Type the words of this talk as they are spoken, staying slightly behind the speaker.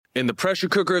In the pressure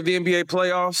cooker of the NBA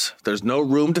playoffs, there's no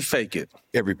room to fake it.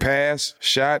 Every pass,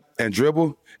 shot, and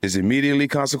dribble is immediately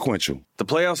consequential. The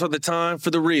playoffs are the time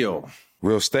for the real.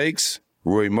 Real stakes,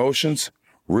 real emotions,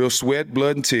 real sweat,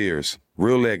 blood, and tears,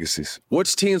 real legacies.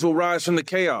 Which teams will rise from the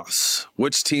chaos?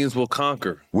 Which teams will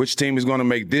conquer? Which team is going to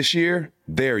make this year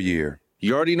their year?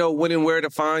 You already know when and where to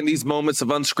find these moments of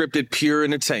unscripted, pure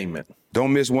entertainment.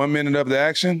 Don't miss 1 minute of the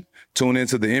action. Tune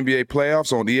into the NBA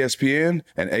playoffs on ESPN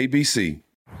and ABC.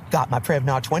 Got my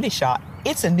Prevnar 20 shot.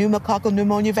 It's a pneumococcal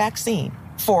pneumonia vaccine.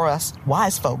 For us,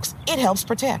 wise folks, it helps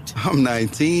protect. I'm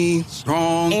 19,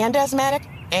 strong. And asthmatic,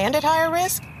 and at higher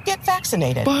risk. Get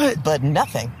vaccinated. But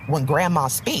nothing when grandma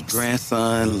speaks.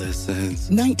 Grandson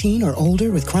listens. 19 or older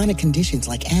with chronic conditions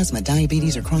like asthma,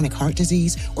 diabetes, or chronic heart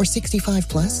disease, or 65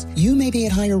 plus, you may be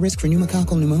at higher risk for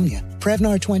pneumococcal pneumonia.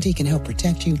 Prevnar 20 can help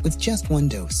protect you with just 1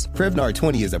 dose. Prevnar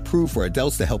 20 is approved for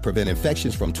adults to help prevent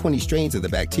infections from 20 strains of the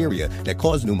bacteria that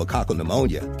cause pneumococcal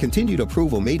pneumonia. Continued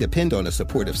approval may depend on a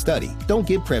supportive study. Don't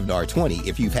get Prevnar 20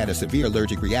 if you've had a severe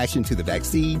allergic reaction to the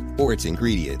vaccine or its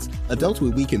ingredients. Adults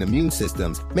with weakened immune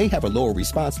systems may have a lower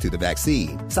response to the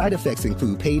vaccine. Side effects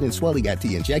include pain and swelling at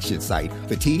the injection site,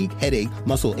 fatigue, headache,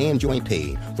 muscle, and joint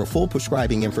pain. For full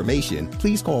prescribing information,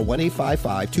 please call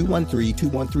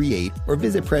 1-855-213-2138 or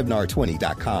visit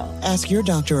Prevnar20.com. Ask your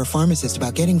doctor or pharmacist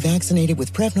about getting vaccinated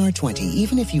with Prevnar 20,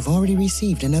 even if you've already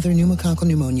received another pneumococcal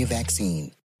pneumonia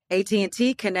vaccine.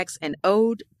 AT&T connects an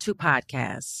ode to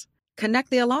podcasts. Connect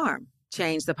the alarm.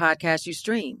 Change the podcast you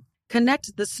stream.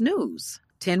 Connect the snooze.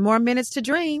 10 more minutes to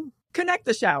dream. Connect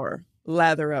the shower.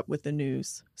 Lather up with the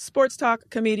news, sports talk,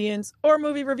 comedians, or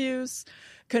movie reviews.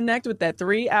 Connect with that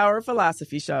 3-hour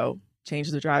philosophy show.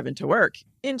 Change the drive into work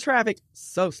in traffic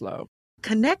so slow.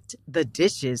 Connect the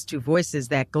dishes to voices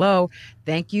that glow.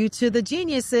 Thank you to the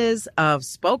geniuses of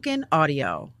spoken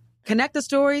audio. Connect the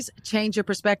stories, change your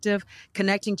perspective.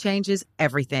 Connecting changes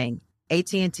everything.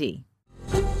 AT&T.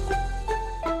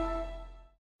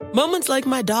 Moments like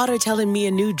my daughter telling me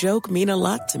a new joke mean a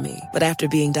lot to me. But after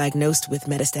being diagnosed with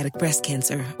metastatic breast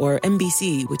cancer, or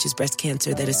MBC, which is breast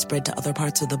cancer that is spread to other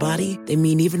parts of the body, they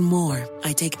mean even more.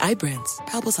 I take Ibrance,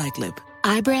 palbociclib.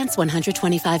 Ibrance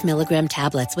 125 milligram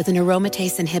tablets with an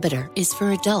aromatase inhibitor is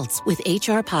for adults with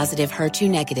HR-positive,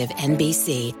 HER2-negative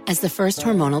MBC as the first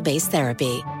hormonal-based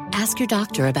therapy. Ask your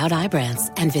doctor about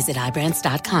Ibrance and visit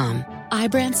Ibrance.com.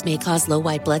 Ibrance may cause low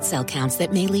white blood cell counts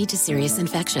that may lead to serious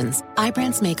infections.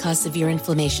 Ibrance may cause severe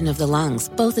inflammation of the lungs.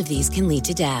 Both of these can lead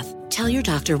to death. Tell your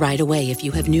doctor right away if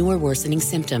you have new or worsening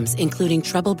symptoms, including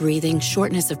trouble breathing,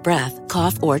 shortness of breath,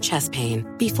 cough, or chest pain.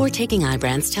 Before taking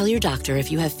Ibrance, tell your doctor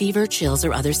if you have fever, chills,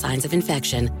 or other signs of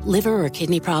infection, liver or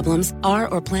kidney problems, are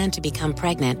or plan to become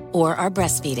pregnant, or are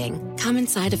breastfeeding. Common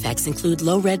side effects include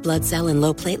low red blood cell and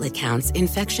low platelet counts,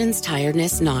 infections,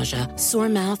 tiredness, nausea, sore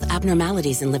mouth,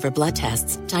 abnormalities in liver blood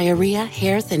tests, diarrhea,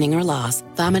 hair thinning or loss,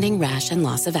 vomiting, rash, and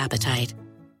loss of appetite.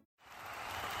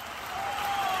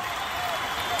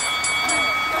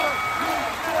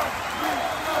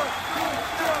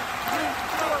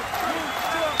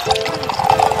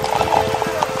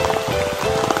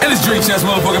 And it's Drink Champs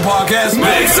motherfucking podcast.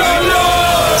 Make some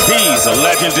noise! He's a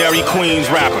legendary Queens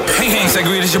rapper. Hey, ain't that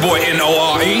great? It's your boy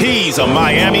N.O.R.E. He's a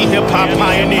Miami hip-hop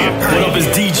pioneer. What up, is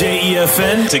DJ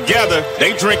EFN? Together,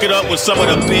 they drink it up with some of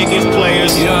the biggest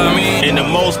players, you know what I mean, in the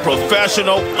most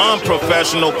professional,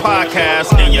 unprofessional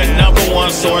podcast, and your #1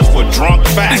 source for drunk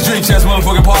facts. It's Drink Champs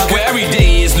motherfucking podcast, where every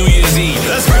day is New Year's Eve.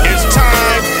 Let's go. It's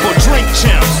time for Drink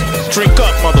Champs. Drink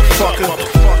up, motherfucker.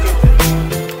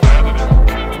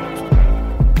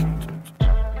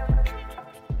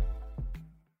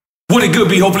 What it could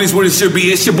be, hopefully it's what it should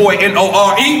be. It's your boy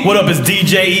N.O.R.E. What up, it's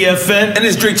DJ EFN. And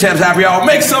it's Drink Champs Happy Hour.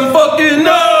 Make some fucking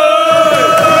noise!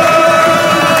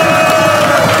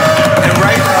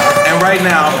 And right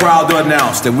now, I'm proud to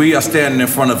announce that we are standing in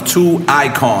front of 2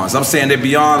 icons. I'm saying they're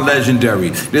beyond legendary.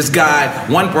 This guy,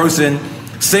 one person,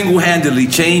 single-handedly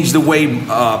changed the way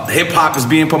hip-hop is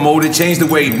being promoted, changed the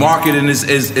way marketing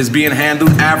is being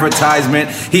handled, advertisement.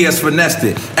 He has finessed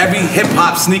it. Every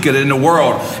hip-hop sneaker in the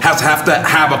world has to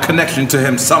have a connection to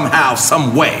him somehow,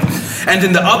 some way. And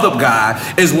then the other guy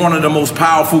is one of the most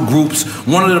powerful groups,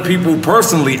 one of the people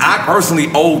I personally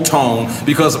owe Tone,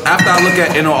 because after I look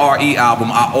at N.O.R.E.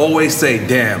 album, I always say,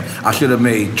 damn, I should have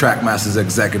made Trackmaster's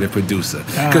executive producer.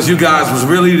 Because you guys was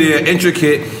really there,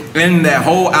 intricate in that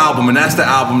whole album, and that's the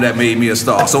album that made me a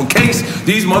star. So in case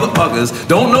these motherfuckers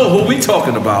don't know who we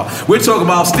talking about, we're talking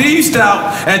about Steve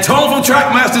Stoute and Tone from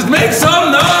Trackmasters. Make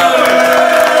some noise!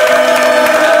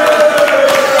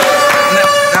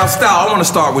 Now, Stoute, I want to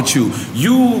start with you.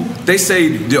 They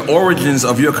say the origins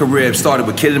of your career started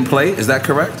with Kid and Play. Is that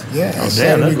correct? Yeah, I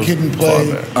started with Kid and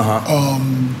Play.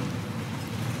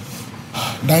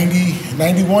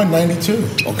 91, 92.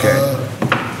 Okay.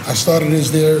 I started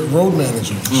as their road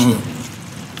manager.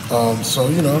 So,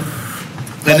 you know,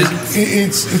 like,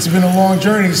 it's been a long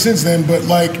journey since then, but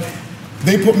like,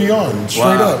 they put me on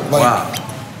straight up. Like,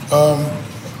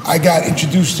 I got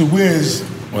introduced to Wiz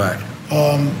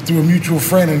through a mutual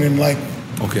friend, and then like,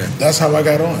 that's how I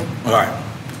got on. All right.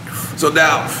 So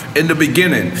now, in the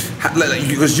beginning,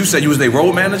 because you said you was their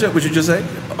road manager, what you just say?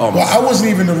 Well, I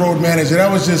wasn't even the road manager. I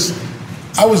was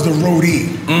the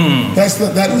roadie. That's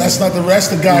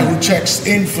the guy who checks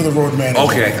in for the road manager.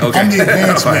 Okay. I'm the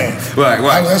advanced man. Right.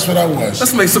 That's what I was.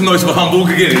 Let's make some noise for Humble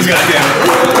again. This man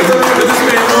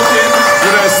walked in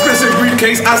with a special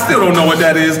briefcase. I still don't know what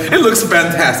that is. It looks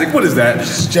fantastic. What is that?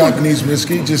 It's Japanese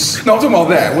whiskey. No, I'm talking about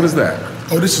that. What is that?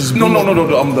 Oh, this is no. The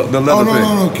leather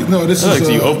thing. No. This is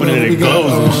you open it and it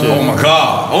glows and shit. Oh my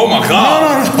god! No. Oh my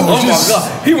god!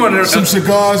 He wanted some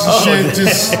cigars and shit.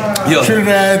 Just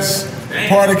Trinidad's,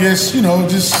 Partagas. You know,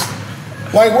 just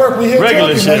like work. We here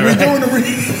regular talking. Shit, like,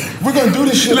 we're gonna do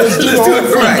this shit. Let's do the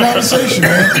whole conversation,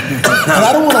 man. And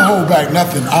I don't want to hold back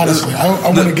nothing. Honestly, I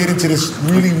want to get into this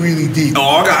really, really deep.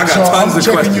 Oh, I got so tons of questions.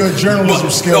 I'm checking your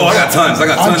journalism skills. No, I got tons.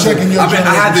 I'm checking your journalism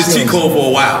I had this skills. cheat code for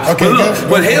a while. Okay,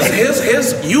 but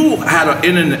here's you had a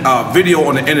video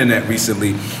on the internet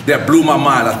recently that blew my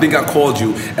mind. I think I called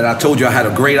you and I told you I had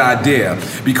a great idea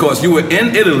because you were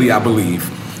in Italy, I believe.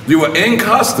 You were in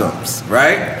customs,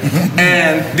 right?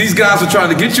 And these guys were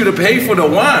trying to get you to pay for the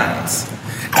wines.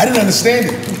 I didn't understand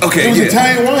it. Okay, it was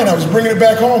Italian wine. I was bringing it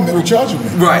back home. They were charging me.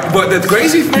 Right, but the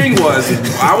crazy thing was,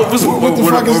 I was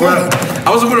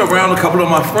with around a couple of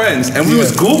my friends, and we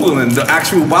was Googling the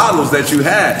actual bottles that you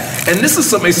had, and this is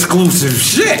some exclusive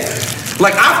shit.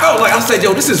 Like, I felt like, I said,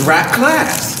 yo, this is rap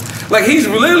class. Like, he's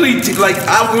literally,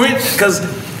 I went, because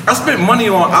I spent money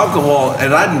on alcohol,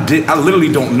 and I literally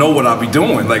don't know what I'll be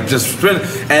doing. Like, just,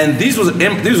 and these were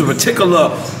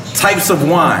particular types of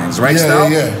wines, right?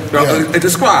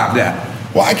 Describe that.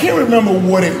 Well, I can't remember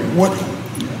what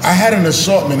I had an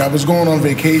assortment. I was going on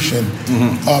vacation.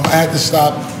 I had to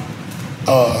stop.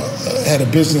 Had a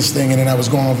business thing, and then I was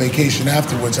going on vacation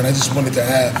afterwards, and I just wanted to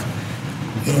have,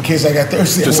 in case I got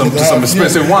thirsty, just some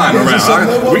expensive wine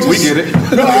around. We get it.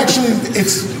 No, actually,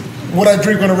 it's what I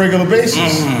drink on a regular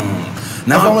basis.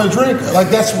 Now, if I want to drink, like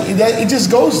it just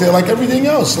goes there, like everything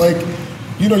else, like.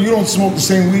 You know, you don't smoke the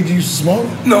same weed you used to smoke?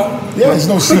 No. Yeah, there's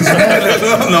no season.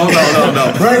 No.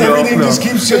 Right? Everything just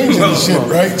keeps changing and shit,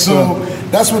 right? So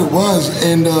that's what it was.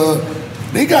 And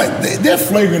they're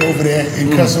flagrant over there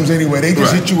in customs anyway. They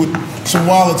just hit you with some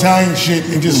wild Italian shit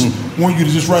and just want you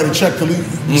to just write a check to be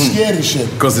scared and shit.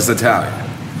 Because it's Italian.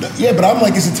 Yeah, but I'm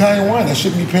like, it's Italian wine. I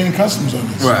shouldn't be paying customs on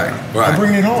this. Right. I'm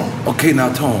bringing it home. Okay,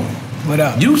 now, Tone. What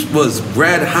up? You was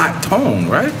Red Hot Tone,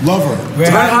 right? Lover.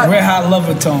 Red Hot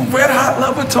Lover Tone. Red Hot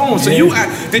Lover Tone. So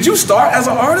did you start as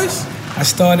an artist? I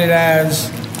started as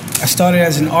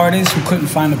an artist who couldn't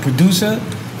find a producer.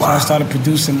 So I started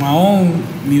producing my own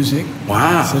music.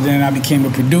 Wow. So then I became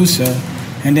a producer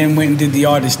and then went and did the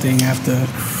artist thing after,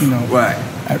 Right.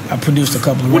 I produced a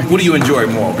couple of records. What do you enjoy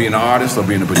more, being an artist or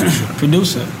being a producer?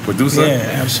 Producer. Producer?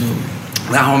 Yeah, absolutely.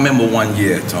 Now, I remember one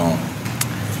year, Tone.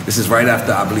 This is right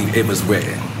after I believe it was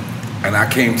written. And I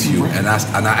came to you and I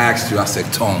asked you, I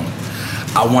said, Tone,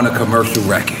 I want a commercial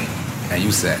record. And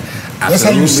you said,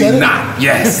 absolutely not.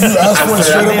 Yes. I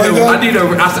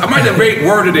might have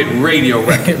worded it radio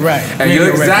record. Right. And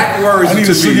your exact words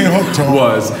to me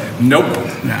was, nope.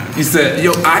 Nah. He said,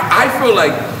 yo, I feel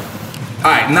like,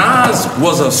 all right, Nas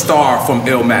was a star from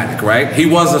Illmatic, right? He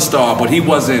was a star, but he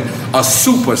wasn't a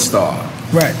superstar.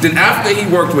 Right. Then after he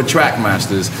worked with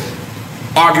Trackmasters,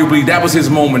 arguably that was his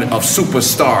moment of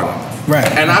superstardom. Right.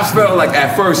 And I felt like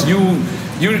at first you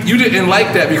didn't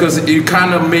like that because it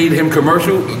kind of made him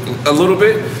commercial a little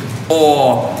bit,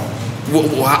 or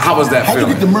how was that feeling? How'd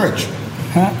you get the merch?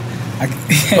 Huh?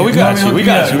 We got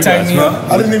you.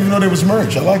 I didn't even know there was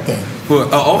merch. I like that.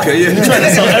 Oh, okay, yeah. You're trying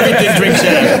to sell everything drink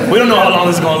champ. We don't know how long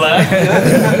this is gonna last.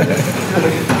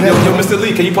 Yo, Mr.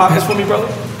 Lee, can you pop this for me, brother?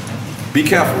 Be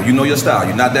careful. You know your style.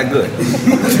 You're not that good.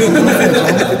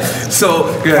 So,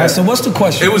 All right, so what's the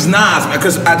question? It was Nas,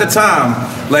 because at the time,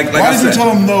 like why I did said, you tell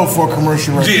him no for a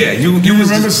commercial record? Yeah, you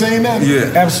remember saying that?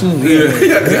 Yeah, absolutely.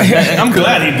 Yeah. I'm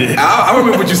glad he did. I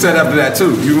remember what you said after that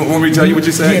too. You want me to tell you what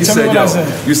you said? Yeah, tell me what I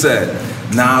said. You said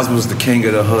Nas was the king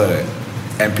of the hood.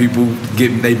 And people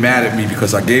they mad at me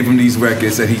because I gave him these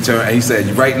records, and he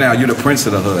said, right now you're the prince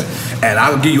of the hood, and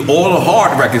I'll give you all the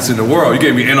hard records in the world. You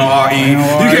gave me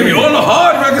NRE, you gave me all the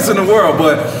hard records in the world,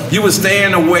 but you were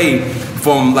staying away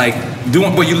from like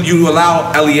doing. But you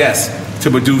allow LES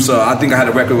to produce. I think I had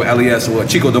a record with LES or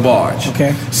Chico DeBarge.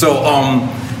 Okay. So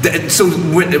So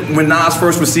when Nas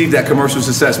first received that commercial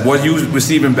success, was you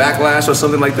receiving backlash or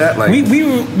something like that? Like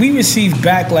we received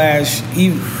backlash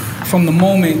even from the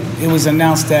moment it was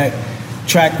announced that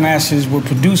Trackmasters were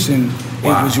producing.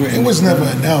 Wow. It was written. It was never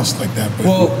announced like that. But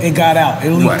well, it got out.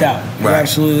 It leaked out. It Right.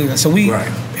 absolutely. So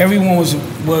everyone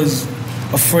was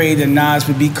afraid that Nas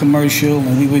would be commercial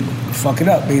and we would fuck it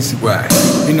up, basically. Right.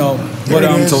 You know. But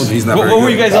told you he's not. What were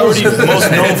you guys already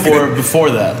most known for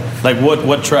before that? Like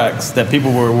what tracks that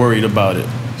people were worried about it?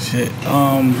 Shit.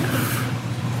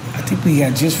 I think we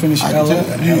had just finished LL.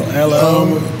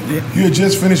 You had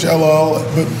just finished LL,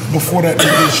 but before that,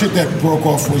 the shit that broke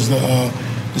off was the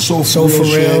Soul For Real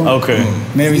shit. Okay.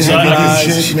 Mary J.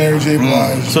 Blige. Mary J.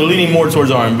 Blige. So leaning more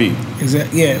towards R&B.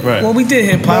 Exactly. Yeah. Right. Well, we did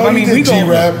hip hop. No, I mean, we did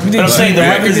G-Rap. We did But I'm saying the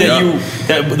G-Rap.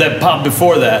 records that popped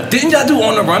before that. Didn't y'all do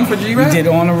On the Run for G-Rap? We did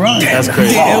On the Run. That's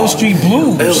crazy. We did Ill Street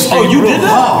Blues. Oh, you did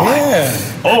that? Yeah.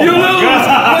 Oh you my lose.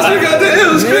 God. Once you got the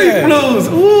Ill Street Blues.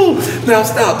 Woo. Now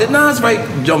stop. Did Nas write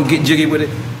Get Jiggy With It?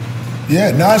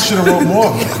 Yeah, Nas should have wrote more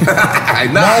of it.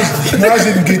 Nas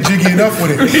didn't get jiggy enough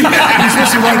with it. He was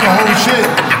supposed to write the whole shit.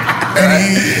 And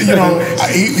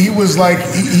he was like,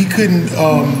 he couldn't,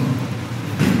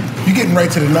 you're getting right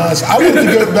to the Nas. I wanted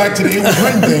to go back to the It Was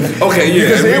Written thing. Okay,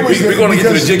 yeah. We're going to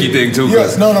get to the jiggy thing too.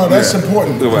 Yes, no, that's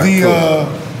important. Right,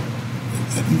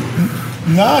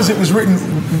 Nas, It Was Written,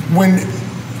 when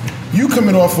you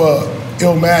coming off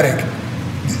Illmatic,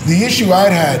 the issue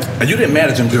I'd had. And you didn't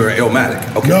manage him during Illmatic.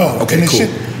 Okay. No. Okay, and the cool. shit,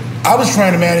 I was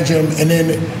trying to manage him, and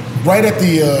then right at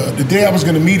the day I was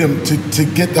going to meet him to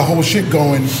get the whole shit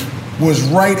going was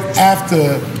right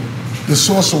after the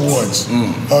Source Awards.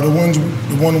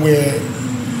 The one where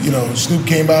Snoop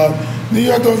came out. New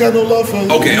York don't got no love for.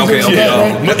 Okay. Right?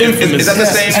 Is that the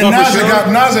same And stuff?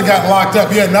 Nas got locked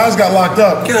up. Yeah, Nas got locked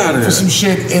up for some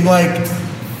shit, and like.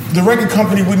 The record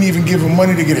company wouldn't even give him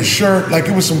money to get a shirt. Like,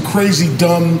 it was some crazy,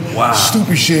 dumb,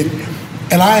 stupid shit.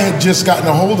 And I had just gotten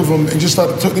a hold of him and just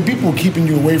thought the people were keeping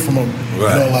you away from him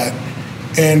and all that.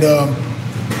 And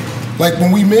like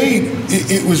when we made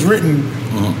It Was Written,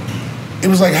 it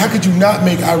was like, how could you not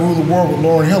make I Rule the World with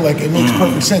Lauryn Hill? Like, it makes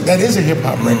perfect sense. That is a hip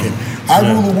hop record. I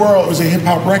Rule the World is a hip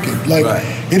hop record. Like,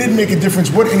 it didn't make a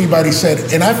difference what anybody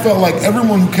said. And I felt like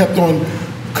everyone who kept on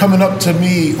coming up to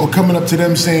me or coming up to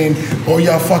them saying, oh,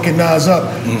 y'all fucking Nas up.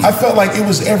 I felt like it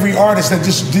was every artist that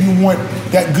just didn't want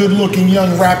that good-looking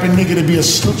young rapping nigga to be a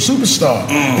superstar.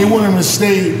 They wanted him to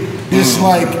stay this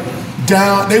like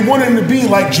down. They wanted him to be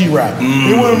like G-Rap.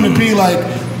 They wanted him to be like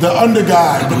the under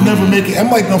guy, but never make it. I'm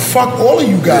like, no, fuck all of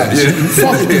you guys.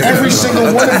 Fuck every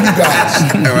single one of you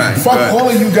guys. Fuck all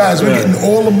of you guys. We're getting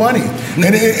all the money.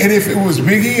 And if it was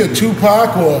Biggie or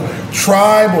Tupac or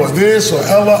Tribe or this or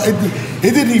Ella,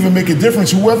 it didn't even make a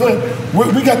difference. Whoever,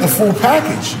 we got the full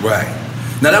package. Right.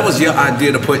 Now that was your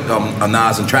idea to put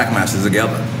Nas and Trackmasters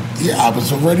together. Yeah, I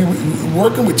was already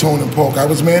working with Tone and Polk. I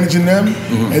was managing them,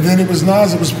 and then it was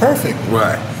Nas. It was perfect.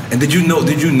 Right. And did you know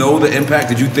the impact?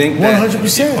 Did you think that?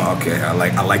 100%. Okay, I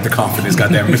like the confidence.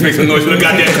 Goddamn, let's make some noise for the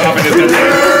goddamn confidence.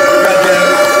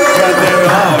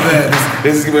 Oh man,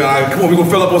 come on, we gonna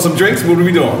fill up on some drinks. What are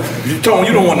we doing? Tone,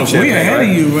 you don't want no champagne. We ahead of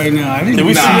you right now. Did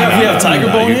we have Tiger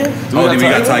Bone here? Oh, we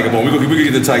got Tiger Bone. We can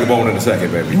get the Tiger Bone in a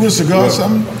second, baby. You want a cigar or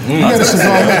something? You got a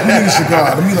cigar? Look, we need a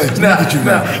cigar. Let me look at you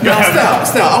now. Now,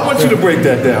 stop. I want you to break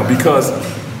that down because.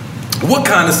 What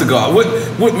kind of cigar? What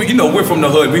we're from the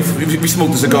hood. We smoke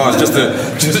the cigars just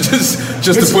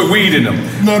to put weed in them.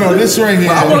 No, this right here.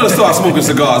 I want to start smoking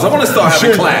cigars. I want to start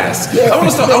having class. Yeah. I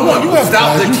want you to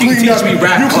stop to teach me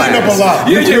rap class. You clean up a lot.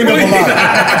 You clean up a lot.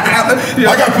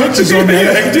 I got pictures on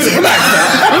there.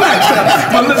 Relax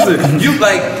now. But listen, you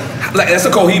like that's a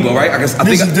Cohiba, right? I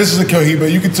think this is a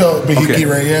Cohiba. You can tell Bahiki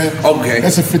right here. Okay.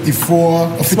 That's a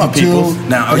 54, a 52.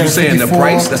 Now, are you saying the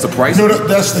price? That's the price? No,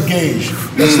 that's the gauge.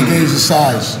 That's the gauge, the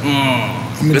size.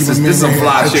 This is some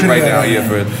fly shit right now here,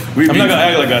 Fred. I'm not gonna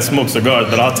act like I smoke cigars,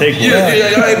 but I'll take one. Yeah,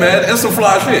 hey man, it's some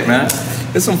fly shit, man.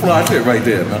 It's some fly shit right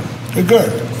there, man. They're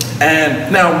good.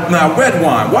 And now red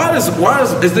wine. Is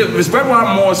red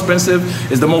wine more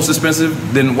expensive? Is the most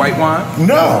expensive than white wine?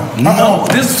 No.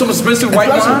 There's some expensive white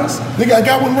wines. Nigga, I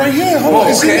got one right here. Hold on,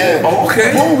 it's here.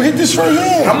 Okay. Whoa, hit this right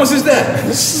here. How much is that?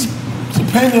 This is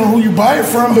depending on who you buy it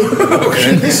from, but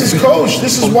this is Kolsch.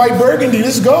 This is white Burgundy.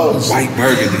 This goes. White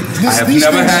Burgundy. I have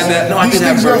never had that. No, I did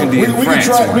have Burgundy in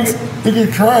France. We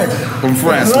can try it. From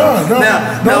France.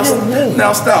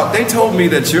 Now, stop. They told me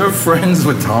that you're friends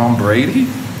with Tom Brady.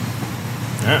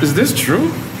 Yeah. Is this true?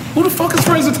 Who the fuck is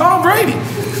friends with Tom Brady?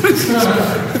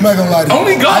 I'm not gonna lie to you.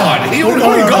 Only God.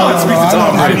 Only God speaks to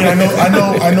Tom Brady.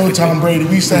 I know Tom Brady.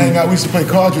 We used to hang out. We used to play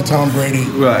cards with Tom Brady.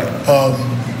 Right.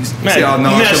 See how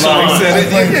nonchalant he said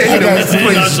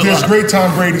it? There's great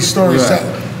Tom Brady stories. Right.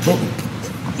 But,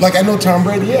 like, I know Tom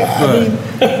Brady, I mean,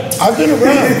 I've been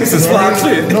around. This is fly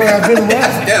shit. No, I've been around.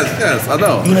 Yes, I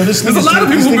know. You know, there's a lot of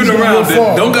people who've been around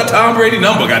that don't got Tom Brady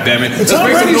number, goddammit. Let's Tom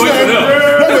make some Brady noise for them.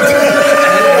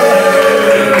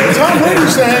 Tom Brady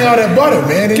used to hang out at Butter,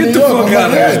 man, in Get New the York. fuck out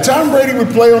of Yeah, here. Tom Brady would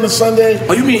play on a Sunday.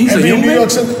 Oh, you mean he's a and be in human? New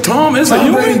York City. Tom is a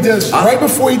human? Brady does. Right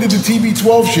before he did the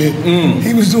TB12 shit,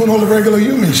 he was doing all the regular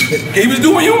human shit. He was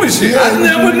doing human shit. Yeah, I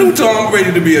never knew Tom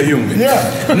Brady to be a human.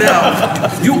 Yeah.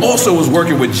 Now, you also was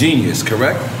working with Genius,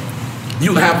 correct?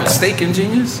 You have a stake in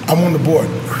Genius? I'm on the board.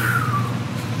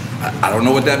 I don't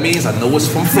know what that means. I know it's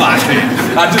from fly shit.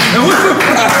 I just know it's some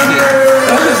fly shit.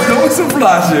 I just know it's some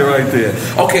fly shit right there.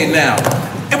 Okay, now,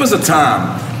 it was a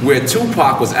time where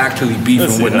Tupac was actually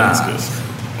beefing with Nas.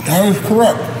 That is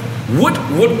correct. What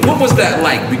was that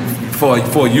like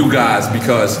for you guys?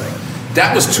 Because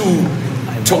that was two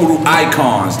total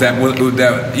icons that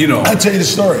you know. I'll tell you the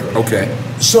story. Okay.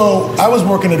 So I was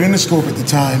working at Interscope at the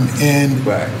time, and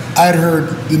I'd heard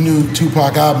the new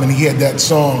Tupac album, and he had that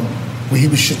song where he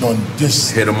was shitting on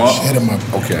just Hit 'Em Up. Hit 'Em Up.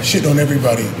 Okay. Shitting on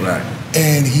everybody. Right.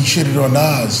 And he shitted on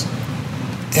Nas.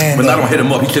 And But not on Hit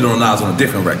 'Em Up. He shitted on Nas on a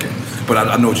different record. But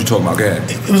I know what you're talking about. Go ahead.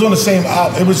 It was on the same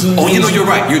album. It was. Oh, you know, you're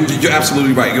right. You're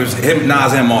absolutely right. It was him,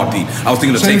 Nas, and MRP. I was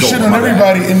thinking of So he Takeover. shit on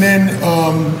everybody, and then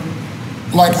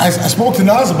like I spoke to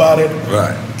Nas about it.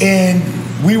 Right. And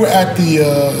we were at the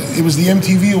it was the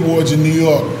MTV Awards in New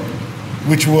York,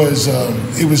 which was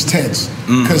it was tense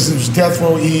because it was Death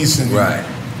Row East and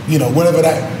you know whatever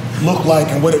that looked like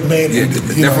and what it meant. Yeah,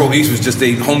 Death Row East was just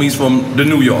they homies from the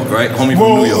New York, right? Homie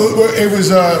Well, from New York. it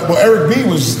was Eric B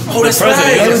was that's the president.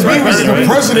 right. Eric That's B was right, the right.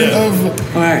 president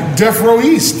of Death Row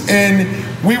East, and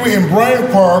we were in Bryant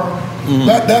Park.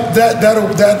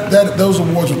 Those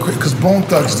awards were quick because Bone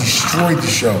Thugs destroyed the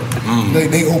show.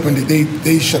 They opened it.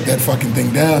 They shut that fucking thing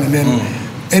down, and then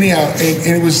anyhow,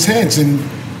 and it was tense and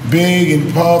Big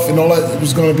and Puff and all that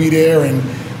was going to be there, and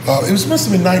it must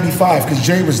have been '95 because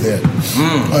Jay was there,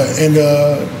 and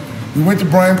we went to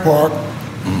Bryant Park,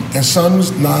 and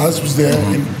Nas was there,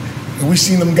 and we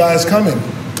seen them guys coming,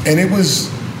 and it was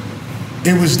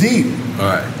deep. All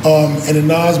right. And then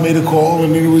Nas made a call,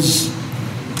 and then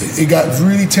it got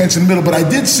really tense in the middle. But I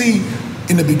did see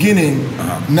in the beginning,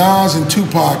 Nas and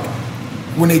Tupac,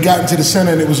 when they got into the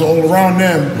center and it was all around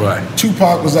them,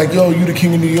 Tupac was like, yo, you the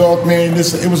king of New York, man.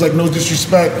 It was like no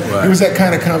disrespect. Right. It was that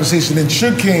kind of conversation. Then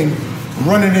Suge came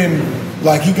running in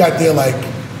like he got there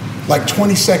like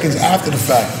 20 seconds after the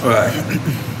fact. Right.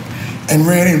 And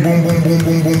ran in, boom, boom, boom,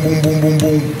 boom, boom, boom, boom, boom,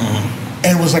 boom.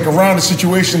 And was like around the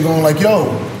situation going like,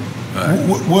 yo,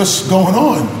 what's going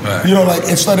on? Right. You know, like,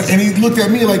 and he looked at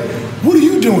me like, what are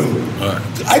you doing? Right.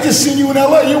 I just seen you in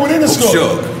LA, you're with Interscope.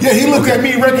 Sure. Yeah, he looked at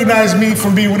me, recognized me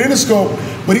from being with Interscope,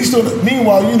 but he still,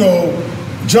 meanwhile, you know,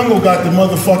 Jungle got the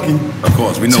motherfucking Of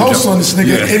course, we know toast Jungle. on this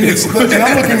nigga. Yeah. And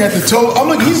I'm looking at the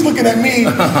toast, he's looking at me,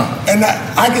 and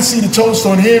I can see the toast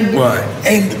on him. Right.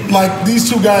 And like these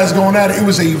two guys going at it, it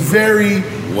was a very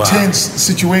tense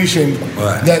situation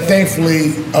that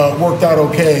thankfully worked out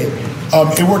okay.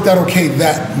 It worked out okay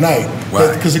that night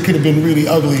because it could have been really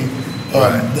ugly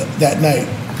that night.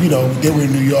 You know, they were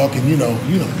in New York, and you know.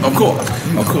 Of course.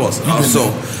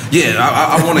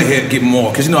 I want to get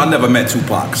more because I never met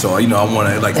Tupac, so I want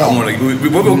to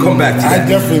we're gonna come back to that. I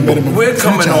definitely met him. We're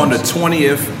coming on the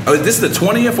 20th. This is the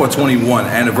 20th or 21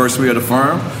 anniversary of the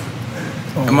firm.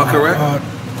 Am I correct?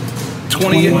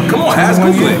 20. Come on, ask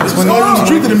Google it. What's going on? The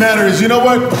truth of the matter is, you know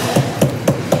what?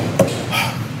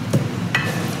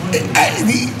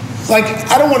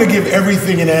 I don't want to give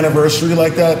everything an anniversary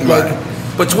like that.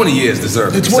 But 20 years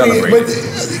deserve to be 20, celebrated.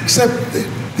 but except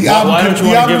the album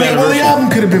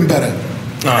could have been better.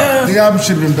 The album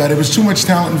should have been better. It was too much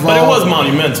talent involved. But it was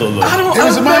monumental, though. It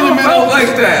was monumental. I don't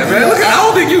like that, man. Look, I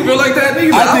don't think you feel like that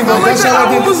either. I think that's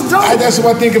how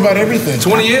I think about everything.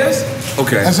 20 years?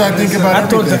 Okay. That's how I think about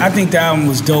everything. I think the album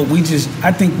was dope.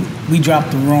 I think we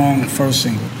dropped the wrong first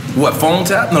single. What, Phone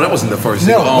Tap? No, that wasn't the first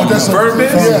No, single. but that's Firm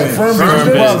Biz? Yeah, Firm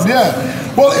Biz.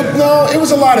 Yeah. Well, it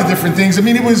was a lot of different things. I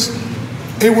mean, it was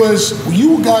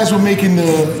you guys were making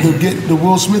the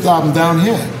Will Smith album down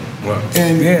here. Right.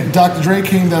 And Dr. Dre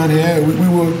came down here.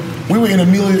 We were in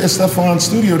Amelia Estefan's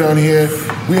studio down here.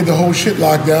 We had the whole shit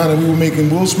locked down, and we were making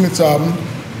Will Smith's album,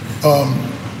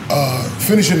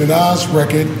 finishing the Nas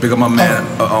record. Big up my man,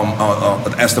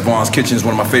 Estefan's Kitchen is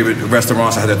one of my favorite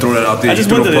restaurants. I had to throw that out there. I just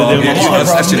went to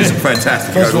that shit is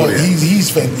fantastic. First of all,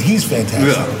 he's fantastic.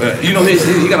 Yeah. He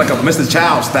got like a Mr.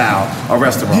 Chow style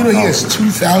restaurant. You know, he has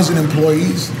 2,000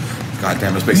 employees. God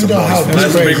damn, let's make some know noise. how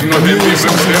Let's make noise.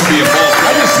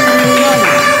 I just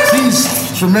see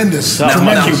him. Tremendous. Now,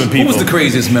 Tremendous. who was the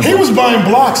craziest member? He was buying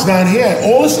blocks down here.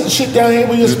 All this shit down here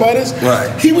with your spiders.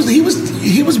 Right. He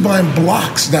was buying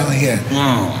blocks down here.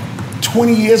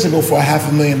 20 years ago for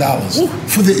 $500,000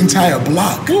 for the entire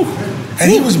block.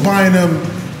 And he was buying them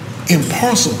in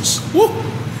parcels.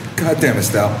 God damn it,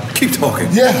 Stout. Keep talking.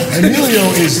 Yeah, Emilio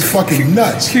is fucking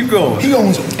nuts. Keep going. He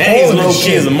owns all of this low shit.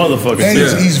 key as a motherfucker. And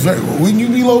too. he's very. Wouldn't you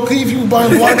be low key if you were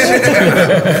buying blocks?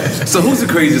 So who's the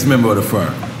craziest member of the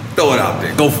firm? Throw it out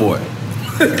there. Go for it.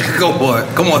 Go for it.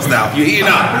 Come on, Stout. You're heating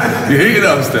up. You're heating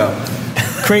up, Stout.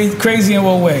 Crazy in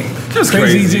what way? Just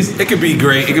crazy. It could be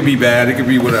great. It could be bad. It could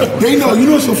be whatever. They know. You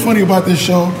know what's so funny about this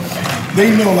show? They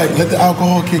know, like, let the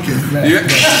alcohol kick in. Yeah.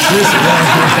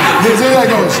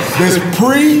 There's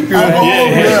pre-alcohol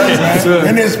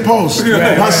and there's post.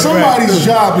 Now, somebody's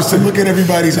job is to look at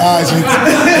everybody's eyes and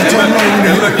tell them when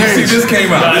they look, you see, this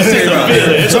came out.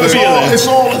 So it's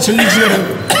all. So you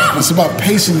gotta. It's about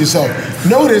pacing yourself.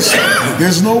 Notice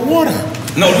there's no water.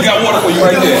 No, we got water for you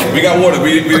right there. We got water.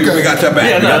 We got your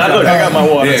back. Yeah, look, I got my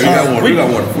water. Yeah, we got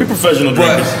water. We professional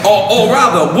drinkers. Or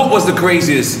rather, what was the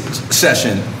craziest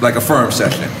session, like a firm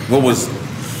session? What was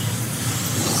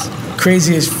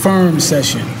craziest firm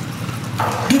session?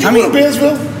 Did you go to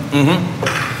Bearsville?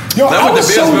 Mm-hmm. Yo, I went to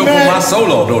so Bearsville mad. for my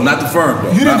solo, though, not the firm,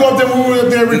 though. You didn't go up there when we were up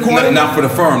there recording? Not for the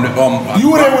firm.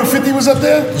 You were there when 50 was up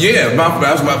there? Yeah, when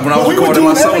I was But we were recording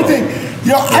doing my solo. everything.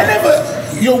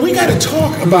 Yo, we gotta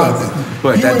talk about it.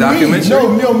 What, You that and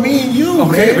documentary? Me. No, me and you.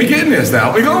 Okay, man. we getting this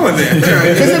now. We going there.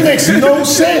 Because it makes no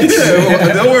sense. Yeah,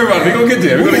 well, don't worry about it. We're going to get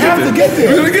there. We have to get there.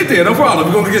 We're going to get there. No problem.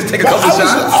 We're going to just take a But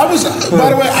couple shots.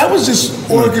 By the way, I was just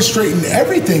orchestrating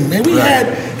everything, man. We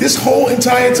had this whole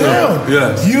entire town.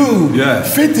 Yes. You,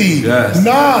 Yes. 50, Yes.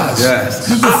 Nas, Yes.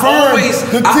 the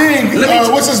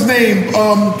firm, what's his name?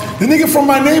 The nigga from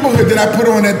my neighborhood that I put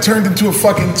on that turned into a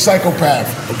fucking psychopath.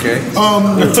 Okay.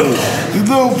 The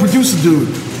little producer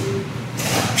dude.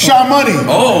 Sha Money.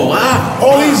 Oh, wow.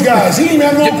 All these guys. He didn't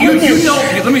have no equipment. You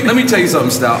know, let me tell you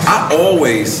something, Stout. I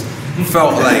always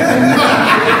felt like...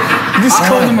 You just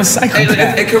called him a psychopath.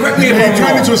 And correct me if He I'm turned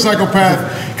wrong. into a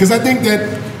psychopath because I think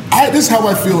that this is how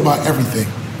I feel about everything.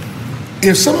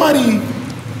 If somebody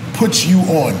puts you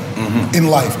on in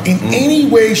life in any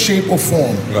way, shape, or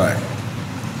form, right?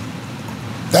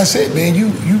 That's it, man.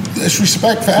 It's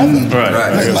respect forever.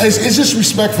 Right. It's just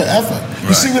respect forever.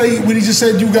 You see what he just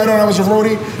said? You got on. I was a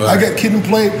roadie. I got Kid and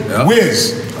Play. Yep.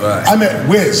 Wiz. Right. I met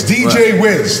Wiz. DJ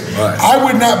Wiz. Right. I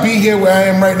would not be here where I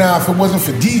am right now if it wasn't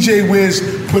for DJ Wiz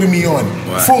putting me on.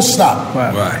 Right. Full stop.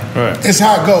 Right. It's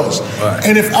how it goes. Right.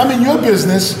 And if I'm in your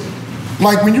business,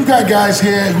 like when you got guys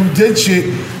here who did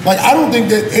shit, like I don't think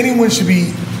that anyone should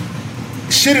be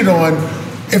shitted on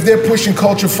if they're pushing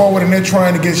culture forward and they're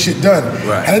trying to get shit done.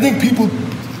 Right. And I think people,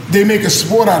 they make a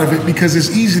sport out of it because it's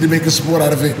easy to make a sport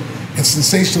out of it and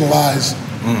sensationalize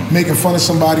making fun of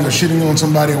somebody or shitting on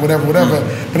somebody or whatever.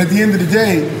 But at the end of the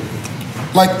day,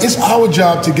 like it's our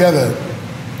job together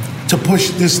to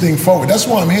push this thing forward. That's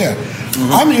why I'm here.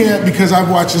 I'm here because I've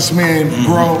watched this man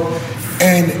grow,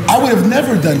 and I would have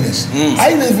never done this. I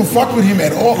didn't even fuck with him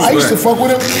at all. I used to fuck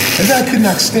with him, and then I could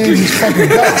not stand his fucking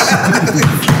guts.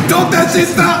 Don't that shit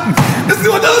stop. Let's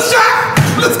do another shot.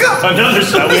 Let's go. Another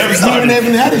shot. We haven't He started.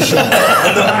 haven't had a shot.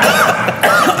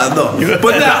 I know.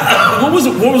 But now, what was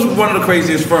one of the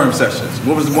craziest firm sessions?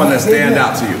 What was the one that stand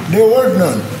out to you? There were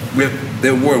none.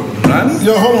 There were none?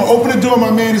 Yo, hold on. Open the door.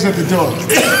 My man is at the door.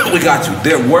 We got you.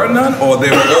 There were none, or they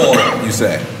were all, you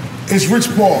say? It's Rich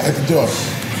Paul at the door.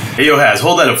 Hey, yo, Haz,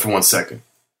 hold that up for 1 second.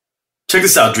 Check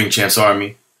this out, Drink Champs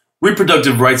Army.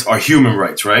 Reproductive rights are human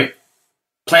rights, right?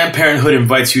 Planned Parenthood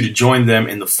invites you to join them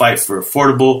in the fight for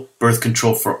affordable birth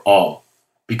control for all,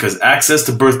 because access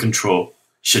to birth control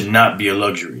should not be a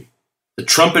luxury. The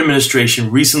Trump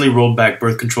administration recently rolled back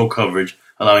birth control coverage,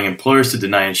 allowing employers to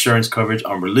deny insurance coverage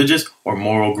on religious or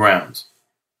moral grounds.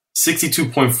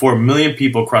 62.4 million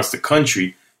people across the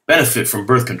country benefit from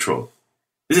birth control.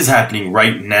 This is happening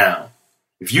right now.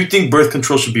 If you think birth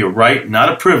control should be a right, not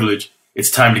a privilege,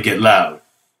 it's time to get loud.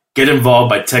 Get involved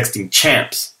by texting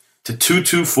CHAMPS to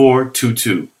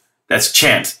 22422. That's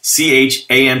CHAMPS,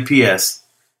 CHAMPS,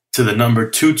 to the number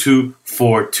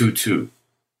 22422.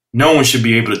 No one should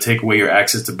be able to take away your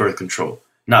access to birth control.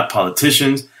 Not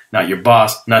politicians, not your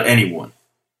boss, not anyone.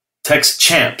 Text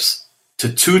CHAMPS to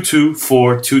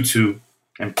 22422,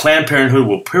 and Planned Parenthood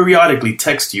will periodically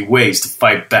text you ways to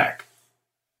fight back.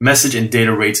 Message and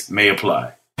data rates may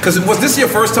apply. Because was this your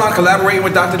first time collaborating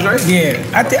with Dr. Dre? Yeah,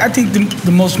 I think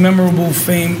the most memorable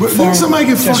fame. But didn't somebody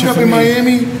get fucked up in me.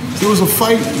 Miami? There was a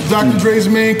fight. Dr. Dre's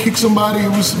man kicked somebody. It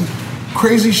was some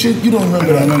crazy shit. You don't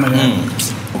remember that? I remember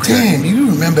that. Damn, you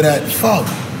remember that? Fuck.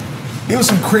 There was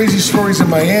some crazy stories in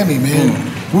Miami, man.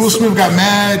 Will Smith got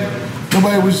mad.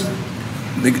 Nobody was.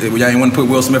 Y'all ain't want to put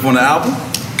Will Smith on the album?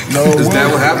 No. Is that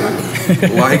what happened?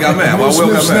 Why he got mad? Why Will Will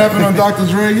Smith got snapping mad? on Dr.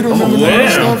 Dre. You don't remember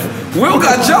that stuff? Will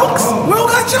got jokes. Will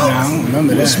got jokes. I don't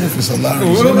remember Will that. Smith is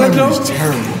hilarious. Will got jokes. He's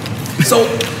terrible.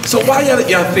 So why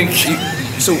y'all think?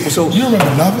 So you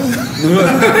remember nothing?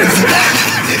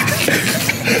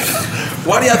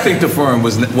 Why do y'all think the firm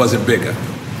wasn't bigger?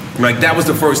 Like that was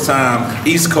the first time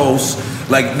East Coast.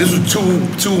 Like this was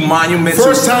two monumental.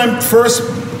 First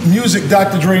music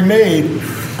Dr. Dre made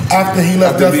after he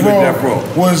left Death Row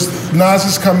was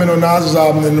Nas's coming on Nas's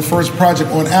album, and the first project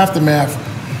on Aftermath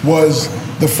was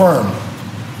The Firm.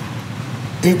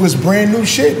 It was brand new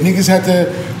shit. Niggas had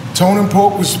to. Tone and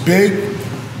Poke was big,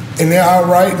 and they're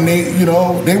outright, and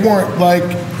they weren't like,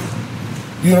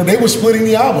 they were splitting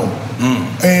the album,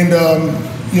 and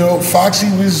Foxy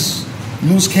was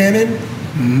loose cannon.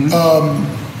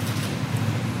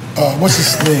 What's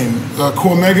his name?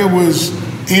 Cormega was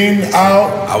in,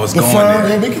 out. I was the going firm.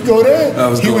 there. Yeah, we could go there.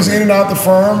 He was in and out the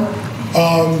firm.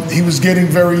 He was getting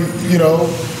very,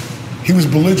 he was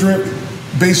belligerent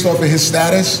based off of his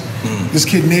status. This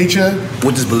kid Nature.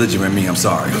 What does belligerent mean? I'm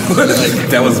sorry.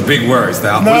 That was big words.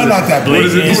 Now, no, not that big.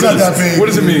 It's not that big. What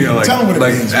does it mean? Like, tell him what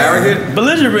it means. Arrogant?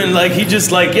 Belligerent, like he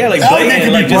just like Arrogant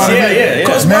blatant, like just yeah.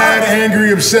 Cause mad,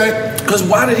 angry, upset. Because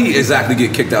why did he exactly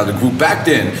get kicked out of the group? Back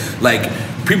then, like,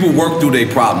 people worked through their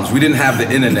problems. We didn't have the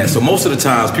internet. So most of the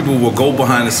times, people will go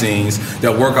behind the scenes,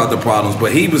 they'll work out the problems.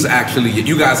 But he was actually,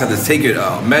 you guys had to take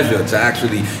a measure to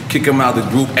actually kick him out of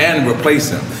the group and replace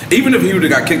him. Even if he would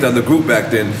have got kicked out of the group back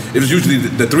then, it was usually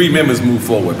the three members moved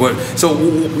forward. But so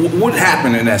what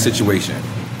happened in that situation?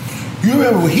 You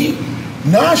remember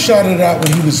Nas shouted it out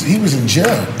when he was in jail.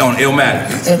 On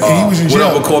Illmatic. And he was in jail. What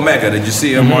up with Cormega? Did you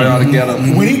see him all together?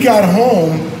 When he got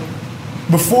home,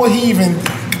 before he even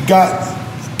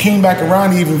came back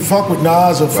around to even fuck with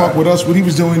Nas or fuck with us, what he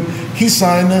was doing, he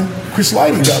signed to Chris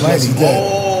Lighty.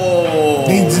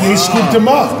 They scooped him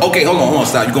up. Okay, hold on,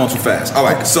 stop. You're going too fast. All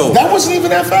right, so that wasn't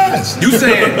even that fast. You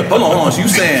saying, hold on. So you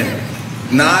saying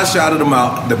Nas shouted him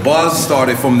out. The buzz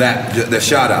started from the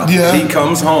shout out. Yeah. He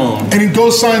comes home and he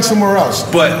goes sign somewhere else.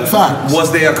 But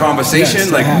was there a conversation?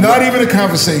 Yes, not even a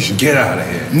conversation. Get out of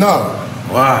here. No.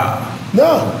 Wow.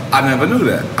 No. I never knew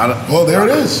that. Well, there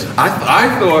it is.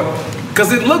 I thought.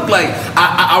 Because it looked like,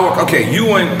 okay,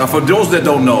 you and, for those that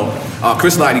don't know,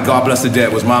 Chris Lighty, God bless the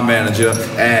dead, was my manager,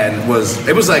 and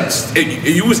it was like,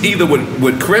 you was either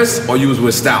with Chris or you was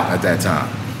with Stout at that time.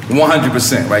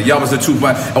 100%, right? Y'all was the two,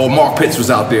 or Mark Pitts was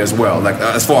out there as well, like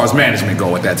as far as management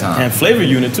go at that time. And Flavor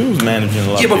Unit too was managing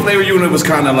a lot. Yeah, but Flavor Unit was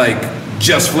kind of like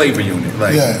just Flavor Unit.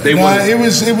 Like, you're right, it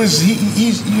was,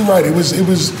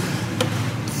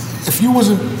 if you was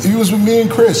with me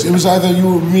and Chris, it was either you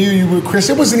were with me or you were with Chris.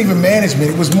 It wasn't even management.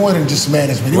 It was more than just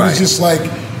management. It was just like,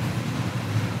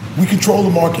 we control the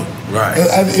market. Right.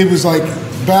 It was like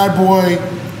Bad Boy,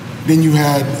 then you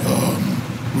had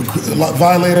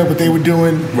Violator, what they were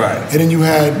doing. Right. And then you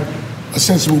had a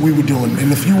sense of what we were doing.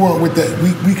 And if you weren't with that,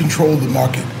 we controlled the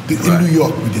market. In New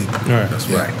York, we did. Right. That's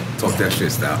right. Talk that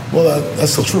shit, Stout. Well,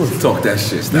 that's the truth. Talk that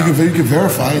shit, Stout. You can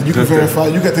verify it. You can verify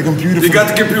it. You got the computer. You got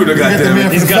the computer, goddamn.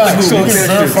 He's got the facts. You can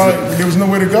verify it. There was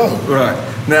nowhere to go. Right.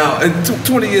 Now,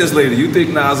 20 years later, you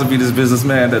think Nas will be this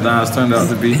businessman that Nas turned out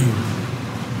to be?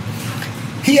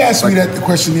 He asked me that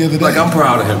question the other day. Like, I'm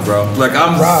proud of him, bro. Like,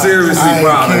 I'm seriously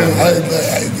proud of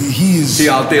him. He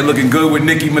out there looking good with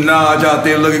Nicki Minaj out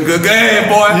there looking good. Go ahead,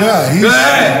 boy. Yeah, Go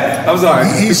ahead. I'm sorry.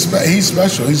 He's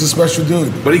special. He's a special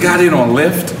dude. But he got in on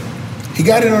Lyft. He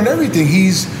got in on everything.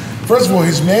 First of all,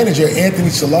 his manager, Anthony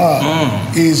Salah,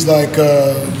 is like,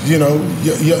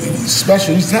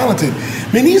 special. He's talented.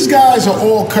 I mean, these guys are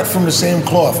all cut from the same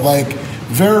cloth. Like,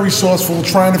 very resourceful,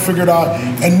 trying to figure it out.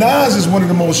 And Nas is one of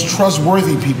the most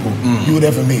trustworthy people you would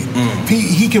ever meet.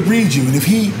 He could read you, and if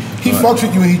he fucks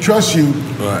with you and he trusts you.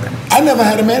 Right. I never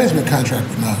had a management contract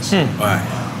with Nas. Right.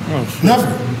 Never.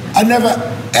 I never,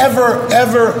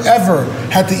 ever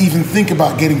had to even think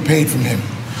about getting paid from him.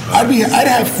 I'd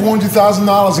have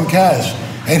 $400,000 in cash,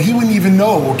 and he wouldn't even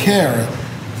know or care.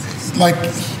 Like,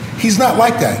 he's not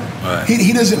like that. Right.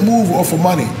 He doesn't move off of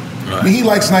money. Right. I mean, he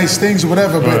likes nice things or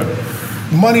whatever, but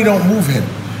money don't move him.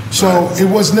 So it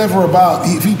was never about,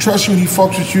 if he trusts you and he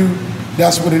fucks with you,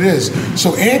 that's what it is.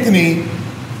 So Anthony,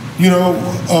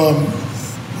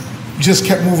 just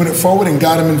kept moving it forward and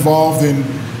got him involved in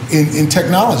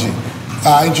technology.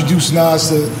 I introduced Nas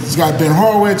to this guy, Ben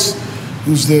Horowitz,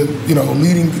 who's the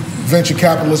leading venture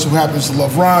capitalist who happens to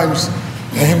love rhymes.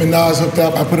 And him and Nas hooked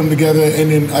up. I put them together, and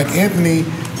then like Anthony,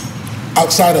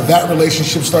 outside of that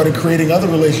relationship, started creating other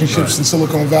relationships in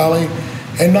Silicon Valley.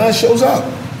 and Nas shows up.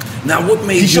 Now, what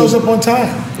made he shows up on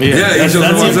time? Yeah, that's the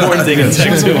important thing.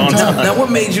 On time. Now, what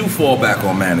made you fall back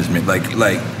on management? Like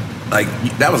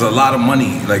that was a lot of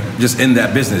money, like just in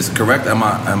that business. Correct? Am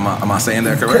I saying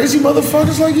that correct? Crazy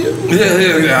motherfuckers like you.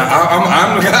 Yeah.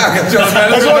 I'm the guy.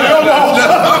 That's what I know.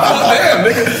 Damn,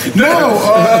 nigga. No,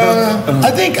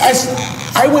 I think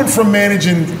I went from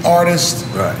managing artists,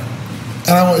 right,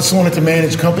 and I just wanted to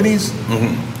manage companies.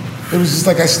 It was just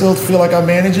like I still feel like I'm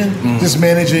managing, just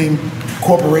managing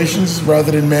corporations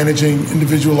rather than managing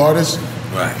individual artists.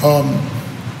 Right.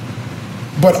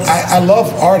 But I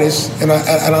love artists, and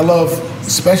I love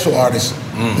special artists,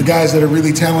 the guys that are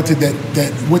really talented,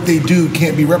 that what they do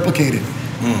can't be replicated.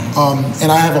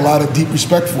 And I have a lot of deep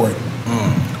respect for it.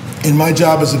 And my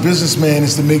job as a businessman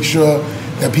is to make sure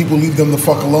that people leave them the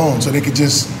fuck alone, so they could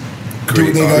just do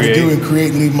what they got to do and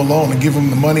create and leave them alone, and give them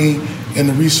the money and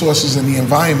the resources and the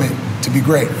environment to be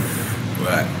great.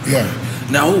 Right. Yeah.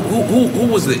 Now, who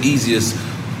was the easiest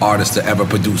artist to ever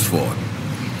produce for?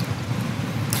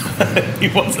 He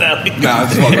wants that. Nah, I'm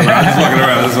just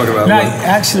walking around. Nah,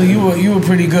 actually, you were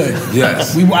pretty good.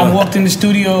 Yes. I walked in the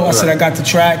studio. I said I got the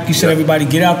track. You said everybody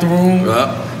get out the room.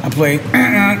 I played,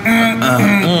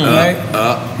 right,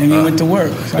 and you went to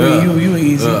work. So, I mean, you were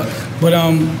easy. But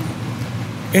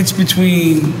it's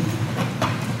between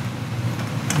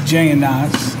Jay and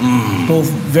Nas. Both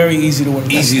very easy to work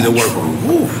with. Easy to work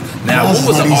with. Now, Nas what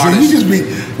was is an not artist? easy.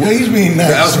 He's being nice.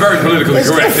 That was very politically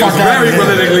correct. It was very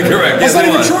politically correct. That's not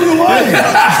even true. You're lying.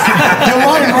 You're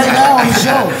lying right now on the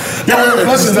show.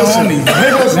 Listen.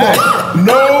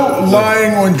 No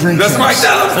lying on Drink That's right.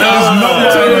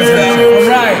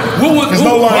 There's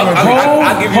no lying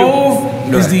on Drink.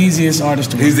 Hov is the easiest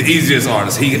artist to work. He's the easiest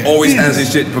artist. He always has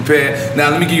his shit prepared. Now,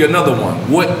 let me give you another one.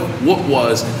 What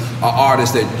was an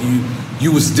artist that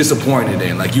you was disappointed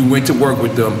in? Like, you went to work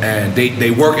with them and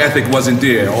they work ethic wasn't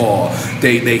there, or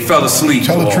they fell asleep.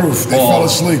 Tell the truth. They fell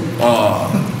asleep.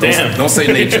 Damn. Don't say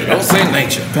nature. Don't say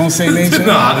nature. Don't say nature?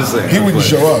 No, I'm just saying. He wouldn't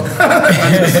show up.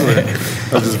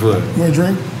 I'm just playing. You want a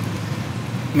drink?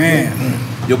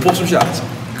 Man. Yo, pull some shots.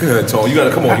 Good, Tone. You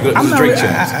gotta come on. This is Drink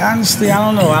Champs. Honestly, I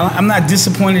don't know. I'm not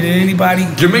disappointed in anybody.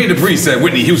 Jermaine Dupri said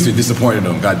Whitney Houston disappointed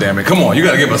him. God damn it! Come on, you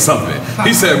gotta give us something.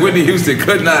 He said Whitney Houston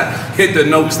could not hit the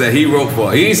notes that he wrote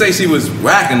for. He didn't say she was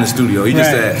racking the studio. He just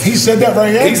said he said that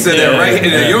right here. He said that right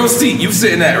in your seat. You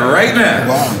sitting at right now.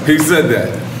 Wow. He said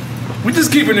that. We're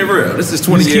just keeping it real. This is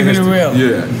 20 years. Keeping it real.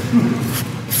 Yeah.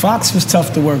 Fox was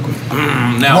tough to work with.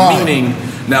 Now, meaning,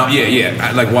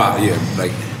 yeah. Like, why? Yeah,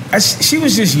 like. She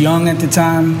was just young at the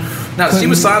time. Now, she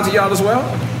was signed to y'all as well?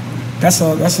 That's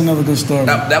another good story.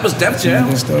 That was Def Jam?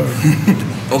 Good story.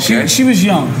 Okay. She was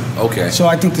young. Okay. So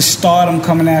I think the stardom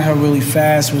coming at her really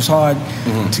fast was hard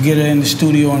to get her in the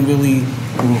studio and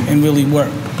really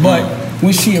work. But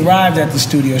when she arrived at the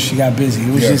studio, she got busy.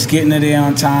 It was just getting her there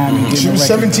on time. And she was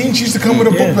 17. She used to come with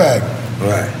a book bag.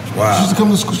 Right. Wow. She used to come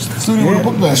to the studio with a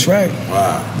book bag. That's right.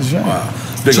 Wow. That's right. Wow.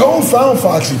 Tone found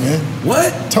Foxy, man.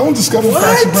 What? Tone discovered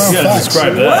Foxy Brown facts.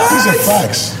 Describe that. These are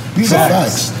facts. These are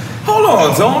facts. Hold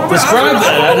on, Tone. Describe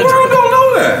that. The world don't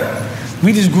know that.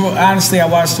 We just grew. Honestly, I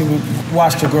watched her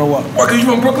grow up. What? Cause you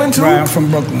from Brooklyn too? Right, I'm from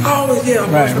Brooklyn. Oh yeah,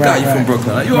 I forgot you from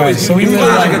Brooklyn. You always So you we look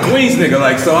really like a Queens nigga,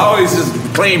 like so. I always just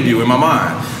claimed you in my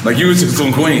mind, like you was just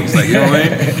from Queens, like you know what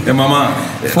I mean? In my mind.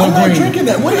 I'm not drinking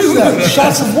that. What is that?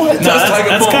 Shots of what? No,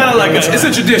 that's kind of like it's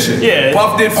a tradition. Yeah.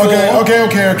 Puff did four. Okay.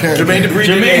 Jermaine Dupri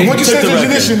did eight. What you said is a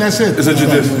tradition. That's it. It's a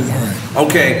tradition.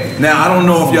 Okay, now I don't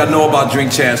know if y'all know about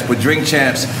Drink Champs, but Drink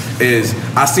Champs is,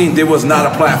 I seen there was not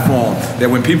a platform that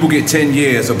when people get 10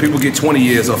 years or people get 20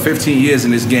 years or 15 years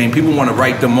in this game, people want to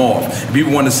write them off.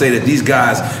 People want to say that these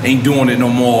guys ain't doing it no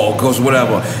more or goes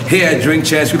whatever. Here at Drink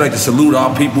Champs, we like to salute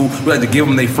our people. We like to give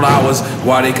them their flowers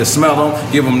while they can smell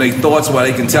them, give them their thoughts while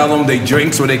they can tell them, their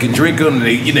drinks where they can drink them, and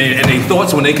their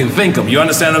thoughts when they can think them. You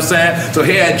understand what I'm saying? So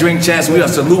here at Drink Champs, we are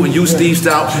saluting you, Steve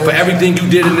Stout, for everything you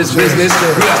did in this business.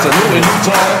 We are saluting you,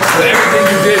 Tom, for everything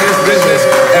you did in this business.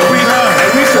 And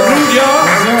we salute y'all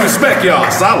and we respect y'all.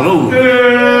 Salute.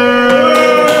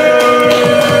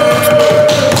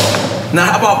 Now,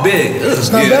 how about Big? It's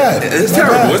not bad. It's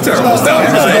terrible. It's terrible. It's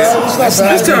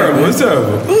terrible. It's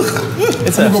terrible.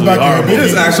 It's absolutely It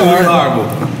is actually horrible.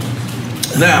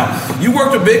 Now, you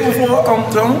worked with Big before,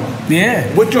 Tony? Yeah.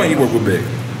 What joint you worked with Big?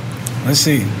 Let's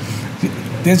see.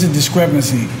 There's a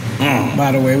discrepancy,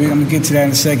 by the way. I'm going to get to that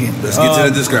in a second. Let's get to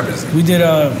the discrepancy. We did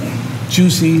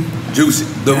Juicy. Juicy.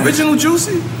 The original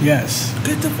Juicy? Yes.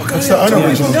 Get the fuck out of It's here. the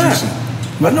unoriginal Juicy.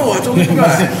 I know, I totally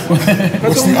forgot.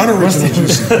 What's the unoriginal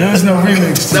Juicy? There was no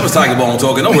remix. That was Tiger Bone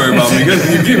talking. Don't worry about me.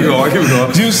 Keep it going.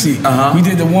 Juicy. We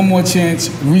did the One More Chance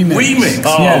remix.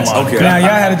 Oh, yes. okay. Now, y'all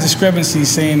had a discrepancy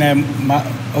saying that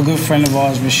a good friend of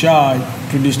ours, Rashad,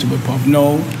 produced it with Puff.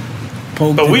 No.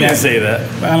 But we didn't say that.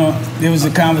 There was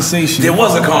a conversation. There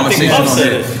was a conversation on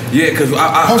that. Yeah, because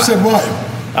Puff said what?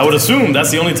 I would assume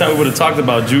that's the only time we would have talked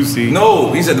about Juicy.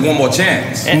 No, he said One More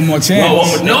Chance. One More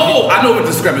Chance. No, I know what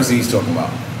discrepancy he's talking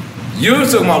about. You're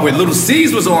talking about when Little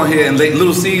C's was on here, and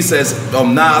Little C says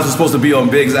Nas was supposed to be on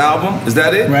Big's album. Is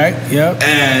that it? Right, yep.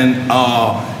 And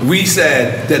we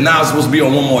said that Nas was supposed to be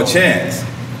on One More Chance.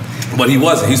 But he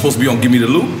wasn't. He's supposed to be on Give Me the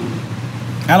Loop.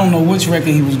 I don't know which record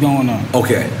he was going on.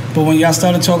 Okay. But when y'all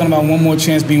started talking about One More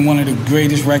Chance being one of the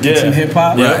greatest records in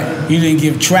hip-hop, you didn't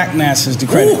give Trackmasters the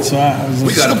credit. Ooh. So I was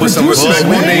We got to put some respect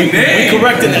on their name. We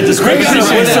corrected that We discrepancy. got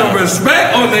to put some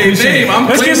respect on their name.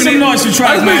 Let's get some noise for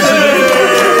Trackmasters.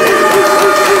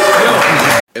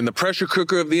 In the pressure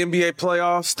cooker of the NBA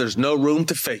playoffs, there's no room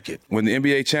to fake it. When the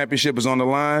NBA championship is on the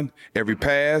line, every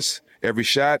pass, every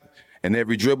shot, and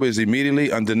every dribble is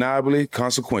immediately, undeniably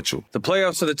consequential. The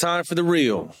playoffs are the time for the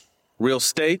real. Real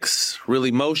stakes, real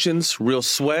emotions, real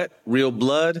sweat, real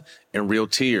blood, and real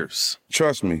tears.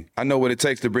 Trust me, I know what it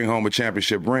takes to bring home a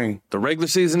championship ring. The regular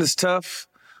season is tough,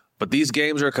 but these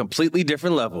games are a completely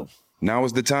different level. Now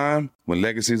is the time when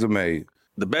legacies are made.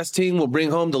 The best team will bring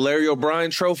home the Larry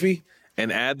O'Brien Trophy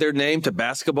and add their name to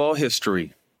basketball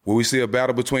history. Will we see a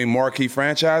battle between marquee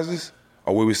franchises,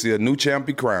 or will we see a new champ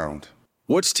be crowned?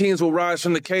 Which teams will rise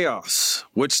from the chaos?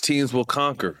 Which teams will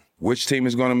conquer? Which team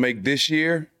is going to make this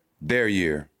year their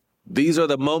year? These are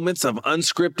the moments of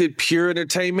unscripted, pure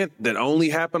entertainment that only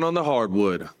happen on the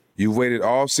hardwood. You've waited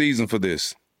all season for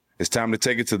this. It's time to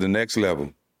take it to the next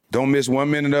level. Don't miss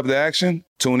 1 minute of the action.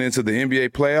 Tune into the NBA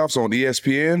playoffs on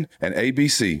ESPN and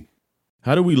ABC.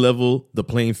 How do we level the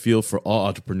playing field for all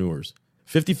entrepreneurs?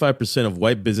 55% of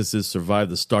white businesses survive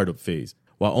the startup phase,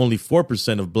 while only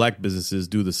 4% of black businesses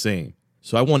do the same.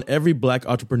 So I want every black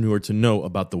entrepreneur to know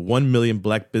about the 1 Million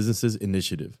Black Businesses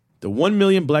Initiative. The 1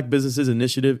 Million Black Businesses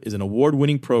Initiative is an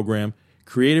award-winning program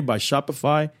created by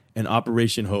Shopify and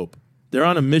Operation Hope. They're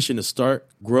on a mission to start,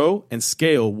 grow, and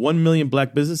scale 1 million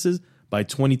black businesses by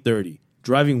 2030,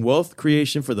 driving wealth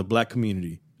creation for the black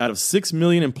community. Out of 6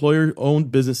 million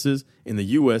employer-owned businesses in the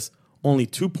U.S., only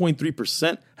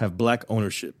 2.3% have black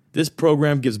ownership. This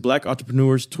program gives black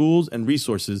entrepreneurs tools and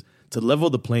resources to level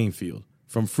the playing field,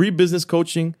 from free business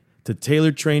coaching to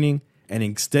tailored training and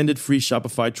an extended free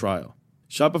Shopify trial.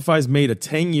 Shopify's made a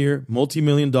 10-year,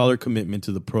 multi-million-dollar commitment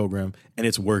to the program, and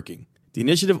it's working. The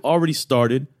initiative already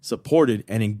started, supported,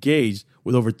 and engaged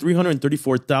with over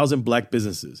 334,000 black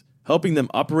businesses, helping them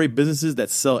operate businesses that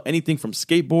sell anything from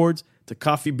skateboards to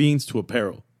coffee beans to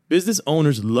apparel. Business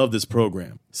owners love this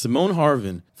program. Simone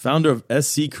Harvin, founder of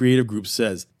SC Creative Group,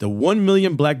 says, "The 1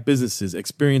 million black businesses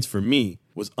experience for me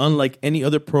was unlike any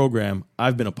other program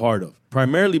I've been a part of,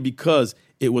 primarily because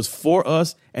it was for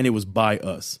us and it was by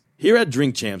us." Here at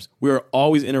Drink Champs, we are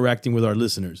always interacting with our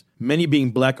listeners, many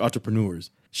being black entrepreneurs.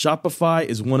 Shopify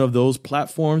is one of those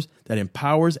platforms that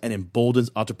empowers and emboldens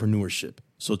entrepreneurship.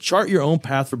 So chart your own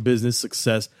path for business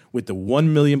success with the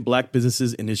 1 Million Black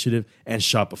Businesses Initiative and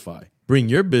Shopify. Bring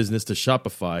your business to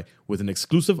Shopify with an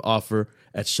exclusive offer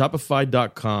at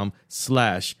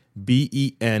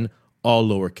shopify.com/BEN, all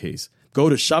lowercase. Go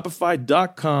to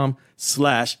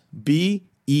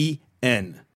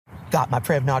shopify.com/BEN. Got my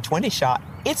Prevnar 20 shot.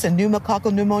 It's a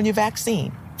pneumococcal pneumonia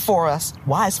vaccine. For us,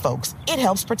 wise folks, it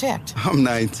helps protect. I'm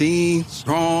 19,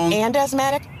 strong. And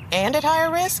asthmatic, and at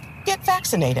higher risk. Get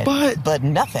vaccinated. But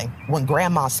nothing when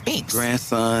grandma speaks.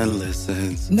 Grandson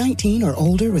listens. 19 or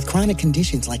older with chronic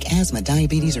conditions like asthma,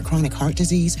 diabetes, or chronic heart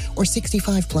disease, or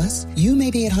 65 plus, you may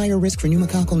be at higher risk for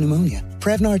pneumococcal pneumonia.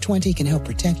 Prevnar 20 can help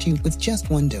protect you with just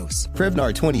one dose.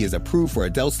 Prevnar 20 is approved for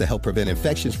adults to help prevent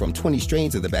infections from 20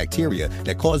 strains of the bacteria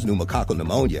that cause pneumococcal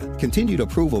pneumonia. Continued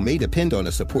approval may depend on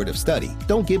a supportive study.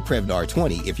 Don't give Prevnar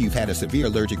 20 if you've had a severe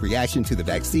allergic reaction to the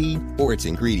vaccine or its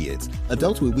ingredients.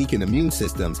 Adults with weakened immune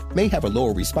systems may have a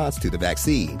lower response to the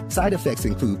vaccine. Side effects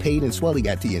include pain and swelling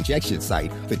at the injection site,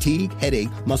 fatigue, headache,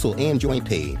 muscle, and joint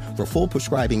pain. For full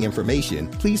prescribing information,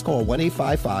 please call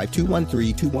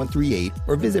 1-855-213-2138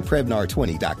 or visit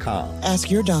Prevnar20.com.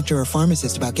 Ask your doctor or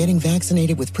pharmacist about getting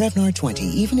vaccinated with Prevnar 20,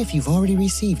 even if you've already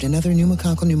received another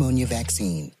pneumococcal pneumonia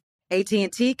vaccine.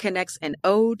 AT&T connects an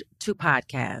ode to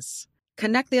podcasts.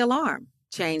 Connect the alarm.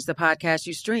 Change the podcast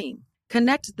you stream.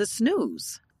 Connect the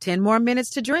snooze. 10 more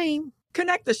minutes to dream.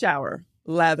 Connect the shower.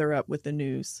 Lather up with the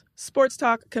news, sports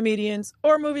talk, comedians,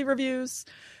 or movie reviews.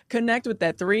 Connect with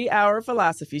that 3-hour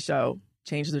philosophy show.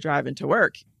 Change the drive into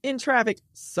work in traffic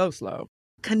so slow.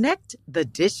 Connect the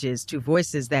dishes to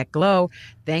voices that glow.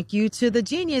 Thank you to the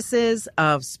geniuses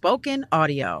of spoken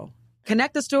audio.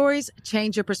 Connect the stories,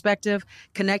 change your perspective.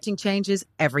 Connecting changes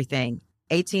everything.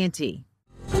 AT&T.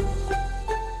 I'm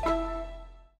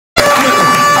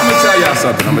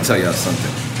gonna tell y'all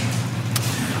something.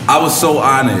 I was so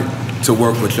honored to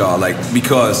work with y'all,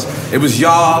 because it was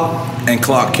y'all and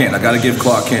Clark Kent. I gotta give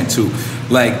Clark Kent too.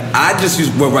 I just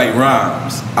would write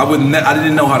rhymes. I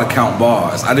didn't know how to count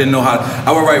bars. I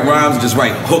would write rhymes and just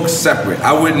write hooks separate.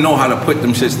 I wouldn't know how to put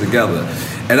them shits together.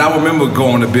 And I remember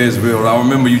going to Bizville. I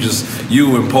remember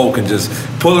you and Polk and just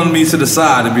pulling me to the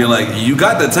side and being like, "You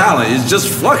got the talent. It's just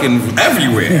fucking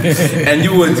everywhere." and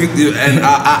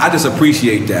I just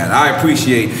appreciate that. I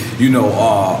appreciate,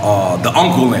 the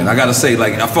uncling. I gotta say,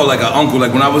 I felt like an uncle.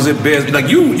 When I was at Bizville,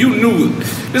 you knew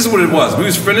this is what it was. We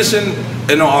was finishing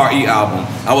an RE album.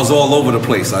 I was all over the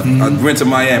place. I went to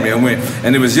Miami.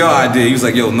 And it was your idea. He was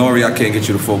like, "Yo, Nori, I can't get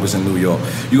you to focus in New York.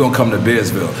 You gonna come to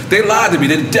Bizville." They lied to me.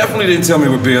 They definitely didn't tell me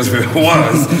what Bizville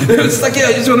was. It's like, yeah,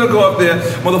 you just wanna go up there,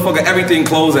 motherfucker. Everything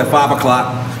closed at 5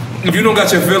 o'clock. If you don't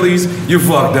got your Phillies, you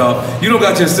fucked up. You don't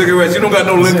got your cigarettes, you don't got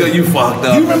no liquor, you fucked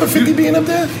up. You remember 50 being up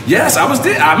there? Yes, I was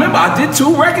there. I remember I did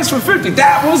 2 records for 50.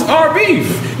 That was our beef.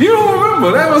 You don't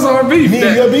remember? That was our beef. Me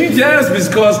and your beef? Yes,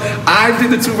 because I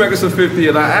did the 2 records for 50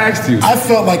 and I asked you. I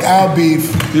felt like our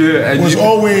beef was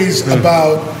always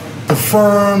about the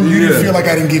firm. You didn't feel like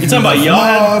I didn't give you enough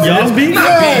love. Y'all's beef?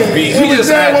 Not beef. We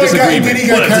just had disagreement.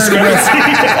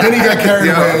 Then he got carried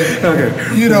away. Okay.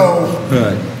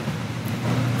 Right.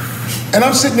 And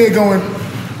I'm sitting there going,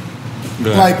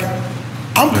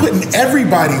 I'm putting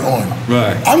everybody on.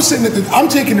 Right. I'm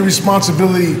taking the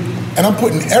responsibility and I'm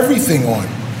putting everything on.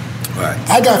 Right.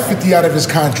 I got 50 out of his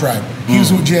contract. He was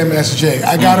with Jam Master Jay.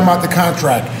 I got him out the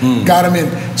contract. Got him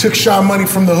in. Took Shaw Money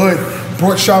from the hood.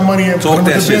 Brought Shaw Money in. Put him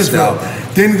with the Bizville.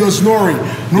 Then goes Nori.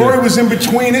 Nori was in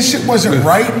between. This shit wasn't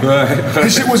right.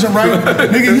 This shit wasn't right.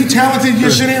 Nigga, you talented.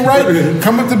 Your shit ain't right.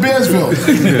 Come up to Bizville.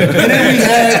 And then we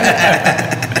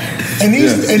had... And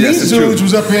these dudes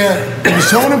was up here, it was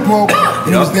Tone and Polk,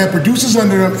 and they had producers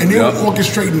under them, and they were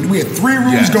orchestrating. We had 3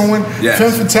 rooms going,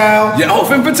 Femme Fatale.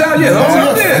 Femme Fatale, I was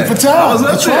up there. Femme Fatale,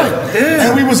 that's right. Yeah.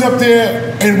 And we was up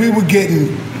there, and we were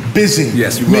getting busy.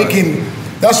 Yes, you were.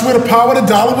 That's where the power of the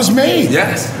dollar was made.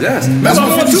 Yes. That's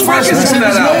I'm on 2 records on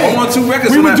that album. I'm on 2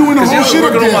 records on that. We were doing the whole shit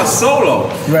up working there. on my solo.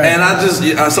 Right.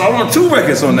 And so I'm on 2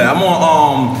 records on that. I'm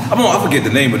on, I forget the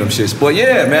name of them shits. But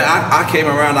yeah, man, I came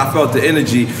around, I felt the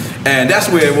energy. And that's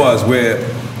where it was, where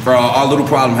our little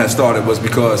problem had started was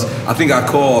because I think I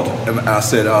called and I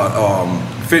said,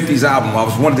 50's album, I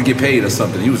was wanted to get paid or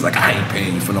something. He was like, "I ain't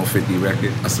paying you for no 50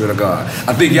 record." I swear to God.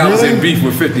 I think y'all was in beef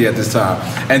with 50 at this time.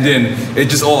 And then it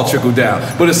just all trickled down.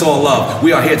 But it's all love.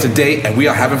 We are here today and we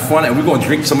are having fun and we're going to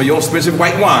drink some of your expensive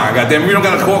white wine. Goddamn, we don't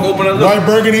got a cork opener. White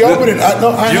Burgundy opening. I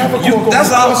have a cork opener.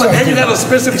 That's all. And you got an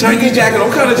expensive Chinese jacket.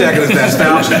 What kind of jacket is that,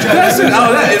 Style?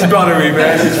 That is buttery,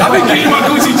 man. I've been getting my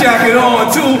Gucci jacket on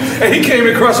too, and he came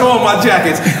and crushed all my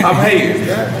jackets. I'm hating.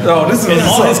 Oh, this is and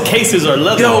all his cases are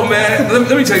leather. Yo, man, let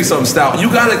me tell you something, Stout. You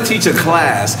gotta teach a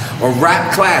class, a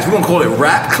rap class. We're gonna call it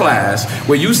rap class,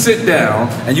 where you sit down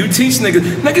and you teach niggas.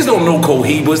 Niggas don't know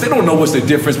Cohibas. They don't know what's the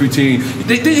difference between.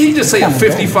 Did he just say a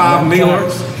 55 Miller?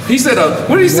 He said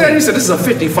what did he say? He said this is a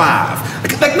 55.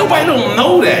 Like nobody don't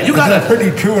know that. You got a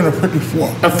 52 and a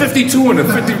 54. A 52 and a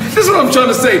 50. This is what I'm trying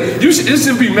to say. This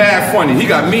should be mad funny. He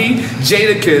got me,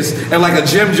 Jadakiss, and like a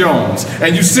Jim Jones,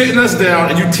 and you sitting us down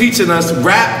and you teaching us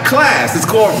rap class. It's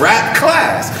called rap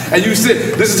class. And you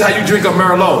sit. This is how you drink a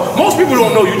Merlot. Most people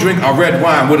don't know you drink a red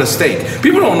wine with a steak.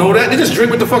 People don't know that. They just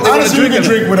drink what the fuck they want to drink. You can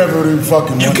drink whatever they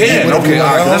fucking want. You can. Okay,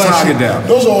 all right. That's how I get down.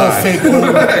 Those are all fake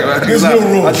rules. There's no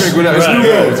rules. I drink whatever. It's new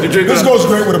rules. This goes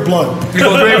great with a blunt. You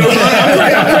go great with a blunt. I'm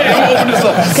great. I'm opening this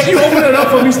up. Can you open it up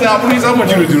for me, Style, please? I want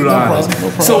you to do the honors.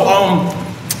 So,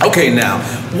 okay, now,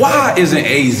 why isn't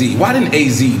AZ? Why didn't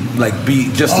AZ be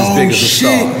just as big as a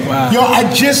star? Wow. Yo,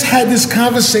 I just had this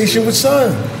conversation with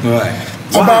Son. Right.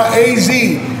 About AZ.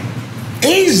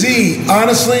 AZ,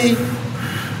 honestly,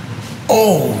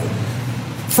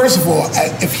 first of all,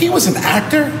 if he was an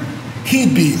actor,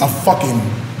 he'd be a fucking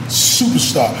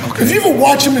superstar. Okay. If you ever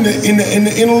watch him in the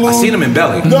interlude, I seen him in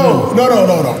Belly. No.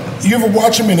 You ever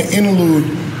watch him in the interlude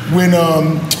when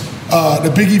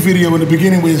the Biggie video in the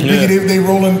beginning with Biggie, they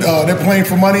rolling, they're playing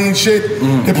for money and shit.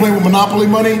 Mm-hmm. They're playing with Monopoly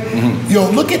money. Mm-hmm. Yo,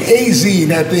 look at AZ.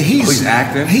 He's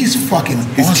acting. He's fucking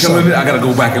awesome. He's killing it. I gotta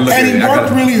go back and look at it. And he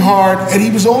worked really hard, and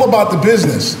he was all about the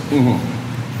business. Mm-hmm.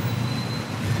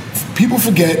 People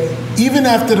forget, even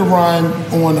after the rhyme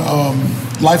on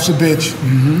Life's a Bitch,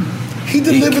 he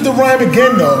delivered the rhyme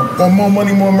again, though, on More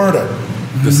Money, More Murder.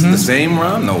 The same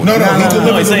rhyme? No. No, he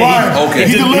delivered the rhyme. Okay.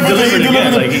 He delivered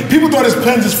it. People thought his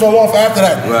pen just fell off after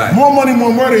that. Right. More Money,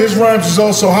 More Murder, his rhymes was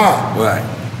also high. Right.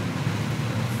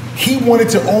 He wanted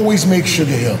to always make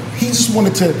Sugar Hill. He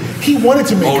wanted to make the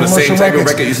commercial same type of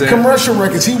records. record you said? Commercial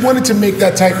records. He wanted to make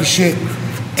that type of shit.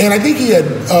 And I think he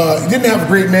didn't have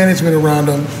great management around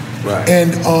him. Right.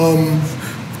 And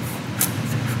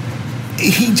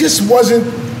he just wasn't,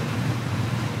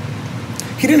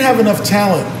 he didn't have enough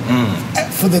talent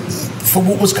for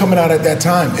what was coming out at that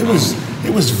time. It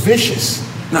was vicious.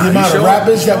 Nah, the amount of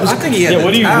rappers that was. I think he had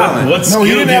the talent. What skill he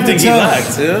didn't do you have think the he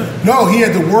talent. lacked? No, he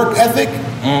had the work ethic,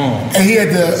 and he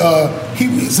had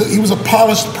he was a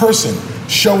polished person.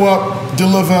 Show up,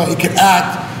 deliver. He could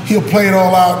act. He'll play it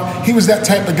all out. He was that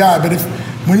type of guy. But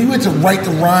when he went to write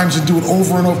the rhymes and do it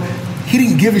over and over, he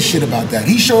didn't give a shit about that.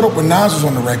 He showed up when Nas was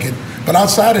on the record, but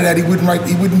outside of that, he wouldn't write.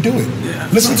 He wouldn't do it. Yeah.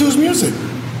 Listen to his music.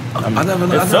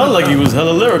 It felt like he was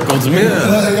hella lyrical to me.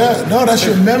 Yeah. No, that's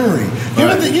your memory.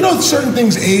 You know, certain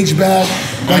things age bad.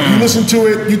 Like you listen to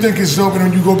it, you think it's dope, and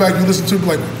when you go back, you listen to it,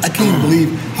 like, I can't even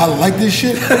believe I like this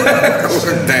shit.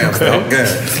 Damn, okay.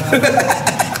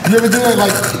 You ever do that?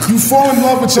 Like, you fall in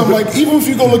love with something, like, even if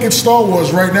you go look at Star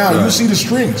Wars right now, you see the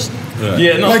strings.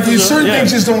 Yeah, no, like, these certain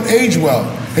things just don't age well,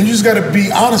 and you just got to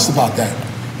be honest about that.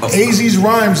 AZ's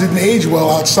rhymes didn't age well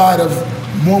outside of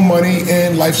More Money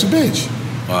and Life's a Bitch.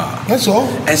 Wow. That's all.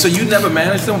 And so you never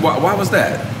managed him? Why was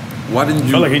that? Why didn't you?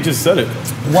 I felt like he just said it.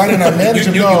 Why didn't I manage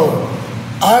him? No.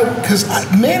 Because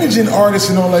managing artists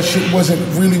and all that shit wasn't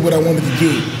really what I wanted to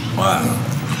do. Wow.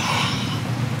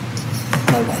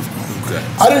 My wife. Okay.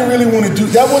 I didn't really want to do,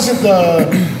 that wasn't the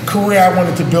career I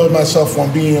wanted to build myself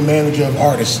on, being a manager of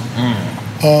artists.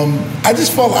 I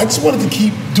just wanted to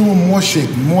keep doing more shit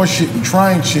and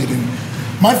trying shit. And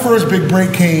my first big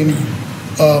break came,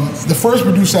 the first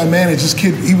producer I managed, this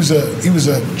kid, he was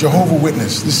a Jehovah's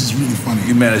Witness. This is really funny.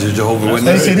 You managed a Jehovah's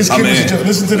Witness? They say this kid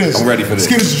listen to this. I'm ready for this.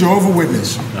 This kid is a Jehovah's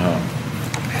Witness.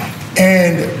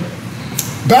 And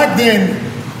back then,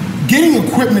 getting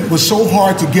equipment was so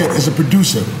hard to get as a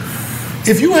producer.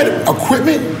 If you had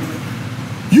equipment,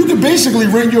 you could basically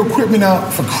rent your equipment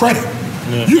out for credit.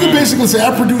 You could basically say,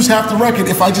 I produce half the record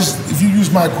if you use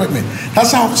my equipment.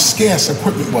 That's how scarce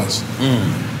equipment was.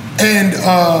 And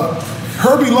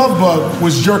Herbie Lovebug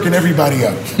was jerking everybody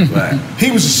up. Right.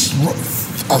 He was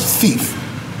a thief.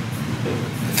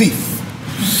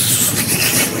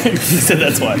 He said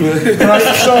that's why.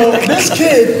 Right? So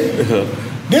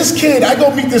this kid, I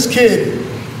go meet this kid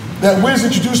that Wiz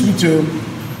introduced me to,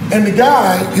 and the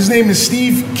guy, his name is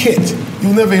Steve Kitt.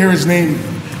 You'll never hear his name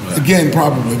again,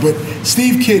 probably, but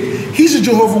Steve Kitt, he's a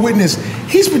Jehovah's Witness.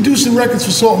 He's producing records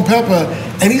for Salt and Pepper,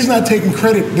 and he's not taking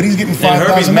credit, but he's getting $5,000. And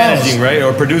Herbie's managing, right,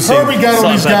 or producing. Herbie got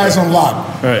all these guys on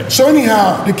lock. Right. So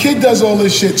anyhow, the kid does all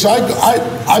this shit. So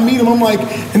I meet him. I'm like,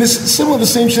 and it's similar to the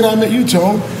same shit I met you,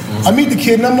 Tone. I meet the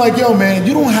kid, and I'm like, yo, man,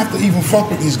 you don't have to even fuck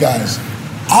with these guys.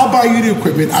 I'll buy you the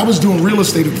equipment. I was doing real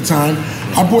estate at the time.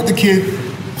 I bought the kid.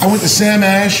 I went to Sam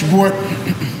Ash, bought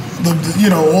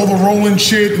all the rolling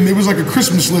shit, and it was like a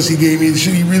Christmas list he gave me, the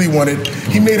shit he really wanted.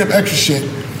 He made up extra shit.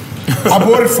 I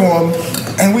bought it for him,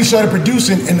 and we started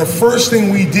producing, and the first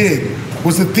thing we did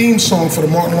was the theme song for the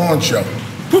Martin Lawrence show.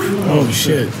 Oh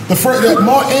shit. The first, that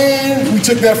Martin, we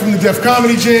took that from the Def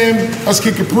Comedy Jam, us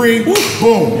Kid Capri, boom.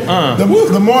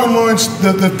 The Martin Lawrence,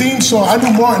 the theme song, I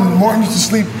knew Martin used to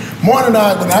sleep. Martin and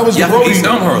I, when I was the roadie. East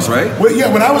Elmhurst, right?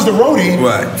 When I was the roadie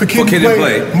for Kid and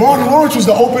Play, Martin Lawrence was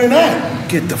the opening act.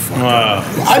 Get the fuck out.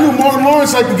 I knew Martin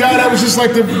Lawrence like the guy that was just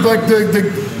like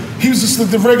he was just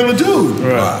the regular dude.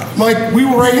 Right. Like we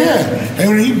were right here. And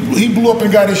when he blew up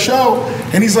and got his show,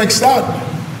 and he's like, stop.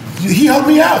 He helped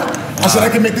me out. I said, I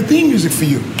can make the theme music for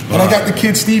you. And I got the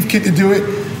kid, Steve Kitt, to do it.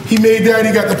 He made that,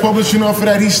 he got the publishing off of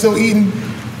that, he's still eating.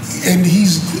 And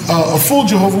he's a full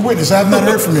Jehovah's Witness. I have not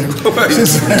heard from him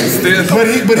since then.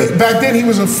 But back then he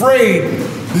was afraid.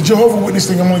 The Jehovah's Witness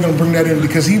thing, I'm only going to bring that in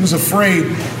because he was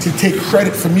afraid to take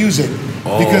credit for music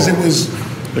because it was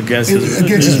against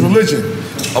his religion.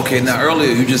 Okay, now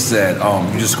earlier you just said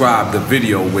you described the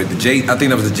video with the I think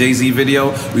that was the Jay-Z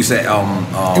video. We said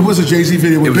it was a Jay-Z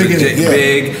video with Big in it. Yeah.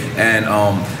 Big, and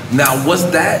now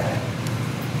was that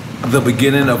the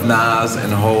beginning of Nas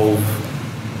and the whole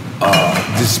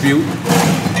dispute?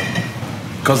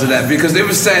 Because of that, because it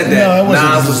was said that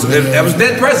Nas was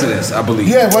Dead Presidents, I believe.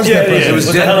 Yeah, it was Dead Presidents. It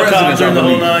was Dead Presidents, I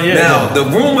believe. Now the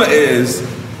rumor is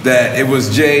that it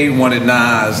was Jay wanted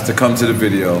Nas to come to the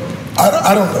video.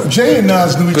 I don't know. Jay and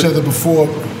Nas knew each other before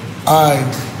I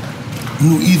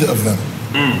knew either of them.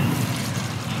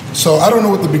 So I don't know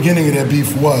what the beginning of their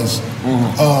beef was.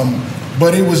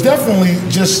 But it was definitely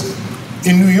just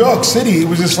in New York City, it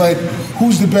was just like,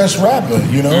 who's the best rapper,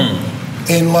 you know?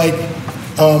 And like,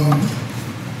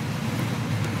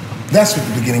 that's what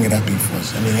the beginning of that beef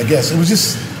was. I mean, I guess it was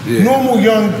just normal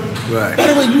young. Right. By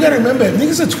the way, you got to remember,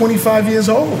 niggas are 25 years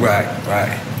old. Right.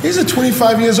 Niggas are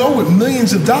 25 years old with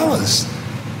millions of dollars.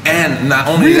 And not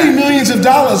only really that, millions of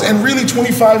dollars, and really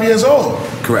 25 years old.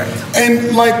 Correct.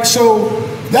 And like, so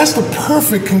that's the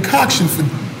perfect concoction for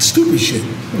stupid shit.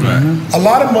 Right. A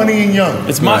lot of money and young.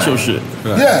 It's macho shit.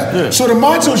 Right. Yeah. So the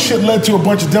macho shit led to a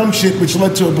bunch of dumb shit, which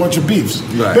led to a bunch of beefs.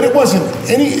 Right. But it wasn't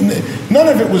none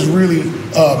of it was really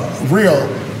real,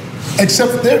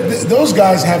 except those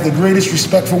guys have the greatest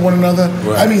respect for one another.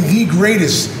 Right. I mean, the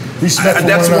greatest respect for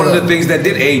that's one another. one of the things that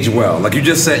did age well. Like you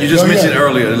just said, mentioned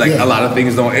earlier, like a lot of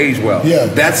things don't age well. Yeah.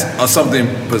 That's something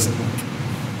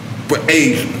but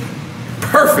age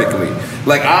perfectly.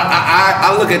 Like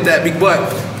I look at that, but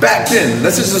back then,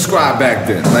 let's just describe back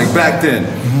then. Like back then,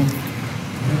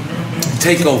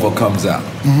 Takeover comes out.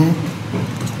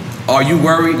 Are you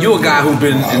worried? You're a guy who's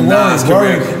been in Nas'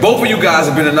 career. Both of you guys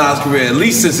have been in Nas' career at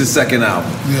least since his second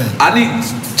album. Yeah. I need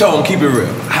Tone, keep it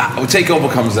real. Takeover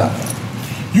comes out.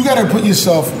 You got to put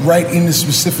yourself right in the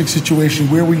specific situation.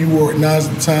 Where were you at Nas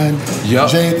at the time? Yep.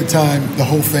 Jay at the time, the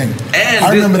whole thing. And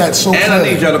I remember that so And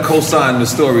clearly. I need y'all to co-sign the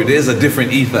story. There's a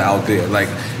different Ether out there. Like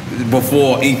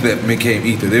before Ether became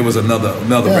Ether, there was another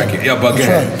record. Yeah, but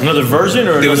again, another version,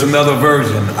 or there was another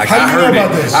version. Like How I do you heard know it.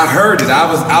 about this? I heard it.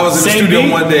 I was in the Same studio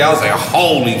beat? one day. I was like,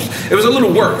 holy! It was a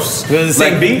little worse. Was it the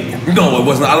same beat? No, it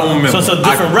wasn't. I don't remember. So it's a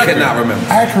different record. I cannot remember.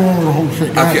 I can remember the whole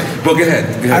shit. Okay, but go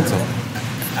ahead. Tom.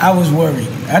 I was worried.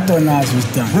 I thought Nas was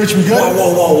done. Rich, we good?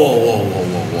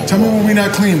 Whoa. Tell me when we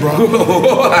not clean, bro.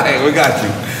 All right, we got you.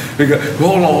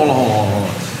 Hold on.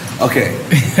 Okay.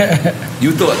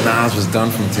 You thought Nas was done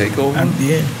from Takeover? I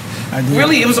did.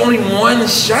 Really, it was only one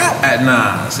shot at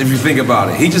Nas, if you think about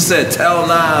it. He just said, tell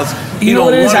Nas he You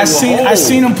know don't what it is? want it. I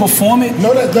seen him perform it.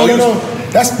 No.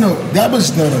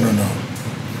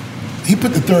 He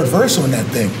put the third verse on that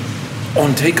thing.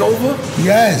 On Takeover?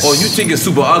 Yes. Oh, you think it's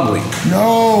super ugly?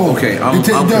 No. Okay, I'm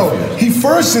confused. He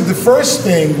first did the first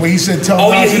thing where he said, tell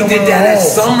Oh, Nas yeah, he he don't did want to that wear at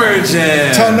hoes. Summer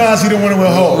Jam. Tell Nas he don't want to wear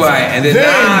hoes. Right, and then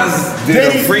Nas did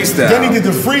a freestyle. Then he did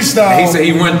the freestyle. He said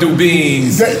he run through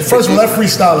beans. First of all, that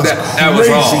freestyle is that was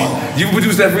crazy. hard. You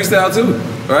produced that freestyle too,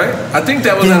 right? I think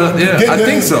that was I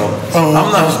think so.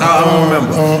 I don't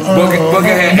remember. But go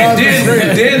ahead.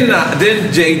 And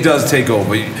then Jay does take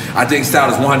over. I think Style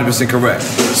is 100% correct.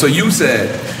 So you said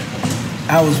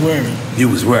I was worried. You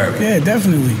was worried. Yeah,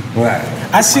 definitely. Right.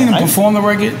 I seen him perform the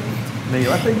record,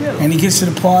 and he gets to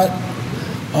the part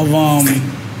of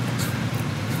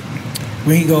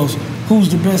where he goes, "Who's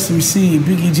the best MC?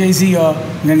 Biggie, Jay-Z, or?"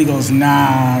 And then he goes,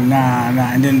 "Nah."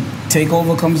 And then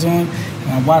Takeover comes on,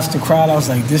 and I watched the crowd. I was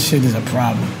like, "This shit is a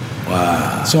problem."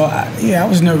 Wow. So I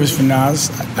was nervous for Nas.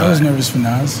 I was nervous for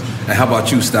Nas. And how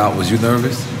about you, Stout? Was you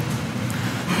nervous?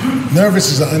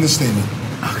 Nervous is an understatement.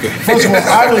 Okay. First of all,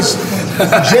 I was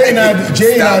Jay and I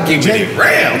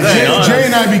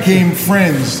became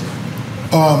friends.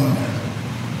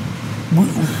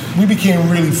 We became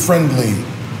really friendly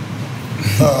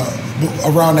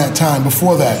around that time.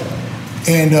 Before that,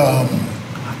 and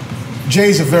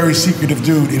Jay's a very secretive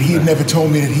dude, and he had never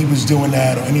told me that he was doing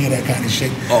that or any of that kind of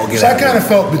shit. So I kind of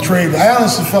felt betrayed. I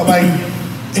honestly felt like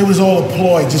it was all a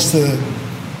ploy just to.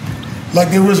 Like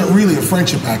there wasn't really a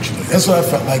friendship, actually. That's what I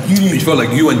felt like. You felt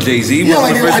like you and Jay-Z? Yeah,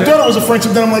 like I thought it was a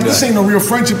friendship. Then I'm like, this ain't no real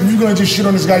friendship. If you're gonna just shit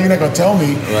on this guy, you're not gonna tell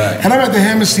me. Right. And I'm at the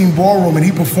Hammerstein Ballroom, and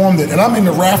he performed it, and I'm in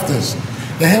the rafters.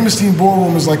 The Hammerstein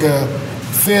Ballroom is like a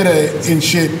theater and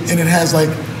shit, and it has like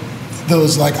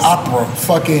those like opera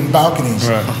fucking balconies.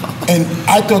 Right. And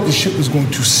I thought the shit was going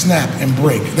to snap and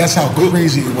break. That's how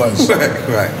crazy it was.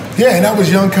 Right. Yeah, and that was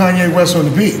young Kanye West on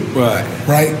the beat.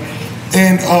 Right.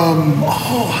 And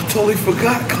I totally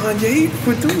forgot Kanye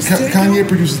produced Kanye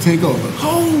produced the Takeover.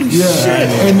 Holy shit!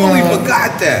 I totally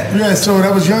forgot that. Yeah, so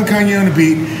that was young Kanye on the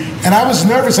beat, and I was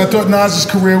nervous. I thought Nas's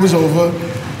career was over,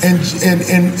 and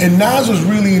Nas was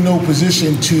really in no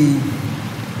position to,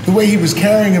 the way he was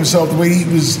carrying himself, the way he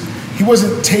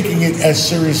wasn't taking it as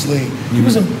seriously. He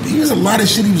was a lot of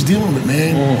shit he was dealing with,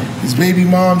 man. His baby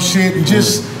mom shit and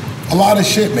just a lot of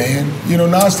shit, man. You know,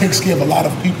 Nas takes care of a lot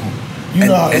of people. You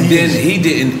know how and he then is. he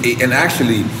didn't, and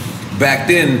actually, back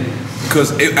then,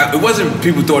 because it wasn't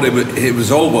people thought it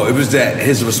was over. It was that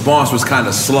his response was kind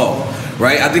of slow,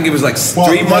 right? I think it was like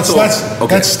 3 months.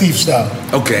 That's Steve Style.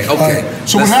 Okay.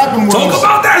 So what happened was, talk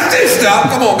about that Steve Style.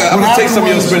 Come on, guys. I'm gonna take some of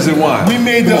your expensive wine. We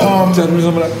made the Pass me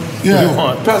some of that. Yeah,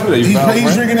 Pass me that.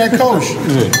 he's drinking that Kolsch.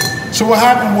 So what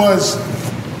happened was,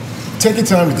 Take your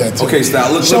time with that, too. Okay, Style,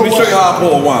 let me show you how I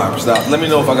pour wine. Style, let me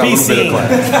know if I got a little bit of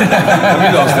class. Let me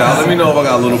know, Style. Let me know if I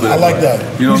got a little bit of class. I like that.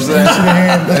 You know what I'm saying? Use your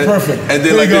hand. That's perfect. And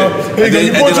then like that.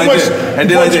 You pour too much. And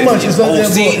then like this. Oh,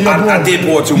 see, I did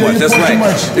pour too much. That's right.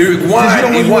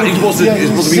 Wine, it's supposed to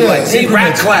be like, see,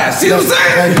 rap class. See what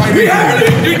I'm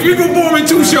saying? We performing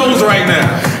 2 shows right now.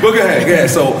 But go ahead.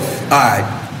 So, all right.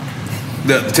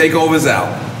 The takeover's out.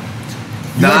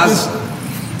 Nas.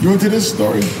 You into this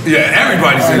story? Yeah,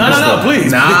 everybody's into it. No,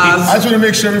 please. Nas. I just want to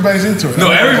make sure everybody's into it.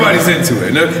 No, everybody's into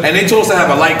it. And they told us to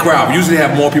have a light crowd. We usually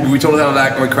have more people. We told us to have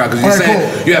a light crowd because you're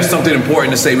saying you have something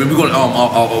important to say. We're going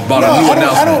about a new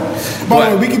announcement. By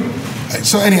the way, we can.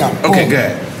 So anyhow. Okay, go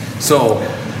ahead. So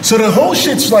the whole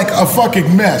shit's like a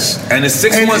fucking mess. And in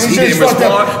 6 months he didn't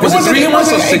respond. Was it 3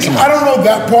 months or 6 months? I don't know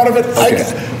that part of it.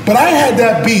 Okay. But I had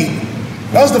that beat.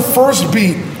 That was the first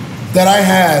beat that I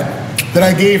had that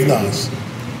I gave Nas.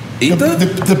 Ether?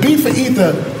 The beat for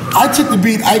Ether, I took the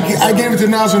beat, I gave it to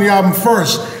Nas on the album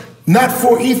first, not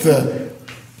for Ether,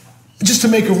 just to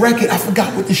make a record. I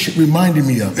forgot what this shit reminded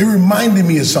me of. It reminded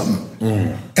me of something.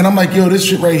 And I'm like, yo, this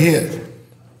shit right here.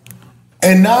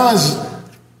 And Nas,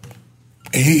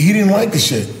 he didn't like the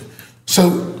shit.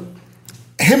 So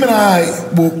him and I,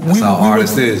 that's how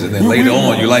artist is, and then later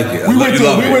on you like it. We went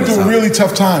through a really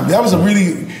tough time. That was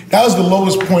the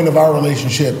lowest point of our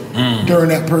relationship during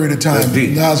that period of time.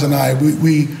 Nas and I,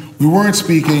 we weren't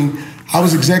speaking. I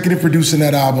was executive producing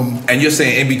that album. And you're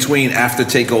saying in between after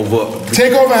Takeover?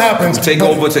 Takeover happens.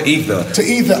 Takeover to Ether. To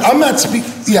Ether. I'm not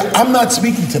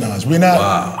speaking to Nas. We're not.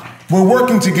 Wow. We're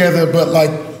working together, but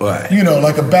like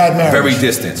like a bad marriage. Very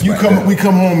distant. We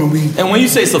come home and we. And when you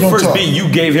say it's the first talk. beat you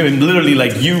gave him, literally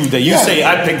like you say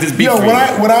I picked this beat for you.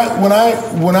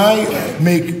 When I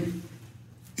make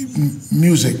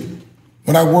music,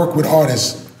 when I work with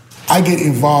artists, I get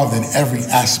involved in every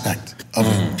aspect of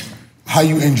it. How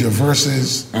you end your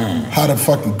verses, how the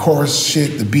fucking chorus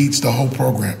shit, the beats, the whole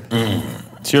program.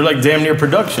 So you're like damn near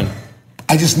production.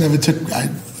 I just never took.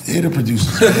 They're the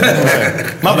producers.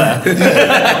 My bad.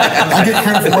 Yeah. I get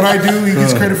credit for what I do. He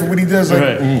gets credit for what he does.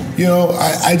 Like,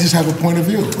 I just have a point of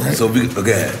view, right? So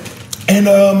okay. And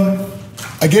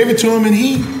I gave it to him, and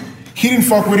he didn't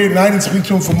fuck with it, and I didn't speak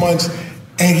to him for months.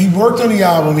 And he worked on the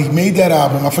album. He made that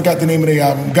album. I forgot the name of the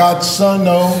album. God's Son,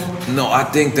 no. No, I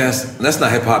think that's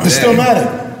not hip hop. It's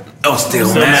Stillmatic. Oh,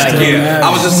 Stillmatic, yeah.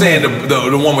 I was just saying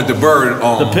the one with the bird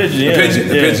on the pigeon. The pigeon.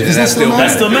 Is that Stillmatic?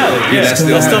 That's Stillmatic. Yeah, that's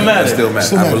Stillmatic.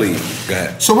 Stillmatic, I believe. Go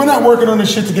ahead. So we're not working on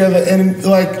this shit together, and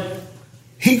like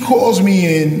he calls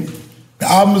me in. The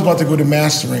album is about to go to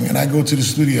mastering, and I go to the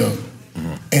studio,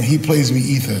 and he plays me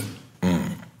Ether.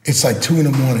 It's like 2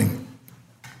 a.m,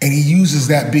 and he uses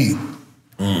that beat.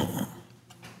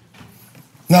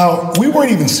 Now, we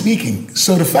weren't even speaking.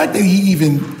 So the fact that he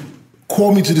even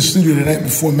called me to the studio the night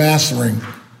before mastering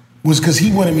was because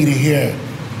he wanted me to hear,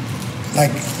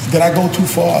 like, did I go too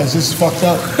far? Is this fucked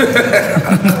up?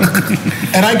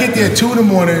 And I get there at 2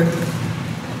 a.m,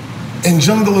 and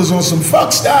Jungle is on some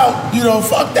fuck style,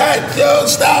 fuck that, yo,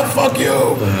 style, fuck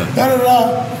you,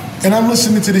 da-da-da. And I'm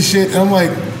listening to this shit, and I'm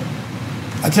like,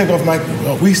 I take off my,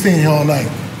 we staying here all night.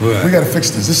 Right. We gotta fix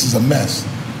this. This is a mess.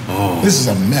 This is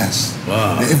a mess.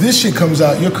 Wow. If this shit comes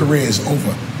out, your career is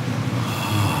over.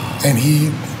 And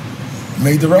he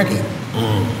made the record.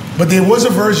 But there was a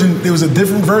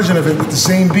different version of it with the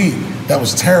same beat that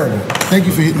was terrible. Thank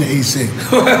you for hitting the AC.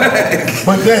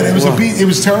 But then it was a beat, it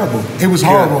was terrible. It was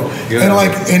horrible. Yeah.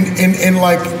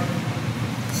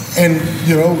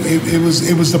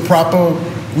 It was the proper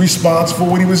response for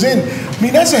what he was in. I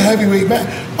mean, that's a heavyweight match.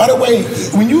 By the way,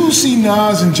 when you see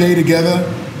Nas and Jay together,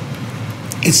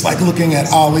 it's like looking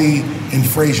at Ali and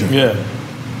Frazier. Yeah.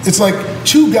 It's like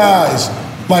 2 guys,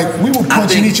 like we were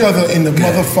punching each other in the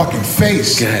motherfucking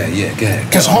face. Go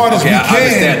ahead. As hard as we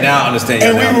can. I understand.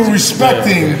 And we were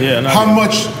respecting how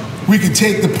much we could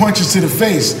take the punches to the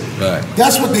face. Right.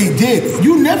 That's what they did.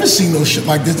 You never seen no shit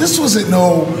like this. This wasn't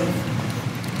no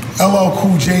LL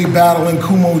Cool J battling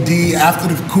Kumo D after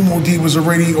the Kumo D was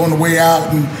already on the way out.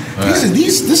 And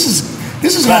this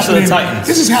is happening.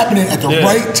 This is happening at the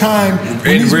right time.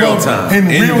 In real time. In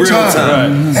real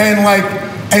time. Right.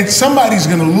 And somebody's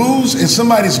gonna lose and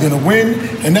somebody's gonna win,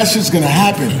 and that's just gonna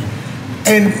happen.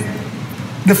 And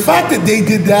the fact that they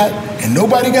did that and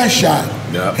nobody got shot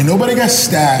and nobody got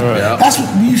stabbed, that's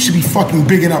what we should be fucking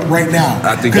bigging up right now.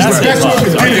 I think that's right. What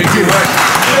did it do.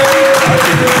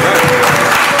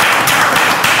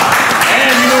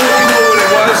 And you know what it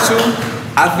was too?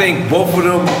 I think both of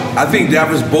them,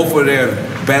 that was both of their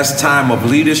best time of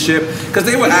leadership? Because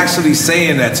they were actually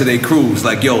saying that to their crews,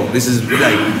 like, "Yo, this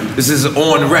is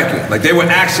on record." Like they were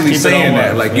actually saying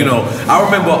that. Like you know, I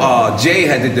remember Jay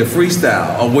had did the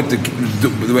freestyle with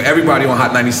with everybody on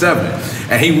Hot 97,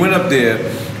 and he went up there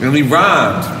and he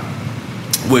rhymed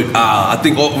with I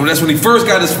think that's when he first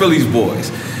got his Phillies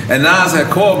boys. And Nas had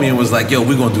called me and was like, "Yo,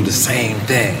 we're gonna do the same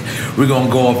thing. We're gonna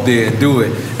go up there and do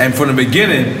it." And from the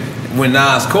beginning, when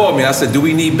Nas called me, I said, "Do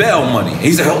we need bail money?"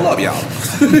 He said, "Hold up, y'all."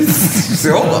 He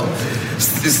said, "Hold up.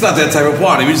 It's not that type of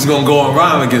party. We're just gonna go and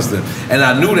rhyme against them." And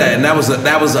I knew that, and that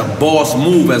was a boss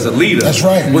move as a leader. That's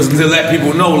right. Was to let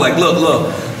people know, like,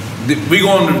 look. We're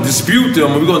going to dispute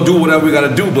them. We're going to do whatever we got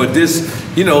to do. But this,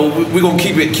 you know, we're going to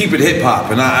keep it hip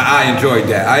hop, and I enjoyed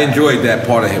that. I enjoyed that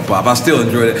part of hip hop. I still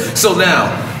enjoy it. So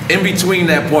now, in between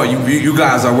that part, you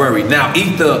guys are worried. Now,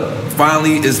 Ether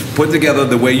finally is put together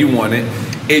the way you want it.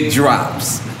 It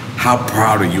drops. How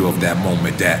proud are you of that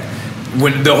moment? That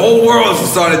when the whole world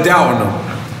started doubting him,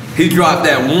 he dropped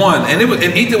that one, and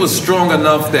Ether was strong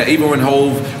enough that even when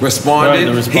Hov responded,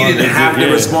 he didn't have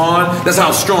to respond. That's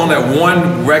how strong that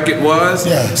one record was.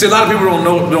 Yeah. See, a lot of people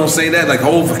don't say that. Like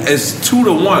Hov is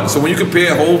 2-1. So when you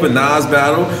compare Hov and Nas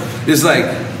battle, it's like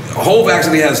Hov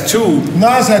actually has 2.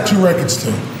 Nas had 2 records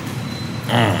too.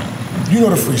 You know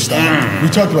the freestyle. We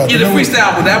talked about it. Yeah, the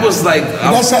freestyle, but that was like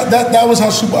that was how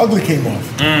Super Ugly came off.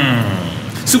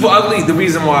 Super Ugly, the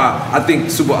reason why I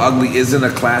think Super Ugly isn't a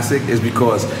classic is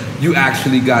because you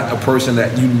actually got a person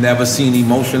that you never seen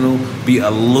emotional be a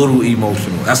little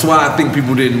emotional. That's why I think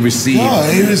people didn't receive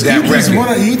that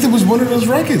record. Ether was one of those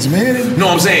records, man. No,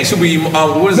 I'm saying Super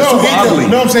Ugly.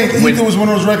 No, I'm saying Ether was one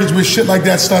of those records where shit like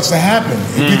that starts to happen.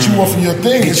 It gets you off of your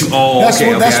thing.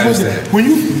 When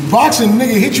you boxing,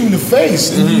 nigga hit you in the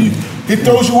face and it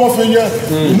throws you off in your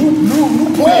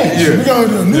new plans. Yeah. We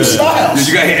got new styles.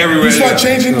 You got hit everywhere. You start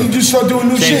changing. You start doing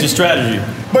new shit. Change the strategy.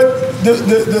 But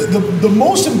the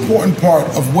most important part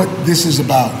of what this is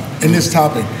about in this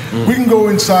topic, we can go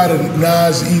inside of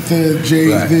Nas, Ether, Jay,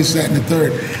 this, that, and the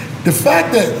third. The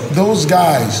fact that those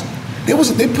guys,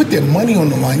 they put their money on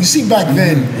the line. You see, back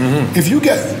then,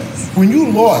 when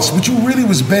you lost, what you really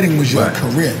was betting was your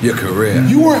career. Your career.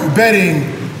 You weren't betting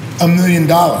 $1 million.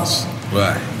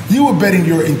 Right. You were betting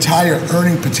your entire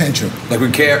earning potential. Like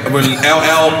when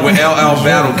LL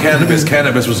battled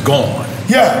Cannabis was gone.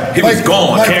 Yeah. He was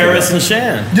gone. KRS and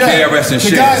Shan. Yeah. KRS and the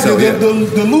Shan. Guy,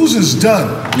 the loser's done.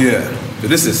 Yeah.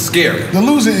 This is scary. The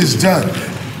loser is done.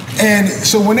 And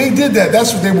so when they did that,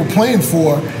 that's what they were playing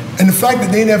for. And the fact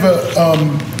that they never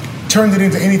turned it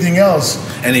into anything else.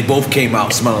 And they both came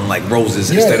out smelling like roses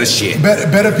instead of shit.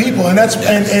 Better people, and that's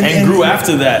and grew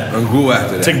after that. And grew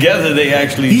after that. Together, they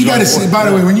actually. You got to say. By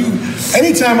the way,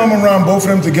 anytime I'm around both of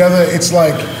them together, it's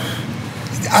like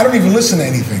I don't even listen to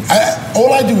anything.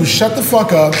 All I do is shut the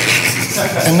fuck up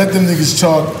and let them niggas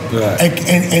talk,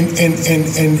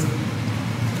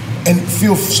 and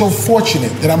feel so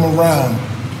fortunate that I'm around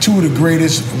 2 of the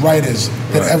greatest writers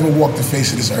that ever walked the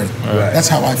face of this earth. Right. That's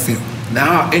how I feel.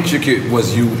 Now, how intricate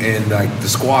was you in like the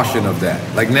squashing of that?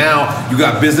 Like now, you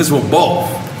got business with both.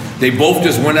 They both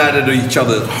just went at each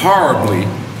other horribly,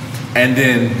 and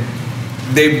then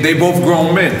they both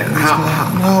grown men.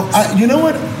 You know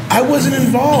what? I wasn't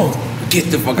involved. Get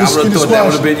the fuck! I would have thought that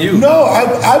would have been you. No,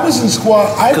 I was in squash.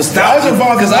 I was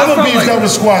involved in other beefs that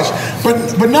was squash,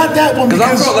 but not that one. Because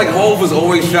I felt like Hov was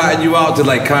always shouting you out to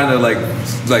like kind of like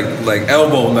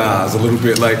elbow Nas a little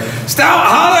bit, like stop,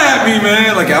 holler at me,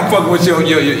 man. Like I'm fucking with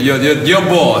your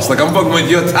boss. Like I'm fucking with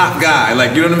your top guy.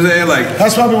 Like you know what I'm saying? Like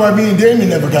that's probably why me and Damien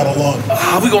never got along.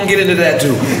 We gonna get into that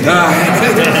too.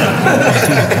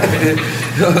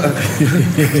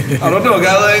 I don't know.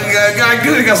 Got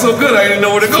good. It got so good. I didn't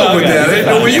know where to go with that. I didn't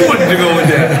know where you wanted to go with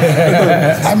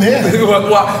that. I'm here.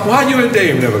 Why you and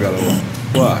Dave never got along?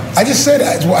 Why? I just said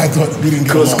that's why I thought we didn't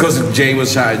get along. Because Jay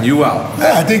was shouting you out.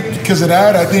 Yeah, I think because of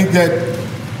that. I think that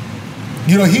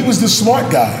he was the smart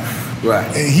guy. Right.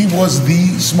 He was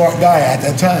the smart guy at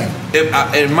that time.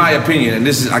 In my opinion, and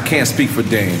I can't speak for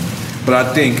Dame, but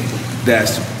I think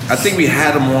we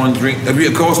had him on Drink. Of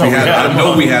course, we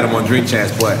had him on Drink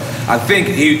Champs, but I think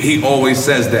he always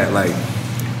says that like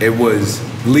it was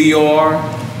Lior,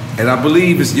 and I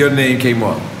believe your name came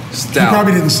up. Stout. He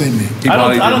probably didn't say me. I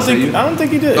don't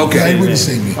think he did. Okay, yeah, he wouldn't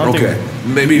say me. Okay,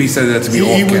 maybe he said that to me.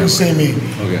 He wouldn't say me.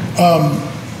 Okay.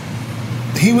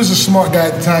 He was a smart guy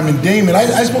at the time, and Damon.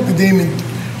 I spoke to Damon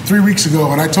 3 weeks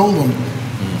ago, and I told him,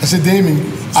 I said, Damon,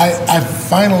 I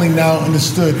finally now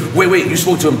understood. Wait, you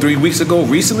spoke to him 3 weeks ago?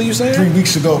 Recently, you said? 3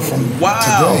 weeks ago from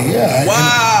today, yeah.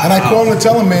 Wow. And I called him to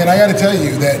tell him, man, I got to tell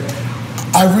you that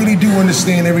I really do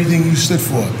understand everything you stood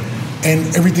for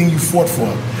and everything you fought for.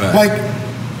 Right. Like,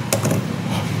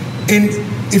 And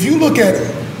if you look at,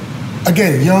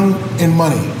 again, Young and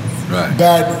Money,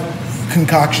 bad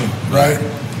concoction, right?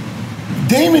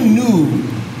 Damon knew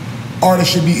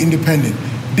artists should be independent.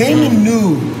 Damon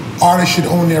knew artists should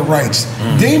own their rights.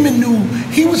 Damon knew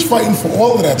he was fighting for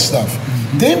all of that stuff.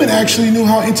 Damon actually knew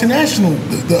how international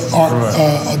the art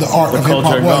of hip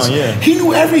hop was. He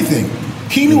knew everything.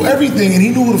 He knew everything, and he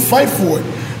knew who to fight for it.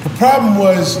 The problem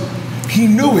was he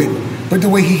knew it, but the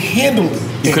way he handled it.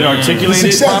 He could articulate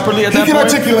it properly at that point? He could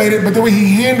articulate it, but the way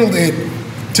he handled it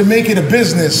to make it a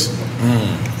business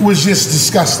was just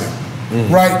disgusting,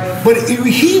 right? But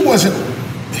he wasn't.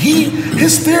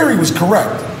 His theory was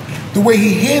correct. The way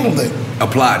he handled it,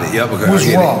 applied it. Yep, okay, was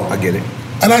wrong. I get it.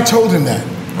 And I told him that.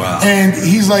 Wow. And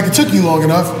he's like, "It took you long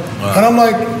enough," and I'm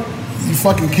like, "You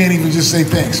fucking can't even just say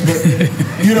thanks." But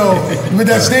but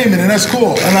that's Damon, and that's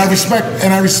cool, and I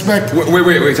respect.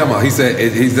 Wait, time out. He said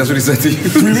that's what he said to you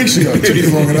 3 weeks ago. It took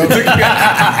you long enough.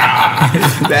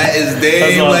 That is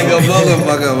Dame like a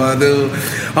motherfucker, my dude.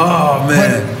 Oh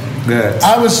man.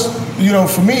 I was,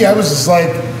 for me, I was just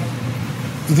like,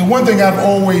 the one thing I've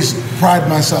always prided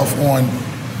myself on.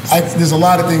 There's a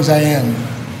lot of things I am.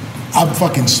 I'm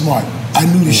fucking smart. I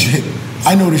knew the shit.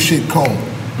 I know the shit cold.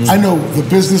 I know the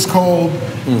business cold.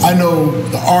 I know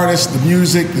the artist, the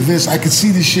music, the this. I could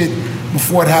see the shit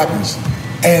before it happens.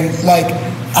 And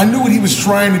I knew what he was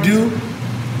trying to do.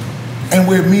 And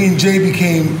where me and Jay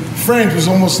became friends was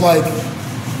almost like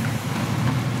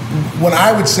when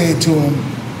I would say it to him,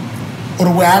 or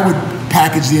the way I would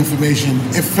package the information,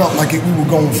 it felt like we were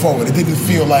going forward. It didn't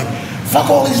feel like, fuck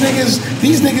all these niggas,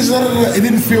 it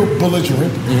didn't feel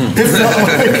belligerent. It felt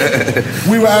like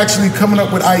we were actually coming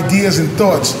up with ideas and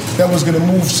thoughts that was gonna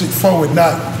move shit forward,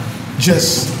 not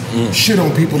just shit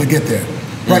on people to get there,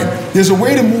 right? There's a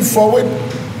way to move forward.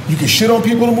 You can shit on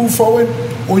people to move forward,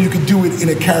 or you could do it in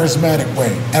a charismatic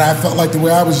way. And I felt like the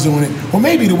way I was doing it, or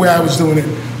maybe the way I was doing it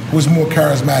was more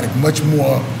charismatic, much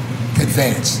more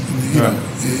advanced,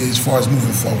 as far as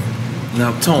moving forward.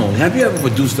 Now, Tone, have you ever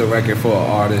produced a record for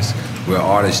an artist where an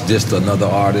artist dissed another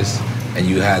artist and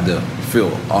you had to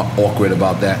feel awkward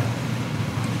about that?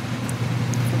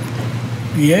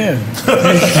 Yeah.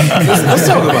 Let's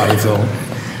talk about it, Tone.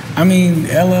 I mean,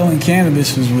 LL and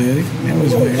Cannabis was weird. That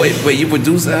was weird. Wait, you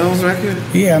produced LL's record?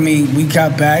 Yeah, I mean, we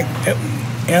got back.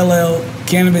 LL,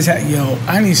 Cannabis had,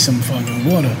 I need some fucking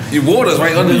water. Your water's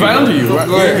right under you. Right under you, right?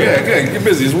 Go ahead, get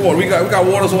busy. It's water. We got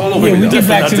waters all over. Yeah, we get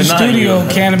back to the studio.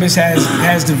 Cannabis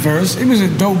has the verse. It was a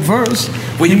dope verse.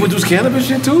 Wait, you produced Cannabis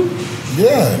shit too?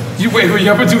 Yeah. You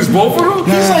produced both of them?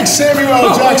 He's like Samuel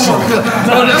L. Jackson.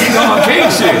 No, that's Don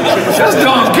King shit. That's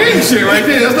Don King shit right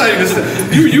there. That's not even.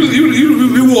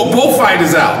 You wore both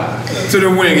fighters out to the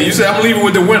wing, and you said I'm leaving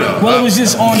with the winner. Well, it was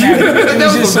just on that. It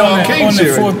was just on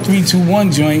the 4, 3, 2,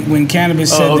 1 joint when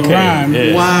Cannabis said the rhyme.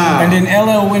 Yeah. Wow. And then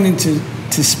LL went into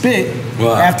spit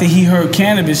after he heard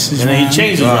Cannabis's rhyme. And then he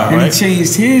changed his rhyme, And he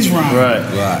changed his rhyme. Right.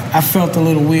 I felt a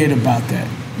little weird about that.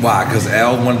 Why? Because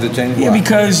L wanted to change. Yeah,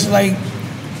 because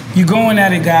you're going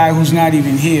at a guy who's not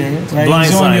even here. Right?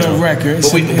 He's on your record.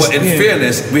 But in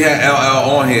fairness, we had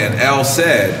LL on here, and L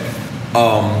said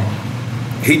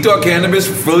he thought Cannabis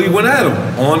really went at him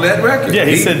on that record. Yeah,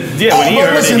 he said, when he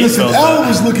heard it, he felt L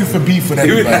was looking for beef with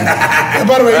everybody. And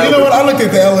by the way, you know what? I looked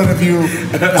at the L interview.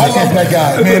 I love that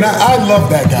guy. Man, I love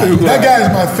that guy. That guy is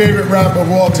my favorite rapper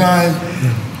of all time.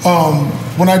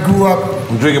 When I grew up,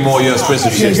 I'm drinking more of your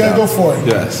expensive shit. Yeah, you gotta go for it.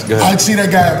 Yes, go ahead. I'd see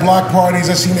that guy at block parties.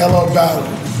 I seen LL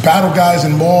battle guys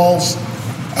in malls.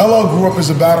 LL grew up as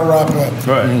a battle rapper,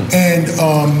 right? And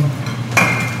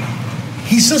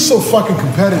he's just so fucking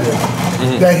competitive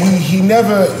that he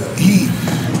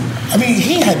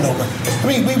had no record. I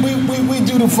mean, we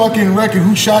do the fucking record.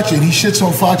 Who shot you? And he shits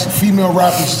on Fox female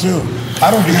rappers too.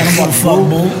 I don't give a fuck,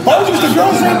 fool. Why would you?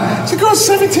 The girl's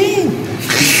 17.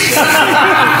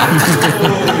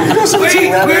 Wait,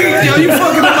 yo, you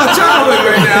fucking up my childhood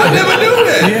right now. I never knew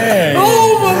that. Yeah.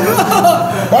 Oh my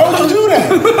God. Why would you do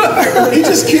that? He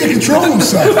just can't control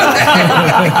himself.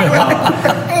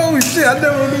 Oh shit, I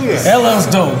never knew that. LL's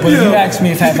dope, but if you ask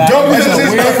me if Dope is my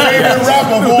favorite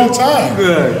rapper of all time.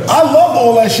 I love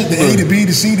all that shit, the A to B,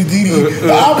 the C to D.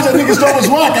 The albums that niggas thought was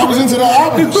rock, I was into the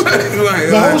albums.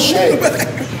 The whole shit.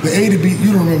 The A to B,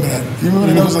 you don't remember that. You remember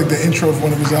that? That was like the intro of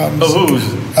one of his albums. Oh, who's?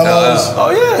 LL's.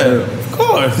 Oh, yeah, of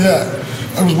course. Yeah.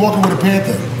 I was Walking with a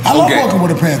Panther. I love Walking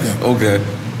with a Panther. Okay.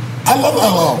 I love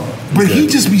LL. But he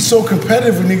just be so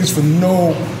competitive with niggas for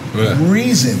no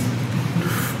reason.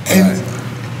 And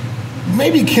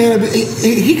maybe Cannabis,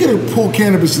 he could have pulled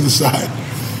Cannabis to the side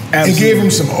It gave him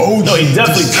some OG. No, he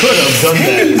definitely could have done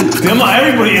that. Come on,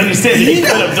 everybody understands he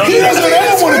could have done He that. doesn't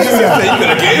ever want to do that. You could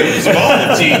have gave him some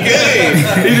OG game.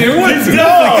 He didn't want to.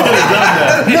 Definitely could have done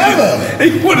that. Never.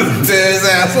 He would have tear his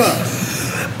ass up.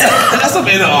 That's some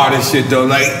inner artist shit though.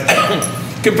 Like,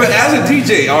 as a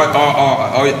DJ,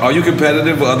 are you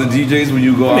competitive with other DJs when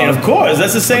you go out? I mean, of course,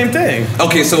 that's the same thing.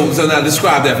 Okay, so now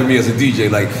describe that for me as a DJ.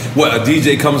 Like, what, a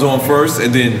DJ comes on first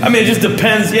and then... I mean, it just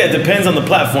depends. Yeah, it depends on the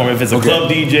platform. If it's a club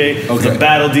DJ, if it's a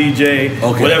battle DJ,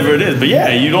 whatever it is. But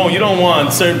yeah, you don't want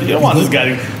this guy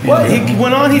to... What? He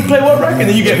went on, he played what record? And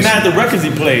then you get mad at the records he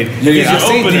played. Yeah, I've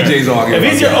seen DJs argue If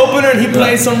he's your opener and he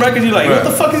plays some records, you're like, what the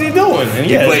fuck is he doing? And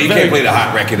you can't play the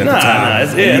hot record at the time.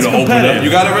 It's competitive. You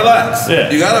gotta relax. Yeah.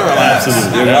 You gotta relax.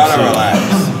 Absolutely. You gotta relax.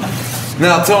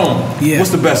 Now, Tone, what's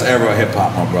the best era of hip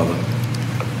hop, my brother?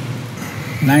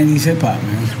 90s hip hop,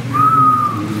 man.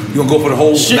 You gonna go for the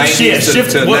whole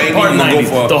 90s to what 90s? part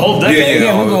 90s? The whole decade?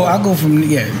 Yeah, I'll go from, Or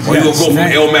you gonna go from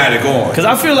Illmatic on? Because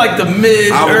I feel like the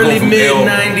early mid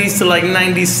 90s to like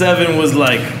 97 was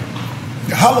like...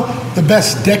 The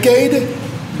best decade?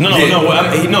 No,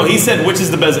 he said which is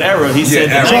the best era. He said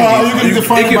the 90s. So how you going to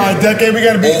define it by a decade? We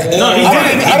got to be... No, he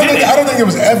didn't. I don't think it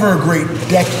was ever a great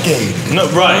decade. No,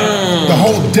 right. The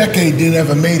whole decade didn't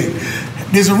ever made it.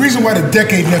 There's a reason why the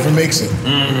decade never makes it.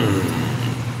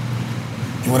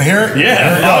 You want to hear it?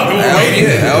 Yeah.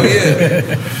 Hell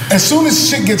yeah. As soon as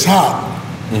shit gets hot,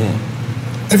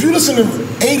 if you listen to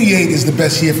 88 is the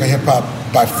best year for hip hop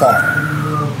by far.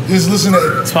 Just listen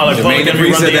to it's probably Run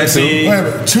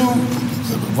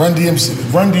DMC.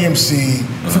 Run DMC.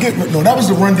 That was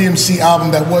the Run DMC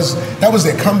album. That was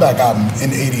their comeback album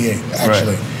in '88.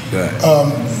 Actually,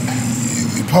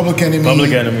 Public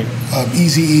Enemy,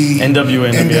 Eazy-E, NWA,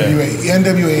 and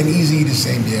Eazy-E the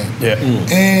same year. Yeah,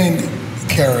 and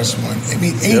KRS-One. I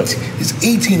mean, there's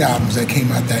 18 albums that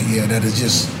came out that year that is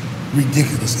just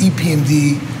ridiculous.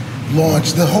 EPMD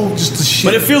launched the whole the shit.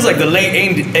 But it feels like the late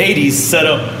 '80s set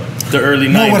up the early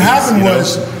 '90s. No, what happened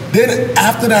was then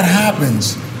after that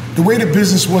happens, the way the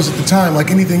business was at the time,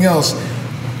 like anything else,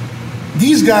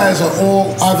 these guys are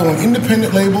all either on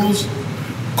independent labels,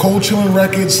 Cold Chillin'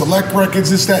 Records, Select Records,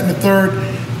 this, that, and the third,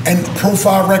 and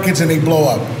Profile Records, and they blow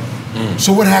up.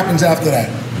 So what happens after that?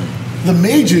 The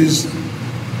majors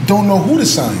don't know who to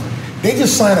sign. They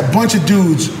just sign a bunch of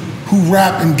dudes who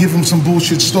rap and give them some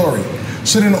bullshit story.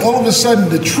 So then all of a sudden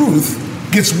the truth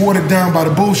gets watered down by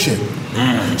the bullshit.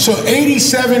 So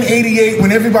 87, 88,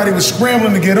 when everybody was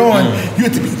scrambling to get on, you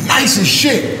had to be nice as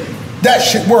shit. That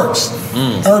shit works.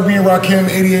 Eric B. and Rakim,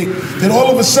 88. Then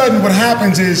all of a sudden what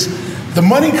happens is the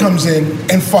money comes in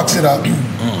and fucks it up.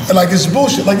 Like this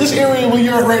bullshit. Like this area where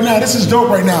you're at right now, this is dope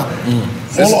right now.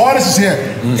 All the artists is here.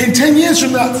 In 10 years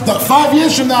from now, 5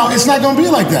 years from now, it's not gonna be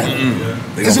like that.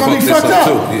 It's gonna be fucked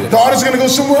up. The artist's gonna go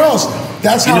somewhere else.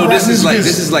 That's how this is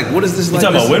like, what is this like? You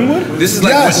talking about Wynwood? This is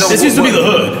like, this used to be the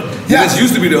hood. Yeah. This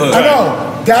used to be the hood. I know.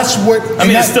 That's what. I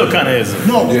mean, it still kind of is.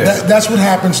 No, that's what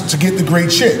happens to get the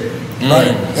great shit.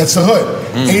 Right? That's the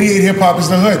hood. 88 hip hop is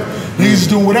the hood. Niggas is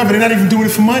doing whatever. They're not even doing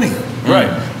it for money. Right.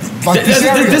 Like this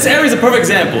area is a perfect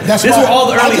example. This is where all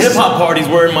the early hip hop parties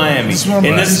were in Miami.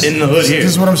 In the hood here.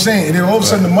 This is what I'm saying. And then all of a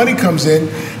sudden the money comes in,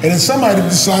 and then somebody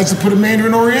decides to put a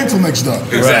Mandarin Oriental next door.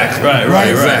 Exactly.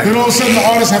 Right. Then all of a sudden the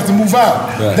artists have to move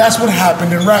out. Right. That's what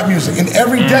happened in rap music. In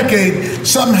every decade,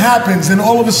 something happens, and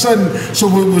all of a sudden, so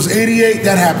it was 88,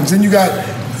 that happens. Then you got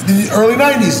the early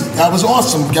 90s, that was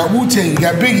awesome. You got Wu-Tang, you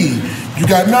got Biggie, you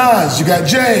got Nas, you got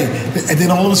Jay, and then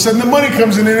all of a sudden the money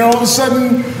comes in, and then all of a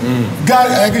sudden,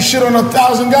 I can shit on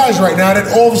 1,000 guys right now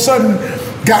that all of a sudden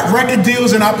got record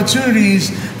deals and opportunities,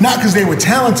 not because they were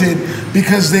talented,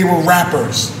 because they were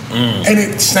rappers. And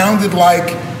it sounded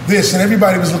like this, and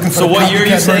everybody was looking for So the what year are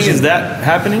you saying version. is that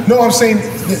happening? No, I'm saying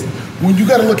that when you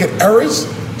got to look at eras,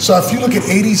 so if you look at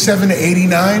 87 to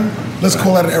 89, let's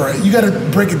call that an era. You got to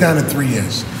break it down in 3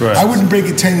 years. Right. I wouldn't break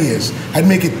it 10 years. I'd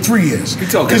make it 3 years.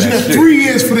 Because you got shit. 3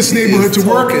 years for this neighborhood to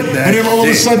work, and then all of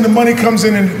a sudden the money comes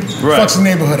in and fucks the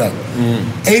neighborhood up.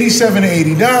 87 to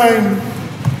 89,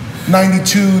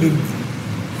 92 to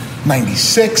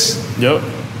 96. Yep.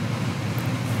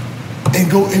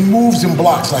 And moves in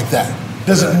blocks like that.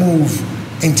 Doesn't move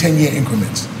in 10-year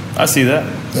increments. I see that.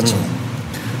 That's all.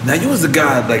 Now you was the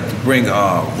guy like to bring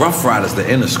Rough Riders to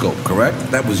Interscope, correct?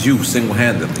 That was you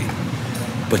single-handedly,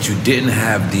 but you didn't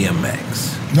have DMX.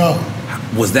 No.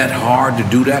 Was that hard to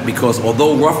do that? Because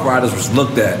although Rough Riders was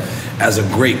looked at as a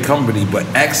great company, but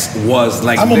X was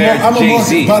like their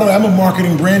Jay-Z. By the way, I'm a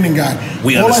marketing branding guy.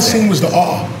 All I seen was the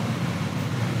awe.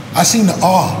 I seen the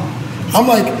awe. I'm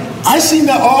like, I seen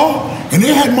the awe, And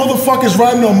they had motherfuckers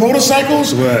riding on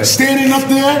motorcycles, standing up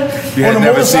there on a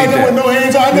motorcycle with no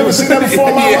hands on. I never seen that before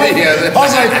in my life. I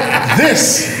was like,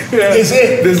 this is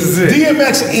it. This is it.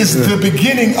 DMX is the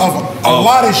beginning of a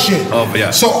lot of shit.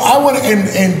 So I want to,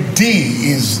 and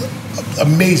D is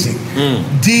amazing.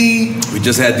 D. We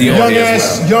just had D on Young here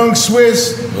ass, as well. Young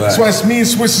Swiss. Swiss, me and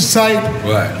Swiss is tight.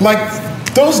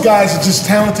 Like, those guys are just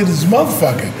talented as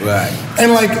motherfucker.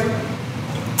 And like,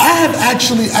 I've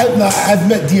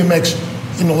met DMX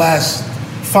in the last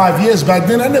 5 years. Back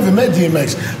then, I never met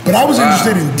DMX, but I was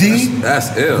interested in D,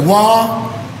 that's ill.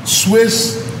 Wah,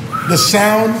 Swiss, the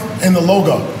sound, and the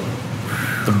logo.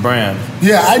 The brand.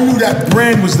 Yeah, I knew that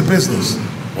brand was the business.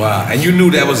 Wow, and you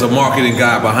knew that was a marketing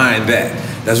guy behind that.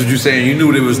 That's what you're saying. You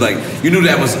knew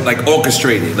that was like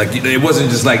orchestrated. Like it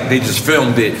wasn't just like they just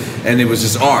filmed it and it was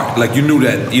just art. Like you knew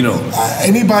that, you know.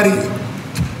 Anybody,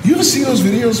 you ever see those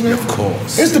videos, man? Of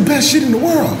course. It's the best shit in the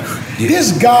world.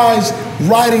 There's guys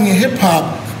riding in hip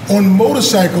hop on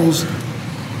motorcycles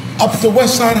up the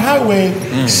West Side Highway,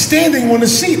 standing on the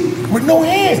seat with no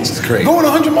hands. It's crazy. Going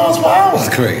 100 miles per hour. It's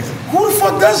crazy. Who the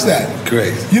fuck does that?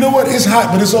 Crazy. You know what? It's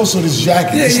hot, but it's also this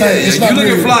jacket. It's not you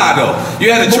looking really, fly though.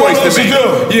 You had a choice to make.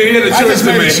 Yeah, you had a choice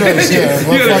to make.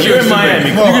 You're in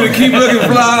Miami. You're gonna keep looking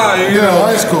fly. You know.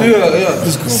 That's cool. Yeah.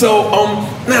 It's cool. So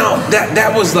now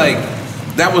that was like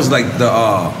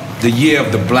the year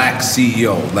of the black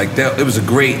CEO. Like that, it was a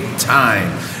great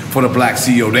time for the black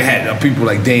CEO. They had people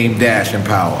like Dame Dash in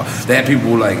power. They had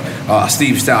people like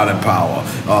Steve Stout in power.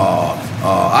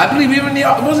 I believe even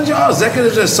wasn't y'all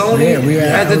executives at Sony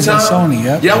at the time? At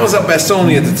Sony, Yeah, I was up at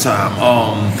Sony at the time.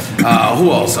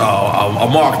 Who else?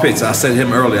 Mark Pitts. I said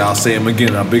him earlier. I'll say him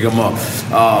again. I'll big him up.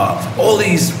 All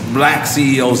these black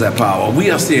CEOs at power. We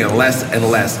are seeing less and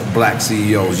less black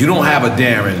CEOs. You don't have a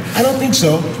Darren. I don't think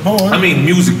so. Hold on. I mean,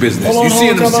 music business. Hold on, you see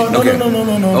him? okay.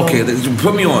 No. Okay,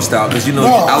 put me on, Stout, because you know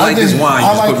No, I like this wine.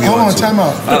 Hold on, time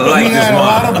out. I like we this had wine. a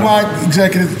lot of black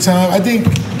executives at the time. I think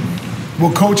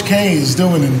what Coach K is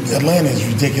doing in Atlanta is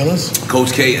ridiculous.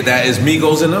 Coach K, that is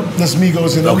Migos in them? That's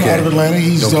Migos in them out of Atlanta.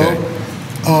 He's dope.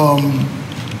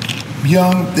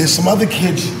 Young, there's some other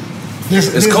kids.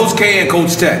 It's Coach K and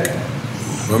Coach Tech.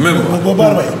 Remember. Well, by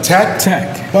the way, Tech.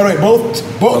 By the way, both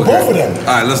of them. All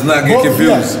right, let's not get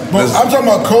confused. I'm talking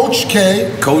about Coach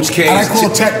K. Coach K. And I call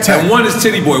Tech. And one is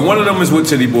Titty Boy. One of them is with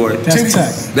Titty Boy. That's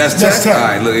Tech. That's Tech? All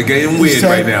right, look, it's getting weird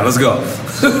right now. Let's go.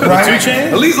 Right? 2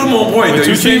 Chainz? At least I'm on point, though.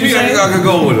 You see me? I can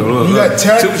go with him. Look, You got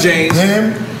Tech, 2 Chainz.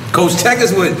 him. Coach Tech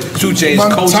is with 2 Chainz.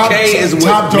 Coach K is with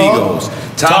Top Dog.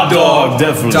 Migos. Top Dog,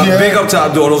 definitely. Big up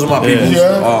Top Dog. Those are my people.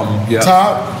 Yeah.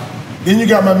 Top. Then you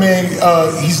got my man.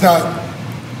 He's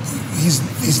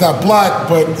not black,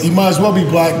 but he might as well be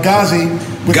black. Ghazi.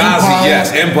 With Empire.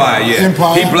 Yes, Empire. Yeah.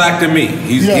 Empire. He black than me.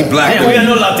 He black. Damn, we got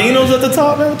no Latinos at the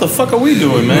top, man. What the fuck are we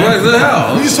doing, man? What the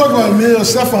hell? We just talking about Emilio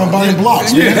Estefan buying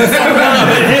blocks. Yeah. On the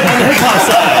hip hop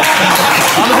side.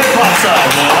 On the hip hop side,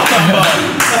 man. I'm talking about.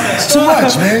 It's too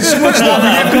much, man. It's too much.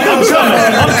 I'm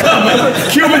coming.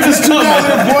 Cubans is coming.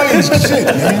 Boys, shit,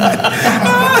 man.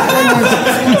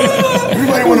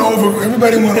 Everybody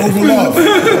want to overlap.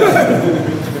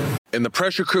 In the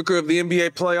pressure cooker of the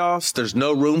NBA playoffs, there's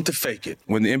no room to fake it.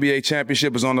 When the NBA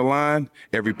championship is on the line,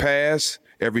 every pass,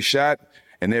 every shot,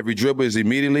 and every dribble is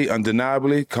immediately,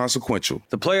 undeniably consequential.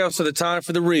 The playoffs are the time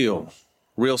for the real.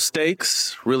 Real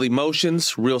stakes, real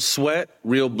emotions, real sweat,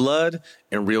 real blood,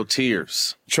 and real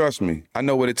tears. Trust me, I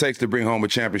know what it takes to bring home a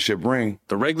championship ring.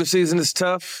 The regular season is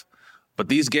tough, but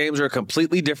these games are a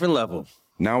completely different level.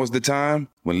 Now is the time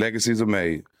when legacies are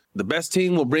made. The best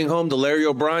team will bring home the Larry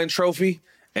O'Brien Trophy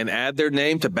and add their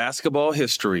name to basketball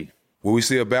history. Will we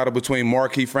see a battle between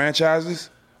marquee franchises,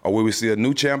 or will we see a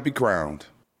new champ be crowned?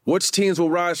 Which teams will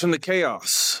rise from the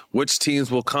chaos? Which teams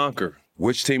will conquer?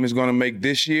 Which team is going to make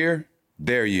this year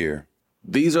their year?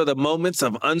 These are the moments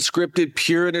of unscripted,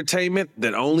 pure entertainment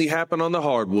that only happen on the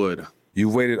hardwood.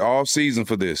 You've waited all season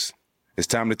for this. It's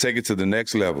time to take it to the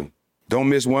next level. Don't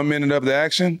miss 1 minute of the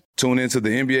action. Tune into the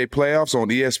NBA playoffs on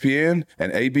ESPN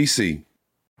and ABC.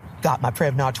 Got my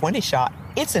Prevnar 20 shot.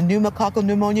 It's a pneumococcal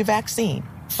pneumonia vaccine.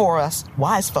 For us,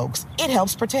 wise folks, it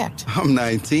helps protect. I'm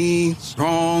 19,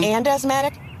 strong. And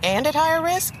asthmatic, and at higher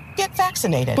risk? Get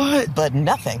vaccinated. But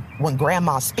nothing when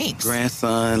grandma speaks.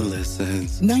 Grandson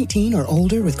listens. 19 or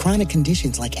older with chronic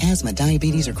conditions like asthma,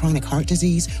 diabetes, or chronic heart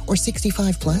disease, or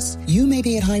 65 plus, you may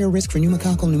be at higher risk for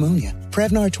pneumococcal pneumonia.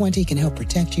 Prevnar 20 can help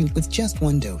protect you with just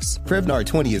one dose. Prevnar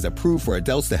 20 is approved for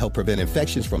adults to help prevent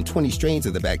infections from 20 strains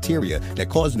of the bacteria that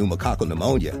cause pneumococcal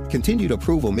pneumonia. Continued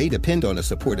approval may depend on a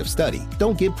supportive study.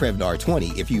 Don't get Prevnar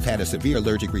 20 if you've had a severe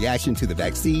allergic reaction to the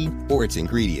vaccine or its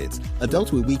ingredients.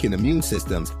 Adults with weakened immune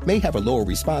systems may have a lower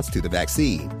response to the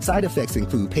vaccine. Side effects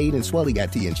include pain and swelling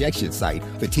at the injection site,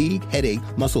 fatigue, headache,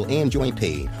 muscle, and joint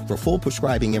pain. For full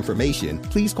prescribing information,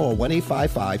 please call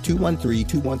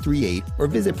 1-855-213-2138 or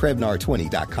visit Prevnar20.com.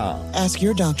 Ask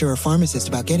your doctor or pharmacist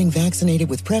about getting vaccinated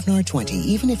with Prevnar 20,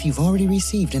 even if you've already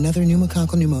received another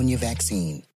pneumococcal pneumonia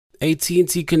vaccine.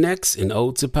 AT&T connects an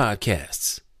ode to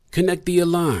podcasts. Connect the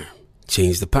alarm.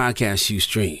 Change the podcast you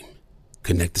stream.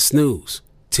 Connect the snooze.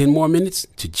 10 more minutes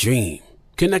to dream.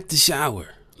 Connect the shower.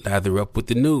 Lather up with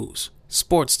the news,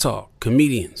 sports talk,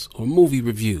 comedians, or movie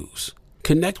reviews.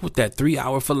 Connect with that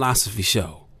 3-hour philosophy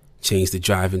show. Change the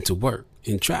drive into work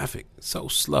in traffic so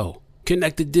slow.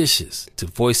 Connect the dishes to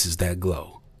voices that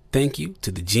glow. Thank you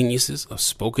to the geniuses of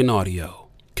spoken audio.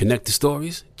 Connect the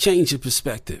stories, change your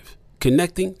perspective.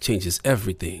 Connecting changes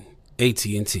everything.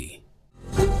 AT&T.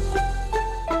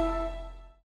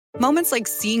 Moments like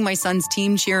seeing my son's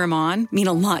team cheer him on mean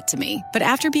a lot to me. But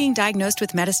after being diagnosed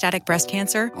with metastatic breast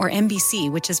cancer, or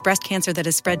MBC, which is breast cancer that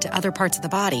has spread to other parts of the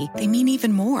body, they mean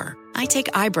even more. I take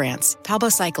Ibrance,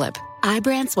 palbociclib.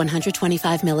 Ibrance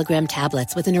 125 milligram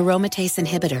tablets with an aromatase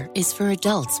inhibitor is for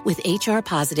adults with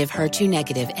HR-positive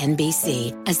HER2-negative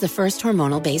NBC as the first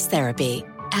hormonal-based therapy.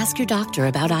 Ask your doctor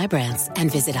about Ibrance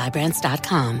and visit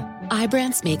Ibrance.com.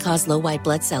 Ibrance may cause low white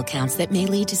blood cell counts that may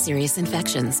lead to serious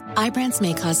infections. Ibrance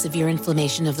may cause severe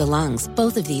inflammation of the lungs.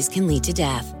 Both of these can lead to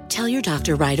death. Tell your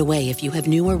doctor right away if you have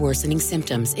new or worsening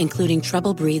symptoms, including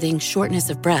trouble breathing, shortness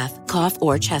of breath, cough,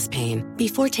 or chest pain.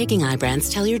 Before taking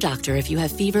Ibrance, tell your doctor if you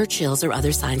have fever, chills, or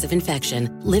other signs of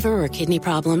infection, liver or kidney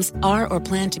problems, are or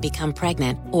plan to become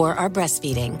pregnant, or are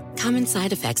breastfeeding. Common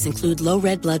side effects include low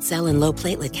red blood cell and low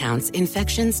platelet counts,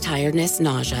 infections, tiredness,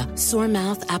 nausea, sore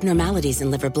mouth, abnormalities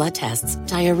in liver blood tests,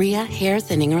 diarrhea, hair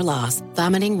thinning or loss,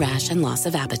 vomiting, rash, and loss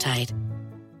of appetite.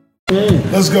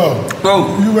 Let's go.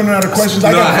 Bro, you running out of questions?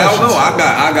 I No, got hell questions. no.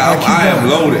 I am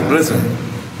loaded. Listen.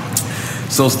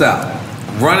 So stop.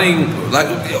 Running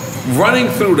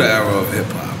through the era of hip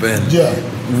hop,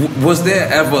 and was there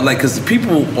ever because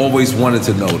people always wanted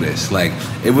to know this. Like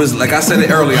it was like I said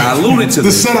it earlier. I alluded to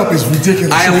this. The setup is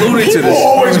ridiculous. I alluded to People this.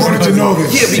 always wanted to know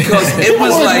this. Yeah, because it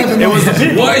was like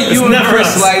what you and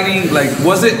Chris Lighty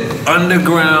was it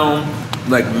underground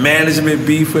management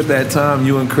beef at that time?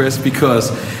 You and Chris,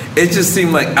 because it just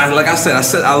seemed like I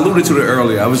alluded to it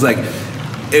earlier. I was like,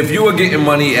 if you were getting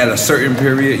money at a certain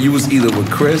period, you was either with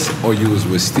Chris or you was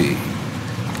with Steve.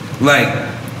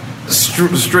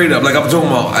 Straight up. I'm talking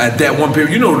about at that one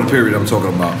period. You know the period I'm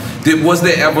talking about. Was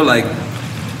there ever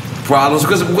problems?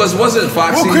 Because wasn't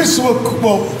Foxy? Well, Chris,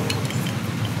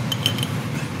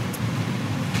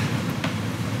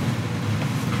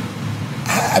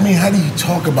 I mean, how do you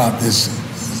talk about this?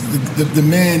 The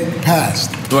man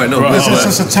passed. Right, no, it's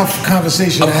just a tough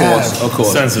conversation to have. Of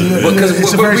course. Sensitive. But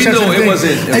It's a very we sensitive know thing. it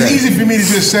wasn't. It's easy for me to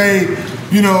just say,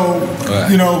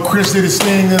 Chris did his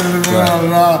thing.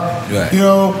 Right.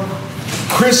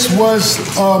 Chris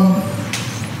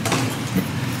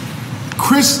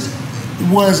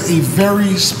was a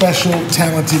very special,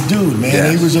 talented dude, man.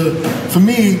 Yes. He was for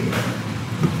me,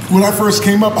 when I first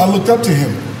came up, I looked up to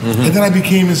him. Mm-hmm. And then I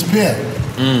became his peer.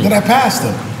 Then I passed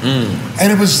him. And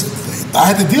I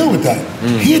had to deal with that.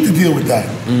 He had to deal with that.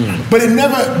 But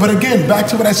again, back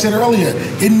to what I said earlier,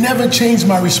 it never changed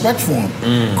my respect for him.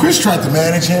 Chris tried to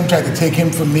manage him, tried to take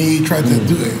him from me, tried to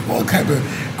do all kind of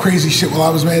crazy shit while I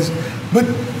was managing. But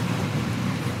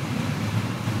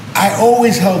I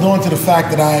always held on to the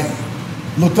fact that I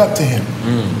looked up to him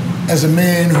as a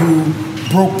man who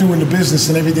broke through in the business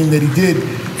and everything that he did,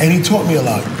 and he taught me a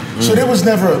lot. So there was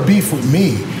never a beef with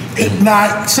me.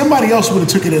 Somebody else would have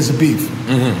took it as a beef.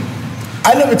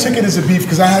 I never took it as a beef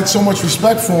because I had so much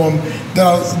respect for him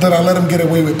that I let him get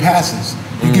away with passes.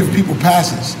 You give people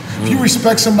passes. If you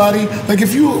respect somebody,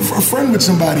 if you're a friend with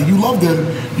somebody, you love them,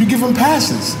 you give them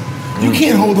passes. You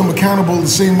can't hold them accountable the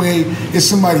same way as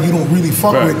somebody you don't really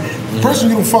fuck with. The person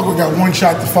you don't fuck with got one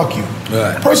shot to fuck you.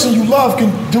 The person you love can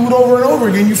do it over and over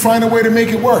again. You find a way to make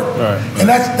it work. And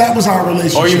that was our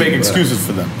relationship. Or you make excuses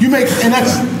for them.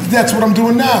 That's what I'm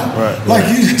doing now.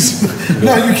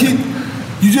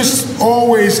 You just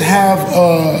always have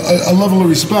a level of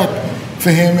respect for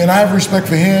him, and I have respect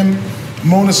for him,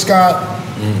 Mona Scott.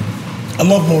 I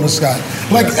love Mona Scott.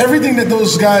 Everything that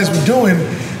those guys were doing,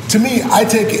 to me,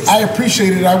 I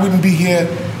appreciate it. I wouldn't be here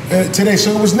today.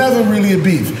 So it was never really a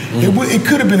beef. It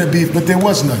could have been a beef, but there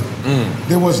was none.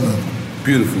 There was none.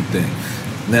 Beautiful thing.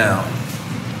 Now,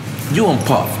 you and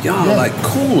Puff, y'all are like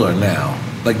cooler now.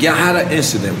 Like y'all had an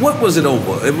incident. What was it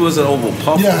over? It was over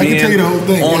Puff I being can tell you the whole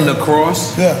thing, on the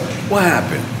cross? Yeah. What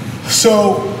happened?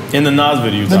 So in the Nas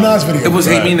video. The Nas video. It was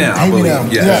Hate Me Now. Hate Me Now.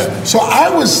 Yes. Yeah. So I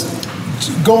was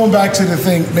going back to the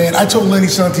thing, man. I told Lenny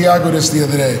Santiago this the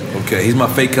other day. Okay, he's my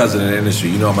fake cousin in the industry.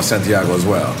 You know I'm a Santiago as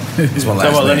well. It's my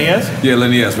last Talking about name. Lenny S? Yeah,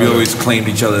 Lenny S. We always claimed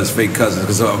each other as fake cousins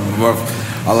because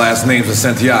our last names are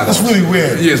Santiago. That's really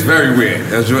weird. Yeah, it's very weird.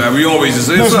 We always just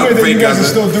No, it's weird that you guys are cousin.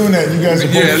 still doing that. You guys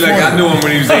are both Yeah, like 40. I knew him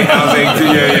when he was 8. I was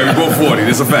 18. Yeah, we both 40.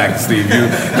 That's a fact, Steve.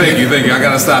 Thank you. I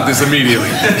gotta stop this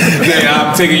immediately. Yeah,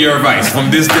 I'm taking your advice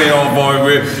from this day on,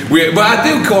 boy. But I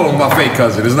do call him my fake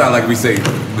cousin. It's not like we say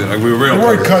like we're real. The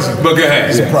word cousin. But go ahead.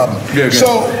 It's a problem. Yeah, go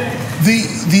So the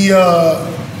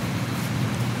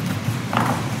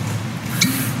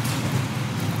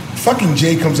fucking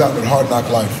Jay comes out with Hard Knock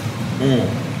Life.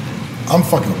 I'm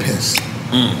fucking pissed.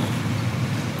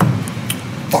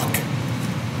 Fuck.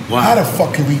 Wow. How the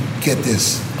fuck can we get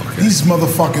this? These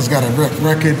motherfuckers got a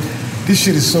record. This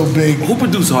shit is so big. Who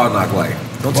produced Hard Knock Life?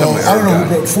 Don't tell me. I don't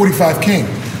know who, 45 King.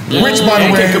 Which, by the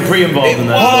And way, Kid Capri involved in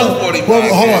that.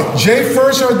 Hold on. Jay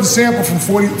first heard the sample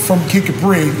from Kid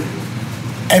Capri,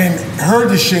 and then heard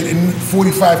the shit, and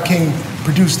 45 King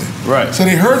produced it. Right. So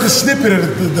they heard the snippet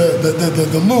of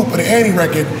the loop of the Annie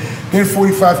record, then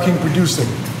 45 King produced it.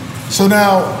 So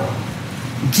now,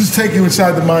 just take you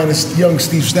inside the mind of young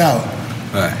Steve Stout.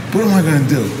 Right. What am I gonna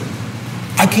do?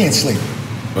 I can't sleep.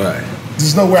 Right.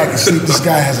 There's no way I can sleep. This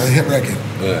guy has a hit record.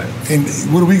 Right. And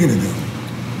what are we gonna do?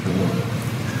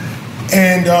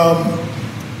 And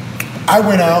I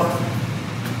went out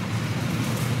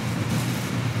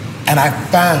and I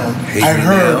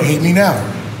heard Hate Me Now.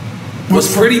 Was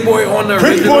Pretty Boy on the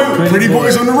original? Pretty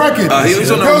Boy's on the record. He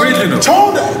was on the original.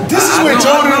 This is where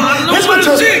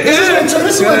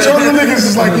Tony niggas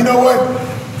is like, you know what?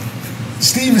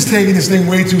 Steve is taking this thing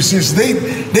way too serious.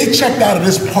 They checked out of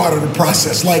this part of the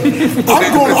process. Like,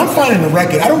 I'm finding a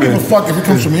record. I don't give a fuck if it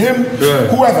comes from him,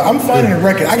 whoever. I'm finding a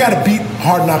record. I gotta beat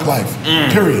Hard Knock Life.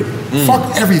 Period.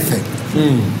 Fuck everything.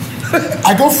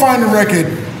 I go find the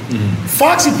record.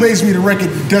 Foxy plays me the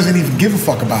record, doesn't even give a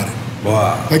fuck about it.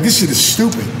 Wow. Like, this shit is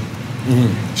stupid.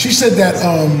 She said that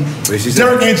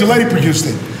Derek Angeletti produced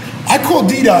it. I called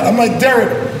D-Dot. I'm like, Derek,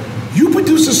 you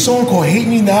produced a song called Hate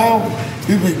Me Now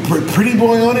with Pretty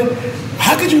Boy on it?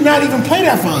 How could you not even play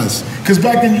that for us? Because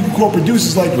back then you could call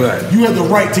producers like, you had the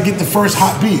right to get the first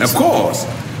hot beats. Of course.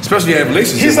 Especially if you have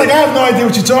relationships. He's like, I have no idea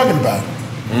what you're talking about.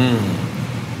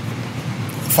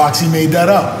 Foxy made that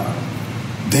up.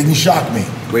 Didn't shock me.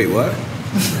 Wait, what?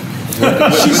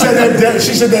 She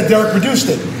said that Derek produced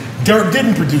it. Derek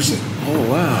didn't produce it.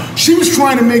 Oh wow. She was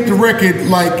trying to make the record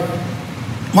like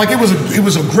it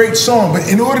was a great song, but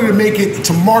in order to make it,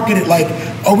 to market it like,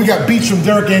 oh, we got beats from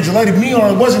Derek Angeletti.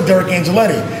 Meanwhile, it wasn't Derek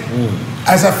Angeletti.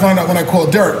 As I found out when I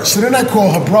called Derek. So then I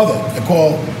called her brother. I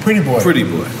called Pretty Boy. Pretty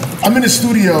Boy. I'm in the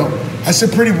studio. I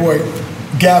said, Pretty Boy,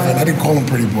 Gavin. I didn't call him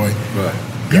Pretty Boy. Right.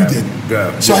 You did.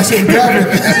 Gavin. So I said, Gavin.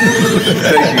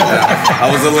 Thank you. I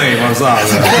was a lame. I'm sorry.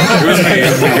 It was me.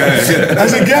 I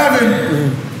said,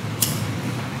 Gavin,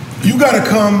 you gotta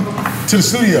come to the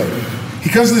studio. He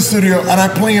comes to the studio and I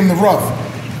play him the rough.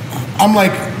 I'm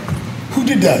like, who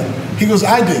did that? He goes,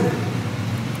 I did.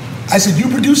 I said, you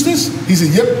produced this? He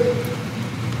said, yep.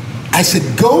 I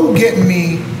said, go get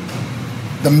me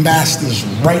the masters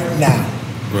right now.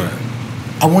 Right.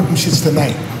 I want them shits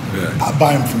tonight. Yeah. I'll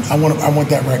buy them from, I want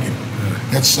that record,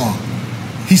 that song.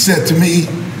 He said to me,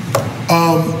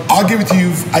 I'll give it to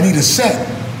you, I need a set.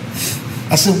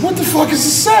 I said, what the fuck is a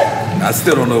set? I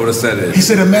still don't know what a set is. He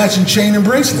said, a matching chain and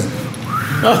bracelet.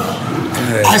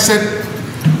 I said,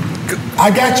 I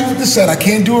got you with the set. I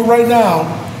can't do it right now,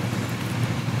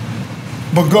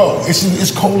 but go.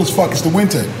 It's cold as fuck. It's the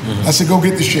winter. I said, go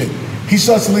get the shit. He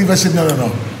starts to leave. I said, no.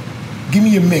 Give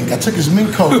me your mink. I took his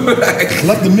mink coat. I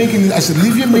left the mink in. I said,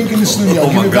 leave your mink in the studio.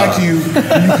 I'll give it back to you when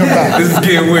you come back. This is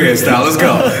getting weird, Stal. Let's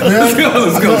go. Let's go.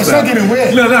 No, it's not getting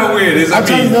weird. No, not weird. I'm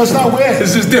telling you, no, it's not weird.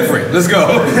 It's just different. Let's go.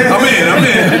 I'm in.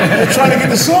 I'm trying to get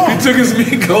the song. He took his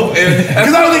mink coat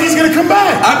because I don't think he's gonna come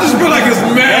back. I just feel like it's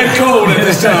mad cold at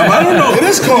this time. I don't know. It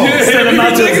is cold. Yeah, Send him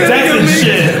out to his deck and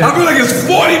shit. I feel like it's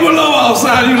 40 below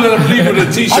outside. You let him leave with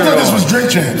a t-shirt. I thought this on. was Drink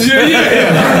Champs. Yeah.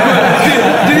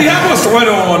 Did he have a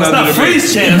sweater on? It's not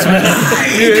Freeze Champs, man.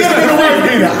 He could have been a white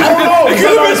beater. I don't know. He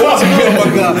could have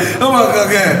been Oh my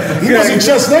God. He wasn't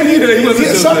just that. He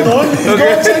had something on.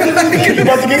 He's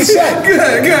about to get a set. Good,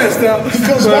 Stal. He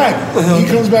comes back. He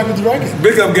comes back with the record.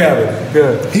 Big up Gavin.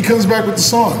 Good. He comes back with the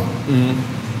song.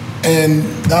 And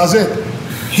that was it.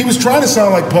 He was trying to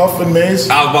sound like Puff and Maze.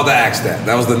 I was about to ask that.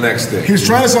 That was the next thing. He was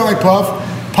trying to sound like Puff.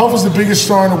 Puff was the biggest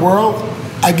star in the world.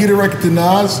 I get a record to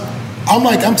Nas.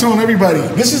 I'm telling everybody,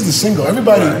 this is the single.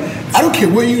 Everybody, I don't care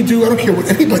what you do. I don't care what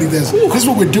anybody does. This is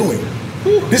what we're doing.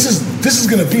 This is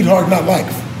gonna beat Hard Knock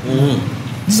Life.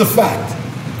 Mm-hmm. This is a fact.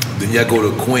 Then y'all go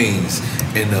to Queens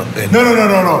No.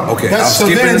 Okay, I'm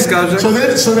skipping this guy. So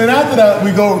then after that,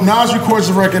 we go. Nas records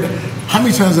the record. How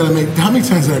many times did I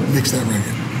mix that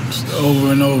record?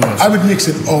 Over and over. I would mix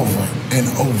it over and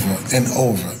over and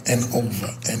over and over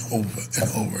and over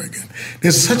and over again.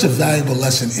 There's such a valuable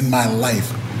lesson in my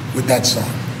life with that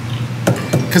song.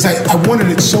 Because I wanted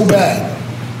it so bad.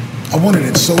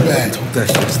 Took that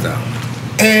shit down.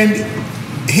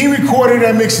 And he recorded it,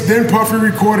 I mixed it, then Puffy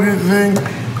recorded the thing.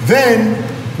 Then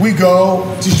we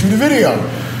go to shoot a video.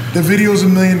 The video's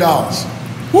 $1 million.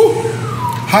 Woo!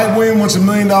 Hype Williams wants $1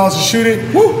 million to shoot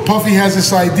it. Woo! Puffy has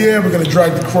this idea, we're gonna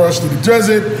drag the cross through the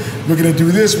desert, we're gonna do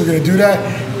this, we're gonna do that.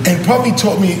 And Puffy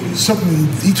taught me something,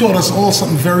 he taught us all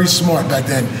something very smart back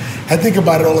then. I think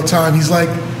about it all the time. He's like,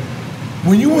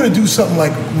 when you wanna do something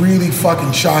like really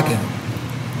fucking shocking,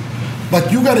 like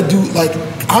you gotta do, like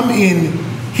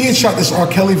he had shot this R.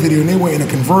 Kelly video and they were in a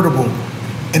convertible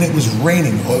and it was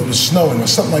raining or it was snowing or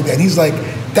something like that. And he's like,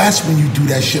 that's when you do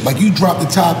that shit. Like you drop the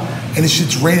top and the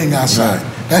shit's raining outside.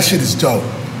 Right. That shit is dope.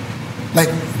 Like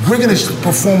we're gonna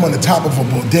perform on the top of a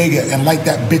bodega and light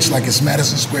that bitch like it's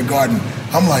Madison Square Garden.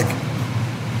 I'm like,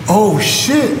 oh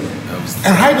shit.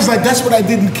 And Hype was like, that's what I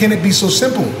did in Can It Be So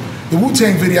Simple? The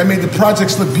Wu-Tang video, I made the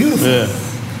projects look beautiful. Yeah.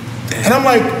 And I'm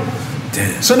like,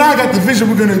 damn. So now I got the vision,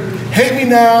 we're gonna hate me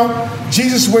now.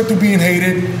 Jesus went through being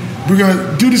hated. We're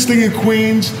gonna do this thing in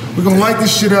Queens. We're gonna light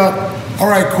this shit up. All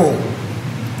right, cool.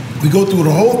 We go through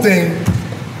the whole thing,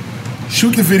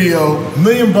 shoot the video, $1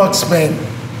 million spent,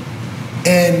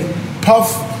 and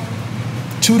Puff,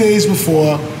 2 days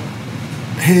before,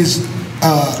 his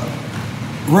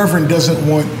reverend doesn't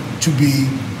want to be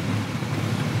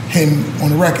him on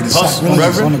the record. It's Puff's not really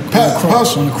reverend? On the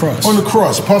cross. On the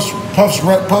cross.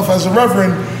 Puff has a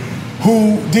reverend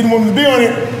who didn't want him to be on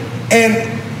it,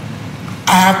 and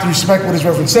I have to respect what his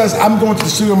reverend says. I'm going to the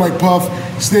studio, I'm like, Puff,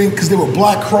 because there were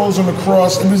black crows on the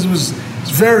cross, and it was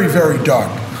very, very dark.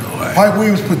 Hype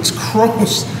Williams puts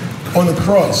crows on the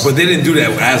cross. But they didn't do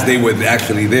that as they were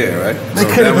actually there, right? They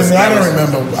could have been there.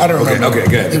 I don't remember. Okay,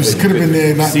 good. It could have been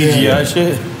there, not CGI there.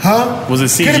 shit? Huh? Was it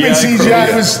CGI? Could have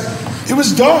been CGI. It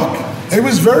was dark. It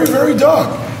was very, very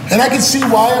dark. And I can see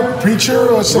why a preacher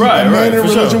or some man in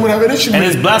religion would have an issue with it.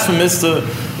 And it's blasphemous to,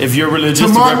 if you're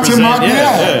religious, to represent.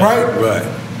 Right.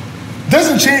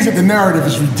 Doesn't change that the narrative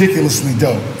is ridiculously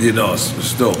dope. You know,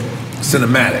 it's dope.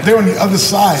 Cinematic. They're on the other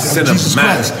side of Jesus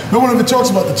Christ. No one ever talks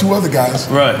about the two other guys.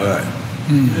 Right.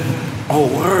 Oh,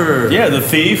 word. Yeah, the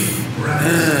thief.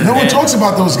 No one talks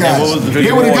about those guys.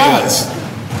 They were the guys.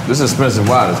 This is Spencer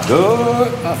Wild. It's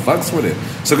good. I fucks with it.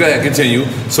 So go ahead, continue.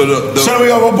 So so we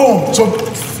go, boom. So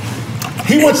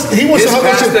he wants his to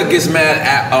pastor gets mad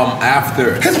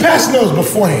after. His pastor knows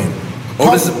beforehand.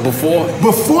 This is before?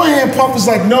 Beforehand, Puff was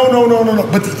like, no.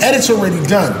 But the edit's already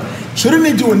done. So then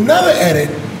they do another edit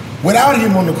without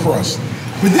him on the cross.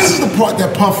 But this is the part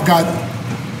that Puff got.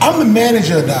 I'm the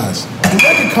manager of Nas. The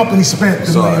record company spent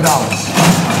 $1 million.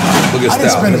 Look at I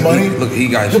didn't spend the money. Look, he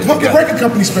got the record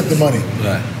company spent the money.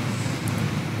 Right.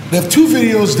 They have 2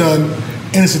 videos done,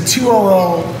 and it's a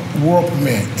TRL world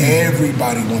premiere.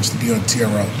 Everybody wants to be on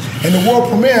TRL. And the world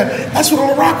premiere, that's what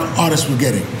all the rock artists were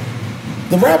getting.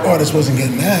 The rap artist wasn't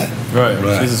getting that. Right.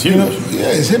 This is huge.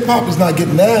 His hip hop is not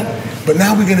getting that. But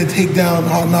now we're gonna take down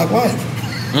Hard Knock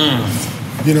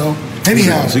Life. You know.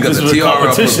 Anyhow, so you got the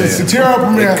TRL premiere. The TRL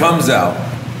premiere. It comes out.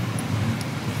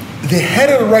 The head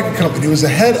of the record company, was the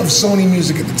head of Sony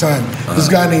Music at the time. This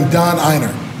guy named Don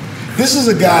Einer. This is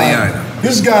a guy.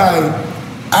 This guy,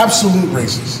 absolute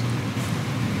racist.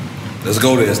 Let's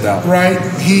go there, stop. Right.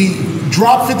 He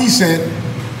dropped 50 Cent.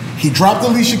 He dropped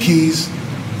Alicia Keys.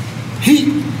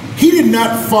 He did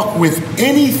not fuck with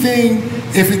anything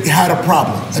if it had a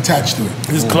problem attached to it.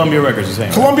 This is Columbia Records, you're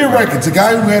saying? Columbia Records. The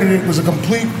guy who had it was a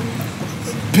complete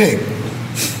pig.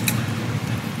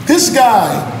 This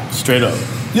guy. Straight up.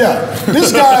 Yeah.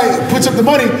 This guy puts up the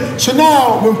money. So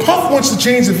now, when Puff wants to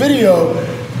change the video,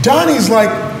 Donnie's like,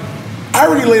 I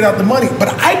already laid out the money, but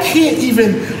I can't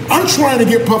even. I'm trying to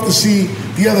get Puff to see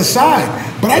the other side,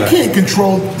 but I can't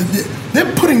control.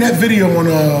 They're putting that video on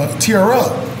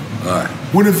TRL. Right.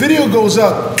 When the video goes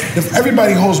up, if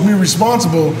everybody holds me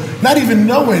responsible, not even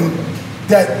knowing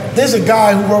that there's a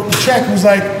guy who wrote the check who's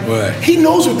like, he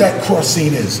knows what that cross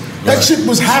scene is. That shit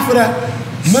was half of that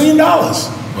 $1 million.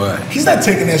 Right. He's not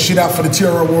taking that shit out for the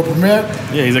TRL World Premiere.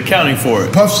 Yeah, he's accounting for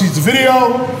it. Puff sees the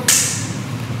video.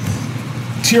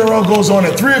 TRL goes on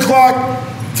at 3 o'clock,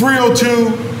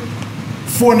 3:02.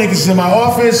 4 niggas in my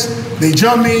office. They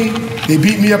jump me. They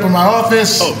beat me up in my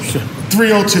office. Oh, shit.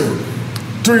 3:02.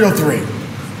 3:03.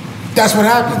 That's what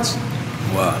happens.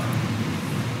 Wow.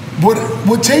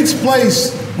 What takes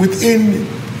place within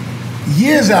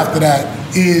years after that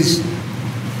is,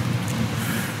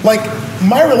 like,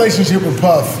 my relationship with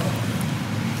Puff,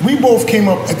 we both came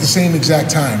up at the same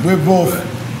exact time. We're both,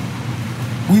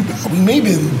 we may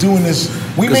be doing this.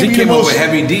 We may he be came the up most, with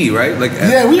Heavy D, right? Like,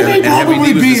 yeah, we may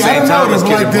probably be. I don't know. It's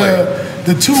like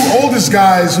the 2 oldest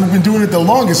guys who've been doing it the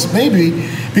longest, maybe,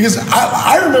 because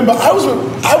I remember I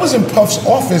was in Puff's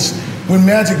office when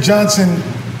Magic Johnson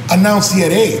announced he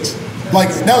had AIDS. Like,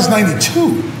 that was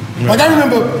 92. Like, I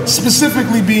remember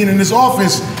specifically being in his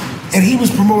office and he was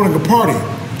promoting a party.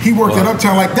 He worked at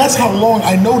Uptown. Like, that's how long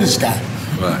I know this guy.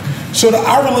 Right. So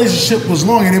our relationship was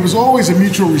long, and it was always a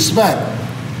mutual respect.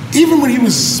 Even when he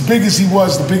was as big as he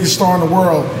was, the biggest star in the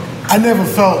world, I never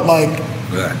felt like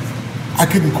I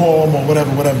couldn't call him or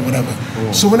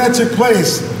whatever. So when that took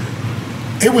place,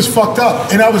 it was fucked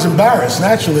up, and I was embarrassed,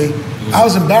 naturally. I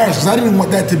was embarrassed because I didn't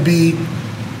want that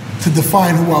to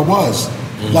define who I was.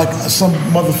 Like some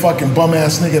motherfucking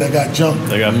bum-ass nigga that got jumped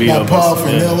They got beat by up. Puff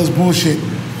and Yeah. all this bullshit.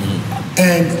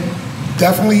 And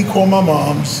definitely he called my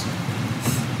moms,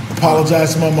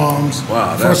 apologized to my moms.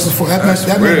 Wow, First and foremost,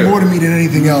 that real. meant more to me than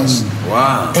anything else.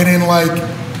 Wow. And then, like,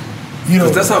 you know,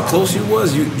 that's how close you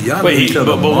was. Y'all Wait, each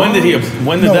other but when did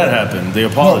No. that happen? They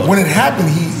apologized. No, when it happened,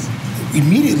 he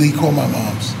immediately called my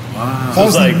moms. Wow. That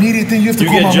was the immediate thing. You have to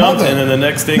call get my jumped, mother. and then the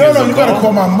next thing No, is no, a you gotta call?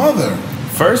 call my mother.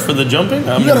 First for the jumping?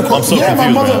 You gotta call. I'm so Yeah,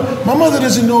 confused, my mother. man. My mother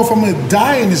doesn't know if I'm gonna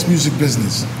die in this music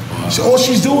business. All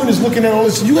she's doing is looking at all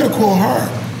this. You gotta call her.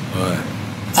 Right.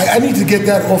 I need to get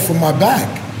that off of my back.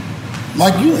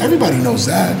 Like everybody knows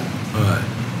that. Right.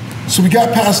 So we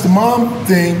got past the mom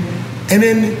thing, and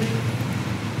then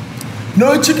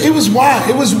it was wild.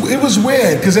 It was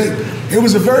weird because it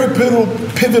was a very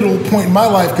pivotal point in my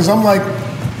life because I'm like,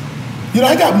 you know,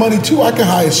 I got money too. I could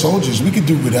hire soldiers. We could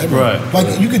do whatever. Right.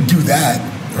 Like you could do that,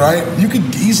 right? You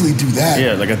could easily do that.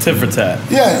 Yeah, like a tit for tat.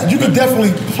 Yeah, you could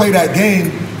definitely play that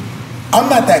game. I'm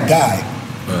not that guy.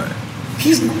 Right.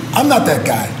 I'm not that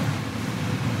guy.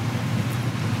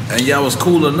 And y'all was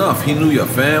cool enough. He knew your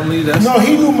family. That's No,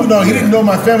 he didn't know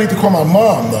my family. To call my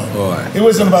mom though. Right. It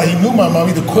wasn't about he knew my mom.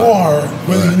 He had to call her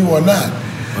whether he knew or not.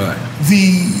 Right.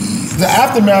 The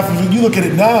aftermath of it, you look at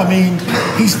it now. I mean,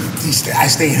 I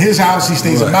stay in his house. He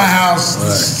stays at my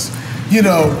house. Right. You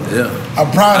know,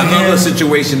 I'm proud of him. Another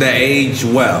situation that aged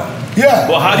well. Yeah.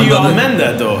 Well, how do you all amend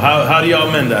that though? How do y'all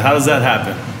amend that? How does that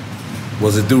happen?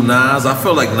 Was it through Nas? I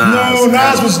feel like Nas. No,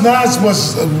 Nas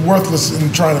was worthless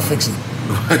in trying to fix it.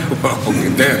 Well, okay,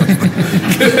 damn.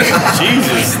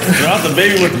 Jesus, throw out the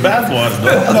baby with the bathwater.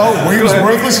 No, he was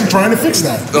worthless in trying to fix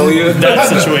that. Oh yeah, that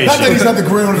situation. Not that he's not the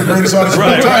greatest artist of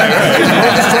all Right. time. He's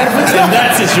worthless trying to fix In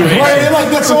that situation. Right, like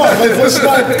that's all. Like, let's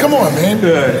not. Come on, man.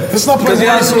 Let's not play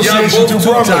word association too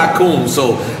y'all both two broadly. tycoons.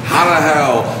 So how the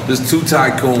hell does two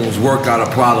tycoons work out a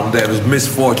problem that was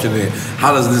misfortunate?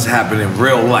 How does this happen in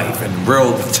real life and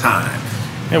real time?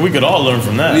 Yeah, we could all learn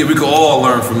from that. Yeah, we could all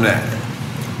learn from that.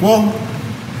 Well,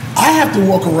 I have to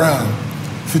walk around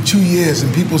for 2 years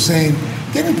and people saying,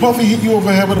 didn't Puffy hit you over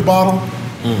the head with a bottle?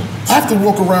 I have to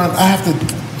walk around, I have to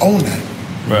own that.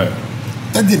 Right.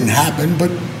 That didn't happen, but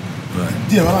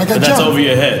you know, I got But that's jumped. over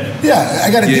your head. Yeah,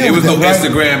 I got to deal with that. It was no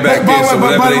Instagram back then, so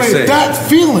whatever by the they way, say. that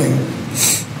feeling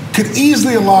could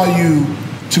easily allow you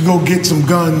to go get some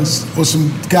guns or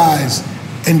some guys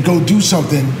and go do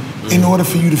something in order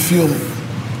for you to feel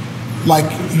like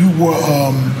you were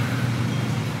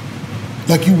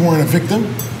like you weren't a victim,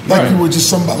 like you were just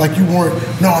somebody, like you weren't.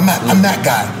 No, I'm not. I'm that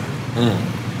guy.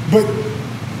 But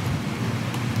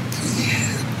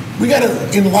we gotta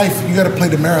in life. You gotta play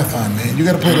the marathon, man. You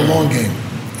gotta play the long game.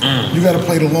 You gotta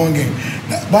play the long game.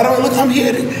 Now, by the way, look, I'm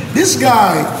here. This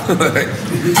guy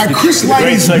at Chris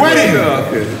Lighty's wedding.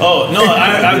 Oh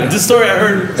no! This story I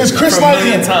heard It's Chris from a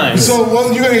million Lighty. times. So,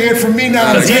 well, you're gonna hear it from me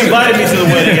now. Because he invited me to the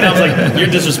wedding, and I was like, "You're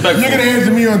disrespectful." You're gonna hear it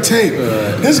to me on tape.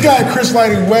 This guy at Chris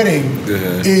Lighty's wedding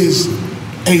is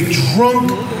a drunk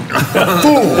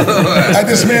fool at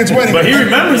this man's wedding. But he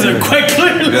remembers it quite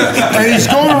clearly. And he's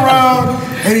going around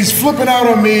and he's flipping out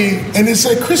on me, and it's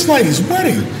at Chris Lighty's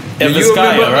wedding. In Vizcaya,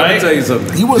 Let me right? tell you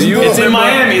something. He wasn't there. It's in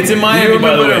Miami. It's in Miami, You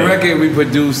by the remember way. the record we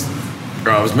produced?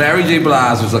 It was Mary J.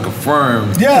 Blige. It was like a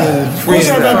firm. Yeah, of course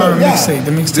I remember. Yeah. This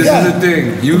is the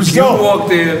thing. You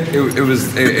walked in.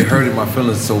 It hurted my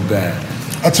feelings so bad.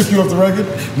 I took you off the record?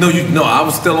 No, I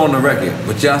was still on the record.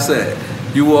 But y'all said,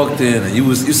 you walked in and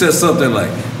you said something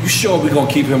like, you sure we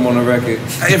gonna keep him on the record?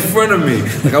 In front of me.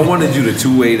 Like I wanted you to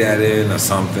two-way that in or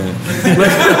something.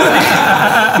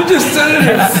 You just said it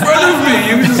in front of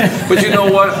me. But you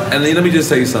know what? And let me just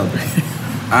say something.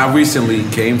 I recently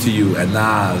came to you at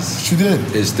Nas. You did.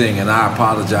 His thing, and I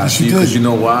apologize to you because you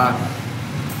know why?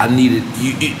 I needed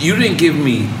you didn't give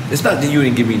me, it's not that you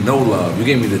didn't give me no love, you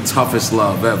gave me the toughest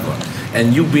love ever.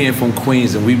 And you being from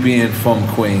Queens and we being from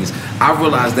Queens, I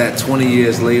realized that 20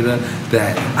 years later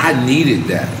that I needed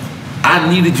that.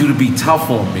 I needed you to be tough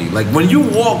on me. Like when you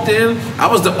walked in, I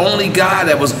was the only guy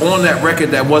that was on that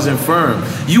record that wasn't firm.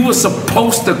 You were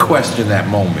supposed to question that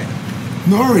moment.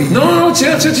 Nori. No,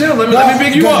 chill. Let me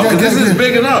big you up, because this is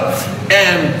big enough.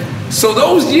 And so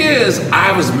those years,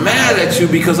 I was mad at you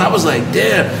because I was like,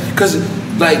 damn. Because,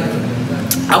 like,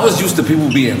 I was used to people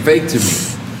being fake to me.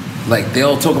 Like,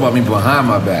 they'll talk about me behind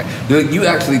my back. Like, you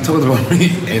actually talked about me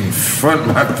in front of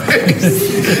my face.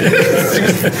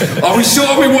 Are we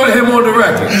sure we want him on the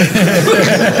record?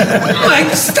 I'm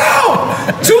like, stop!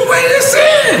 Two-way this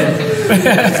in!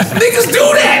 Niggas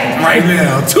do that right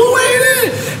now. Two-way it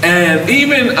in! And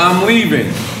even I'm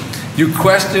leaving, you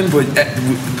questioned, but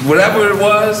whatever it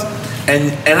was,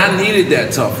 and I needed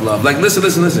that tough love. Like, listen,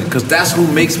 because that's who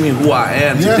makes me who I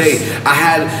am today. I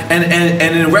had,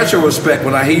 and in retrospect,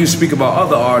 when I hear you speak about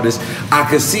other artists, I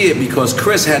could see it because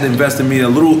Chris had invested in me a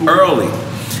little early.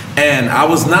 And I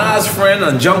was Nas' friend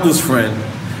and Jungle's friend,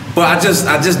 but I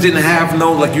just didn't have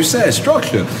no, like you said,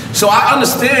 structure. So I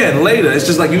understand later. It's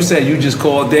just like you said, you just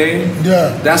called Dame.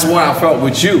 Yeah. That's what I felt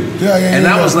with you. And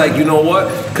I was like, you know what?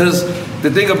 Because the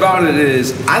thing about it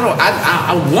is,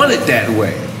 I want it that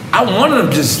way. I want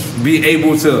to just be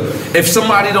able to, if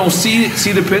somebody don't see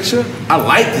the picture, I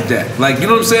liked it that. Like, you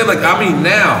know what I'm saying? Like, I mean,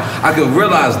 now I can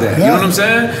realize that. You know what I'm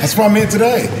saying? That's why I'm here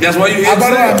today. That's why you're here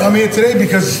today? I'm here today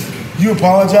because you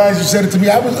apologized. You said it to me.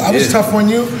 I was tough on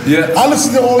you. Yeah. I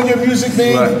listened to all your music,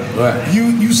 man. Right. You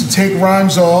used to take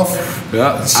rhymes off.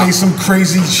 Yeah. Say some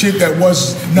crazy shit that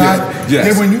was not.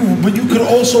 Yes. But you could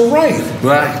also write.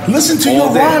 Right. Listen to All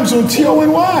your day. rhymes on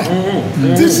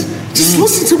TONY. Just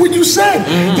listen to what you said.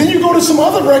 Then you go to some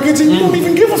other records and you don't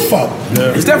even give a fuck.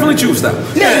 Yeah. It's definitely true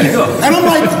stuff. Yeah. And I'm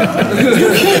like, you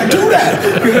can't do that.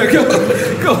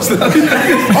 Go, stop.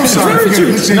 I'm sorry. It's very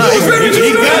true. It's very true.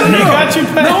 He got you.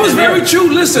 No, it's very true.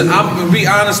 Listen, I'll be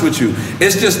honest with you.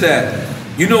 It's just that.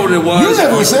 You know what it was? You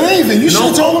never said anything. You should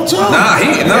have told him too.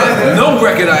 No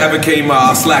record I ever came out,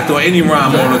 I slacked on any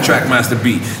rhyme on a Trackmaster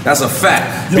beat. That's a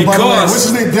fact. Yo, by the way, what's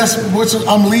his name?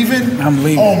 I'm leaving.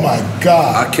 Oh my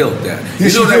God! I killed that.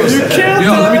 Yes, you know that was. you killed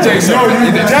Yo, let me tell you something. No,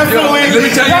 you definitely. Let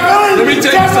me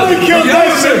tell you something. Killed Y'all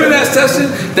that shit. remember that session?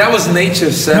 That was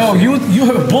Nature's session. No, you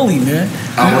were a bully, man.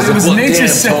 It was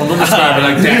Nature's session. Don't describe it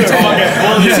like that.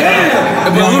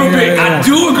 But a little bit. I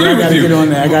do agree with you.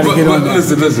 I gotta get on that.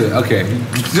 Listen. Okay,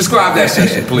 describe that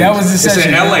session, please. That was the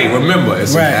session. It's in LA. Remember,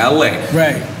 it's in LA.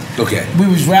 Right. Okay. We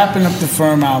was wrapping up the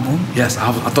Firm album. Yes,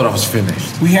 I thought I was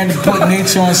finished. We had to put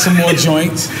Nature on some more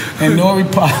joints, and Nori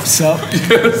pops up.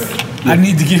 I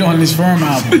need to get on this Firm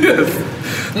album.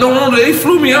 No, they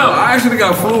flew me out. I actually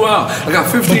got flew out. I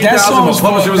got 15,000. My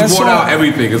publisher was bought out.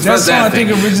 Everything. It's fantastic. That's song I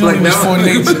think originally was for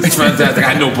Nature. It's fantastic. I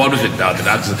had no publisher. Nothing.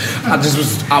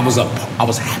 I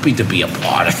was happy to be a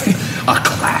part of it. A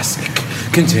classic.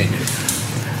 Continue.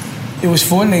 It was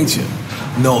for Nature.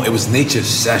 No, it was Nature's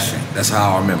session. That's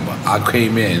how I remember. I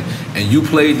came in and you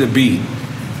played the beat,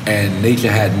 and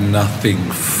Nature had nothing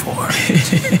for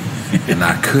it, and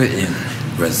I couldn't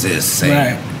resist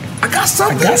saying, "I got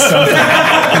something." Exactly.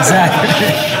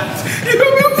 You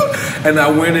remember? And I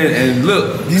went in and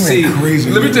look. See,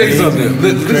 let me tell you something.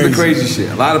 This is the crazy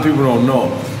shit. A lot of people don't know.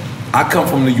 I come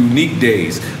from the unique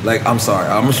days. Like, I'm sorry.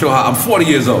 I'm gonna show how. I'm 40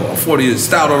 years old. I'm 40 years.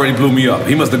 Stout already blew me up.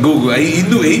 He must have Googled. He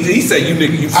knew. He said, "You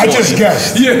nigga, you 40." I just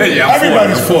guessed. Yeah.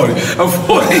 Everybody's 40. I'm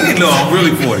 40. No, I'm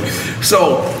really 40.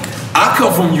 So, I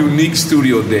come from unique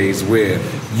studio days where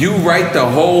you write the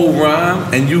whole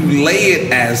rhyme and you lay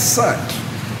it as such.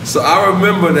 So I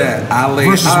remember that. I'm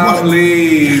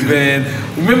leaving.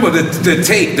 Remember the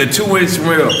tape, the 2-inch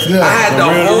reel. Yeah,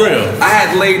 I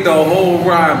had laid the whole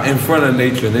rhyme in front of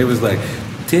Nature, and they was like,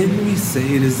 "Didn't we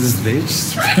say this is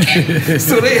Nature's track?"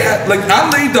 So they had, like, I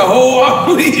laid the whole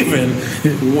I'm leaving.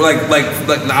 Like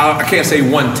now I can't say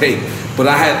one take, but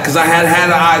I had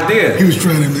an idea. He was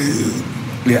trying to.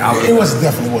 Yeah, it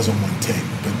definitely wasn't one take.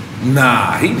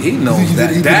 Nah, he knows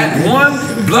that. That one,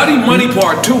 Bloody Money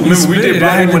Part 2. Remember, we did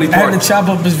Bloody Money Part 2. I had to chop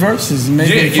up his verses.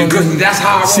 Yeah, because that's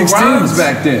how I wrote rhymes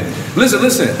back then.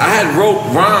 Listen. I had wrote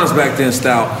rhymes back then,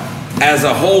 Stout, as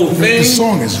a whole thing. The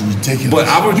song is ridiculous. But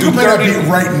I would you do play 30 that beat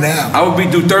right now. I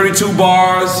would do 32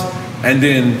 bars and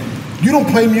then. You don't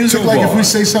play music like if we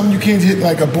say something you can't hit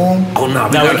like a boom? Oh no,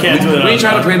 we can't do that. We ain't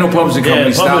trying to pay no publishing company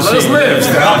style. Let us live.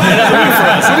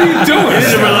 What are you doing? You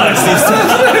didn't relax these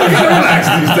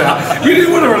We didn't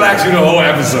want to relax you the whole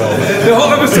episode. The whole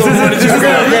episode.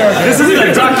 This isn't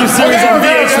a docu-series on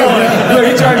VH1. Look,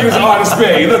 he's trying to use art of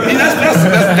spade. Look,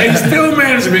 he's still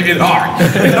management in art.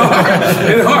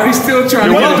 In art, he's still trying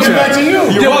to get it back to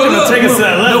you. You're welcome to take us to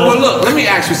that level. No, but look, let me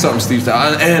ask you something, Steve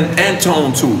Style, and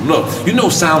Tone too. Look, you know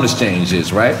Sound Exchange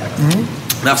is, right? Mm-hmm.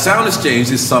 Now, Sound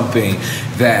Exchange is something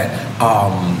that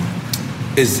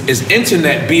is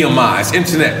internet BMI, it's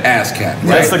internet ASCAP, right?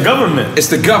 Yeah, it's the government. It's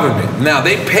the government. Now,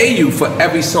 they pay you for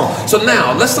every song. So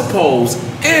now, let's suppose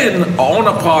on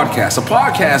a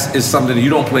podcast is something that you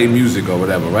don't play music or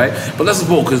whatever, right? But let's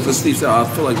suppose, because Steve said, I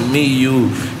feel like me,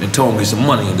 you, and Tone get some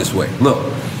money in this way. Look.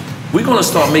 We're gonna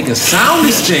start making Sound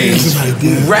Exchange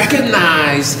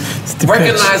recognize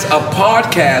a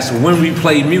podcast when we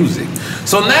play music.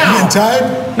 So now,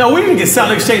 no, we didn't get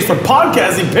Sound Exchange for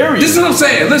podcasting. Period. This is what I'm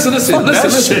saying. Listen.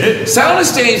 Sound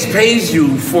Exchange pays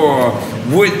you for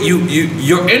what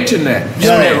your internet.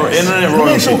 Internet Let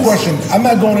me ask you a question. I'm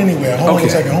not going anywhere. Hold on a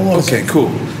second. Okay,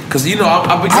 cool. Because I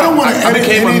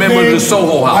became a member of the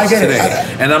Soho House today,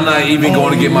 and I'm not even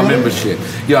going to get my membership.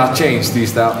 Yo, I changed, Steve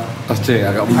Style. I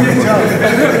got I'm a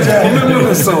member of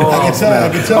the Soho House now.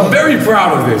 I'm very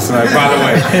proud of this. By the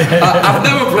way, I've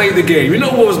never played the game. You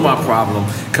know what was my problem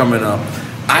coming up?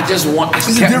 He's a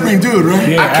different dude, right?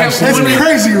 Yeah, that's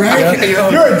crazy, right?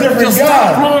 You're a different guy.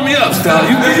 Stop blowing me up, Style.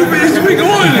 You been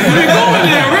going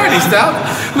there already, Style.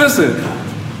 Listen,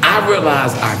 I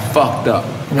realized I fucked up.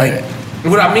 Right.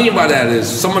 What I mean by that is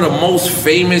some of the most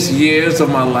famous years of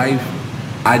my life,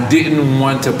 I didn't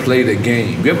want to play the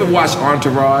game. You ever watch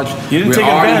Entourage? You didn't take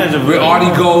advantage of it. Where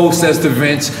Artie Gold says to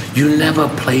Vince, "You never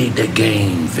played the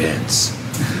game, Vince."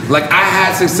 Like I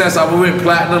had success, I went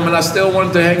platinum, and I still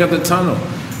wanted to hang up the tunnel.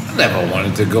 I never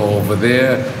wanted to go over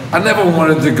there. I never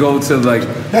wanted to go to like.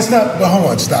 That's not. But hold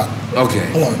on, stop. Okay.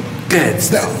 Hold on. Good.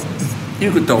 Stop.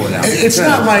 You could throw it out. It's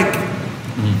not like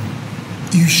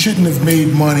you shouldn't have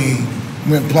made money,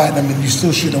 went platinum, and you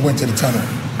still shouldn't have went to the tunnel.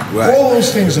 Right. All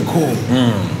those things are cool.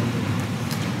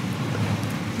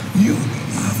 You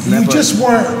just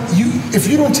weren't. If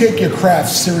you don't take your craft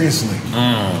seriously,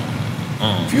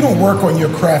 if you don't work on your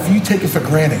craft, you take it for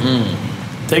granted.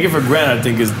 Take it for granted, I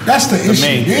think, is that's the issue.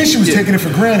 Main. The issue is taking it for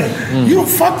granted. You don't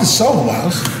fuck the Soho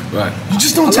House. Right. You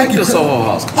just don't take the Soho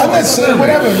House. I'm not saying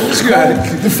whatever. It's cool.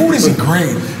 The food isn't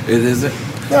great. It isn't.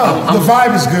 No, the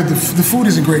vibe is good. The food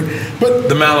isn't great,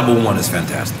 but the Malibu one is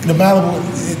fantastic. The Malibu,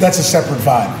 that's a separate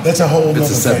vibe. That's a whole.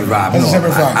 It's a separate vibe. That's a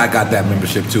separate vibe. I got that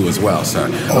membership too as well, sir.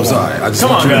 I'm sorry. I just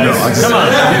Come want on, you to guys. know. Come on.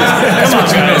 That's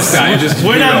what you know, Scott.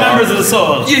 We're not members of the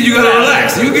Soho. Yeah, you gotta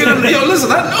relax. You get yo.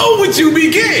 Listen, I know what you be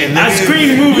getting. I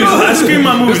screen movies. I screen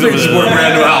my movies. Let's make this work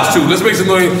brand new house too. Let's make some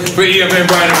noise for EFN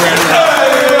Brand new house.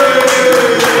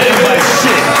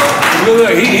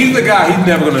 Look, he's the guy. He's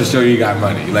never gonna show you he got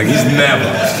money. Like he's never.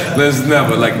 There's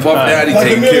never. Like Puff Daddy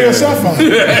take care of it. Yeah,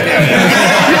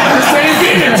 the same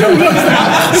thing. Too.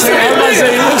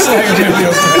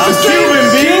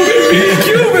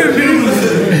 Cuban B.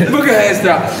 Look at that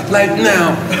stuff. Like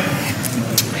now,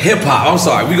 hip hop. I'm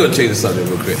sorry. We're gonna change the subject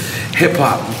real quick. Hip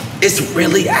hop. It's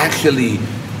really actually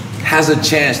has a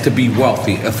chance to be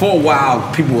wealthy. For a while,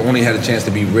 people only had a chance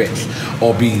to be rich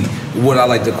or be what I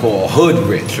like to call hood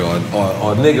rich or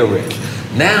nigga rich.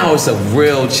 Now it's a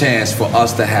real chance for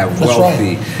us to have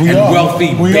wealthy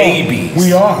wealthy babies.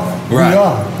 We are. Right.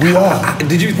 We are.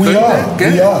 Did you think that?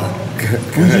 We are.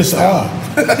 We just are.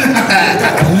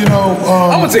 You know,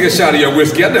 I'm gonna take a shot of your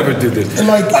whiskey. I never did this.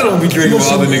 Like, I don't be drinking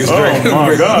while other niggas drink. Oh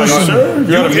my God, sure.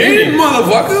 You in,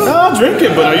 motherfucker? No, I'll drink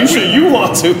it, but are you sure you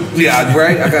want to? Yeah,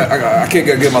 right. I can't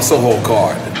get my Soho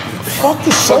card. Fuck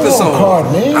the Soho card,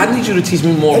 man. I need you to teach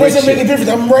me more. It doesn't make a difference.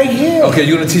 I'm right here. Okay,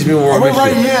 you're gonna teach me more. I'm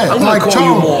right here. I'm gonna call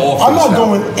you more often. I'm not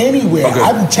going anywhere. Okay.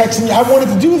 I've been texting you. I wanted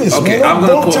to do this. Okay, man.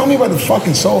 Don't tell me about the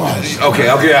fucking Soho House. Okay.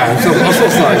 I'm so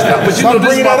sorry. Stop. But you know,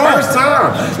 this is my first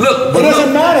time. Look, it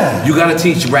doesn't matter. You gotta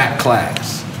teach rap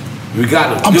class. You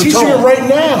got to. I'm teaching it right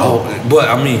now. Oh, but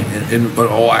I mean, in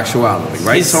all actuality,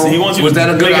 right? So he wants you was to that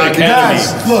a good idea?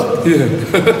 Guys, look.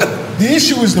 The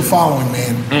issue is the following,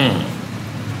 man.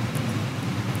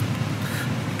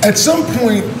 At some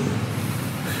point,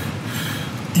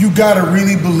 you gotta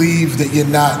really believe that you're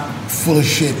not full of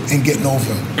shit and getting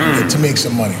over to make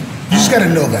some money. You just gotta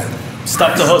know that.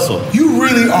 Stop the hustle. You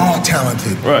really are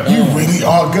talented. Right. You really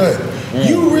are good.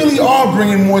 You really are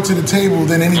bringing more to the table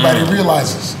than anybody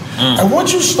realizes. And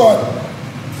once you start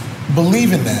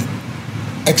believe in that,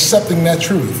 accepting that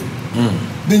truth,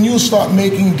 then you'll start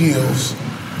making deals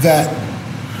that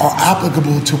are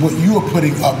applicable to what you are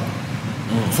putting up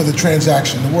for the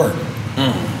transaction to work.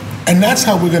 And that's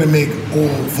how we're going to make all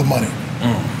the money.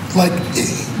 Like,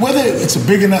 whether it's a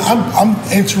big enough, I'm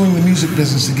entering the music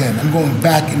business again. I'm going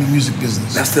back in the music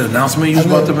business. That's the announcement you was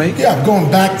about to make? Yeah, I'm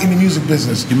going back in the music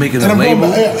business. You're making a label?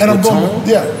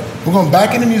 We're going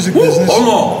back in the music business. Hold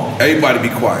on. Everybody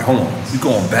be quiet. Hold on. You're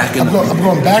going back in I'm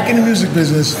going back in the music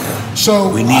business. So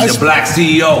we need a black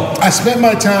CEO. I spent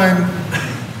my time,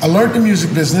 I learned the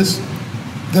music business,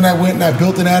 then I went and I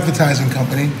built an advertising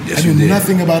company. Yes, I you knew did.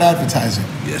 nothing about advertising.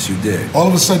 Yes, you did. All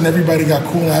of a sudden, everybody got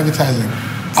cool in advertising.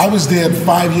 I was there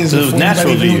 5 years before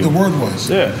anybody knew what the word was.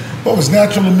 Yeah. What was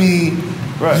natural to me.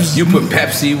 Right. You put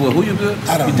Pepsi. Well, who you did?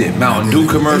 I don't You did Mountain Dew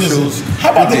commercials.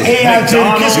 How about the AI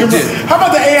Jada Kiss commercial? How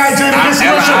about the AI Jada Kiss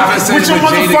commercial with your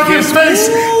motherfucking face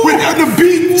with the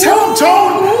beat, tone,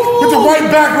 with the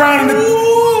white background and the.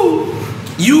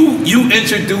 You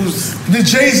introduced the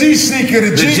Jay-Z sneaker,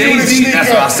 the G-Unit sneaker, that's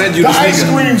what I said. You the the ice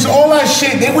sneaker. creams, all that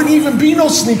shit. There wouldn't even be no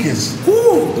sneakers.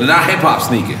 Not hip hop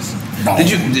sneakers. No.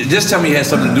 Did you just tell me you had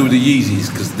something to do with the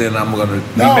Yeezys? Because then I'm gonna be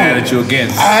No. mad at you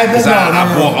again. I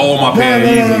bought all my pair of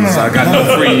Yeezys, so I got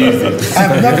no free Yeezys. I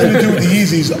have nothing to do with the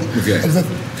Yeezys. Okay.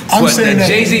 I'm saying that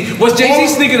Jay-Z was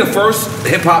Jay-Z sneaker the first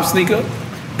hip hop sneaker?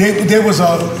 There was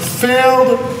a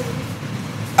failed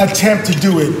attempt to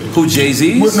do it. Who,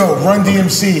 Jay-Z? No, Run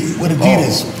DMC with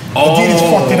Adidas. Oh. Adidas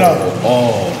fucked it up.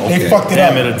 Oh, okay. They fucked it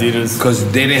up. Damn it, Adidas.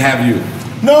 Because they didn't have you.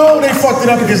 No, they fucked it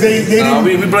up because they didn't.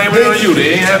 We blame it on you.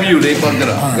 They didn't have you. They fucked it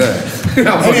up. Good.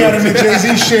 Anyhow, the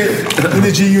Jay-Z shit, then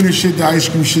the G-Unit shit, the ice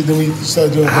cream shit, then we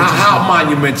started doing How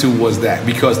monumental was that?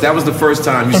 Because that was the first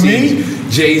time you For see me?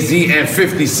 Jay-Z and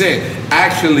 50 Cent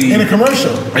actually in a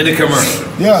commercial. In the commercial.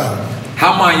 Yeah.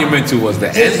 How monumental was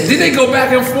that? And did they go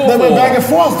back and forth? They went back and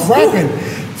forth rapping.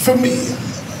 For me,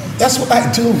 that's what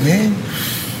I do, man.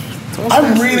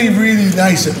 I'm really, really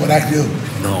nice at what I do.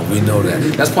 No, we know that.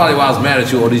 That's probably why I was mad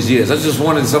at you all these years. I just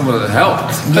wanted some of the help.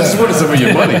 I just wanted some of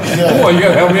your money. Come on, you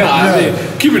gotta help me out. I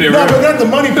mean, keep it in. No, but not the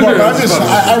money part.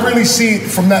 I really see it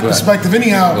from that perspective.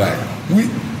 Anyhow, we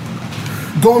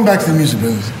going back to the music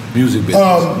business. Music business.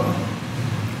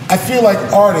 I feel like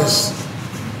artists.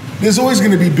 There's always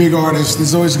going to be big artists.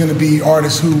 There's always going to be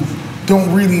artists who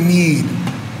don't really need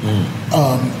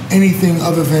anything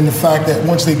other than the fact that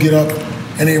once they get up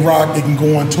and they rock, they can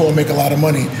go on tour and make a lot of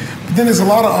money. But then there's a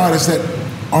lot of artists that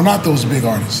are not those big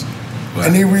artists,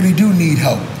 and they really do need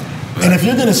help. And if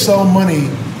you're going to sell money,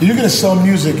 if you're going to sell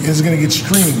music, and it's going to get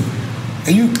streamed,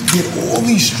 and you get all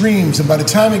these streams, and by the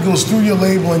time it goes through your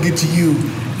label and get to you,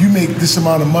 you make this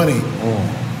amount of money.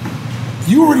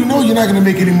 You already know you're not going to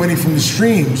make any money from the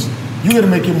streams. You're going to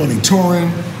make your money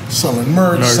touring, selling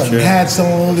merch, selling hats,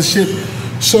 selling all this shit.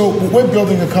 So we're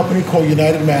building a company called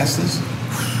United Masters,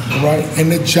 right?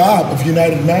 And the job of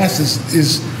United Masters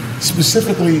is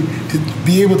specifically to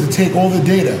be able to take all the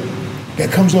data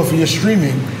that comes off of your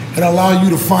streaming and allow you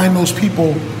to find those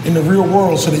people in the real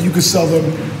world so that you can sell them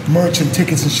merch and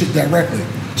tickets and shit directly.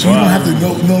 So you don't have to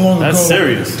no longer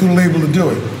go through the label to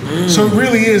do it. So it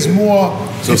really is more.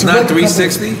 So it's not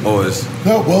 360, or is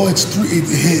no? Well, it's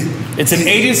It's an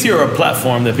agency or a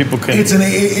platform that people can.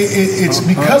 It's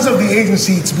because of the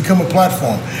agency. It's become a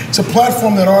platform. It's a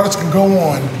platform that artists can go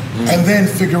on and then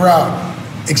figure out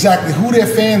exactly who their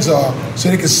fans are, so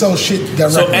they can sell shit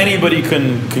directly. So anybody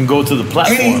can go to the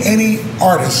platform. Any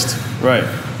artist, right?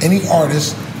 Any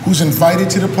artist who's invited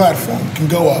to the platform can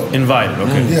go up. Invited,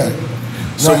 okay. Yeah.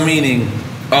 So meaning,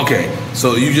 okay,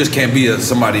 so you just can't be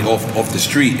somebody off the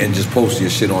street and just post your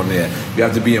shit on there. You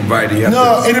have to be invited. You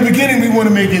have In the beginning, we want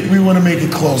to make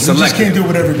it close. We just can't do it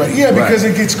with everybody. Yeah, because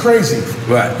it gets crazy.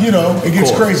 Right. You know, it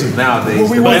gets crazy. Nowadays.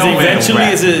 Well, eventually,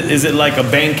 is it like a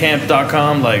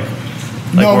Bandcamp.com?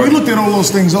 No, we looked at all those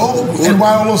things, and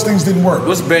why all those things didn't work.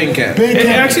 What's Bandcamp?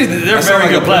 Actually, they're very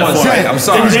good platforms. I'm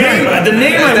sorry. The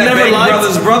name I've never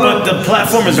liked, but the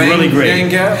platform is really great.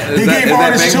 They gave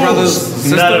artists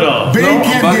tools. Not at all.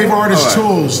 Bandcamp gave artists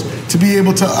tools to be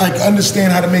able to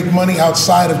understand how to make money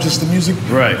outside of just the music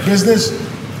business.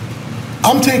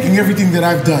 I'm taking everything that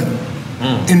I've done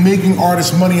in making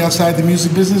artists money outside the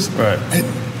music business. Right. And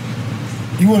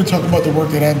you want to talk about the work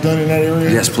that I've done in that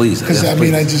area? Yes, please. Because Yes, I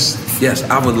mean, please. Yes,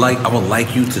 I would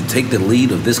like you to take the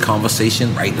lead of this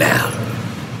conversation right now.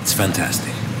 It's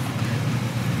fantastic.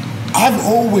 I've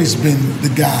always been the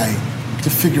guy to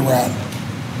figure out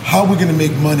how we're going to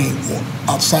make money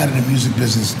outside of the music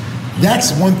business.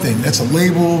 That's one thing. That's a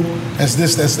label. That's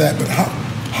this. That's that. But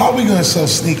how are we going to sell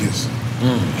sneakers?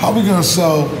 How are we going to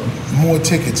sell more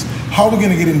tickets? How are we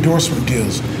going to get endorsement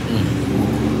deals?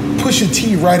 Pusha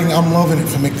T writing "I'm Loving It"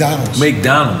 for McDonald's.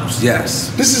 McDonald's, yes.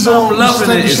 This is all I'm loving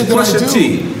it. It's shit that I Pusha do.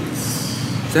 T.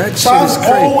 That So shit is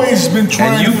I've crazy. always been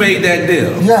trying. And you made that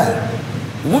deal. Yeah.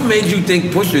 What made you think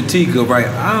Pusha T could write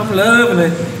 "I'm loving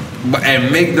it"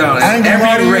 and McDonald's? I ain't gonna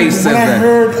lie to Every you, race says when I that.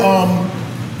 heard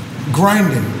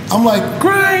Grinding, I'm like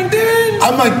Grinding.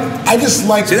 I'm like I just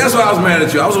like. See, that's why I was mad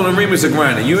at you. I was on the remix of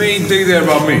Grinding. You ain't think that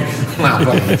about me. Nah,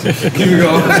 keep it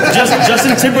going.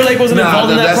 Justin Timberlake wasn't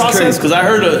involved in that process because I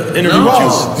heard an interview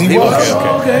with you. He was.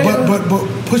 Okay. But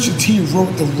Pusha T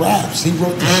wrote the raps. He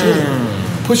wrote the shit.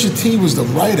 Pusha T was the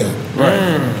writer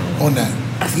on that.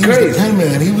 He was the pen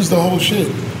man. He was the whole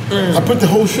shit. I put the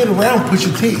whole shit around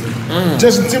Pusha T.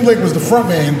 Justin Timberlake was the front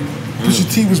man. Pusha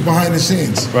T was behind the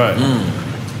scenes. Right.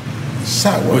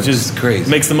 Which is crazy.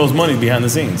 Makes the most money behind the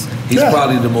scenes. He's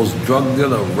probably the most drug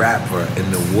dealer rapper in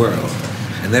the world.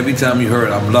 And every time you heard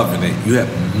 "I'm loving it," you have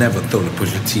never thought of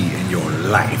Pusha T in your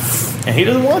life. And he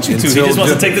doesn't want you to. He just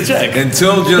wants to take the check.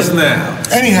 Until just now.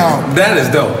 Anyhow. That is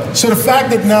dope. So the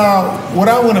fact that now, what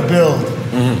I want to build,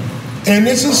 and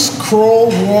this is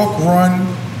crawl, walk, run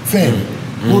thing.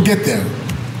 We'll get there.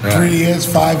 3 years,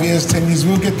 5 years, 10 years,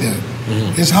 we'll get there.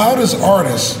 Is how does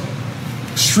artists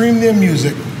stream their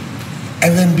music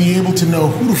and then be able to know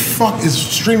who the fuck is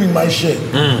streaming my shit?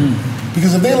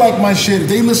 Because if they like my shit, if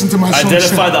they listen to my song...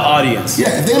 Identify the audience.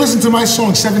 Yeah, if they listen to my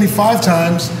song 75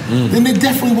 times, then they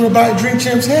definitely want to buy a Drink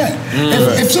Champs hat.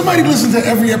 If somebody listened to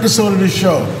every episode of this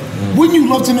show, wouldn't you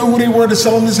love to know who they were to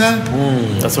sell them this hat?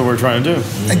 That's what we're trying to do.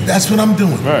 Like, that's what I'm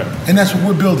doing. Right. And that's what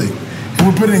we're building. And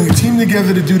we're putting a team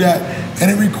together to do that.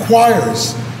 And it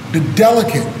requires the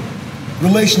delicate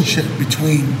relationship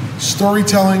between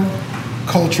storytelling,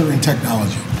 culture, and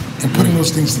technology, and putting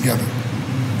those things together.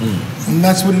 And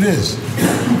that's what it is.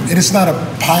 And it's not a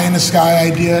pie in the sky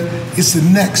idea. It's the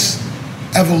next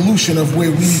evolution of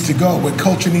where we need to go, where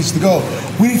culture needs to go.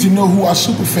 We need to know who our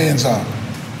super fans are.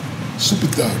 Super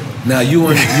Thug. Now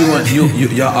y'all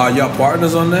are y'all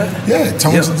partners on that? Yeah,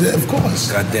 Tone's of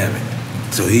course. God damn it.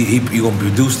 So he gonna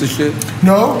produce the shit?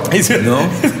 No. No?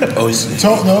 Oh, he's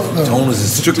Tone, no. Tone is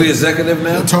strictly executive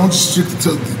now? Tone's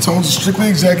strictly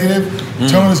executive.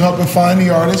 Tone is helping find the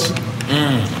artists.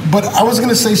 But I was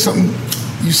gonna say something.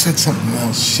 You said something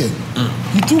else. Shit.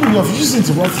 You threw me off. You just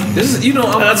interrupted me. This is,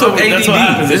 I'm that's ADD. what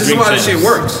happens. This is why this shit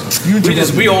works.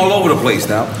 We all over the place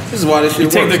now. This is why this shit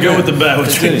works. Take the good with the bad.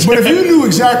 But if you knew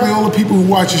exactly all the people who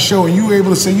watch the show and you were able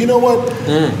to say, you know what?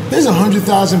 There's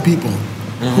 100,000 people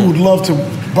who would love to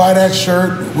buy that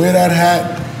shirt, wear that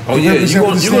hat. Oh yeah, you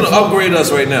want to upgrade us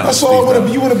right now. That's all I want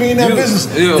to. You want to be in that business,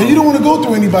 and you don't want to go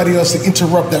through anybody else to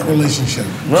interrupt that relationship.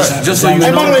 Right. Just so you know.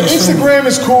 And by the way, Instagram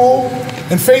is cool,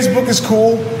 and Facebook is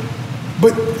cool,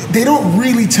 but they don't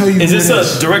really tell you. Is this a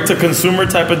direct-to-consumer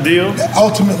type of deal?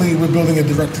 Ultimately, we're building a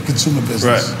direct-to-consumer business.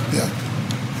 Right. Yeah.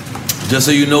 Just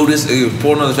so you know,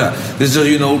 pour another shot. This so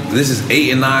you know, this is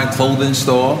 8 and 9 clothing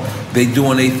store. They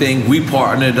doing their thing. We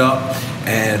partnered up.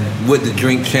 And with the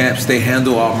Drink Champs, they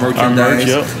handle our merchandise.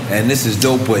 And this is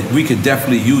dope, but we could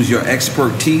definitely use your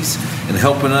expertise in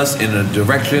helping us in a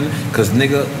direction, because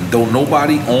nigga, don't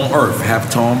nobody on earth have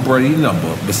Tom Brady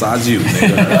number besides you,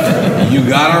 nigga. You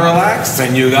gotta relax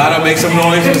and you gotta make some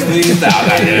noise and sneeze out.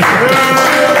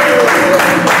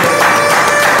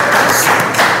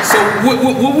 So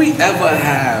will we ever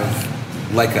have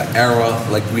like an era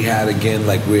like we had again,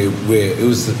 like where it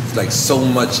was like so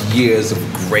much years of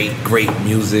great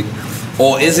music,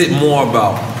 or is it more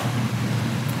about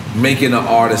making an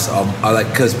artist like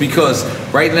because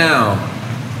right now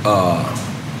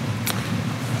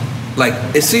like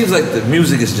it seems like the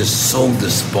music is just so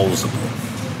disposable.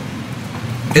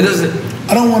 It doesn't.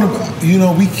 I don't want to.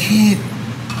 We can't.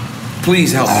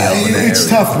 Please help me out with that. It's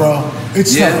tough, bro.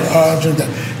 It's tough. Drink that.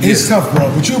 It's tough, bro.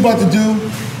 What you about to do?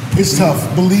 It's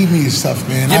tough. Believe me, it's tough,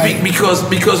 man. Yeah, because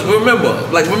remember,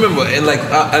 and like,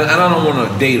 and I don't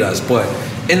want to date us, but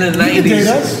in the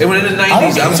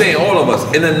 90s, I'm saying all of us.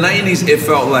 In the 90s, it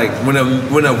felt like when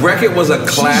a record was a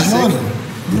classic.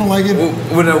 You don't like it?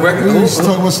 When a record. We used to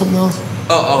talk about something else.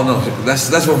 Oh no,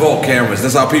 that's Revolt cameras.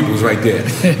 That's our people's right there.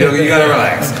 You gotta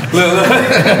relax.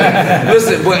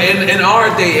 Listen, but in our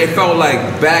day, it felt like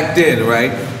back then,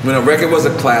 right? When a record was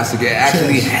a classic, it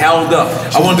actually held up.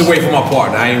 I wanted to wait for my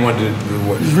partner. I ain't wanted to.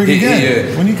 Drink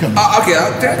again. When you come. Okay.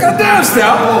 Goddamn,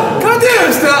 Stout. I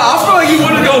feel like you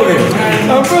want to go there.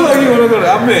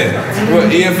 I'm in.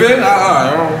 What, EFN?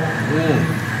 All right.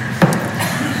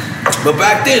 But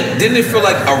back then, didn't it feel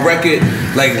like a record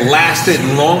like lasted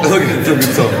long? Look at the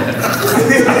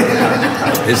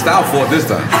It's Stout fought this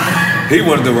time. He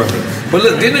wanted the record. But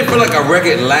look, didn't it feel like a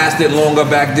record lasted longer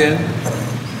back then?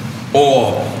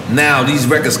 Or now these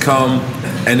records come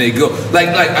and they go like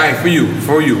all right, for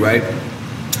you, right?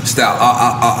 Style,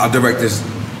 I'll direct this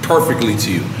perfectly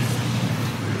to you.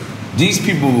 These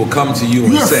people will come to you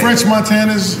and have say, French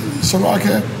Montana's Ciroc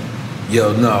had?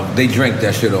 yo, no, they drank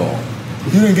that shit all.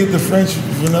 You didn't get the French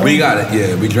vanilla? We got it,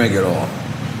 yeah, we drank it all.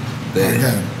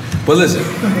 Okay. But listen,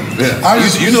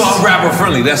 you know I'm rapper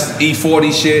friendly. That's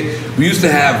E40 shit. We used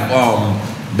to have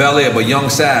Bel Air, but Young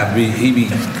Sav, he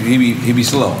be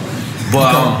slow.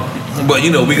 But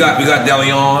you know, we got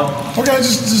DeLeon. Okay,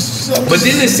 just But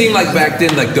then it seemed like back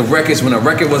then, like the records, when a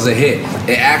record was a hit,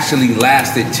 it actually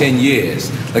lasted 10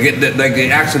 years. Like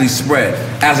it actually spread,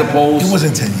 as opposed. It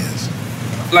wasn't 10 years.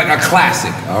 Like a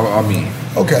classic. I mean.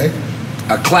 Okay.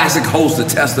 A classic holds the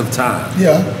test of time.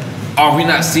 Yeah. Are we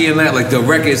not seeing that? Like the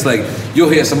records, like you'll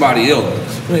hear somebody else.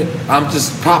 I'm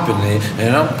just popping it,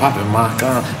 and I'm popping my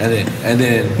gun, and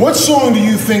then. What song do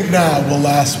you think now will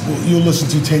last? You'll listen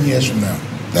to 10 years from now.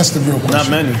 That's the real question. Not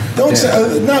many. Don't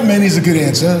say not many is a good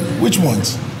answer. Which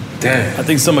ones? Damn. I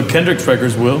think some of Kendrick's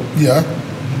records will. Yeah.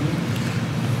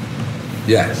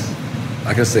 Yes,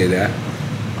 I can say that.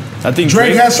 I think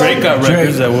Drake has some? Drake got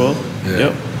records that will. Yeah.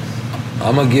 Yep.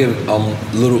 I'm gonna give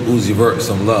Little Uzi Vert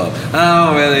some love. I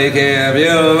don't really care if you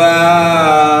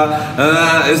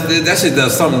that shit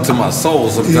does something to my soul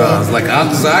sometimes. Yeah. Like I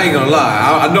ain't gonna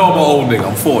lie. I know I'm an old nigga.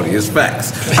 I'm 40. It's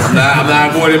facts. I'm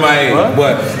not 40 in my age,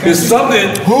 but it's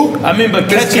something. Who? I mean,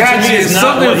 but It's catchy to me It's is not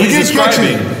something. what he's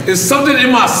describing. It's something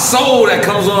in my soul that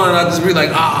comes on, and I just be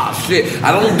like, shit. I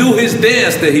don't do his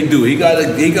dance that he do. He got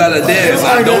a dance.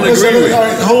 I don't agree with.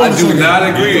 I do not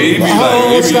agree. He be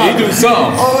like, he do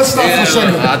something. Oh, let's stop for a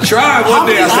second. I tried one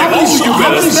day. I said, you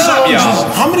better stop,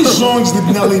 y'all. How many songs did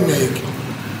Nelly make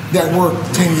that worked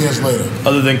 10 years later?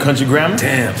 Other than Country Grammar?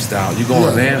 Damn, Style. You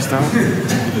going damn, Style?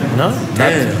 No.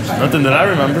 Nothing that I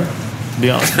remember, to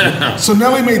be honest. So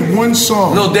Nelly made one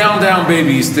song. No, Down Down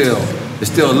Baby is still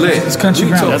lit. It's Country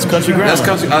Grammar. That's Country Grammar. That's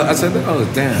country. I said that. Oh,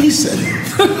 damn. He said it.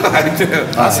 I did.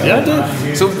 Yeah, I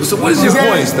did. So what is your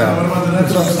point, Style?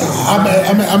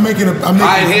 I'm making.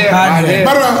 Hot in here.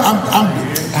 By the way, I'm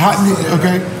hot in here.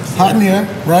 Okay, hot in here,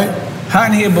 right?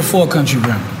 Hot in here before Country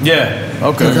Grammar. Yeah.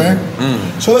 Okay. Okay.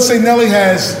 So let's say Nelly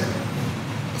has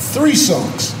 3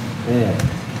 songs.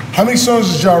 How many songs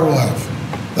does Ja Rule have?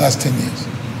 Last 10 years.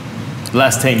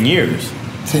 Last 10 years.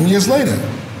 10 years later.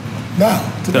 Now.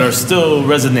 That are still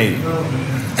resonating.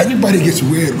 Everybody gets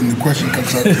weird when the question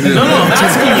comes up. No, I'm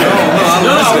asking you.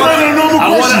 I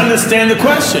want to understand the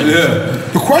question. Yeah.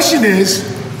 The question is,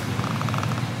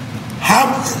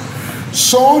 how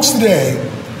songs today?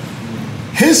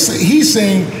 He's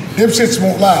saying them shits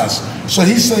won't last. So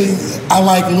he's saying I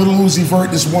like Little Uzi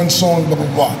Vert, this one song, blah blah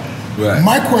blah. Right.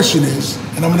 My question is,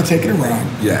 and I'm going to take it around.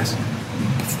 Yes.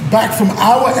 Back from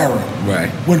our era,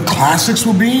 Right. when classics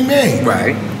were being made.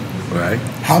 Right. Right.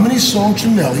 How many songs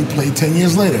from Nelly played 10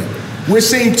 years later? We're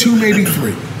saying 2, maybe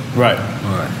 3. Right.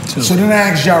 All right. So then I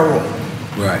ask Ja Rule.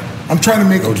 Right. I'm trying to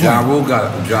make a point. Ja Rule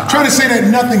got it. Trying to say that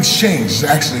nothing's changed, is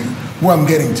actually where I'm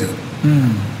getting to.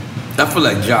 I feel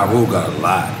like Ja Rule got a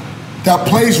lot. That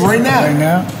plays right now. Right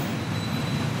now?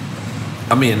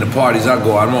 I mean, in the parties I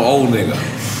go, I'm an old nigga.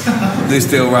 They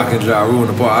still rocking Ja Rule in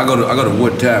the party. I go to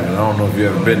Wood Tavern. I don't know if you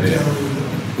ever been there.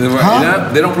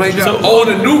 They don't play Ja.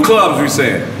 The new clubs we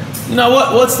saying. No,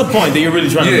 what's the point that you're really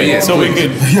trying to make? Yeah, so we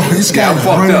could. Yo, this guy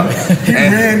fucked up. He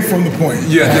ran from the point.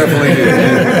 Yeah, definitely did.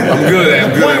 I'm good at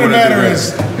it. The point of the matter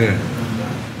is,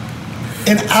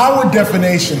 in our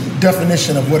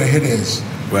definition of what a hit is,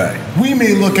 right? We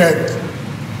may look at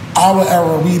our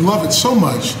era, we love it so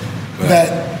much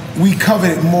that we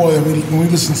covet it more than when we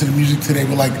listen to the music today.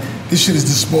 We're like, this shit is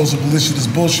disposable, this shit is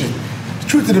bullshit. The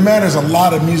truth of the matter is, a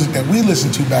lot of music that we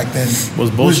listened to back then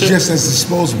was just as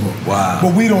disposable. Wow.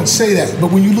 But we don't say that.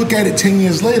 But when you look at it 10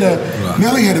 years later,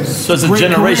 Nelly had a So it's a great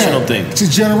generational career. thing. It's a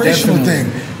generational thing.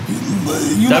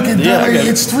 You look at Nelly,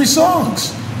 it's 3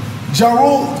 songs. Ja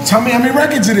Rule, tell me how many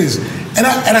records it is. And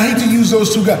I hate to use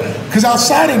those 2 guys, because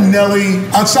outside of Nelly,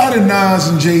 outside of Nas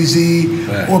and Jay-Z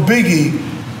or Biggie,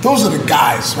 those are the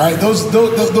guys, right? Those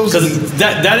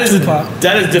that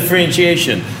is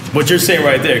differentiation. What you're saying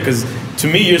right there, because to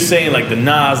me, you're saying like the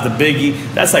Nas, the Biggie,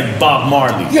 that's like Bob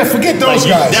Marley. Yeah, forget those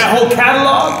guys. That whole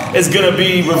catalog is gonna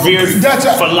be revered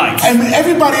for life. And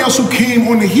everybody else who came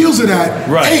on the heels of that,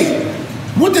 hey,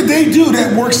 what did they do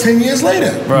that works 10 years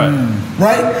later? Right.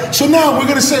 Right? So now we're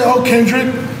gonna say, oh,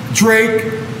 Kendrick, Drake,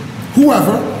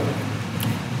 whoever.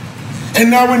 And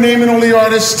now we're naming all the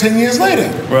artists 10 years later.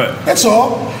 Right. That's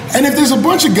all. And if there's a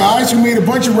bunch of guys who made a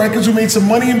bunch of records, who made some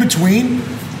money in between,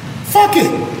 fuck it.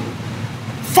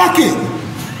 Fuck it.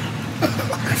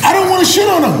 I don't want to shit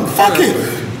on them. Fuck it.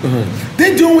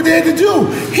 They're doing what they had to do.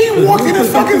 He walked in a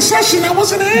fucking session that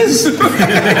wasn't his.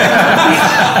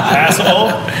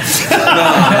 Asshole.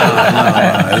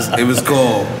 No. It was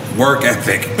called work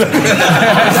ethic.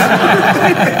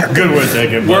 Good work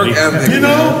ethic, Work ethic. You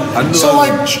know? So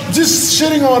like, just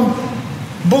shitting on,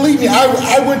 believe me,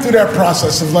 I went through that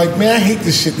process of like, man, I hate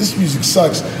this shit. This music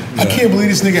sucks. I can't believe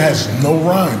this nigga has no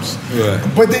rhymes. Right.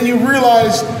 But then you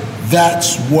realize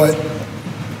that's what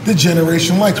the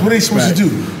generation likes. What are they supposed to do?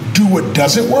 Do what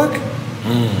doesn't work?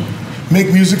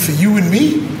 Make music for you and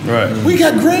me? Right. We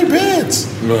got great bands.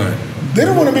 Right. They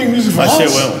don't want to make music for My us. shit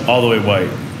went all the way white.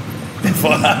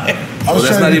 I was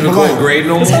that's trying not to be even polite. called grade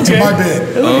no more? It's okay. My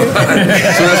bad. So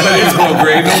that's not even called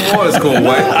grade no more? It's called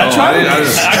white? I tried. I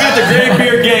got the Grey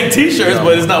Beard Gang t-shirts,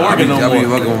 but it's not working no more. I'll be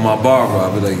fucking with my barber.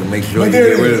 I'll be like, make sure But you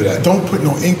get rid of that. don't put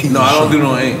no ink in No, your I don't shit. do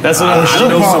no ink. That's what I I'm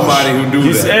know somebody who do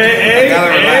that. Hey, I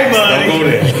gotta relax. buddy. Don't go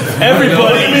there.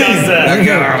 Everybody does that.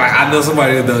 I know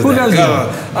somebody who does Who that. does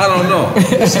that? I don't know.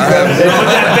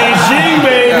 That Beijing,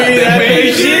 baby. That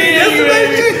Beijing.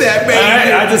 That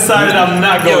Beijing. I decided I'm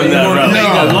not going that route.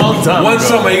 A long time One ago.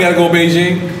 summer you gotta go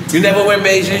Beijing. You never went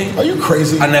Beijing? Are you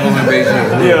crazy? I never went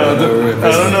Beijing. Yeah, I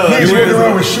don't know. Niggas walking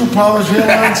around with shoe polish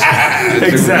hairlines.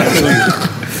 Exactly.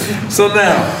 So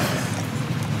now,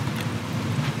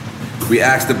 we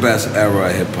asked the best era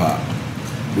of hip hop.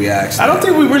 We asked. I don't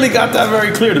think we really got that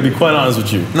very clear, to be quite honest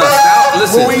with you. No, now,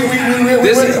 listen. Well,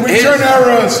 we turn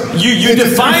eras. You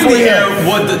define the era.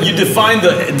 You define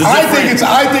the I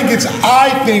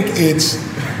think it's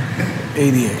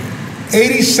 88.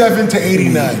 87 to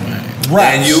 89.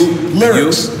 Raps. And you?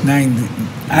 Lyrics. 90.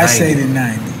 I say the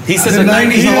 90. He said the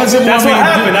 90s. He doesn't That's want what me to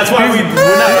happened. That's why we're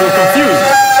confused.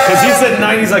 Because he said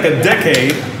 90s like a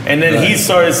decade, and then he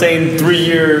started saying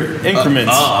 3-year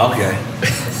increments.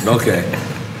 Okay.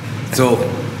 So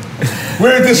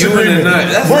we're in disagreement.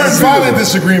 We're in violent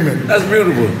disagreement. That's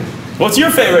beautiful. What's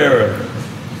your favorite era?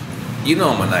 You know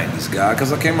I'm a 90s guy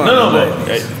because I came out.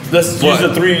 Let's use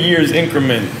the 3 years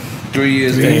increment. 3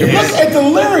 years. Look at the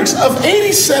lyrics of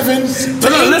 87. No,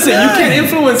 listen, you can't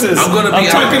influence this. I'm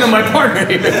talking to my partner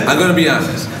here. I'm gonna be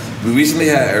honest. We recently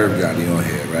had Irv Gotti on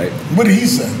here, right? What did he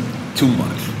say? Too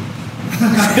much.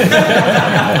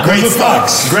 Great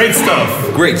stuff. Great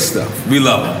stuff. Great stuff. We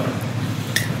love him.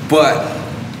 But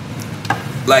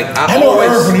like I know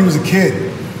Irv when he was a kid.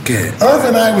 Irv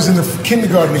and I was in the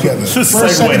kindergarten together. First,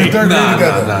 second, and third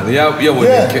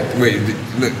grade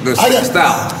together.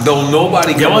 Stop. Don't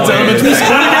nobody come on elementary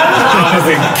school together? I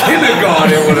was in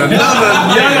kindergarten with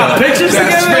another Y'all got pictures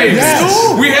together? Yes.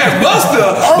 We had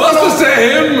Buster. Buster said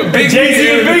him, Big Jay-Z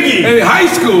and Biggie. in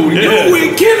high school. You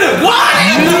in kindergarten. What?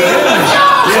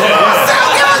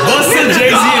 Buster,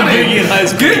 Jay-Z, and Biggie in high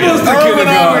school. Get Buster Irv and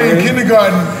I were in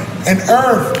kindergarten, and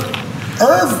Irv,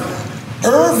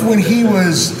 when he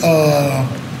was,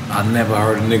 I never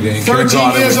heard a nigga in 13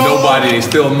 kindergarten years with old? nobody they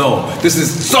still know. This is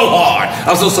so hard.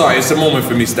 I'm so sorry. It's a moment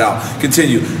for me, Stout.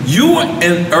 Continue. You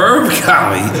and Irv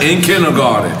Gotti in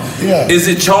kindergarten. Yeah. Is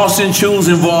it Charleston Chews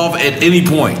involved at any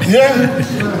point? Yeah.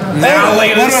 Now,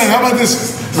 ladies. How about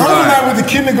this? Irv and I went to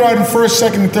kindergarten, first,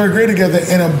 second, and third grade together,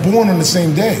 and I'm born on the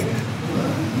same day.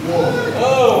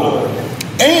 Whoa.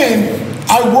 And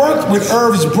I worked with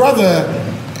Irv's brother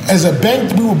as a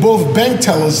bank. We were both bank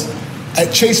tellers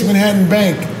at Chase Manhattan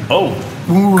Bank. When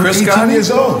we were Chris 18 Gotti?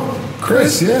 years old.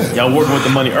 Chris, yeah. Y'all working with the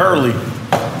money early.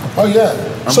 Oh, yeah.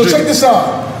 So check this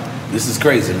out. This is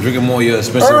crazy. I'm drinking more of your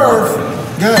expensive Irv,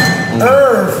 water.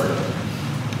 Irv,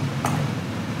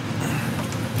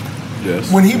 Yes.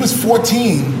 when he was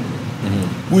 14,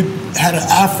 had an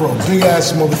afro, big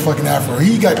ass motherfucking afro.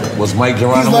 He got Was Mike he's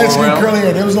Geronimo light skin around? curly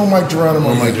hair. There was no Mike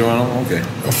Geronimo. No Mike Geronimo? Okay.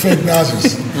 Or fake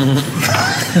Nazis.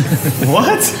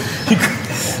 What?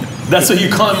 That's what you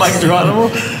call him, Mike Geronimo?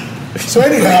 So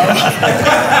anyhow,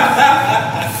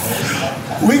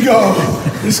 we go,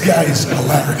 this guy is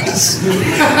hilarious.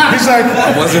 He's like,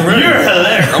 I wasn't ready. You're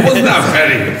hilarious. I was not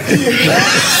ready.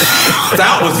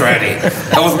 Stout was ready.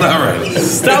 I was not ready.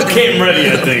 Stout came ready,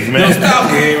 I think, man. No, Stout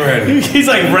came ready. He's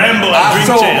like Rambo at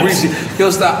Drink Champs. Yo,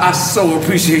 Stout, I so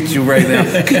appreciate you right now.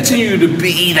 Continue to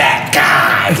be that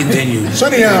guy. Continue. So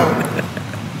anyhow,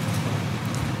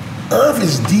 Irv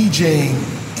is DJing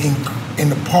in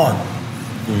the park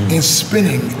and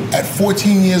spinning at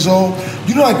 14 years old.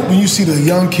 You know, like when you see the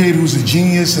young kid who's a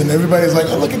genius and everybody's like,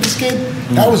 oh, look at this kid.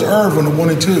 That was Irv on the 1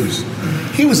 and 2s.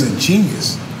 He was a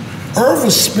genius. Irv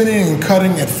was spinning and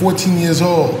cutting at 14 years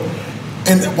old.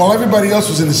 And while everybody else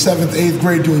was in the 7th, 8th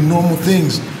grade doing normal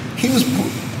things, he was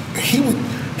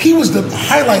the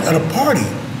highlight of the party.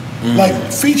 Like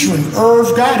featuring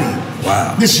Irv Gotti.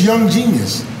 Wow. This young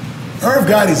genius. Irv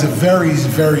Gotti's a very,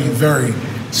 very, very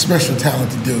special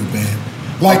talented dude, man.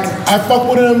 Like, I fuck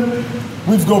with him.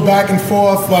 We go back and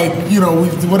forth, like, we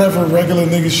whatever regular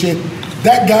nigga shit.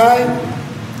 That guy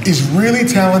is really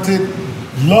talented,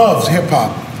 loves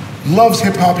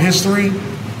hip-hop history,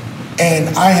 and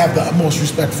I have the utmost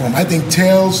respect for him. I think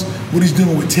Tails, what he's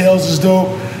doing with Tails is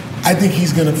dope. I think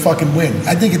he's gonna fucking win.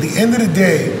 I think at the end of the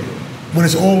day, when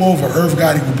it's all over, Irv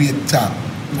Gotti will be at the top.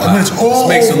 Wow. When it's all Let's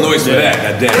make some over, noise for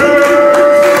that. Goddamn.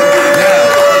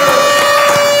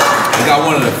 I got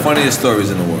one of the funniest stories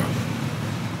in the world.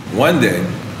 One day,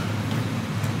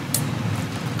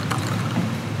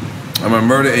 I'm at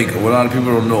Murder Inc. What a lot of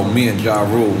people don't know, me and Ja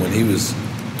Rule, when he was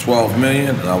 12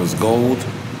 million and I was gold,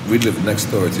 we lived next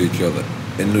door to each other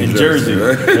in New Jersey.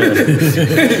 Right?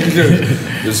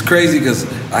 It was crazy because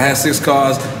I had 6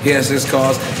 cars, he had 6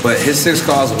 cars, but his 6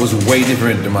 cars was way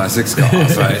different than my 6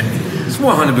 cars, right? It's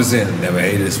 100% never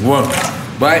hated this woman,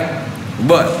 right?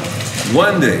 But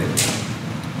one day,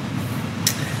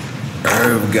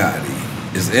 Irv Gotti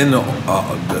is in the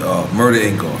Murder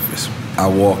Inc. office. I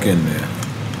walk in there.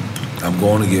 I'm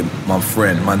going to get my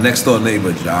friend, my next door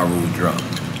neighbor, Ja Rule, drunk.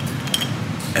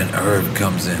 And Irv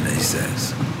comes in and he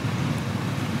says,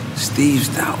 Steve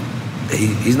Stout.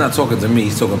 He's not talking to me,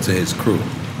 he's talking to his crew.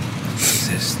 He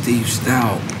says, Steve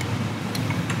Stout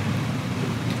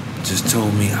just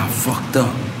told me I fucked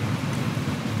up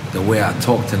the way I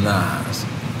talked to Nas.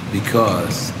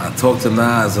 Because I talked to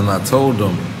Nas and I told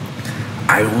him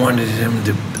I wanted him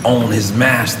to own his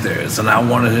masters and I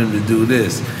wanted him to do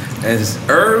this. And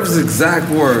Irv's exact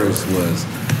words was,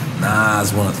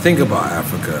 Nas want to think about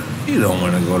Africa. You don't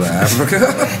want to go to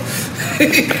Africa.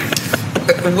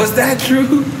 Was that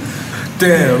true?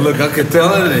 Damn, look, I could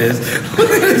tell it is.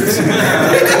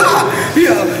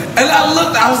 Yeah. And I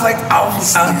looked, I was like, I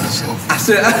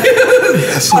said,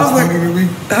 That's so funny to me.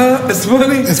 It's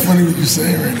funny? It's funny what you're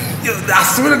saying right now. I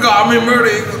swear to God, I'm in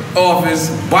Murder office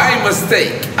by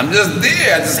mistake. I'm just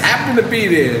there. I just happen to be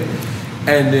there.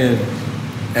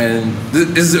 And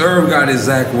this is Irv got his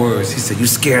exact words. He said, you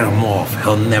scared him off.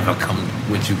 He'll never come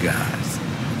with you guys.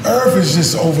 Irv is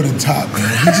just over the top, man.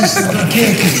 He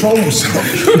can't control himself.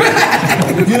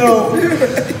 We know.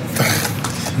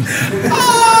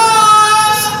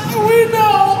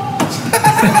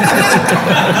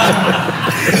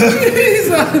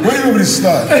 Where do you want me to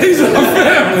start? He's our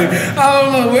family. I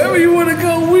don't know. Wherever you want to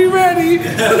go, we ready.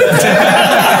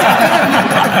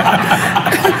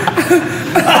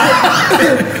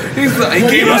 He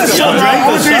gave us the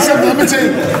I'm gonna tell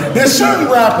you, there's certain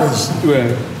rappers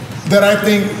that I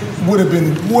think would have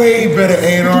been way better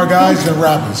A&R guys than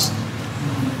rappers.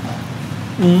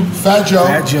 Fat Joe.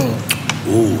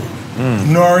 Ooh.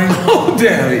 Nori. Oh,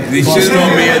 damn. They shit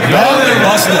on me at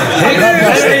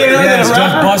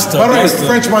Buster. By the way,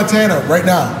 French Montana, right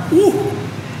now.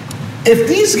 If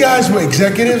these guys were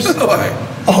executives, oh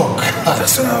God.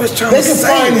 That's what I was trying they to can say.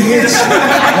 find hits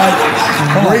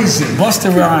like crazy. Busta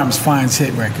Rhymes finds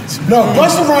hit records. No,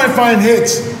 Busta Rhymes finds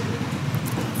hits.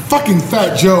 Fucking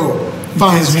Fat Joe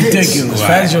finds hits. Ridiculous.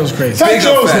 Fat Joe's crazy. Fat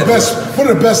Joe is one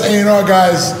of the best A&R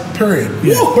guys, period.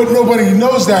 Yeah. But nobody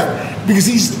knows that because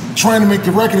he's trying to make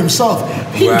the record himself.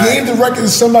 He gave the record to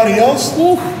somebody else.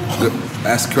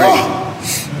 That's crazy.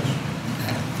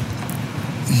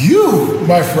 You,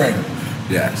 my friend.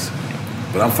 Yes.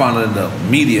 But I'm finding the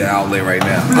media outlet right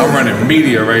now. I'm running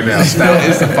media right now. It's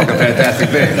a fucking fantastic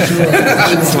thing.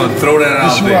 I just want to throw that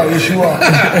out there. Yes, you are.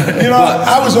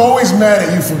 I was always mad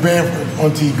at you for Bamford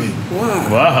on TV.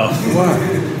 Wow. Why?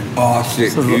 Oh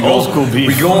shit! Old school beef.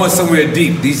 We going somewhere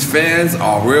deep. These fans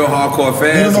are real hardcore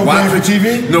fans. You don't know Bamford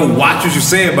TV? No, watch what you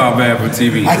say about Bamford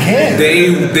TV. I can't.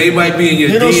 They might be in your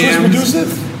DMs. Swiss producer?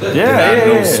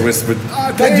 Yeah. Swiss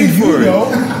That do you know?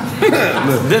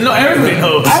 No, everybody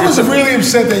knows. I was really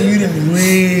upset that you didn't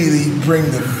really bring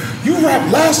you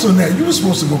rapped last on that. You were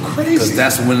supposed to go crazy. Because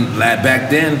that's when, back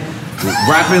then,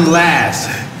 rapping last.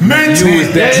 Man, you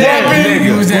was that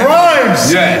nigga.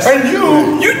 Rhymes. Yes. And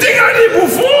you think I didn't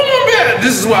perform on that?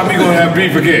 This is why we gonna have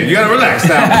beef again. You gotta relax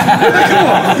now. Come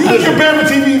on. You look at Bama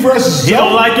TV versus You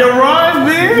don't like your rhymes,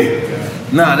 baby?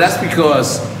 Nah, that's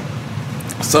because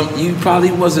you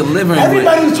probably wasn't living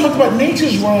Everybody was talking about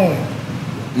Nature's rhyme.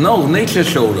 No, Nature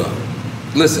showed up.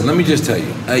 Listen, let me just tell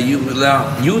you.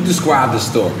 You described the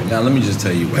story. Now, let me just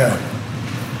tell you what happened.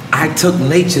 I took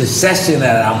Nature's session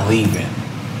that I'm leaving.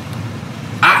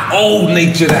 I owe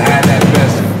Nature to have that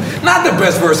best. Not the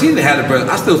best verse. He didn't have the best.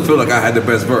 I still feel like I had the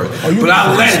best verse. But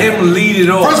I let him lead it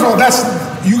off. First of all,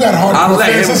 you got hardcore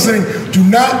fans listening. Do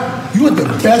not You had the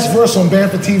best verse on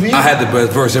Band for TV? I had the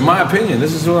best verse, in my opinion.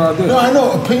 This is what I do. No, I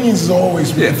know opinions is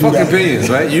always fuck opinions,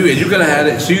 right? You could have had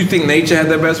it. So you think Nature had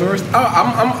that best verse?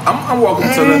 I'm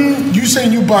welcome to the. You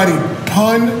saying you bodied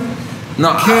Pun?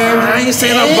 No, I ain't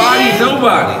saying I bodied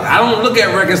nobody. I don't look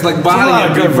at records like bodying. A lot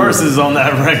of good verses on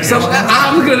that record. So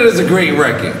I look at it as a great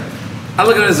record.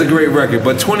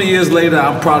 But 20 years later,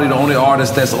 I'm probably the only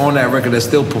artist that's on that record that's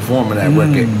still performing that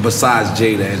record, besides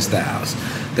Jada and Styles.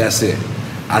 That's it.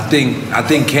 I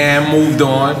think Cam moved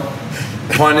on.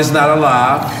 Pun is not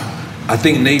alive. I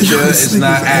think Nature is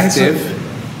not active.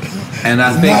 And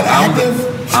I think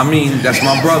that's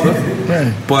my brother.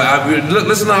 But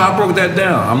listen to how I broke that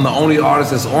down. I'm the only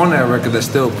artist that's on that record that's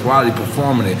still probably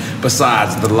performing it,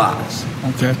 besides The Lox.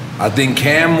 Okay. I think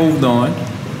Cam moved on,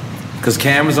 because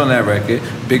Cam is on that record.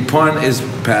 Big Pun is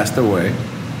passed away,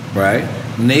 right?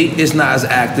 Nate is not as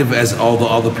active as all the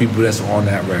other people that's on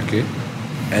that record.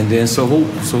 And then so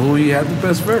who you had the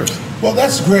best verse? Well,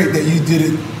 that's great that you did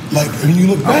it. Like when you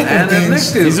look back on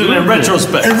things, he's doing it in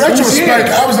retrospect. In retrospect,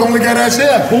 I was the only guy that's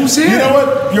here. Who's here? You know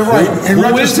what? You're right.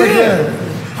 Who is here?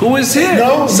 Who is here?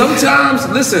 No. Sometimes,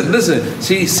 listen.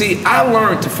 See, I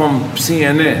learned from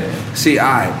CNN. See,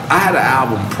 I had an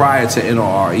album prior to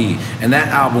NRE, and that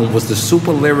album was the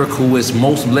super lyricalist,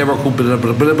 most lyrical,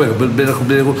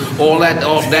 all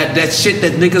that shit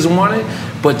that niggas wanted.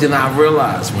 But then I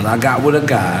realized when I got with a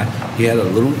guy, he had a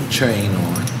little chain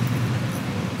on,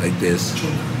 like this.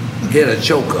 He had a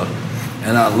choker,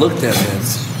 and I looked at him,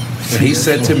 and he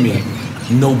said to me,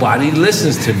 "Nobody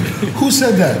listens to me." Who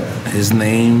said that? His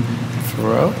name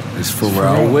is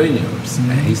Pharrell Williams,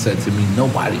 and he said to me,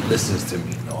 "Nobody listens to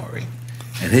me, Nori."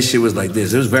 And his shit was like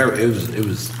this. It was very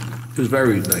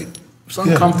like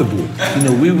uncomfortable. You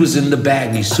know, we was in the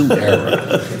baggy suit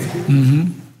era,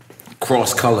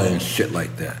 cross color and shit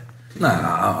like that. I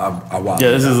watched.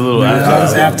 Yeah, this is a little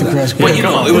after cross color. But you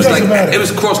know, it was like it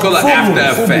was cross color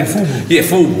after effect. Yeah,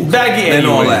 Fubu. Baggy and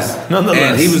all that.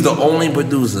 Nonetheless. And he was the only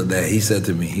producer that he said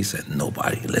to me. He said,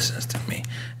 "Nobody listens to me."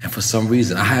 And for some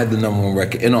reason, I had the #1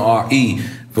 record. NRE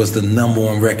was the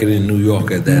 #1 record in New York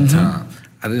at that time.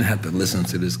 I didn't have to listen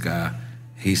to this guy.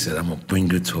 He said, "I'm gonna bring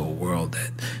you to a world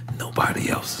that nobody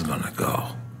else is gonna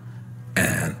go."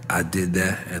 And I did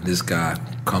that, and this guy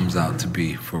comes out to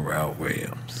be Pharrell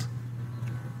Williams.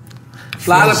 A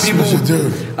lot of people,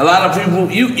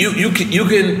 you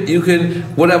can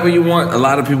whatever you want. A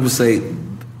lot of people say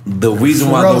the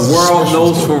reason why the world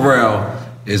knows Pharrell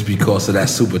is because of that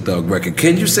Super Thug record.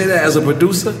 Can you say that as a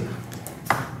producer?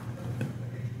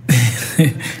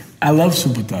 I love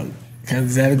Super Thug.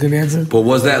 Is that a good answer? But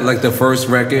was that like the first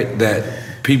record that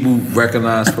people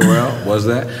recognized Pharrell? Was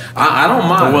that? I don't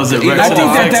mind. But was it? I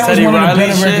think that was one of the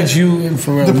better records you and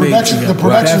Pharrell made. The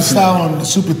production style on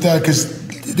Super Thug, because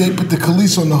they put the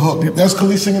Khalees on the hook. That's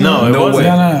Khalees singing. No, it wasn't.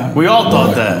 No. We all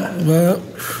thought that. Well,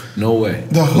 no way.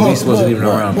 The hook wasn't even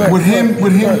around. With him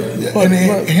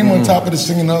on top of the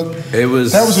singing hook. That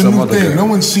was a new thing. No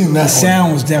one's seen that. The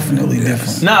sound was definitely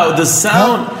different. No, the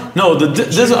sound. No,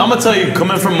 this. I'm gonna tell you,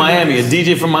 coming from Miami, a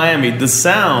DJ from Miami, the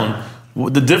sound.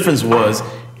 The difference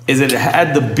is it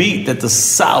had the beat that the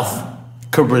South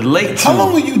could relate to. How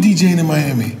long were you DJing in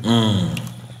Miami?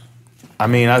 I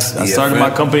mean, I started my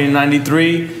company in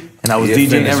 '93, and I was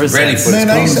DJing ever since. Man,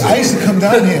 I used to come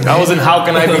down here. Man. I was in How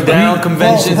Can I Be Down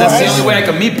conventions. That's the only way I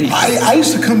could meet people. I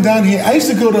used to come down here. I used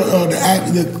to go to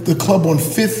the club on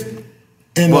 5th.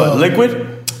 What, Liquid?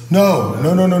 No.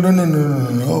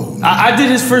 I did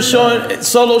his first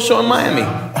solo show in Miami.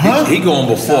 Huh? He going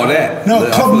before that. No,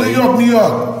 Club New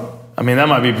York. I mean, that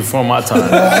might be before my time.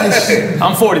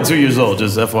 I'm 42 years old,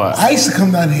 just FYI. I used to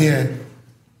come down here,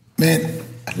 man.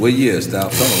 What year, Style?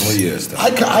 Tell me what year,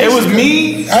 Style. It was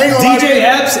me, DJ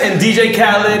Epps, and DJ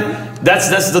Khaled. That's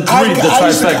the three, the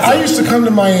trifecta. I used to come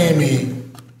to Miami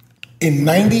in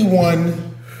 91,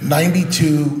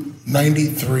 92,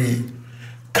 93.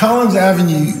 Collins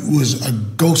Avenue was a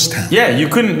ghost town. Yeah, you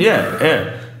couldn't, You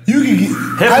could get...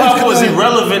 Hip-hop was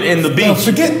irrelevant in the beach. No,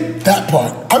 forget that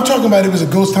part. I'm talking about it was a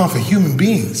ghost town for human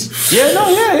beings. Yeah, no,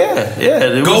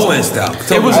 yeah. Go in, Style.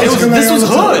 This was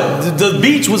hood. The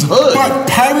beach was hood. But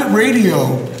pirate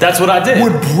radio... That's what I did.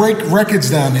 ...would break records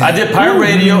down there. I did pirate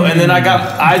radio, and then I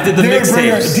did the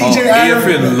mixtapes. DJ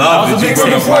Irie loved it. You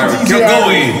brought up pirate. Go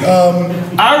in.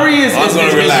 Irie is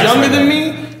younger than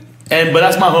me. But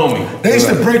that's my homie. They used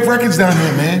to break records down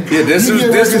here, man. Yeah, this was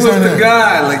the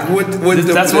guy. Like what?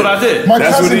 That's what I did. My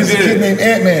cousin is a kid named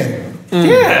Ant-Man.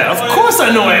 Yeah, of course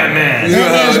I know Ant-Man.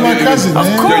 Ant-Man's my cousin, Of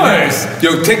man. course.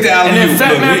 Yo, take the alley. And then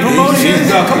Fat Man Promotions.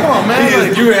 Come on,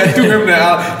 man. You had threw him the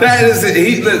alley. That is it.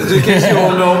 He, in case you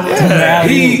don't know,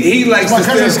 he likes My to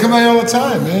cousins still. come down here all the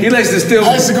time, man. He likes to still.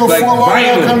 I used to go like, Fort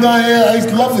Lauderdale, vinyl. come down here. I used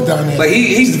to love it down there. Like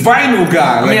he's vinyl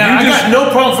guy. I Like mean, I you just. got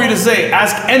no problem for you to say,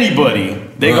 ask anybody.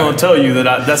 They're going to tell you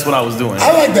that that's what I was doing.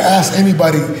 I like to ask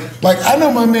anybody. Like, I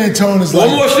know my man Tone is like.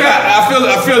 One more shot. I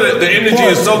feel that the energy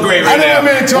is so great right now. I know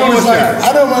my man Tone One is more like. shot.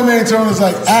 I know my man Tone is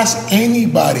like. Ask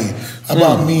anybody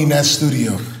about me in that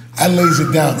studio. I lays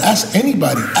it down. Ask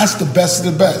anybody. Ask the best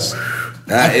of the best.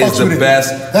 That I is fucks the with it.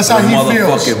 best. That's how the he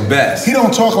feels. motherfucking best. He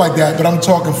don't talk like that, but I'm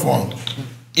talking for him.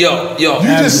 Yo. You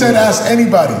just said ask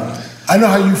anybody. I know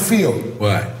how you feel.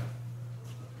 Right.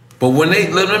 But when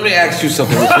they let me ask you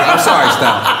something. Real quick. I'm sorry,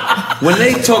 stop. When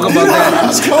they talk about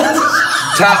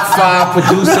that top 5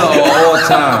 producer of all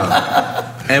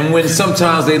time, and when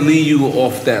sometimes they leave you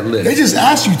off that list, They just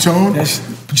asked you, Tone.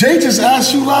 Jay just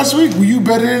asked you last week. Were you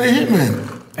better than the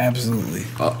Hitman? Absolutely.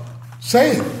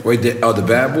 Say it. Wait, the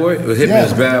Bad Boy? The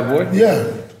Hitman's Bad Boy?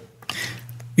 Yeah.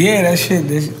 Yeah, that shit.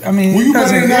 I mean, Were you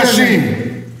better than doesn't-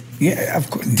 Nasheem? Yeah, of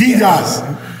course.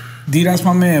 D-Dot. D-Dot's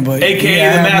my man, but AKA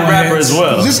yeah, the I have Mad more Rapper hits. as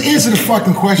well. Just answer the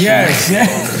fucking question. Yes,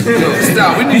 yes.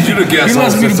 Stop. We need you to guess He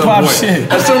wants on me at to some pop point. shit.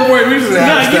 At some point, we just have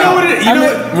Nah, to you know stop. what it- you know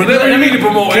what- Whenever you need to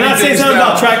promote Can I anything, say something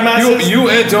stop. about Trackmasters? You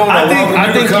and Tone I are think- welcome. I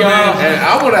You think can come y'all- in, and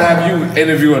I want to have you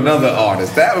interview another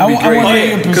artist. That would be I great. wanna hear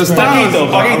your Because perspective. Paquito, I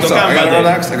calm gotta down.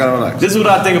 relax. I gotta relax. This is what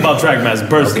I think about Trackmasters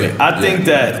personally. Okay, I think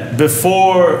that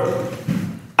before,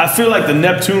 I feel like the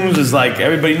Neptunes is like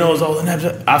everybody knows. Oh, the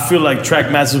Neptunes. I feel like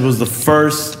Trackmasters was the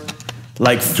first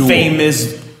like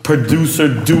famous producer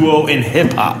duo in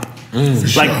hip hop.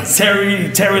 Like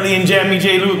Terry Lee and Jammy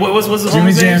J. Lewis. What's the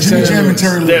Jimmy homie's Jam, name? Terry Jam and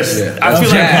Terry Lewis. There's- I feel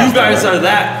like you guys are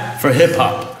that for hip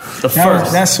hop. The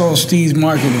first. That's all Steve's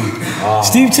marketing.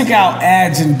 Steve took out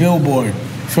ads in Billboard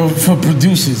for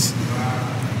producers.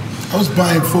 I was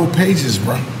buying full pages,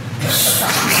 bro.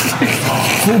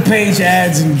 Full page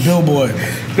ads in Billboard.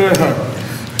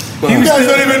 You guys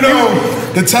don't even know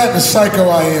the type of psycho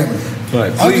I am. Right,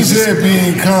 I'm please just there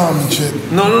being calm and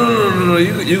shit. No.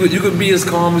 You could be as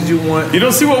calm as you want. You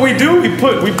don't see what we do? We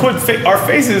put our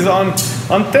faces on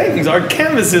things, our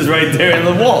canvases right there in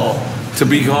the wall. To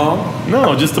be calm?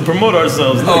 No, just to promote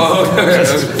ourselves. Oh, okay.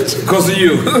 Because of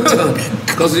you.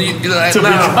 Because of you. Like, To be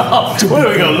now, calm. Where do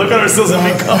we go? Look at ourselves and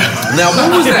be calm. now,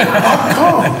 what was that?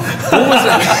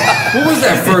 What was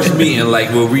that first meeting like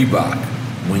with Reebok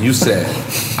when you said,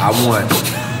 "I want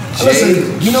Jay"?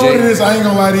 Listen, you know what it is? I ain't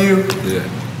gonna lie to you. Yeah.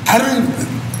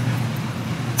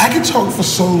 I could talk for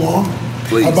so long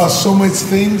about so much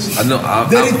things. I know.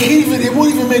 It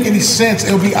won't even make any sense.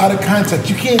 It'll be out of context.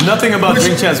 You can't. Nothing about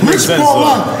Drink Champs makes sense, Paul,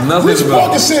 though. Nothing Rich about- Paul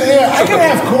can sit here. I can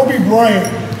have Kobe Bryant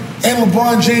and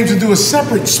LeBron James to do a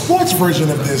separate sports version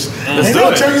of this. Let's And do they'll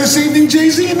it. tell you the same thing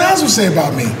Jay-Z and Nas will say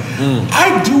about me.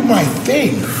 I do my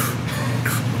thing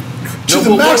to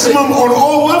the maximum on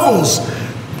all levels.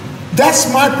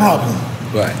 That's my problem.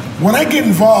 Right. When I get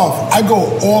involved, I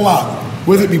go all out.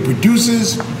 Whether it be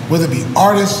producers, whether it be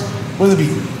artists, whether it be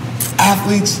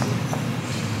athletes.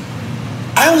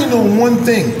 I only know one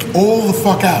thing, all the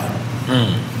fuck out.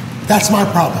 That's my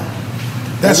problem.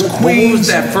 That's What Queens. was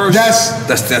that first?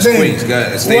 That's then, Queens. Go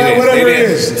ahead. Stay there. Whatever stay it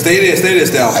there. is. Stay there,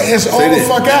 Stal. It's all Stay the there.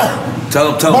 fuck out.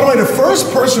 Tell him. By the way, the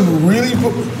first person who really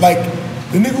put, like,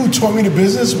 the nigga who taught me the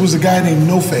business was a guy named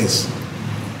No Face,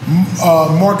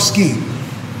 Mark Ski.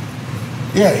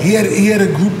 Yeah, he had a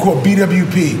group called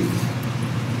BWP,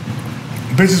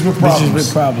 Bitches with Problems. Bitches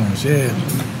with Problems,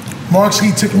 yeah. Mark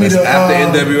Ski took me to After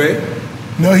NWA?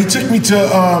 No, he took me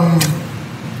to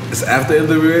It's after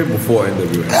NWA, before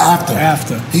NWA.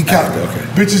 After. He got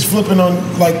bitches flipping on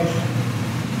like,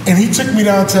 and he took me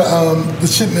down to the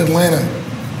shit in Atlanta.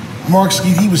 Mark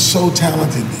Skeet, he was so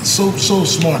talented, so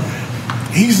smart.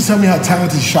 He used to tell me how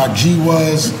talented Shock G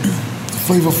was.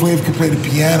 Flavor Flav could play the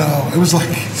piano. It was like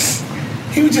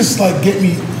he would just like get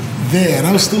me there, and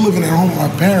I was still living at home with my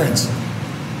parents,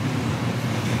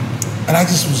 and I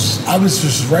was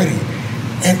just ready.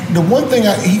 And the one thing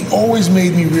he always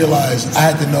made me realize I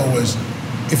had to know was,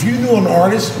 if you knew an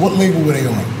artist, what label were they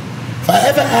on? If I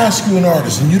ever ask you an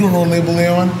artist and you don't know what label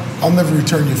they're on, I'll never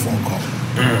return your phone call.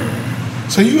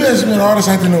 So you ask me an artist,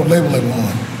 I have to know what label they were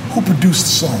on. Who produced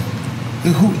the song?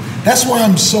 That's why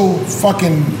I'm so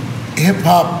fucking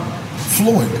hip-hop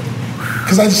fluent.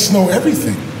 Because I just know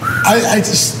everything. I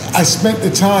spent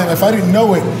the time, if I didn't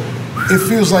know it, it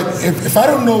feels like if I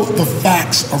don't know the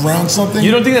facts around something.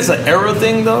 You don't think that's an era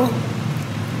thing though?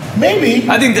 Maybe.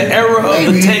 I think the era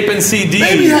of the tape and CD.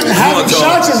 Maybe having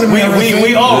shots isn't everything.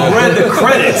 We all read the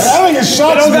credits. I think it's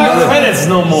shots. They don't got credits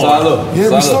no more. Yeah,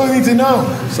 we still need to know.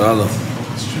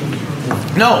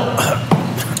 No.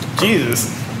 Jesus.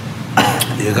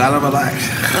 You gotta relax.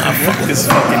 Fuck this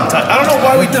fucking time. I don't know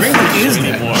why we drink this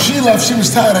anymore. She left. She was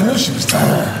tired. I knew she was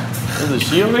tired. Is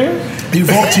she over here? The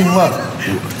Vault team left.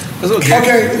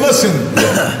 Okay, listen.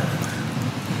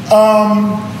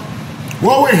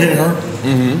 While we're here,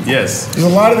 yes, there's a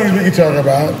lot of things we can talk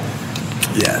about.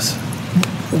 Yes.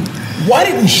 Why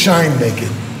didn't Shine make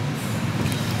it?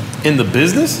 In the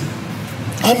business?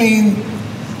 I mean,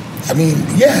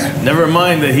 yeah. Never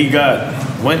mind that he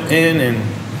went in and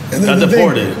got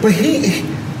deported. But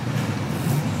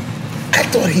I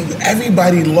thought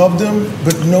everybody loved him,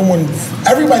 but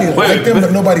everybody liked him,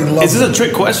 but nobody loved him. Is this a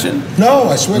trick question? No,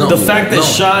 I swear to The God. fact that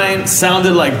Shine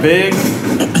sounded like Big,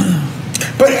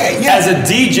 but as a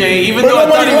DJ, even though I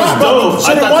thought he was dope,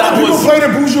 so I thought that people was... play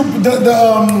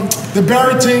the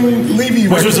Baritone Levy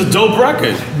record. Which was a dope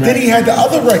record. Then he had the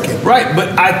other record. Right,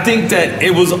 but I think that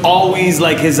it was always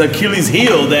like his Achilles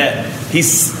heel that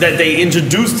they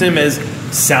introduced him as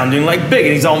sounding like Big,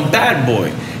 and he's on Bad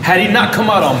Boy. Had he not come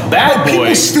out on Bad Boy,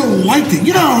 people still liked it.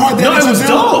 You know how hard that is.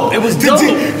 No, it was dope.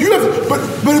 It was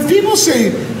dope. But if people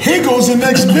say, "Here goes the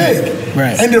next Big,"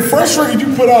 right? And the first record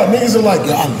you put out, niggas are like,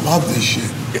 "Yo, I love this shit."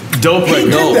 Dope record.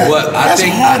 No, but I That's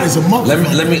think hard as a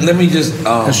motherfucker. let me just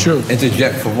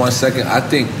interject for 1 second. I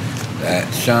think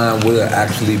that Shine would have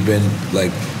actually been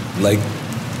like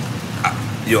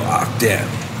Octave.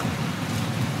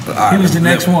 He was the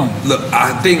next one. Look,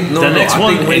 I think The next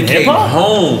one when he in came hip-hop?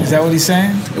 home. Is that what he's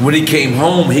saying? When he came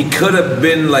home, he could have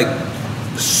been like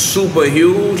super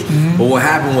huge, but what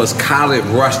happened was Khaled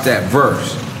rushed that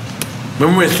verse.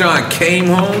 Remember when Sean came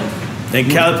home? And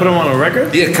Khaled put him on a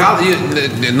record? Yeah,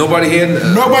 Khaled. Nobody here.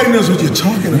 Nobody knows what you're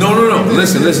talking about. No.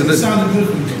 Listen.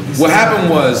 What happened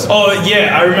was. Oh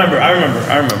yeah, I remember.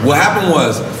 What happened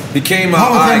was he came out.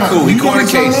 Hold on, All right, time cool. out. He You caught a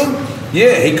know case. this song?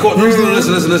 Yeah, he caught.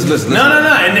 Listen. No.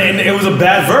 And it was a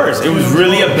bad verse. It was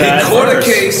really a bad verse. He caught a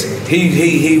case.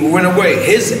 He went away.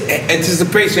 His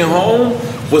anticipation home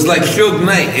was like Suge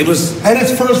Knight. It was. And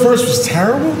his first verse was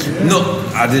terrible? No,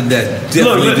 I did that.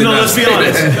 Look, let's be honest.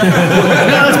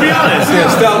 Let's be honest. Yeah,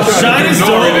 stop Shine is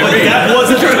dope, but that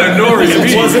wasn't. Trying to ignore it.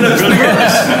 It wasn't a good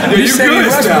verse. You said he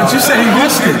rushed it. You said he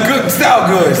rushed it. Good. Style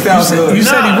good. You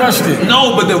said he rushed it.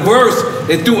 No, but the verse,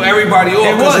 it threw everybody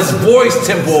off because his voice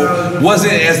tempo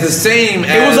wasn't as the same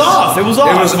as. It was off. It was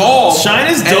off. Shine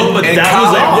is dope, but and that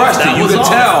was Khaled off. rushed it. That You was could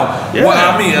off. tell. Yeah. Well,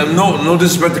 I mean, no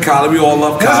disrespect to Khaled. We all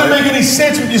love It doesn't Khaled. make any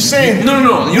sense what you're saying. No.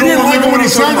 You didn't don't like know him when what he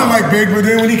I'm talking sounded about. like Big, but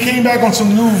then when he came back on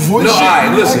some new voice No, shit. all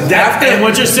right, listen. And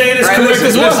what you're saying is correct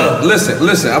as well.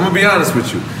 Listen. I'm gonna be honest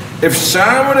with you. If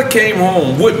Shine would have came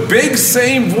home with Big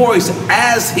same voice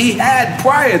as he had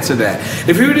prior to that,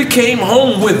 if he would have came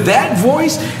home with that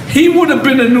voice, he would have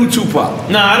been a new Tupac.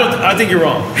 No, I think you're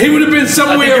wrong. He would have been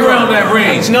somewhere around that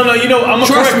range. No, I'm gonna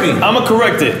Trust correct me. I'm gonna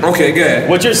correct it. Okay, go ahead.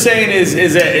 What you're saying is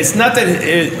that it's not that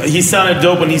he sounded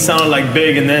dope and he sounded like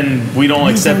Big, and then we don't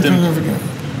accept him.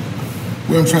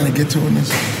 Where I'm trying to get to in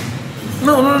this?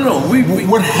 No.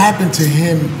 What happened to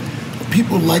him?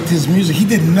 People liked his music. He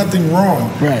did nothing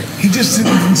wrong. Right. He just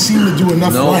didn't seem to do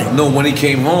enough right. No. When he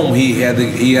came home, he had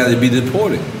to be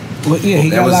deported. Well, yeah, he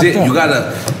that got was locked it. up. You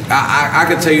gotta. I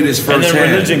can tell you this And firsthand.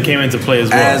 then religion came into play as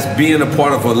well. As being a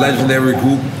part of a legendary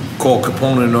group called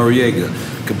Capone and Noriega.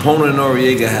 Capone and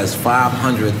Noriega has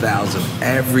 500,000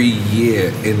 every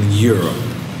year in Europe.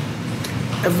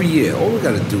 Every year. All we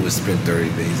gotta do is spend 30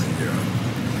 days in Europe.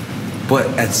 But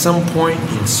at some point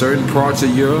in certain parts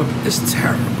of Europe, it's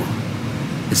terrible.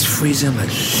 It's freezing like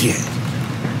shit.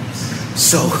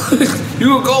 So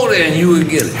you would go there and you would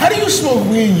get it. How do you smoke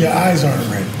weed and your eyes aren't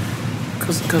red?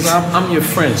 Because I'm your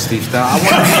friend, Steve Style. I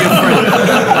wanted to be your friend.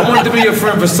 I wanted to be your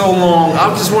friend for so long. I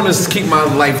just want to keep my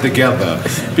life together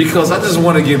because I just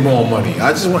want to get more money.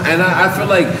 I feel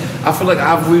like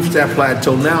I've reached that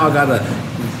plateau. Now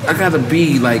I gotta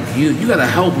be like you. You gotta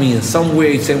help me in some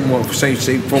way, shape,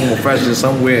 form, or fashion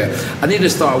somewhere. I need to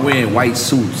start wearing white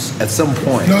suits at some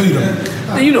point. No, you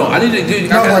don't. You know, I need to.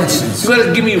 White suits. You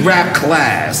gotta give me rap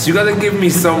class. You gotta give me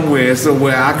somewhere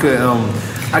where I could.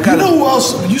 You know who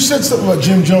else? You said something about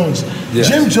Jim Jones. Yes.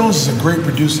 Jim Jones is a great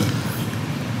producer.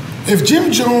 If Jim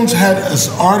Jones had as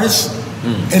artists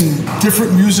and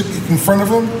different music in front of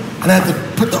him, and I had to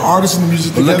put the artists and the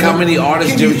music together. Look how many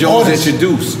artists he'd Jim be Jones artists.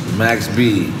 introduced. Max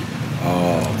B.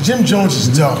 Jim Jones is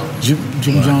dope. Jim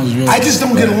Jones is really I just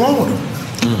don't get along with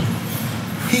him.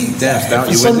 Damn, Stout,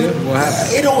 you went there? What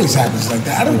happened? It always happens like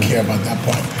that. I don't care about that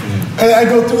part. I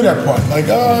go through that part. Like,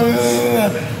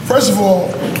 first of all,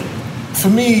 for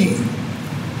me,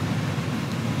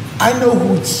 I know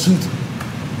who it suits.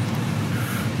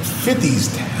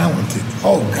 50's talented.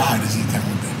 Oh God, is he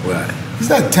talented? Right. He's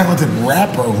not a talented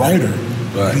rapper or writer,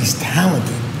 but he's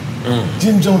talented.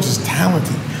 Jim Jones is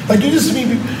talented. Like you just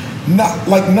mean, not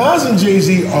like Nas and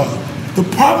Jay-Z are. The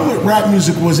problem with rap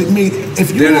music was it made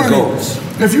if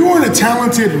you weren't a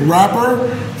talented rapper,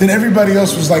 then everybody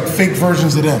else was like fake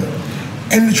versions of them.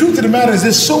 And the truth of the matter is,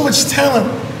 there's so much talent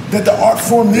that the art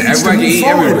form needs to move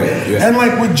forward. Yeah. And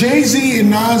like what Jay-Z and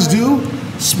Nas do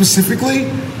specifically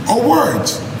are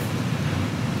words.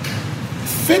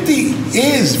 50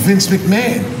 is Vince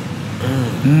McMahon.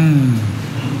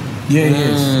 Yeah, he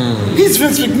is. He's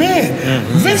Vince McMahon.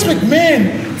 Vince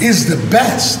McMahon is the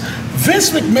best.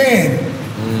 Vince McMahon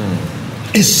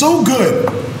is so good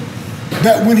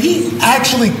that when he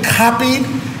actually copied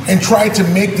and tried to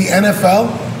make the NFL,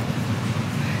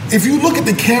 if you look at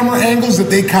the camera angles that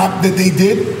they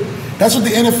did, that's what the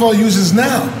NFL uses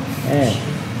now.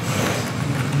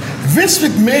 Vince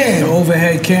McMahon, the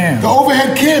overhead cam,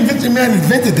 Vince McMahon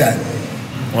invented that.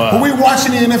 Wow. But we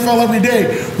watching the NFL every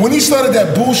day. When he started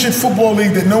that bullshit football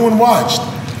league that no one watched,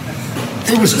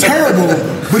 it was terrible,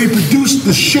 but he produced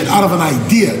the shit out of an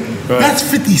idea. Right. That's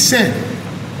 50 Cent.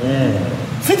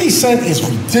 50 Cent is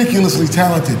ridiculously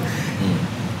talented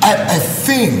at a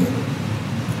thing.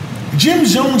 Jim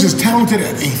Jones is talented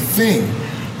at a thing.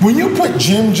 When you put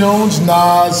Jim Jones,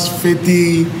 Nas,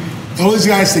 50, all these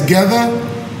guys together,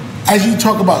 as you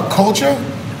talk about culture,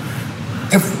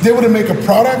 if they were to make a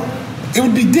product, it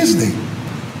would be Disney.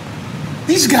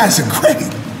 These guys are great.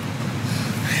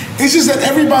 It's just that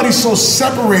everybody's so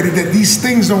separated that these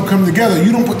things don't come together.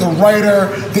 You don't put the writer,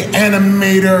 the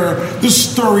animator, the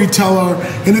storyteller,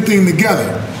 and the thing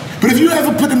together. But if you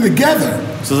ever put them together...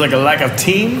 So it's like a lack of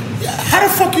team? How the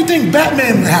fuck you think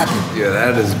Batman happened?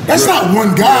 Yeah, That's not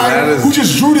one guy who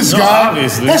just drew this guy.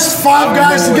 Obviously. That's 5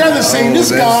 guys together saying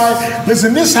this guy lives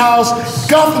in this house,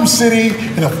 Gotham City,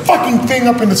 and a fucking thing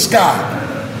up in the sky.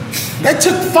 That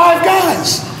took 5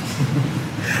 guys.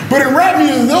 But in rap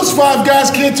music, those 5 guys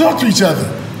can't talk to each other.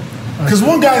 Because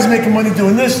one guy's making money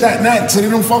doing this, that, and that, so they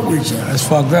don't fuck with each other. That's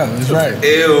fucked up. That's right.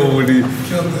 Ew.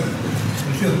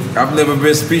 I've never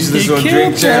been speechless on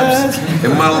Drink Champs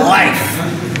in my life.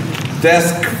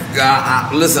 That's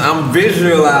listen. I'm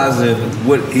visualizing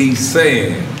what he's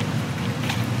saying.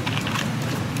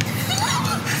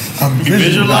 I'm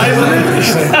visualizing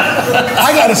it.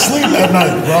 I gotta sleep at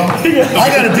night, bro. I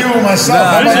gotta deal with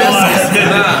myself.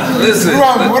 Listen.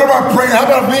 What about praying? How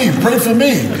about me? Pray for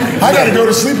me. I gotta go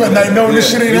to sleep at night knowing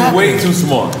this shit ain't happening. Way too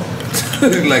smart.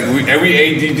 Like every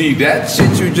ADD, that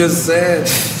shit you just said.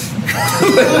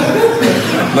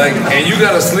 Like, and you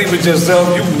gotta sleep with yourself.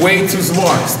 You way too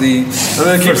smart, Steve.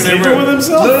 For sleeping with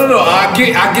himself? No. I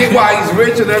get why he's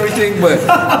rich and everything, but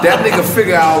that nigga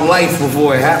figure out life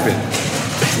before it happened.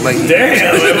 Like,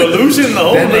 damn, evolution.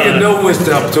 That nigga know what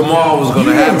tomorrow was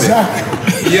gonna happen.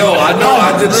 Exactly. Yo, I know.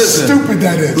 I did listen. Stupid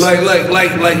that is. Like,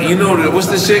 you know what's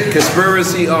the shit?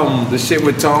 Conspiracy. The shit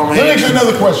with Tom Hanks. Let me ask you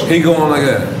another question. He going like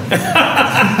that.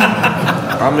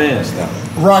 I'm in. Stop.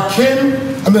 Not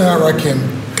Rakim.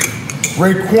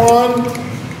 Raekwon.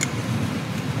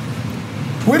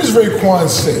 Where does Raekwon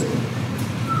sit?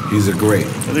 He's a great. I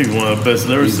think he's one of the best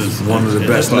lyricists. He's one of the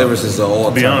best lyricists of all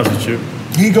time. To be honest with you.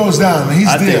 He goes down. He's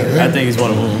there. Right? I think he's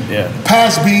one of them. Yeah.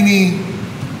 Past Beanie.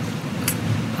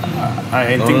 I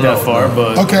ain't think that far,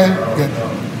 but okay. Good.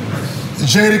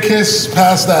 Jadakiss,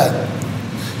 past that.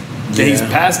 Yeah, he's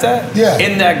past that. Yeah.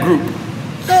 In that group.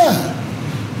 Yeah.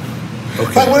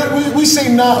 Okay. Like when we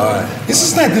say Nas, this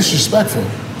is not disrespectful.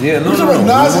 Yeah, no.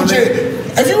 Nas and Jay.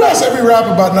 If you ask every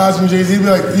rapper about Nas and Jay-Z, they'd be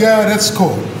like, "Yeah, that's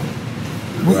cool."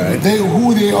 Right.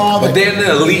 Who they are. But they're in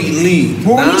the elite league.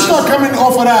 Well, when you start coming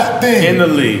off of that thing, in the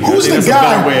league, who's the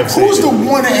guy? Who's the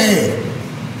 1A?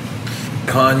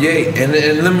 Kanye. And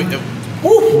let me.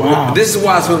 Wow. This is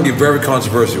why it's going to get very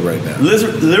controversial right now.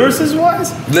 Lyricist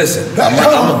wise? Listen.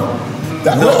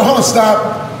 Hold on,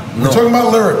 stop. We're talking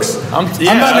about lyrics. I think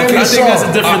that's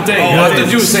a different thing. I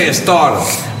thought you were saying stardom.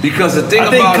 Because the thing I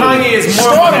think Kanye is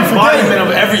more of an embodiment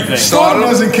of everything. Stardom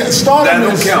doesn't count. That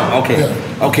don't count. Okay.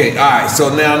 Yeah. Okay, all right. So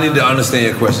now I need to understand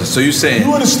your question. So you're saying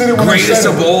greatest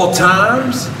of all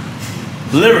times?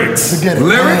 Lyrics. Forget it.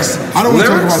 Lyrics? I don't want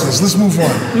to talk about this. Let's move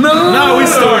on. No, we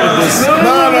started this. No,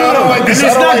 I don't like this. And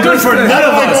it's not good for none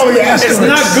of us. It's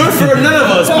not good for none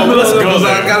of us, but let's go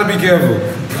there. I gotta be careful.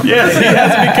 Yes, he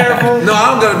has to be careful. No,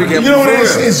 I'm gonna be careful. You know what it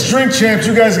is? It's Drink Champs.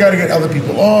 You guys got to get other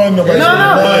people on. But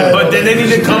then they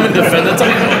need to come and defend the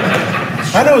title.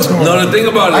 I know what's going on. No, the thing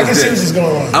about it I is can see this. what's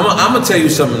going on. I'm gonna tell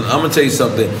you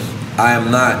something. I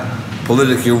am not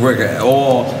politically correct at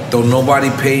all. Don't nobody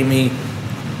pay me.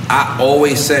 I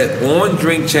always said on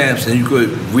Drink Champs, and you could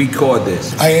record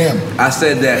this. I am. I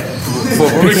said that for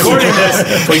We're recording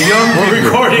this. for young people. We're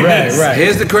recording this. Right.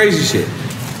 Here's the crazy shit.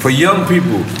 For young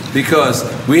people, because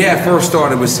we had first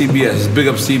started with CBS. Big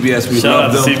up CBS. We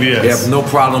Shout love out to them. CBS. We have no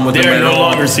problem with them They're at no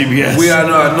all. longer CBS. We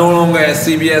are no longer at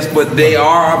CBS, but they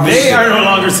are. Our They are no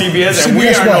longer CBS, and we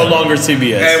CBS are what? no longer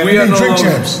CBS. And we are no Drink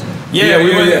longer. Champs. Yeah,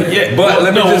 we went. Yeah, But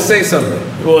let me no, just say something.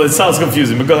 Well, it sounds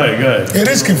confusing, but go ahead. It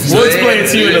is confusing. We'll explain it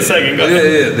to you in a second. Go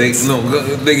ahead.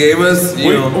 They gave us.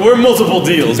 We're multiple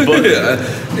deals, but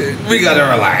we gotta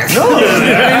relax. No, I know.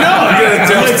 You gotta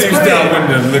tell I'm Steve explaining.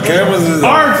 Stout the cameras is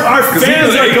Our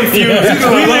fans are confused.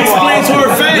 We need to explain to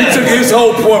our fans. He took his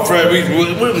whole point for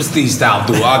it. What was Steve Stout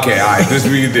do? Okay, all right, this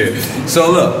we did. So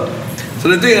look. So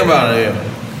the thing about it,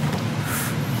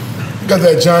 Got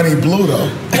that Johnny Blue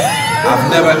though.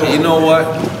 I've never. You know what?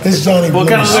 It's Johnny Blue. What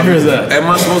kind of liquor is that? Am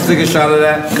I supposed to take a shot of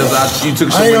that? Because you took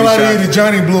so I ain't many gonna lie to you, shots. the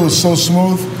Johnny Blue is so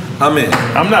smooth. I'm in.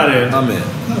 I'm not in. I'm in.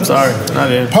 Sorry,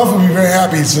 not in. Puff will be very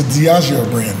happy. It's a Diageo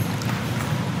brand.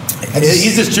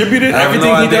 He's distributed. I have Everything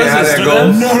no he idea does how is that through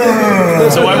goes. them. No.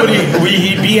 So why would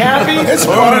he be happy? It's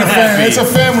or part of the family. unhappy? It's a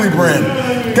family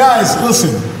brand. Guys,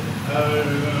 listen.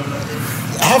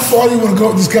 How far do you want to go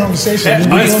with this conversation?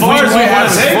 As far as we want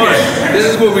to take it. This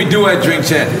is what we do at Drink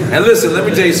Champ. And listen, let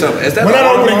me tell you something. Is that We're an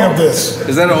not opening Audemars? up this.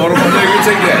 Is that an Audemars? No, you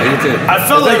take that. You take it. I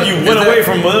felt like you went away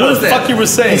from what the fuck you were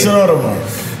saying. It's an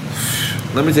Audemars.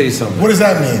 Let me tell you something. What does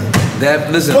that mean?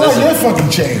 Listen. Pull out your fucking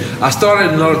chain. I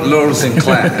started noticing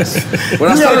class.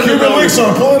 When I You got started Cuban links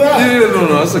on. Pull it out. Yeah,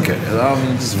 no, it's okay.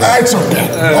 Just It's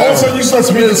okay. All of a sudden you start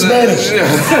speaking Spanish.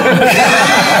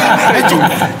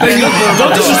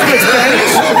 Don't disrespect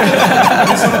Spanish.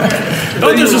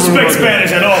 Don't disrespect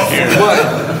Spanish at all here.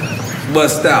 But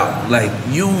Stout, like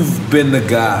you've been the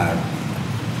guy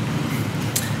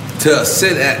to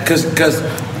sit at because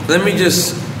let me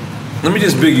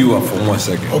just big you up for 1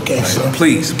 second. Okay, like, sir.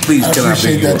 Please, I can I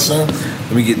appreciate big you that, up? sir.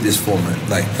 Let me get this format.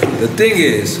 Like the thing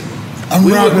is, I'm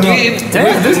we were wrapping getting. up.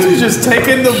 Damn, this dude's just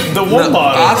taking the one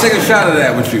bottle. I'll take a shot of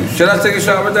that with you. Should I take a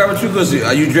shot with that with you? Because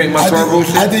you drink my turbo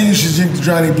shit. I think you should drink the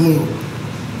Johnny Blue.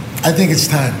 I think it's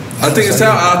time. I think it's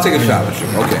time. I'll take a shot with you.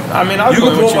 Okay. I mean, I'll you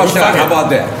go can with pour my you. shot. How about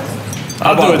that?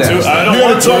 I'll do it too. I don't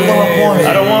want to.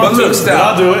 I don't want But to. look, Stout,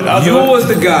 I'll do it. I'll you do it. was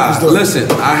the guy. Listen,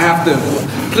 I have to.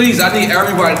 Please, I need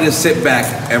everybody to sit back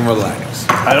and relax.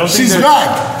 I don't think She's they're-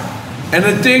 back. And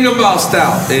the thing about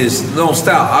Stout is,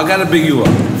 Stout, I gotta big you up.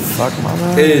 Fuck my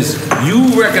man. Is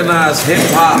you recognize hip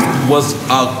hop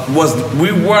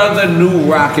we were the new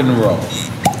rock and roll.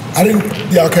 I didn't.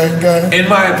 Yeah, okay, go ahead. In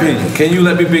my opinion, can you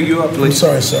let me big you up, please? I'm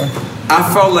sorry, sir.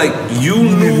 I felt like you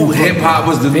knew hip hop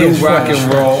was the new rock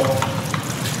and roll,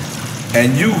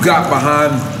 and you got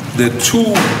behind the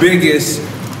two biggest.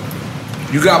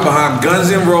 You got behind Guns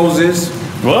N' Roses.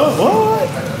 What?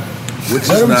 Which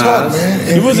Let is him Nas. talk,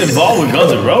 man. He was involved with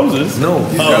Guns N' Roses. No,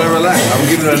 you gotta relax. I'm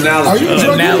giving an analogy. Are you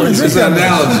drunk? You didn't It's drink an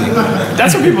that much. analogy.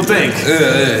 That's what people think.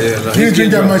 Yeah. No, He didn't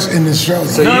drink that much in this show.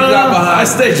 So you got behind. I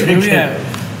stay drinking.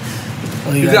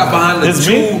 You got behind the It's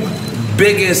two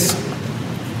biggest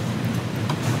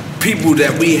people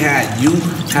that we had. You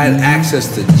had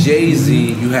access to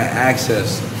Jay-Z. You had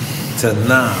access to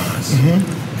Nas.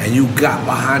 And you got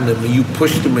behind them and you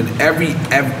pushed them in every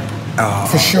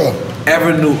For sure.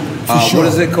 avenue. sure. What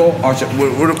is it called?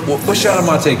 What shot am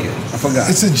I taking? I forgot.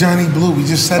 It's a Johnny Blue. We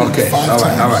just said Okay, it 5 all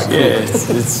times. right, cool.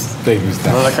 Yeah, it's Thank you,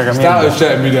 Stop. Like I got Stop me is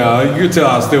shutting me down. You can tell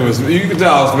I still was. You can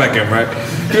tell I was smacking, right?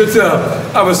 You can tell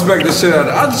I respect the shit out of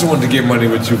it. I just wanted to get money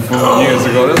with you 4 years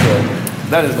ago. That's all.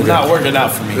 That is not working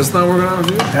out for me. It's not working out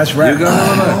for you? That's right. You got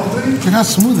it? Look how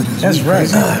smooth it is. That's right.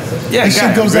 Yeah, This shit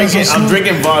guys, goes down so I'm smooth.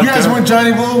 drinking vodka. You guys want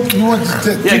Johnny Blue? You want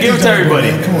Yeah, give it to everybody.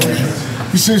 Come on, man.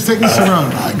 You serious? Take this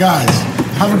around. Guys,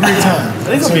 have a great time. I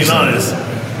think I'm being honest.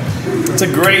 It's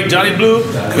a great Johnny Blue.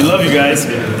 We love you guys.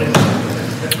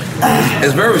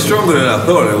 It's very stronger than I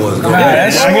thought it was.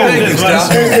 that's I got Thank you, this, Stop.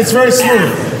 man. It's very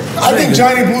smooth. I think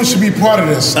Johnny Blue should be part of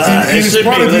this. And it it's should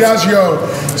part be. of Let's- Diageo.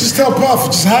 Just tell Puff,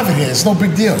 just have it here. It's no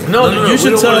big deal. No, No, you we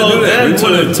should don't tell wanna do that. them We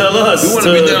wanna- to tell us we wanna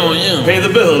to be down on you. pay the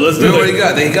bill. Let's We do already it.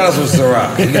 got. They got us with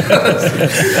Ciroc. He got us.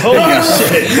 Holy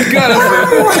shit. He got us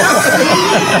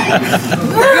with.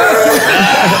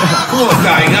 Come on,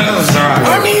 guy. He got us with Ciroc.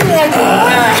 I mean, like,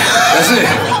 That's it.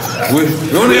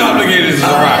 We're only obligated to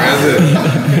Ciroc. That's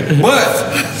it.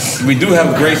 But we do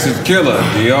have Grace Tequila.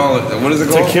 Do y'all? What is it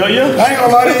called? To kill you? I ain't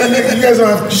gonna lie to you. You guys don't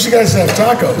have. You guys have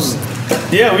tacos.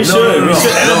 Yeah, we should. no, We no.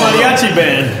 should. And a mariachi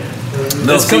band.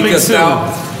 No, It's coming because soon.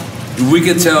 now we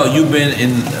can tell you've been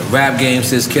in rap games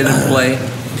since Kid and Play,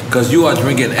 because you are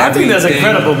drinking everything. I think that's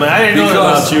incredible, man. I didn't know that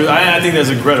about you. I think that's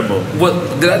incredible. What,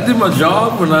 did I do my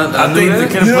job when I think the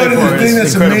Kid and Play part the thing is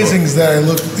that's incredible. amazing is that I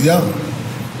look young.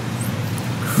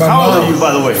 How old are you,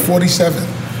 by the way? 47.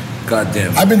 God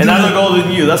damn. I've been and doing I look older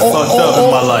than you. That's fucked up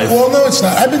in my life. Well, no, it's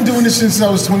not. I've been doing this since I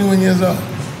was 21 years old.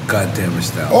 God damn it,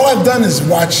 Styles. All I've done is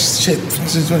watch shit.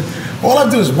 All I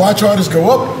do is watch artists go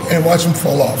up and watch them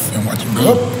fall off, and watch them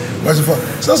go up, watch them fall.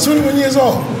 So I was 21 years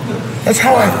old. That's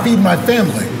how I feed my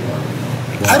family.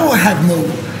 I don't have no,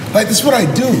 like, this is what I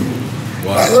do.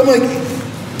 I'm like,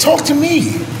 talk to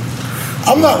me.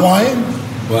 I'm not lying.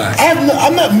 Why?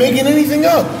 I'm not making anything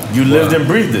up. You lived and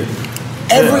breathed it.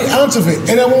 Every ounce of it,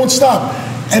 and I won't stop.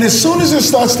 And as soon as it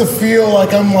starts to feel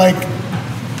like I'm like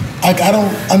I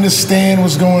don't understand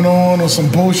what's going on or some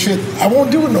bullshit, I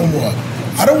won't do it no more.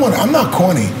 I'm not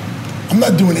corny. I'm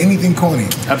not doing anything corny.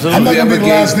 Absolutely. I'm not gonna be the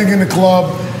last nigga in the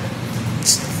club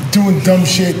doing dumb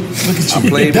shit. Look at you. I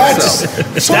played myself.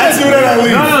 So I do that, I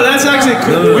leave. No, that's actually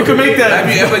cool. No. We could make that.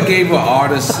 Have you ever gave an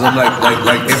artist some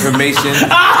like information?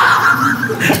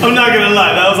 I'm not gonna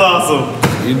lie, that was awesome.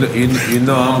 You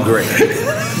know I'm great.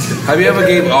 Have you ever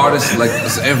gave artists like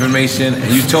some information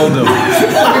and you told them?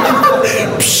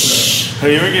 Have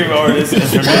you ever given artists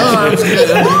information?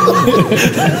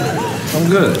 I'm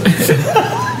good.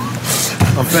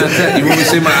 I'm fantastic. You want me to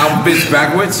say my album bitch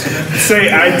backwards? Say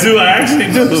I do. I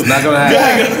actually do. It's not gonna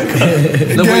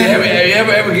happen. No, but have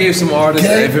you ever gave some artist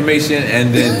information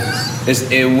and then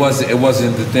it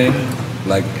wasn't the thing?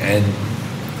 Like, and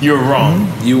you were wrong.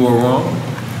 You were wrong.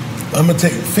 I'm gonna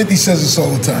take 50 says this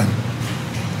all the time.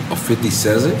 Oh, 50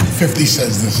 says it? 50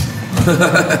 says this.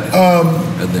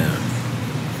 Damn.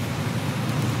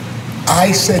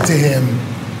 I said to him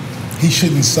he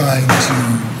shouldn't sign to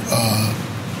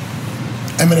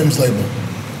Eminem's label.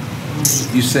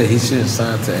 You said he shouldn't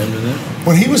sign to Eminem?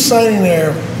 When he was signing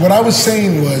there, what I was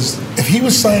saying was, if he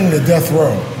was signing to Death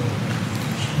Row,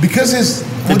 because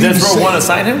Did Death Row want to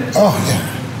sign him? Oh,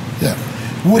 yeah.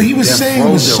 What he was Death saying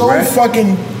Row was so direct?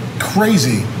 fucking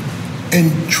crazy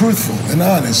and truthful and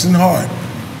honest and hard.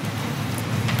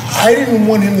 I didn't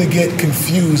want him to get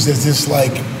confused as this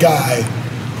like guy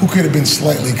who could have been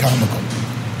slightly comical.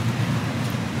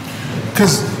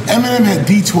 Because Eminem had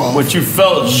D12. What you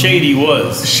felt shady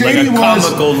was Shady like a was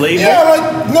comical label. Yeah,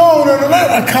 like no,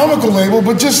 not a comical label,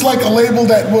 but just like a label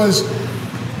that was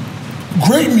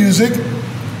great music,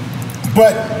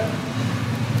 but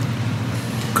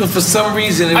because for some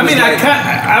reason, I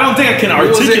don't think I can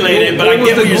articulate it, but I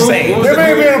get what you're saying. There may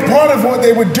have been a part of what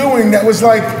they were doing that was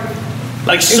like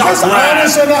is shock this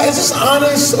honest or not? Is this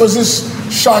honest or is this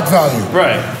shock value?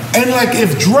 Right. And like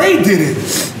if Dre did it,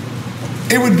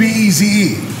 it would be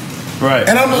Eazy-E. Right.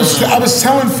 And I was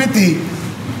telling 50,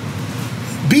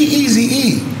 be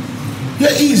Eazy-E. You're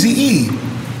Eazy-E.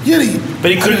 But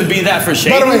he couldn't be that for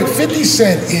shady. By the way, 50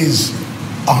 Cent is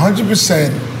 100%.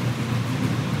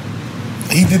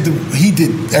 He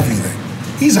did everything.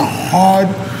 He's a hard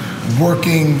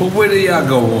working. But where did y'all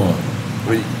go wrong?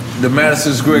 The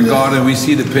Madison Square Garden, we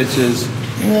see the pictures.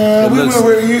 Yeah,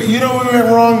 you know where we went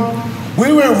wrong?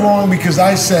 We went wrong because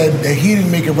I said that he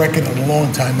didn't make a record in a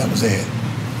long time that was a hit.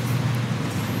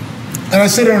 And I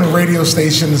said it on a radio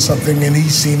station or something, and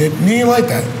he's seen it, and he didn't like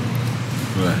that.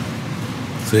 Right.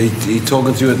 So he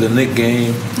talking to you at the Knick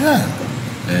game. Yeah.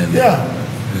 And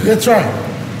That's right.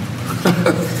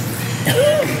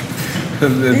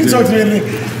 He talked to me at the Knick.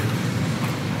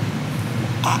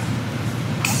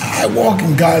 I walk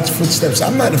in God's footsteps.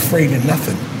 I'm not afraid of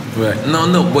nothing. Right.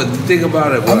 No, but the thing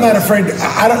about it was, I'm not afraid.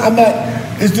 I'm not.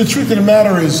 It's the truth of the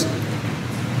matter is,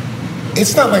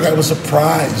 it's not like I was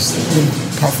surprised when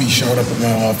Puffy showed up at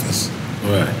my office.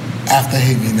 Right. After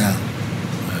Hate Me Now.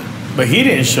 But he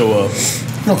didn't show up.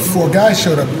 No, 4 guys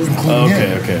showed up, including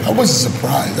him. Okay. I wasn't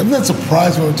surprised. I'm not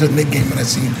surprised when I went to a Knick game when I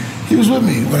seen. He was with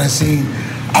me when I seen.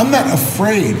 I'm not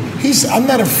afraid. I'm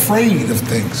not afraid of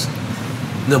things.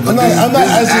 No, but this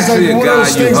is actually one of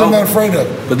those things I'm not afraid of.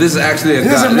 But this is actually a guy.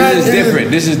 This is different.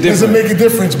 This is different. Doesn't make a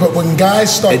difference. But when guys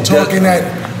start talking that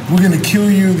we're gonna kill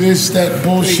you, this, that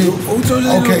bullshit. Who told you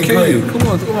they're gonna kill you? Come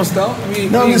on, stop.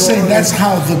 No, I'm just saying that's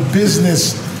how the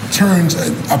business turns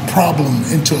a problem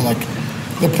into like.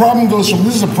 The problem goes from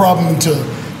this is a problem to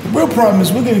the real problem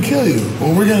is we're gonna kill you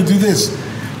or we're gonna do this.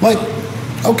 Like,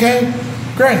 okay,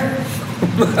 great.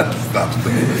 Stop.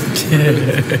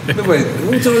 Wait,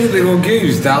 who told you they're gonna kill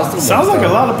you, Styles? Sounds like a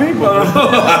lot of people.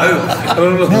 I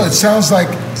don't know. No, it sounds like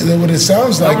what it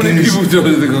sounds like. How many people told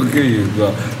you they're gonna kill you?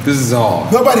 This is all.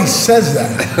 Nobody says that.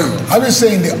 I'm just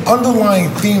saying the underlying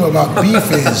theme about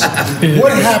beef is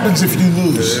what happens if you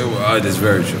lose. That's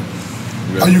very true.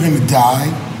 Are you gonna die?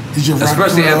 Is your rap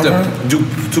Especially career after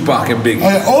over? Tupac and Biggie.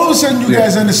 All of a sudden, you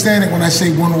guys understand it when I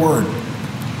say one word.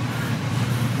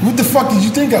 What the fuck did you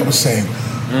think I was saying?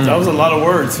 That was a lot of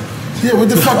words. Yeah, what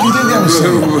the fuck do you think I was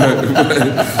saying?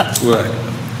 What?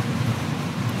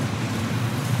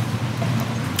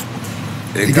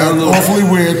 It got awfully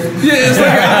weird. Yeah, it's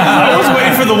like I was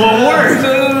waiting for the one word.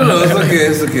 No,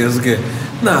 it's okay.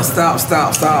 Nah, stop.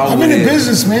 I'm in the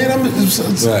business, man.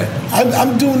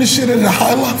 I'm doing this shit at a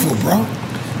high level, bro.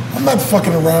 I'm not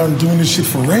fucking around doing this shit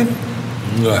for rent.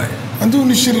 Right. I'm doing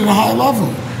this shit at a high level.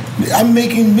 I'm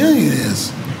making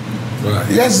millionaires. Right.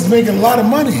 You guys is making a lot of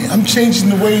money. I'm changing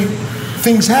the way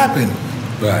things happen.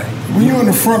 Right. When you're on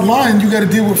the front line, you got to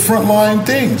deal with front line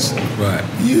things. Right.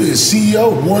 You're a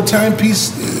CEO, wartime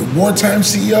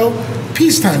CEO,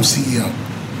 peacetime CEO.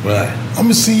 Right.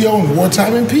 I'm a CEO in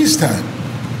wartime and peacetime.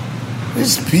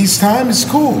 It's peacetime, it's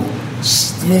cool.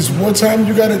 When it's wartime,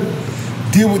 you got to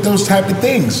deal with those type of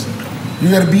things. You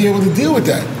got to be able to deal with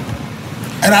that.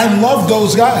 And I love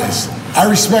those guys. I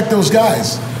respect those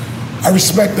guys.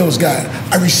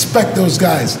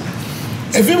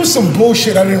 If it was some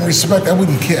bullshit I didn't respect, I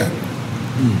wouldn't care.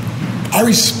 I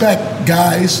respect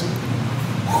guys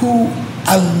who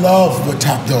I love what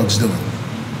Top Dog's doing.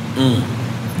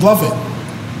 Love it.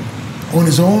 On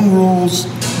his own rules.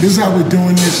 This is how we're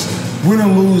doing this. Win or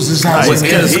lose, this is how He's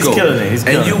killing it. it.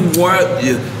 And you were,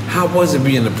 how was it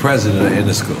being the president of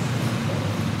Interscope?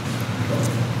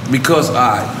 Because,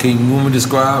 can you want me to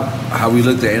describe how we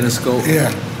looked at Interscope?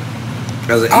 Yeah.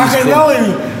 As an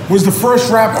Akinelli was the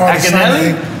first rap artist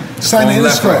signed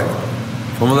Interscope.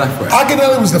 From left, right.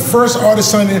 Akinelli was the first artist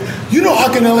signed in. You know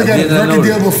Akinelli got a record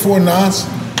deal before Nas?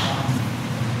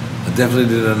 I definitely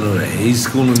didn't know that. He's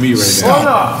schooling me right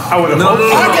now. I would have hoped.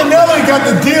 Akinelli got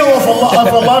the deal of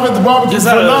Alive at the Barbecue Just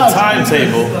for out of Nas. the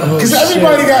timetable. Because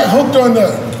everybody got hooked on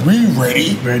the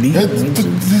ready.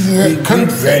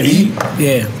 Confetti.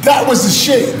 Yeah. That was the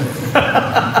shit.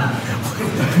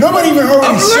 Nobody even heard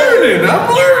what he said. I'm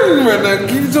learning right now.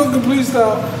 Keep talking, please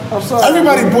stop. I'm sorry.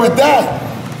 Everybody bought that.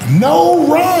 No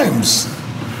rhymes.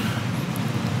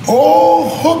 All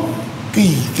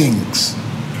hooky things.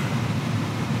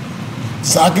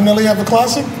 Does Akinelli have a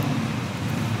classic?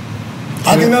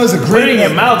 Akinelli's a great. Put it in your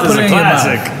mouth is a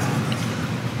classic.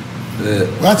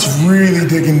 That's really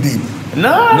digging deep.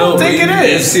 No, I don't think it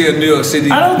is. It's here in New York City.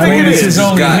 I don't think it is. It's his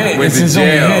only hit. It's his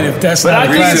only hit. If that's But not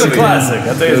I think it's a recently. classic.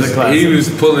 I think it's a classic. He was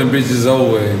pulling bitches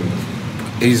over and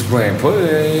he's playing, put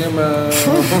it in your mouth.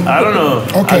 I don't know.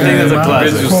 Okay. I think it's a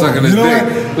classic. Bitch was sucking his You know dick.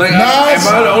 what? Like, Nas,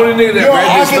 am I the only nigga that read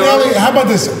this Akinelli, story? how about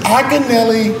this?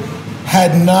 Akinelli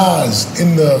had Nas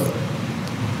in the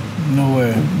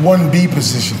Nowhere. 1B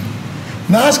position.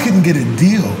 Nas couldn't get a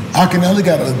deal. Akinelli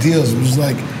got a deal. It was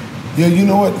like, yo, you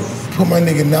know what? Put my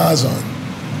nigga Nas on.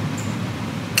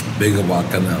 Big about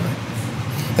Akinelli.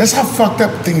 That's how fucked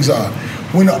up things are.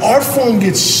 When the art form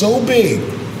gets so big,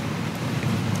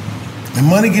 and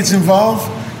money gets involved,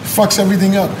 fucks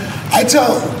everything up. I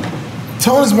tell,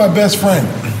 Tone's my best friend.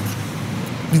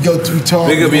 We talk.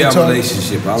 Big up we your talk.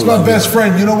 relationship. I He's love my best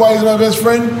friend. You know why he's my best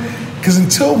friend? Because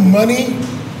until money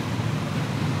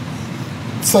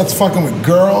starts fucking with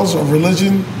girls or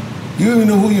religion, you don't even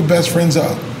know who your best friends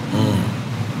are.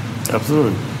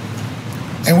 Absolutely.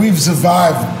 And we've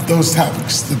survived those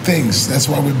topics, the things. That's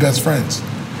why we're best friends.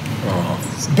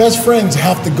 Best friends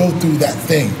have to go through that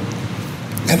thing.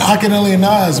 And Akinelli and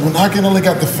Nas, when Akinelli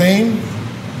got the fame,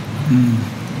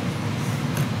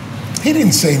 he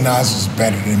didn't say Nas was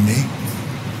better than me.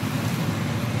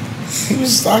 He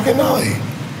was Akinelli.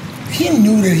 He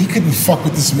knew that he couldn't fuck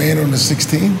with this man on the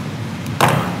 16.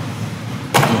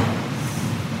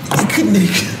 He couldn't.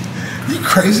 You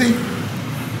crazy?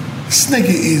 This nigga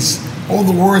is all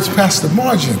the words past the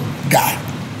margin guy.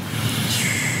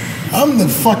 I'm the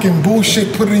fucking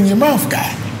bullshit put it in your mouth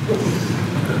guy.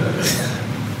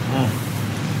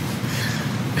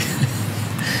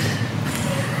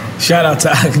 Shout out to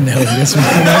Akinelli.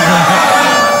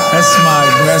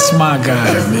 That's my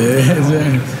guy,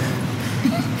 man.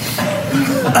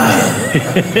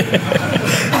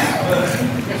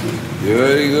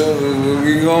 There you go. We'll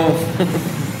keep going.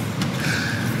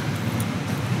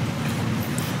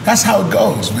 That's how it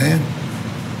goes, man.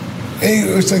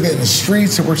 It works like that in the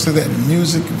streets. It works like that in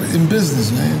music, in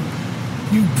business, man.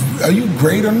 Are you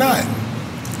great or not?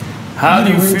 How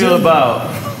do you feel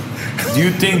about? Do you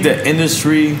think the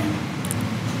industry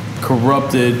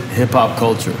corrupted hip hop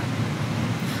culture?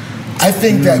 I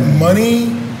think that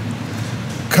money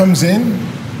comes in,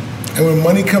 and when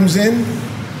money comes in,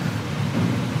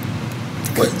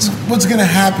 what's going to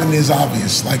happen is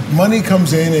obvious. Like money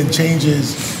comes in and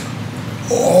changes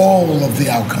all of the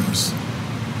outcomes.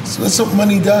 So that's what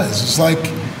money does. It's like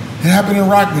it happened in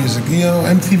rock music. You know,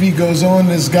 MTV goes on.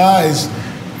 There's guys.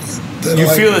 You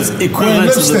feel it's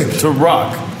equivalent to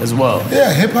rock as well.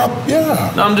 Yeah, hip hop.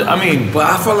 Yeah. No, I mean, but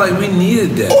I felt like we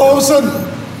needed that. All of a sudden,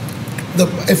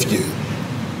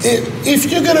 if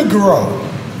you're gonna grow,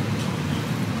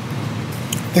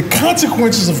 the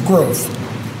consequences of growth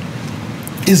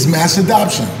is mass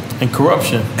adoption and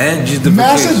corruption and gentrification.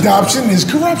 Mass adoption is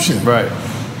corruption. Right.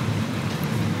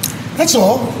 That's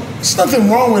all. There's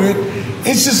nothing wrong with it.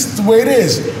 It's just the way it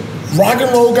is. Rock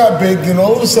and roll got big, then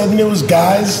all of a sudden there was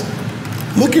guys.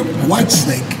 Look at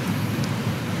Whitesnake.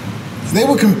 They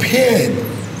were compared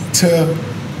to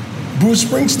Bruce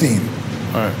Springsteen.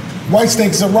 All right.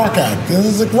 Whitesnake's a rock act.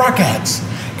 There's like rock acts.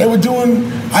 They were doing.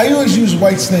 I always use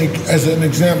Whitesnake as an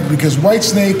example because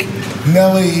Whitesnake,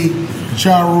 Nelly,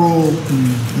 Ja Rule,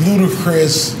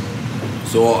 Ludacris.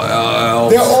 So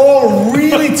they're all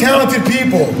really talented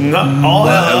people. Not all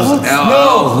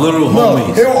LL's little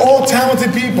homies. They were all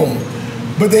talented people,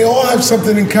 but they all have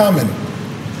something in common.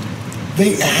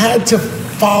 They had to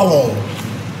follow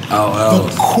the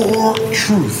core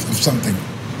truth of something.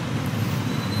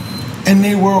 And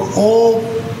they were all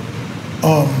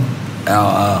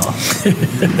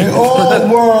they all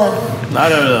were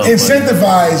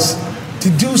incentivized to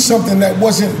do something that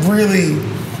wasn't really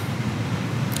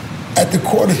at the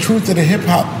core of the truth of the hip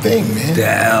hop thing, man. The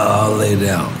LL lay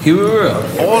down. Keep it real.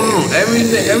 All of them. Every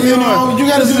you know, you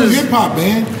gotta do hip hop,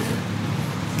 man.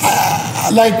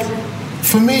 Like,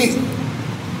 for me,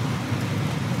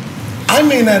 I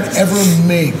may not ever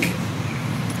make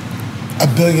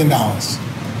 $1 billion. No,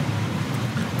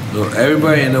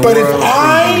 everybody in the but world.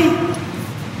 But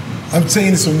if I'm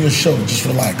saying this on your show, just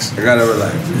relax. I gotta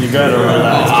relax. You gotta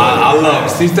relax. I love it.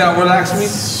 See, stop relax me.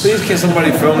 Please, can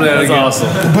somebody film that again? That's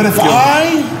awesome. But if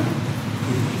I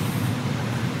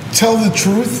tell the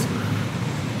truth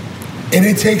and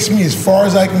it takes me as far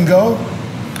as I can go,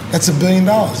 that's $1 billion,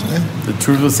 man. The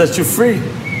truth will set you free.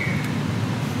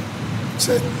 That's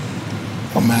it.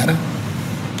 Don't matter.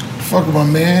 Fuck with my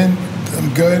man.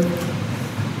 I'm good.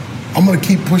 I'm gonna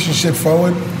keep pushing shit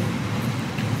forward.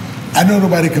 I know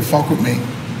nobody can fuck with me.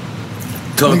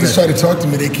 Niggas try to talk to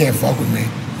me, they can't fuck with me.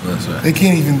 That's right. They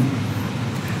can't even.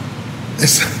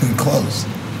 It's not even close.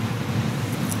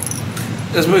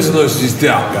 Let's make some noise. She's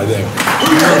down, goddamn.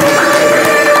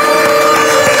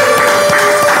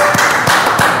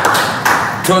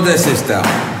 Throw that shit down.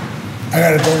 I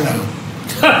gotta go now.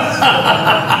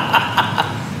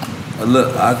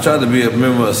 Look, I tried to be a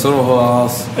member of Soho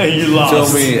House. And you lost. Tell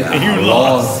me And I you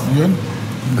lost.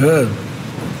 Good.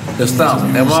 Just stop.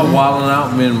 Am I wilding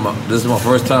out? This is my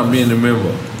first time being a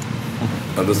member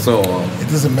of the Soho House.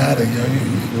 It doesn't matter, yo.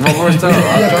 My first time.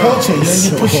 Your culture, yo.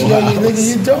 You push, yo, nigga,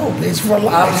 you dope. It's for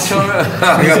life. I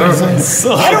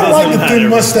don't like the thin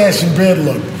mustache and beard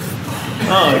look. Oh,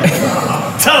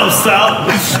 tell him, Sal.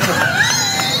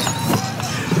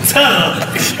 Tell him.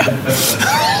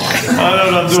 I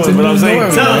don't know what I'm doing, but I'm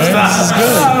saying, tell him, Stop. I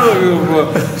don't give a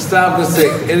fuck. Stop can say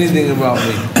anything about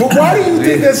me. But why do you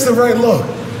think that's the right look?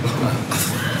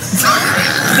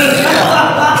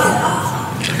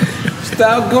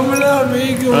 Stop coming out,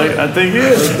 man. I think it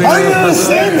is. I don't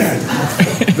understand that.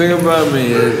 Think about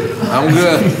me. I'm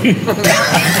good.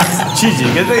 Chichi,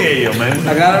 get the ayo, man.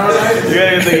 I got it right. You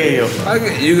gotta get the ayo.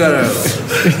 You gotta.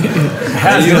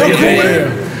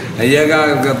 And y'all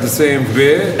guys got the same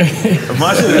beard.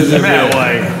 My shit is mad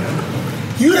white.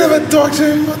 You never talked to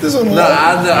him about this on the No,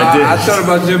 I thought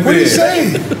about your beard. What did he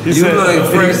say? You look like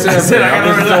Frank Sanford. I said I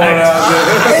gotta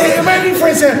relax. Hey, it might be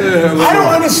Frank Sanford. I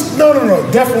don't understand. No.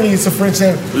 Definitely it's a Frank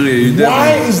Sanford. Yeah,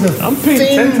 why is the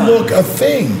thin look a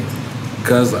thing?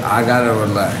 Because I gotta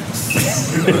relax.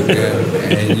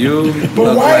 Okay. And you.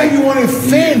 But why do you want it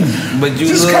thin? But you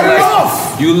just look cut like, it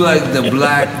off. You like the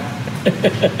black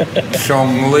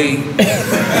Chong Li.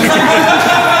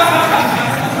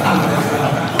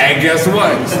 And guess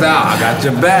what? Stop. I got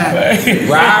your back.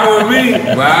 Ride with me,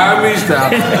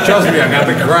 stop. Trust me, I got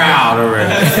the crowd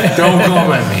already. Don't come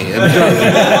at me. I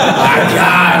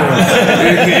got him.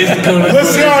 Let's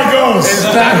see how it goes.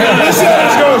 Let's see how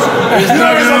it goes. It's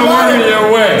not gonna work in your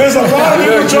way. There's a lot of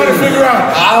people trying to figure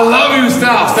out. I love you,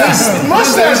 stop. His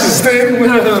mustache is thin.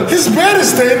 His beard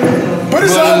is thin. But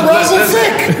his eyebrows are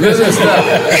thick. Listen, stop.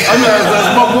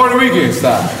 That's my Puerto Rican,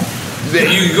 stop.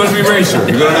 You're gonna be racial.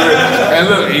 And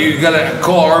look, you gotta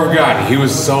call Irv Gotti. He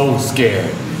was so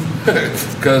scared.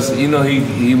 Because, you know,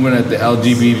 he went at the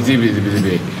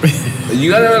LGBT. You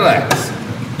gotta relax.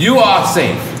 You are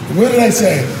safe. What did I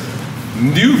say?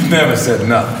 You've never said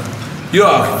nothing. You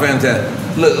are fantastic.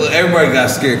 Look, everybody got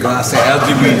scared because I said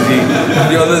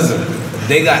LGBT. Yo, listen.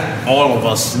 they got all of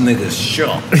us niggas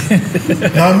shook.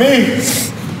 Not me.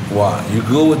 Why? You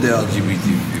good with the LGBT?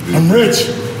 I'm rich.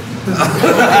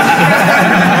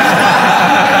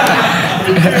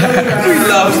 We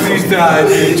love these guys.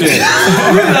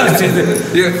 We love these.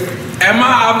 Yeah. Am I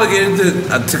obligated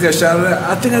to take a shot of that?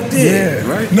 I think I did. Yeah.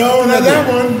 Right? No, not that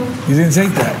one. You didn't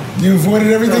take that. You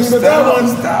avoided everything but that one.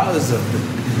 Style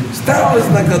is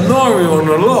like a Nori on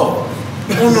the low.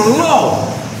 On the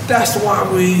low. That's why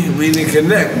we didn't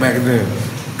connect back then.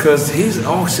 Cause he's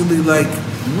actually like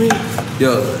me.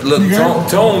 Yo, look,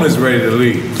 Tone is ready to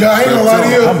leave. Yeah, I ain't gonna lie to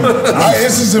you.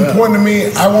 This is important to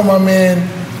me. I want my man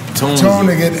Tone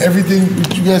to get everything.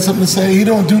 You got something to say? He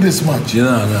don't do this much.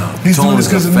 No. He's Tone doing this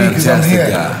is because a of me, because I'm fantastic here.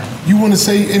 guy. You want to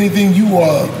say anything? You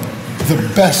are the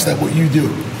best at what you do,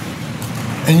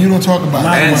 and you don't talk about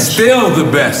it And much. still the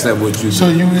best at what you do. So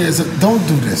you don't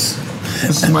do this.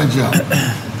 This is my job.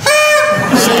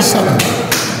 Say something.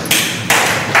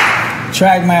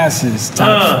 Trackmasters,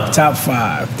 top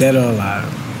 5, dead or alive.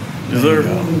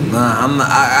 Nah, I'm not.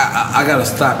 I gotta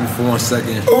stop you for 1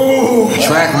 second. Ooh.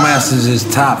 Trackmasters is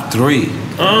top 3.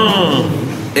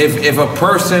 If a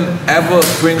person ever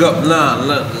bring up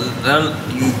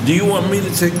do you want me to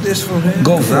take this from him?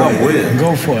 Go for I it. will.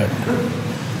 Go for it.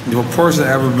 If a person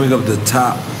ever bring up the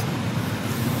top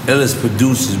illest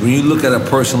producers, when you look at a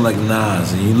person like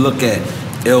Nas and you look at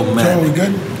Illmatic, we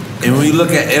good? and when you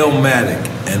look at Illmatic,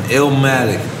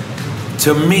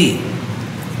 to me,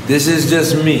 this is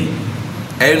just me.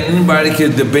 Anybody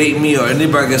can debate me or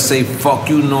anybody can say fuck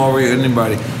you, Nori, or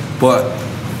anybody. But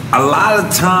a lot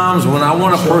of times when I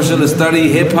want a person to study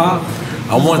hip hop,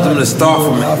 I want them to start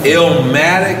from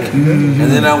Illmatic,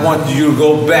 and then I want you to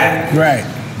go back. Right.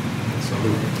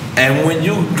 And when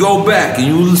you go back and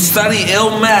you study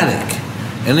Illmatic,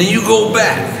 and then you go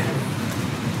back,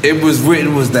 it was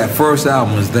written, was that first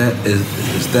album, is that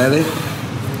it?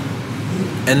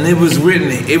 And it was written,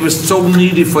 it was so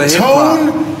needed for hip hop.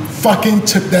 Tone fucking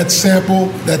took that sample,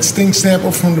 that Sting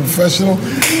sample from The Professional.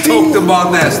 Talked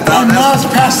about that stuff. And Nas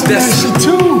passed him that shit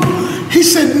too. He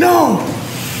said no.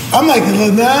 I'm like,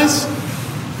 Lil Nas.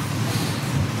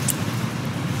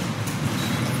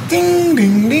 Ding,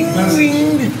 ding, ding,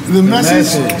 ding. The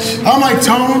message. I'm like,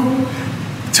 Tone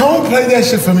played that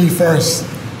shit for me first.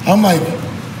 I'm like,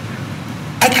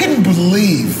 I couldn't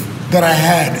believe that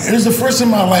it was the first in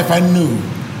my life I knew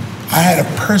I had a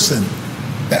person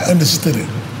that understood it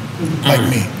like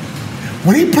me.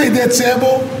 When he played that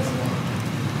sample,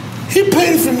 he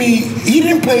played it for me. He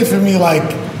didn't play it for me like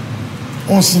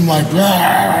on some like, rah,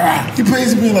 rah, rah. He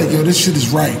plays it for me like, yo, this shit is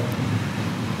right.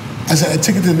 I said, I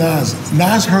took it to Nas.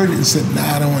 Nas heard it and said,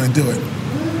 nah, I don't want to do it.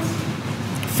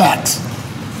 Facts.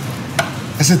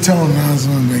 I said, tell him Nas,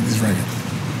 I'm gonna make this record.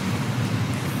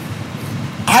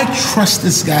 I trust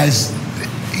this guy's,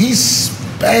 he's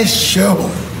special.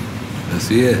 Yes,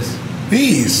 he is.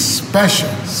 He's special.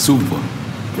 Super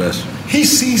special. He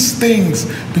sees things,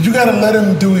 but you gotta let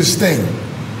him do his thing.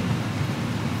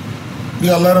 You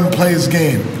gotta let him play his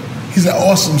game. He's an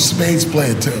awesome spades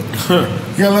player too.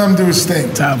 You gotta let him do his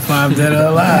thing. Top 5 dead or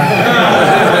alive.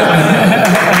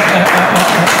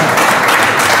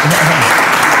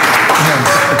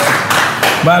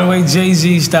 By the way,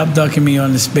 Jay-Z stopped ducking me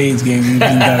on the spades game. You've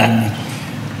been ducking me.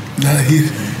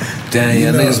 Damn,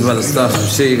 y'all niggas about to start some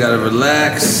shit. You gotta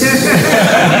relax. Yo, we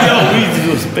need to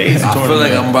do a spades I feel tournament.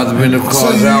 like I'm about to bring the cards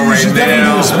So you out right should definitely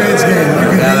now. do a spades game.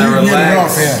 You Gotta can get it relax.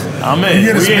 off here. I'm in. You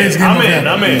get a We spades in. game I'm off in. here.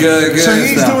 I'm in. Good. So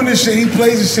he's Stop. doing this shit. He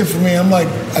plays this shit for me. I'm like,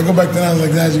 I go back to Nas,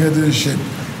 like, Nas, you gotta do this shit.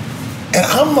 And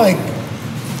I'm like,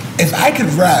 if I could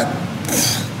rap,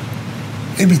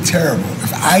 it'd be terrible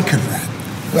if I could rap,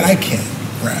 but I can't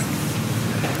rap.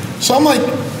 So I'm like,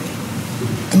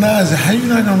 Nas, how you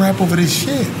not gonna rap over this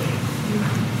shit?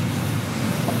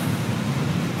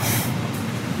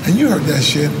 And you heard that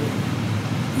shit.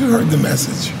 You heard the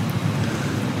message.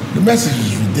 The message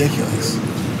is ridiculous.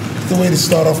 It's the way to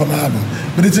start off an album.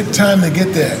 But it took time to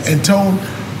get there. And Tone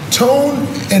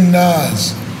and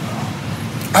Nas,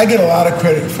 I get a lot of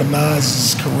credit for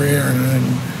Nas' career and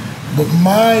everything, but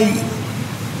my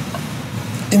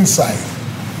insight,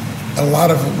 a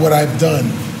lot of what I've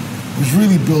done was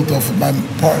really built off of my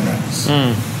partners.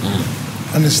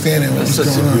 Understanding what was That's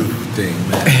such going a on. beautiful thing,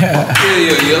 man. Yeah. Let's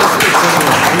get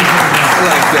some I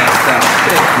like that style.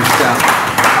 Thank you, style.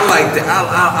 I like that.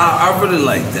 I really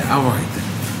like that. I like that.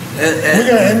 We're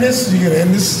gonna end this? You gonna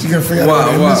end this? You gonna figure out how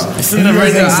to end this? It's in the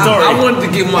regular story. I wanted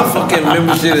to get my fucking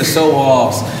membership in so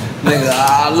off.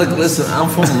 Nigga, listen, I'm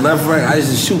from left, right. I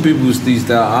used to shoot people with Steve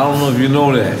style. I don't know if you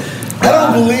know that. I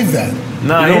don't believe that.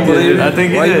 Nah, You don't he did. believe it? I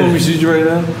think he Why did. you want me to shoot you right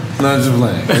now? No, I'm just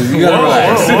playing. You gotta Whoa,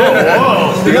 relax.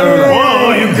 whoa. You gotta relax.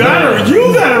 Whoa,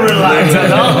 you gotta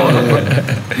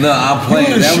relax. No, I'm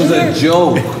playing. That was a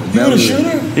joke. You were a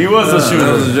shooter? He was a shooter.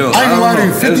 That was a joke. I ain't gonna lie to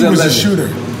you, 50 was a legend. shooter.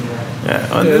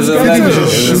 Yeah, It was a 50 legend. was a It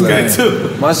was a shooter.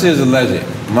 legend. My shit is a legend.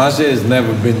 My shit has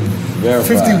never been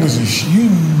verified. 50 was you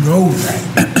know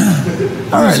that.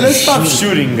 All right, let's stop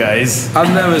shooting, guys. I've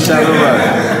never shot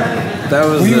nobody. That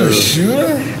was Were you a a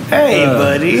shooter? Hey,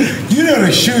 buddy. You know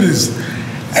the shooters.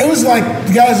 It was like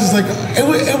the guys was like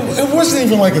it wasn't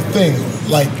even like a thing.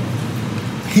 Like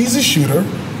he's a shooter.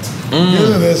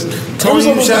 You're this. Tony,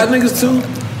 you shot niggas too?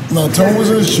 No, Tony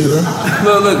wasn't a shooter.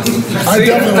 Look. I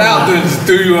definitely Stout just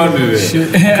threw you under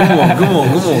there. Come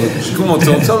on,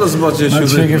 Tony. Tell us about your My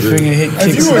shooting. trigger finger hit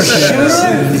If you were a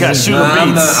shooter, You got shooter Nah,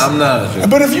 beats. I'm not a shooter.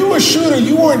 but if you were a shooter,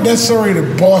 you weren't necessarily the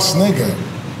boss nigga.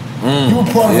 You were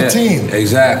part of a team.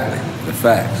 Exactly. The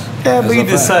facts. Yeah, but That's he a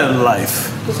fact. decided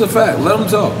life. That's a fact. Let him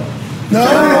talk. No.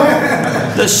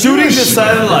 The shooting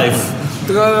decided life.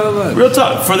 Real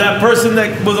talk. For that person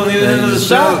that was on the other end of the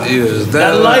shot,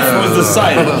 that life was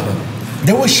decided.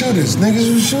 They were shooters.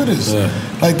 Niggas were shooters.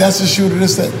 Like that's a shooter.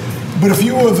 This that. But if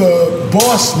you were the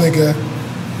boss nigga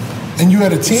and you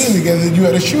had a team together, you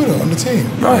had a shooter on the team.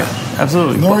 Right.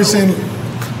 Absolutely. Lori's saying.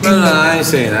 No, I ain't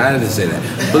saying that. I didn't say that.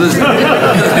 But listen.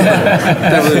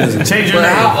 Definitely listen. Change your But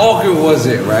name. how awkward was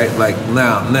it, right? Like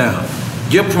now,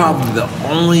 you're probably the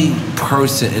only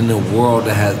person in the world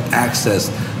that has access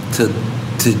to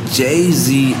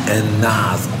Jay-Z and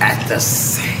Nas at the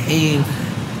same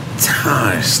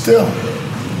time. Still.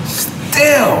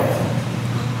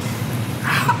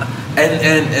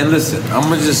 And listen, I'm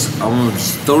gonna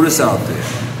just throw this out there.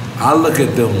 I look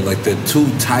at them like the two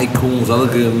tycoons. I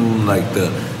look at them like the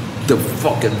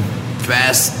fucking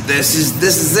best. This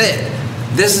is it.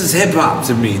 This is hip hop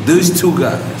to me. These two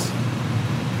guys.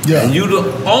 Yeah. And you the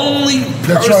only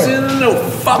That's person right. in the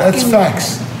fucking That's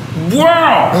facts.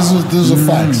 world Those are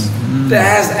facts. that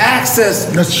has access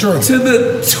That's true. to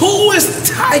the twoest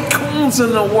tycoons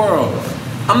in the world.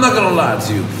 I'm not gonna lie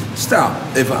to you. Stop.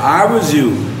 If I was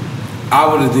you, I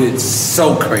would have did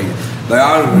so crazy. Like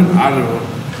I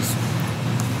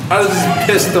was just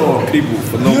pissed on people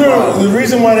for no problem. The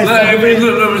reason why they Let me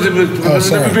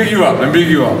big you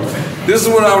up. This is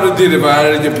what I would have did if I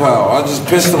had your power. I just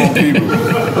pissed on people.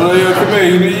 Like, yo, come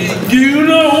here. You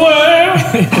know what?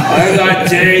 I got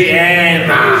Jay and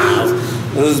Miles.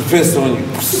 I was pissed on you.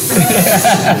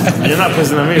 You're not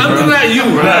pissing on me, bro. I'm not you,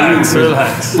 Relax, bro.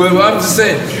 relax. But I'm just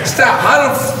saying, stop. How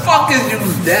the fuck is you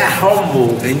that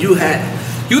humble and you're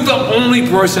the only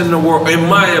person in the world, in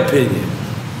my opinion,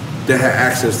 that had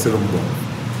access to them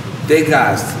both. They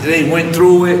went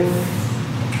through it.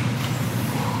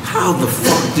 How the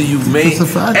fuck do you make?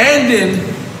 And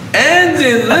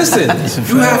then listen,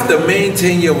 you have to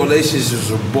maintain your relationships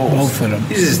with both of them.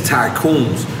 These is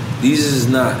tycoons. These is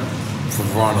not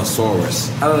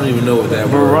Veranosaurus. I don't even know what that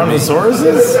word means. Veranosaurus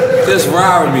is? Just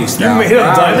ride with me, stop. You made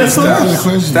up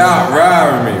dinosaurs? Stop,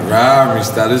 ride with me,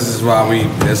 stop. This is why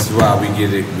we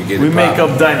get it. We make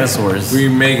up dinosaurs. We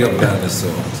make up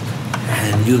dinosaurs.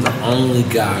 And you're the only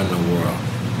guy in the world.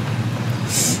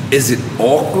 Is it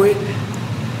awkward?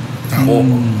 No.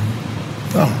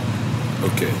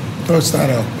 Okay. No, it's not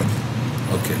awkward.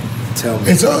 Okay. Tell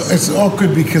me. It's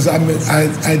awkward because I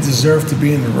deserve to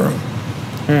be in the room.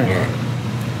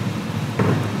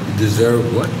 You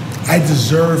deserve what? I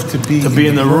deserve to be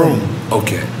in the room.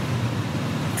 Okay.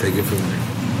 Take it from me.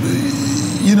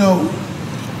 You know,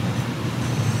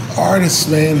 artists,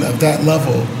 man, of that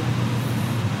level,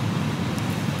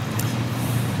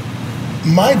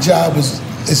 my job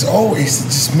is always to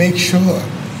just make sure.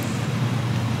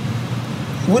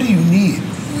 What do you need?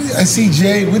 I see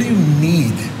Jay, what do you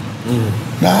need?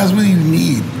 Nas, what do you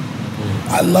need?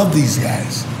 I love these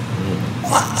guys.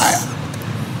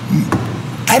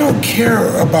 I don't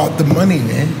care about the money,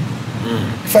 man.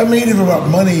 If I made it about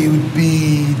money, it would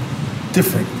be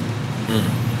different.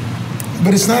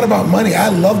 But it's not about money. I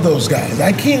love those guys.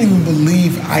 I can't even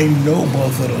believe I know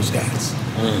both of those guys.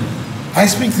 I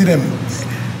speak to them.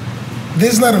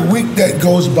 There's not a week that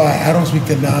goes by I don't speak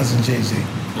to Nas and Jay-Z.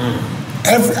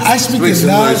 I speak to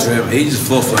Nas. He just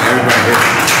floats on everybody.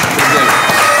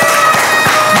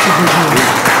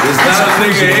 There's not a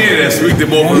nigga here that speak to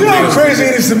both of them. You know how crazy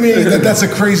it is to me that that's a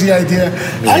crazy idea?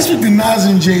 I speak to Nas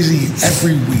and Jay-Z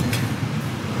every week.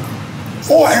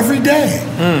 Or every day.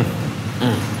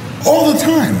 All the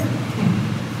time.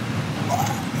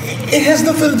 It has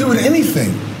nothing to do with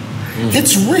anything.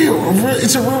 It's real.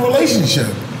 It's a real relationship.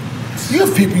 You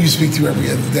have people you speak to every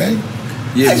other day.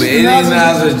 Yeah, but it ain't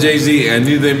Nas or Jay-Z, and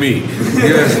neither me.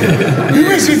 You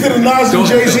makes me think of Nas and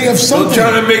Jay-Z of something.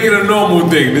 Don't try to make it a normal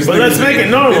thing. But let's make it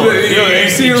normal.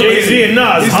 Jay-Z and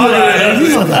Nas.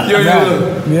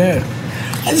 Yeah.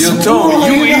 Yo,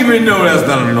 Tone, you even know that's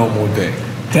not a normal thing.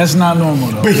 That's not normal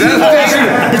though. Thank you,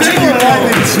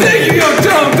 yo,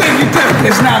 Tone. Thank you.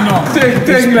 It's not normal. Thank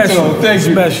you, Tone. Thank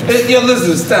you. Special. Yo,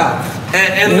 listen, stop.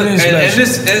 And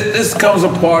this comes a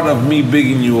part of me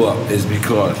bigging you up is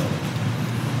because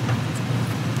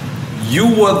you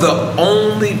were the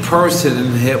only person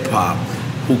in hip hop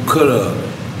who could have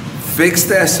fixed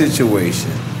that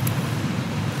situation.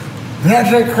 And I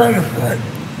take credit for it.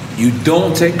 You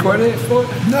don't take credit for it?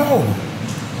 No.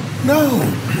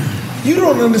 You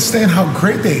don't understand how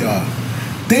great they are.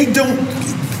 They don't.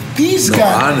 These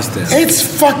guys. I understand. It's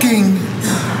fucking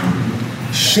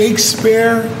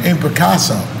Shakespeare and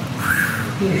Picasso.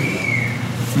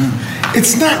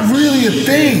 It's not really a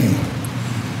thing.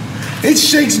 It's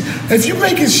Shakespeare. If you're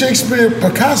making Shakespeare and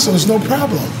Picasso, it's no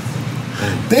problem.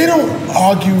 They don't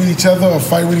argue with each other or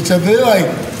fight with each other. They're like,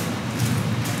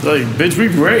 bitch, we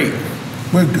great.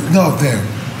 No,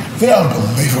 they're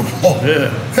unbelievable.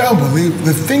 Yeah. They're unbelievable.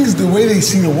 The way they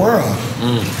see the world.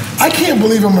 I can't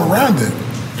believe I'm around it.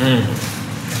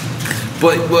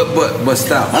 But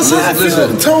stop. That's how I feel.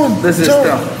 Listen, Tone.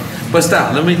 stop. But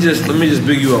stop. Let me just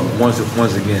big you up once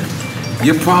again.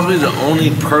 You're probably the only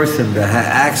person that had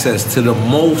access to the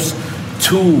most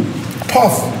to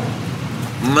Puff.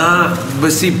 Nah,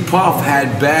 but see, Puff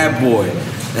had Bad Boy,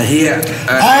 and he had.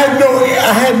 I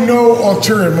had no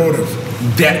ulterior motive.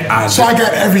 So I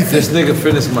got everything. This nigga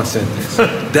finished my sentence.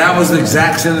 That was the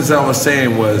exact sentence I was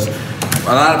saying. Was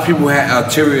a lot of people had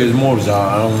ulterior motives.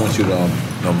 I don't want you to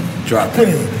drop it.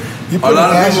 A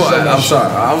lot of people. I'm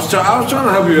sorry. I was trying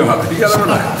to help you out. You gotta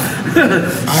relax.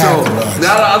 So a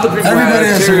lot of other people had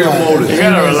ulterior motives. You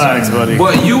gotta relax, buddy.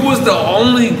 But you was the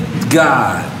only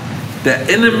guy that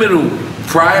in the middle,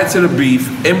 prior to the beef,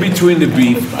 in between the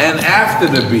beef, and after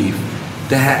the beef,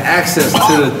 that had access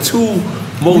to the two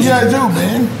most. What you gotta do,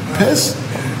 man? Piss?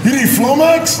 You need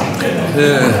Flomax?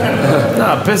 Yeah.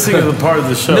 Nah, pissing is a part of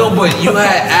the show. No, but you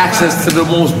had access to the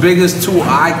most biggest two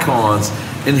icons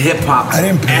in hip hop. I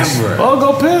didn't piss. Ever. Oh,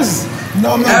 go piss.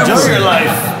 No, I'm not. Enjoy your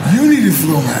life. You needed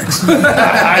Flomax.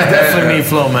 I definitely need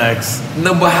Flomax.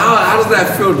 No, but how does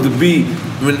that feel to be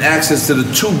with access to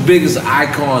the two biggest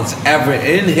icons ever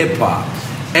in hip hop?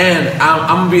 And I'm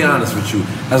gonna be honest with you,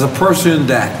 as a person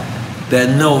that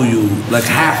know you, like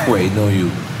halfway know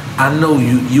you, I know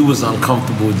you was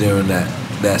uncomfortable during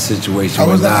that situation. I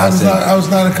was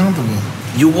not uncomfortable.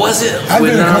 You wasn't. I've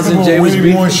been Nas and uncomfortable Jay was with way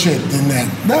beefing? more shit than that.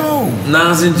 No.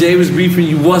 Nas and Jay was beefing.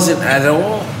 You wasn't at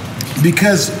all.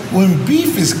 Because when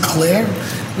beef is clear.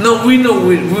 No, we know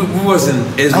we wasn't.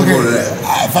 As we go to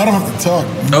that. If I don't have to talk.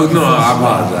 Oh no, I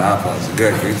apologize.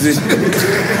 Good.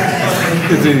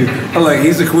 I'm like,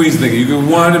 he's a Queens nigga. You can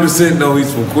 100% know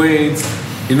he's from Queens.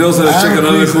 He knows how to check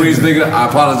another Queens nigga. I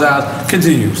apologize.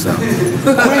 Continue, son.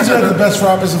 Queens are the best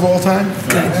rappers of all time.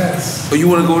 Oh, you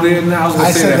want to go there now? I was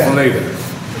gonna say that for later.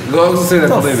 I was gonna say that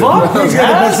for later. Queens are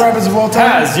the best rappers of all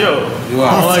time.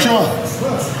 Wow. Sure.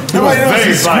 Nobody knows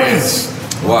he's Queens.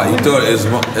 Wow, you thought it was?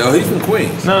 Oh, he's from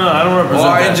Queens. No, I don't represent. All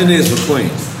our that. engineers from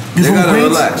Queens. You They from gotta Queens?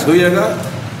 relax. Who you got?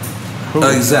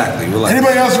 Exactly. Relax.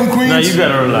 Anybody else from Queens? No, you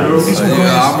gotta relax.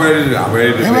 Yeah, I'm ready to.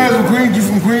 Anybody else from Queens? You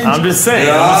from Queens? I'm just saying.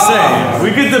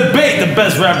 We could debate the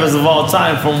best rappers of all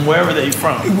time from wherever they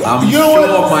from. I'm You know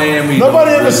sure what? Miami.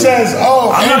 Nobody ever says,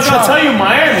 "Oh, I'm not gonna tell you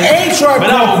Miami, A-Tribe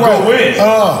but I will Called go in.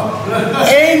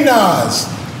 A Nas,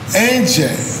 and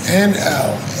J, and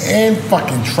L, and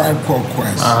fucking Tribe Called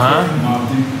Quest.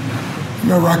 You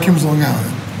know Rakim's Long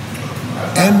Island.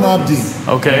 And Mobb Deep.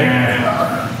 Okay.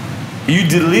 You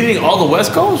deleting all the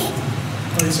West Coast?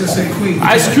 It's just say Queens.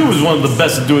 Ice Cube is one of the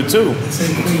best to do it too.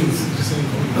 Say Queens. Just say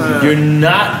Queens. You're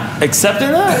not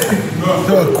accepting that?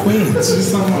 No, Queens.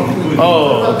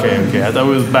 Oh, okay. I thought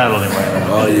we was battling right now.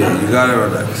 Oh yeah, you gotta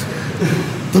relax.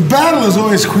 The battle is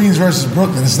always Queens versus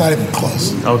Brooklyn. It's not even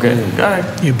close. Okay, got it.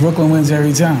 Yeah, Brooklyn wins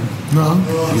every time. No.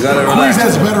 You gotta Queens relax.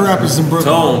 has better rappers than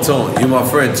Brooklyn. Tone, you my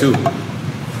friend too.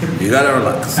 You gotta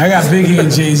relax. I got Biggie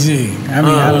and Jay-Z. I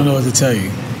mean, I don't know what to tell you.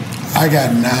 I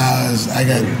got Nas, I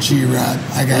got G-Rock,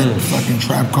 I got fucking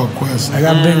Tribe Called Quest. I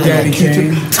got Big Daddy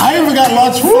Kane. I even got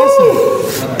Lots of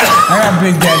I got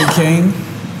Big Daddy Kane.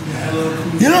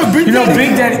 You know Big Daddy?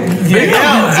 Big Daddy. Big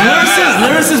L.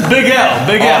 Lyricist Big L.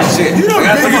 Big L. shit. You know I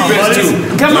got Big some Daddy bits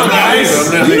too. Come on,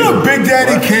 guys. You know Big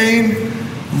Daddy Kane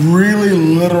really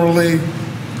literally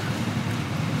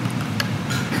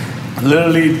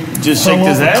just fell shaked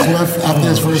his off a head? cliff after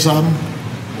his first album?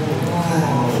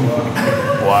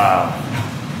 Wow.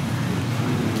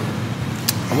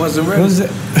 I wasn't ready. I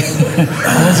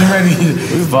wasn't ready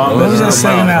either. What was that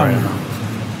second album?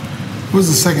 What was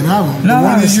the second album? No, the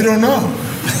one no, that you don't know.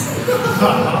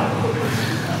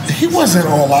 He wasn't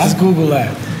all that. Let's Google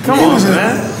that. Come on,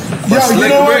 man. Yo, you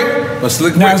know what? But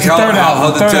Slick No, Rick it's the third album.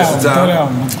 held the test of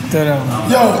time. Third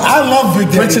album. Yo, I love Big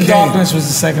Daddy Prince of Kane. Darkness was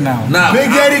the second album. Nah, Big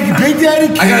Daddy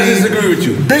Kane. I gotta disagree with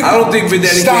you. I don't think Big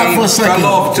Daddy Stop Kane for a second.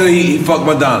 fell off till he fucked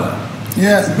Madonna.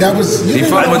 Yeah, that was. He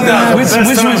fucked Madonna.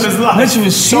 Which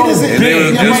was so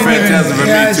big. It was fantastic for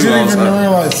Yeah, I me too. didn't even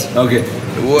realize. Okay.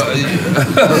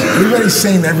 Everybody's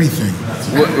saying everything.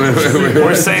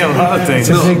 We're saying a lot of things.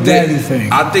 It's a Big Daddy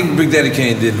thing. I think Big Daddy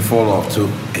Kane didn't fall off too.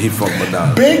 He fucked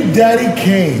Madonna. Big Daddy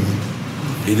Kane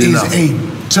He did is not. a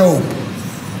dope,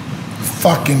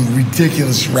 fucking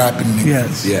ridiculous rapping nigga.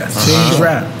 Yes. Change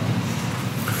rap.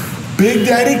 Big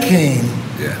Daddy Kane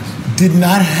did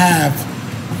not have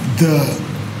the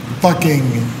fucking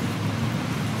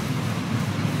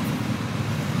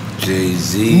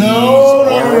Jay-Z.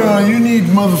 No. You need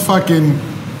motherfucking.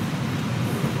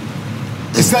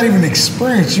 It's not even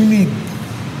experience. You need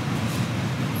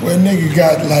where a nigga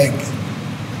got like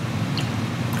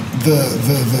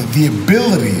the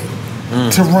ability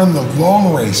to run the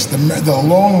long race, the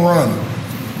long run.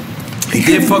 He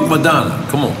did fuck Madonna.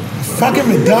 Come on. Fucking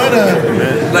Madonna.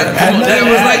 Like that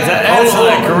was like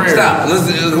hold on. Stop.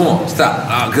 Listen, come on. Stop.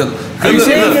 Are you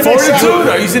saying the fortitude?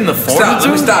 Are you saying the fortitude? Stop.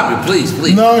 Let me stop you,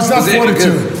 please. No, it's not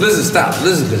fortitude. Listen, stop.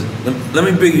 Listen. Let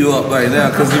me pick you up right now,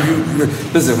 because if you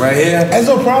listen right here. That's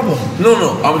no problem.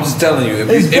 No. I'm just telling you.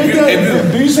 Are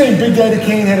you saying Big Daddy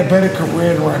Kane had a better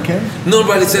career than Rakim?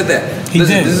 Nobody said that. He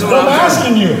did. This is what I'm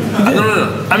asking you.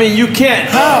 No. I mean, you can't.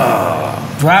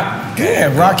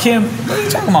 Rakim. What are you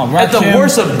talking about? Rakim, At the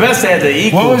worst or best, they had the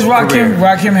equal. What was Rakim? career.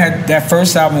 Rakim had that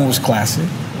first album was classic.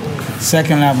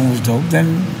 Second album was dope.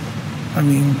 Then, I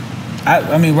mean,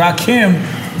 Rakim,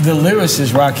 the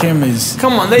lyricist Rakim is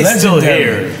Come on, they still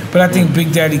legendary. here. But I think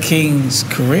Big Daddy Kane's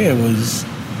career was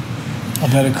a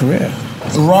better career.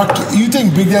 You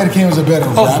think Big Daddy Kane was a better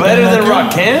rapper? Oh, better than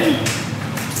Rakim?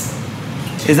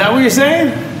 Is that what you're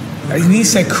saying? He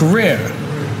said career.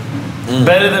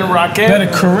 Better than Rakim?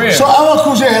 Better career. So LL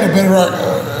Cool J had a better rap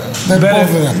than both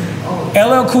of them.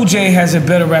 LL Cool J has a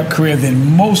better rap career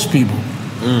than most people.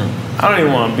 I don't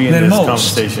even want to be in Than this most.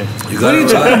 conversation. What are you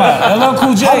talking about? LL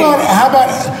Cool J. How about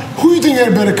who you think had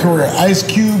a better career, Ice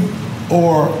Cube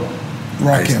or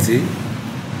Rakim?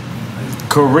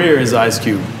 Career is Ice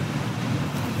Cube.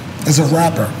 As a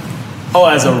rapper. Oh,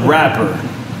 as a rapper.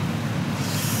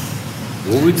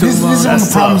 What we talking This is when the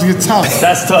problems get tough.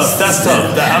 That's tough. That's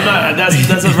tough.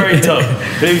 That's a very tough.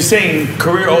 But if you're saying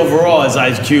career overall is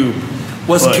Ice Cube.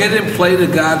 Was Kid and Play the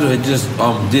guy that just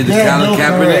did the Colin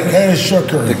Kaepernick? That is short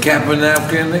career. The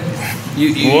Kaepernick?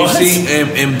 You What? see,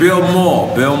 and Bill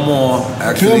Moore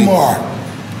actually. Bill Maher.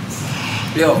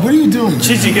 Yo, what are you doing?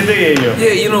 Chichi, que te yo?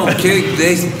 Yeah, you know, Kid,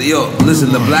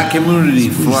 listen, the black community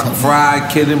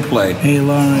fried Kid and Play. Hey,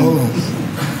 Lauren.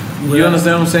 You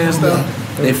understand what I'm saying, stuff?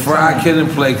 They fried Kid and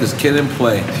Play because Kid and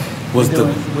Play was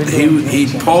he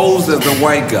posed as the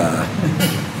white guy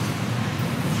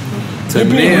to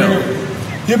kneel.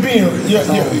 You're being.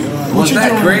 Was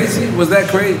that crazy? Was that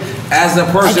crazy? As a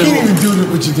person, I can't even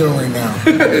do what you're doing right now.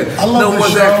 I love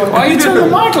was the that show. Why you turn the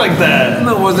mic like that?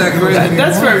 No, was that crazy?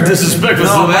 That's very disrespectful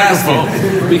No, to I'm the microphone.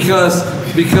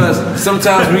 asking because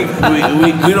sometimes we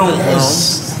don't know.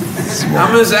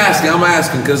 I'm just asking. I'm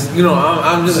asking because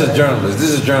I'm just a journalist. This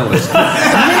is a journalist.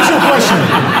 Let me ask you a question.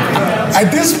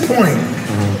 At this point,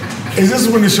 is this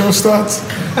when the show starts?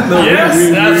 No,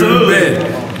 Yes,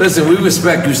 absolutely. Listen, we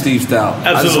respect you, Steve Stout.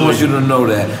 I just Absolutely. want you to know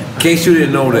that. In case you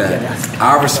didn't know that,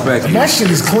 I respect you. My shit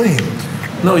is clean.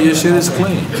 No, your shit is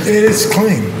clean. It is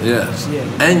clean. Yes.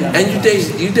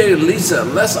 And you dated Lisa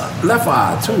Left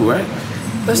Eye too, right?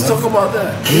 Let's talk about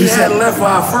that. You had Left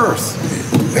Eye first.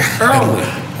 Early.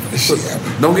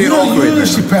 Don't get all You know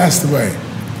crazy. she passed away.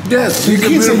 Yes. So you she's a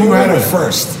can't say beautiful you had her woman.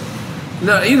 first.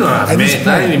 No, you know what I At mean. this point.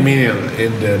 I didn't mean it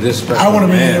in the disrespectful I want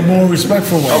to be in a manner. more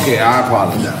respectful way. Okay, I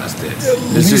apologize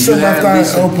then. Lisa Left Eye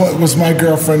Opa was my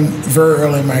girlfriend very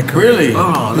early in my career. Really?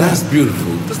 Oh, that's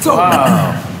beautiful. Let's talk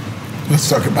about Let's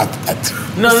talk about that.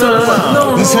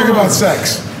 No. Let's talk about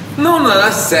sex. No,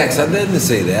 that's sex. I didn't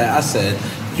say that. I said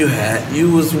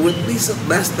you was with Lisa.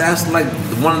 That's like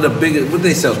one of the biggest. What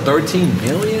they sell, 13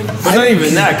 million? But not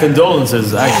even that.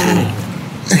 Condolences, actually.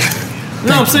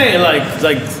 No, I'm saying like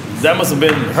that must have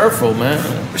been hurtful, man.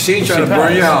 She ain't trying to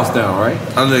burn your house down, right?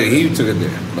 I mean, he took it there.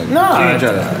 Like, Nah, she ain't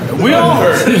trying to. we all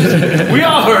heard it. We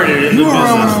all heard it in You the were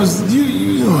around when business. I was.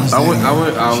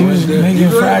 You I She was went there. making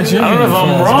fried chicken. I don't know if I'm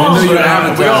I wrong, know you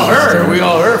but we all advertised. heard. We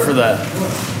all heard for that.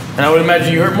 And I would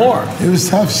imagine you hurt more. It was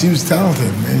tough. She was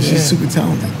talented, man. She's super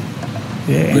talented.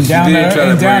 Yeah, But she did try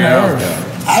to bring her out.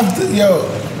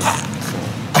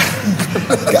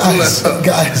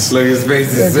 Guys. Look, his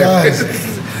face is guys,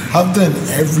 I've done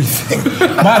everything.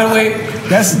 By the way,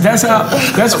 that's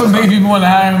what made me want to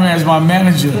hire him as my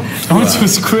manager. I went to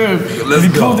his crib and he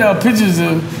pulled out pictures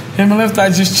of him and Left Eye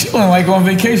just chilling, like on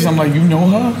vacation. I'm like, you know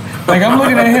her? Like, I'm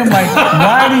looking at him like,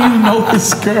 why do you know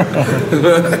this girl?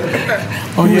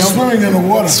 He was swimming in the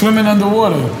water. Swimming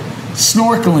underwater.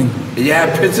 Snorkeling. You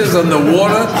had pictures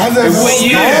underwater? I've And done what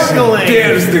year? snorkeling.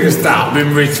 Damn, this nigga stop.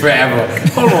 Been rich forever.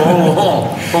 Hold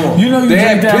on. You know you They drink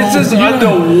had that pictures whole-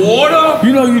 underwater?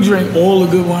 You know you drink all the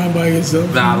good wine by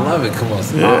yourself. Nah, I love it. Come on.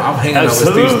 Yeah. I'm hanging out with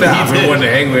Absolutely. Steve Stout. I've been wanting to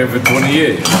hang with him for 20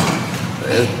 years.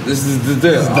 This is the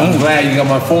deal. I'm glad you got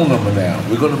my phone number now.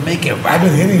 We're going to make it right. I've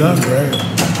been hitting you, right?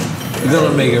 We're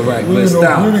going to make it right. We've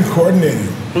been coordinating.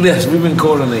 Yes, we've been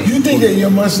coordinating. You think that your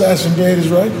mustache and beard is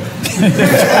right?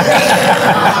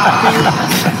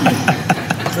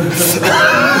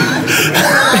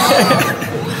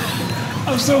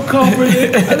 I'm so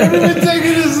confident. I've never been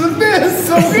taking this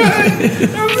so good.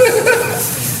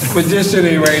 But your shit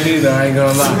ain't right neither, I ain't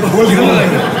gonna lie.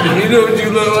 You know what you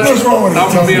look like? What's wrong with it?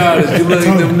 I'm gonna be Tell me. honest. You look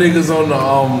like them niggas on the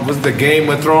what's the Game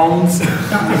of Thrones? I'm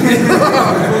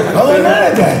not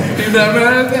mad at that. You not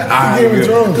mad at that? Game of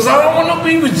Thrones. Cause I don't want to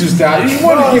be with you, style. You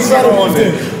want No, to it's keep not it a on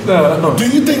thing. there. No. Do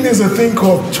you think there's a thing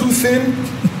called too thin?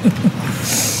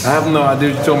 I have no idea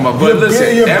what you're talking about. But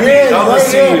listen, your every beard other right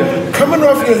CEO, here, coming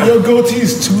off your goatee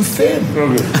is too thin.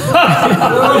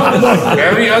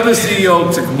 every other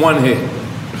CEO took one hit.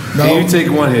 No. Can you take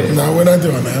one hit? No, we're not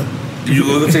doing that. You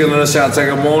gonna take another shot, take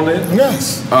them on there?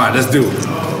 Yes. All right, let's do it.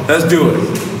 Let's do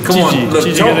it. Come on, look,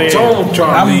 Gigi, Tone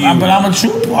trying to but I'm a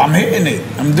trooper. I'm hitting it.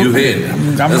 I'm doing You hitting it.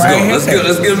 I'm Let's right go. here.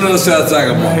 Let's give another shot, take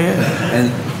them on. Right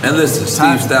here. And listen,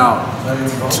 Steve Stout,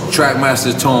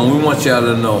 Trackmaster Tone, we want y'all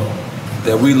to know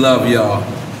that we love y'all.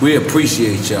 We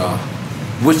appreciate y'all.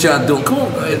 What y'all doing? Come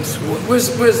on, guys. Where's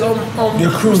Your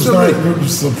crew's not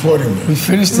supporting me. We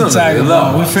finished No, the they Tiger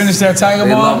love Bomb. We us. finished that Tiger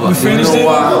They love Bomb. We us. You finished know it.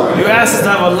 why? You asked us to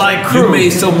have a light crew. You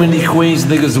made so many Queens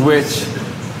niggas rich.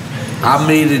 I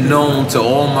made it known to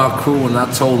all my crew, and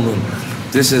I told them,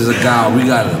 this is a guy, we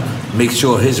gotta make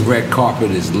sure his red carpet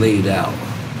is laid out.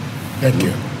 Thank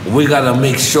you. We gotta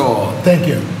make sure. Thank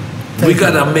you. We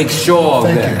gotta make sure of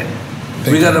Thank that.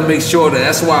 you. We gotta make sure that.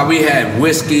 That's why we had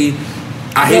whiskey.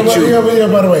 I hit you. Yeah,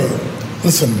 by the way,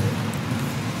 listen.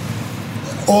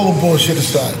 All the bullshit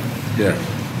aside, Yeah.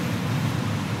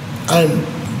 I'm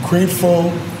grateful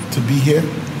to be here.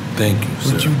 Thank you,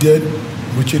 What sir. you did,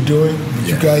 what you're doing, what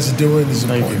you guys are doing is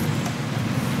important.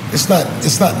 It's not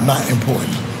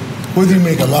important. Whether you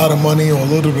make a lot of money or a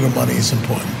little bit of money, it's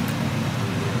important.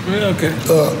 Yeah, okay.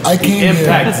 I came here.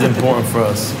 Impact is important for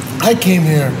us. I came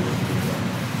here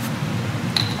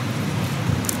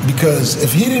because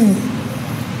if we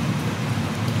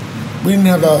didn't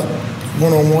have our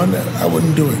one-on-one, I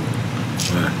wouldn't do it.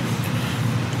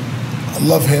 I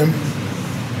love him,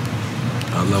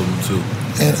 I love him too.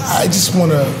 and I just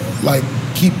want to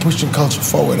keep pushing culture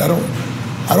forward. I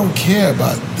don't care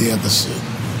about the other shit.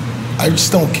 I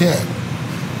just don't care.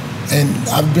 And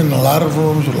I've been in a lot of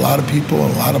rooms with a lot of people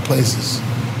in a lot of places.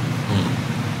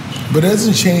 But it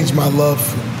doesn't change my love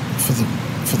for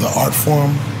the art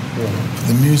form, for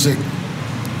the music,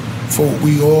 for what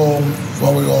we all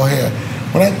here.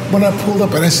 When I pulled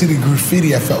up and I see the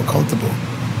graffiti, I felt comfortable.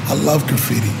 I love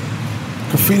graffiti.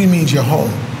 Graffiti means you're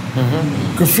home.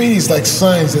 Graffiti is like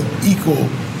signs that equal,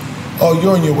 oh,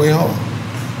 you're on your way home.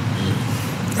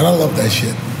 And I love that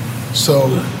shit. So,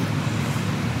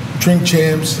 Drink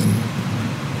Champs and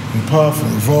Puff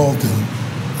and Revolt, and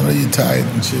I know you're tired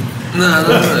and shit. No.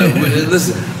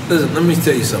 Listen, let me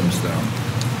tell you something, Sal.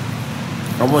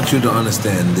 I want you to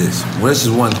understand this. Well, this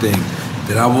is one thing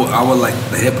that I would like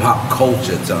the hip-hop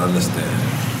culture to understand.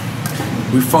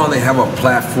 We finally have a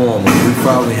platform, we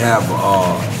finally have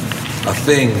a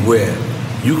thing where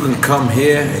you can come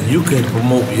here and you can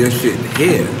promote your shit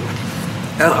here.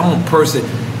 And I'm a person,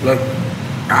 like,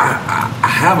 I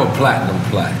have a platinum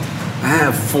plaque. I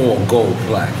have 4 gold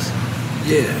plaques.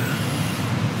 Yeah,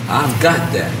 I've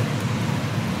got that.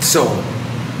 So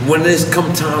when it's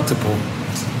come time to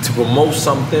promote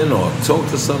something or talk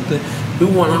to something, we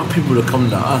want our people to come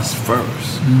to us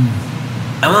first. And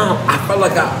I felt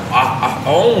like I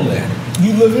own that.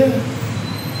 You live here?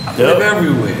 I live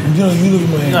everywhere. You live in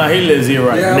Miami. No, he lives here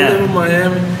right Yeah, now. I live in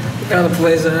Miami. We got a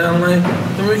place in LA.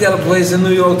 And we got a place in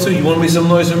New York too. You want to make some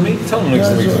noise for me? Tell them niggas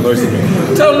to make some noise for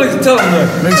me. Tell them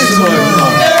niggas, make some noise for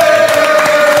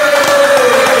me.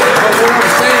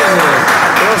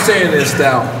 But what I'm saying is,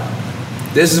 Stout,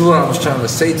 This is what I was trying to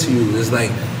say to you. It's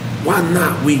like, why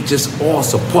not we just all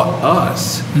support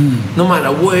us? No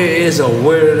matter where it is or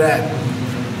where that.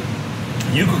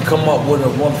 You could come up with a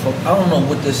motherfucker. I don't know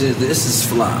what this is. This is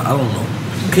fly. I don't know.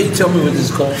 Can you tell me what this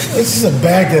is called? This is a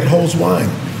bag that holds wine.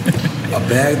 A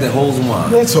bag that holds wine.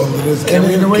 That's all it is. And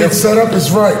the way it's set up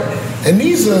is right. And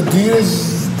these are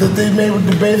Adidas that they made with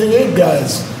the Bathing Ape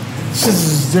guys. It's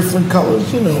just different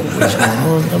colors, you know what's going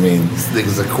on. I mean, this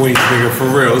nigga's a Queens nigga for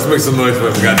real. Let's make some noise for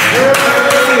him.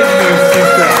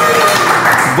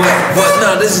 But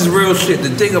no, this is real shit. The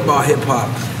thing about hip hop,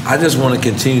 I just want to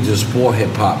continue to support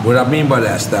hip hop. What I mean by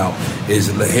that style is,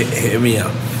 hear me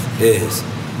out, is,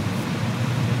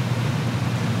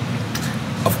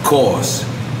 of course,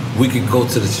 we could go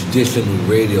to the traditional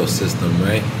radio system,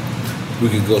 right? We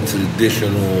could go to the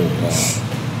traditional,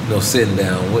 sitting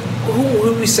down with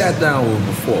who we sat down with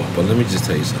before. But let me just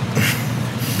tell you something.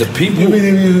 The people. You mean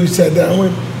who you sat down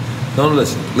with? No,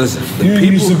 listen. The you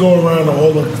people used to go around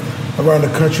around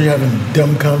the country having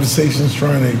dumb conversations,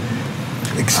 trying to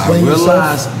explain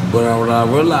yourself. But what I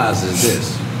realize is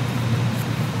this.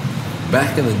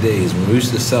 Back in the days when we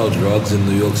used to sell drugs in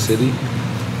New York City,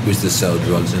 we used to sell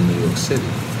drugs in New York City.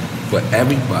 But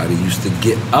everybody used to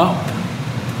get up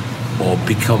or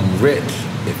become rich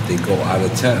if they go out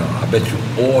of town. I bet you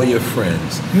all your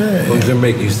friends from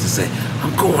Jamaica used to say,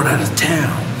 I'm going out of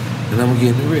town and I'm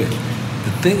getting rich.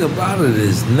 The thing about it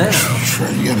is now,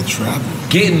 you gotta travel.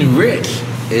 Getting rich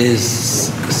is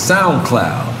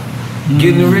SoundCloud.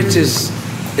 Getting rich is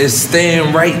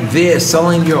staying right there,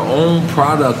 selling your own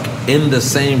product in the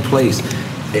same place.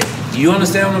 You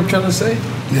understand what I'm trying to say?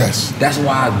 Yes. That's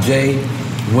why Jay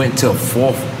went to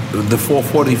the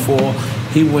 444.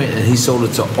 He went and he sold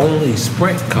it to only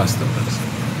Sprint customers.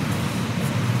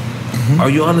 Are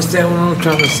you understand what I'm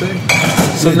trying to say?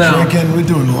 So now, again, we're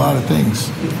doing a lot of things.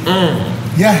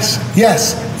 Yes, and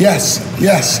yes.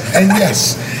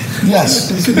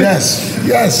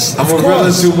 I'm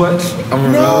revealing too much.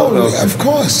 No, of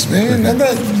course, man. I'm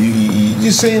not.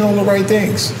 You're saying all the right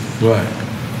things. Right.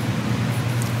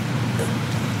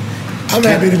 I'm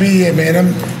happy to be here,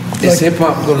 man. Is hip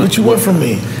hop gonna? What you want from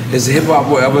me? Is hip hop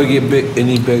will ever get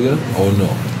any bigger or no?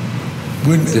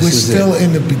 We're still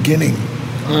in the beginning.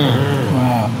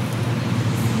 Wow.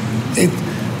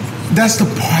 That's the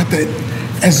part that,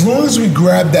 as long as we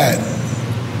grab that,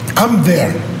 I'm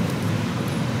there.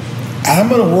 I'm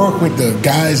gonna work with the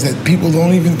guys that people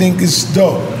don't even think is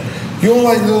dope. You don't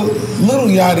like Lil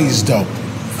Yachty's dope.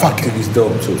 Fuck it. He's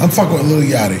dope too. I'm fucking with Lil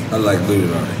Yachty. I like Lil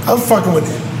Yachty. I'm fucking with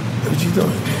him. What you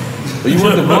doing? You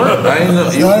want the blunt? I didn't know.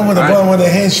 I didn't want the blunt. I want the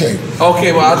handshake.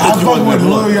 Okay, well, I'm fucking with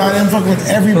Lil Yachty. I'm fucking with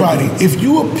everybody. If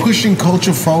you are pushing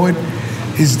culture forward,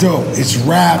 it's dope. It's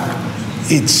rap.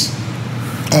 It's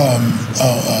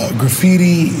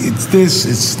graffiti. It's this.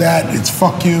 It's that. It's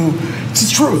fuck you. It's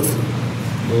the truth.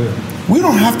 Yeah. We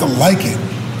don't have to like it.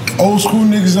 Old school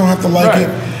niggas don't have to like it.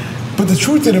 But the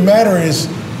truth of the matter is,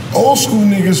 old school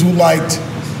niggas who liked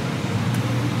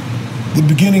the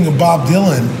beginning of Bob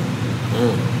Dylan,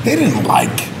 they didn't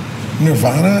like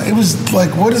Nirvana. It was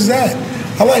like, what is that?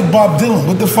 I like Bob Dylan.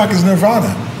 What the fuck is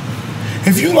Nirvana?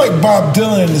 If you like Bob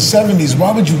Dylan in the 70s,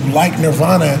 why would you like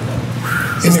Nirvana in the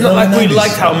the early 90s? It's not like we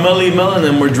liked how Melly Mel and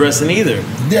them were dressing either.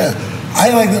 Yeah. I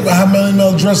like how Melly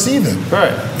Mel dressed either.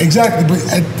 Right. Exactly. But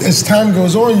as time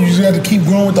goes on, you just got to keep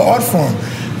growing with the art form.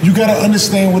 You got to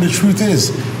understand what the truth is.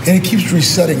 And it keeps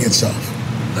resetting itself.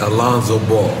 Alonzo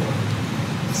Ball.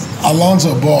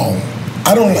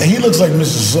 He looks like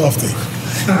Mr. Softy.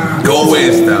 Go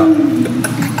away, style.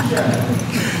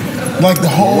 Like the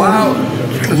whole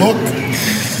look.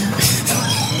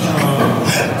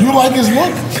 You like his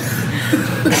look?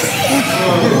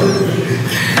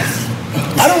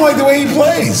 I don't like the way he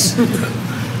plays.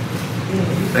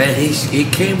 Man, he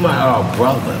came at our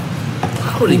brother.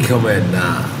 How would he come at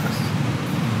Nas?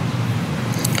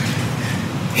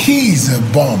 He's a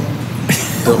bum.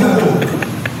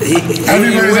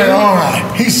 Everybody's like,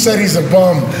 oh, he said he's a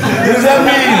bum. What does that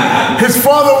mean? His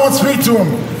father won't speak to him.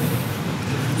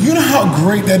 You know how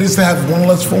great that is to have one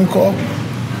less phone call?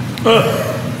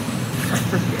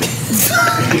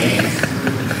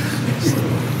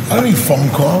 I don't need phone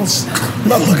calls. I'm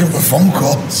not looking for phone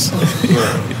calls.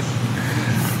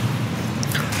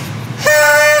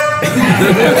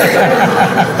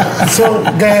 So,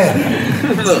 go ahead.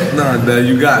 Look, no,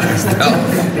 you got this.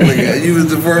 You was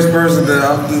the first person that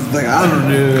I'm just like, I don't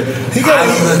know.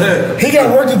 He got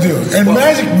work to do. And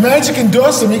Magic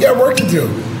endorsed him. He got work to do.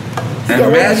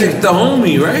 And Magic the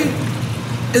homie, right?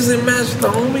 Isn't Magic the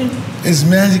homie? Is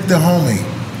Magic the homie?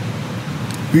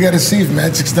 We got to see if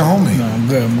Magic's the homie. No, I'm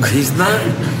good. He's not.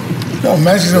 No,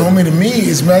 Magic the Homie to me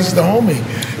is Magic the Homie.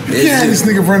 You can't have this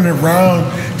nigga running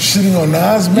around shitting on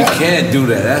Nas, man. You can't do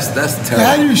that. That's terrible.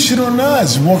 How do you shit on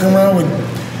Nas? Walking around with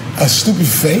a stupid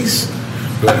face?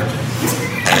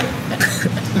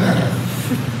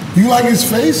 You like his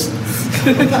face?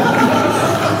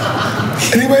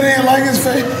 Anybody ain't like his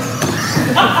face?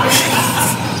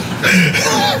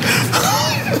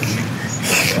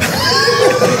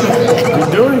 What you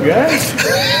doing, guys?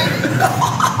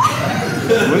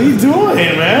 What are you doing,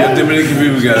 man? The Dominican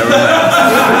people gotta relax.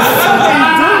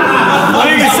 What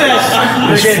are you saying?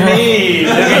 Look at me.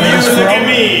 Look at you. Look at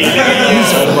me.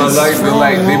 My life been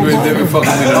like they've been fucking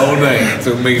me the whole night. So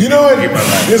make You know what?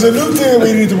 There's a new thing that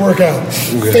we need to work out.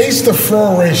 Face to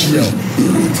fro ratio.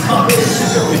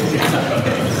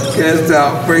 Cast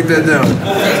out. Break that down.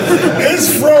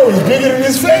 His fro is bigger than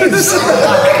his face.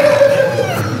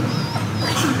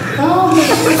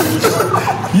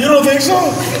 You don't think so?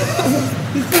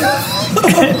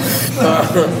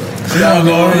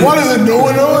 What is it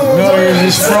doing? I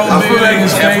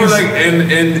feel like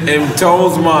in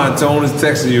Tone's mind, Tone is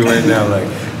texting you right now. Like,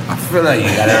 I feel like you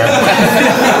gotta.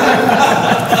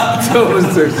 Tone is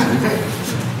texting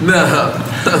you. Nah.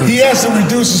 He has to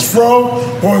reduce his fro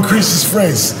or increase his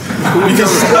face.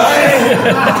 Because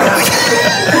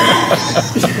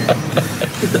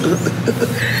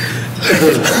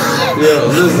Yo,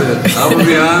 listen, I'm gonna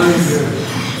be honest.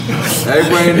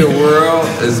 Everybody in the world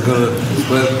is gonna,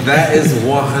 but that is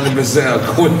 100% a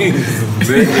Queens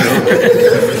video.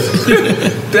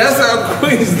 That's how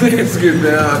Queens niggas get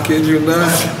down, kid you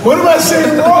not. What am I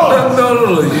saying wrong?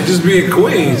 No, you just being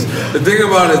Queens. The thing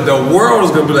about it, the world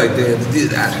is gonna be like, damn,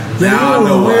 now I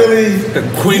know really,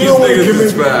 Queens you know niggas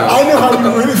is foul. I know how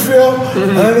you really feel,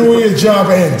 and I know where your job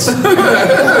ends. Nah,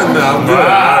 I'm good.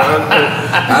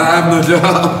 I have no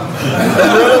job.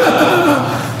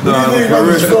 What do you think about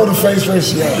his fro to face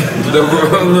ratio?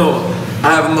 No, I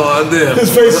have no idea.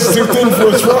 His face is too thin for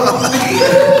his fro.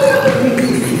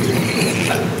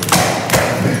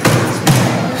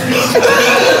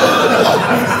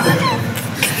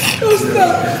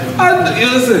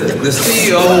 Listen, the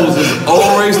CEOs is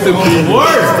always the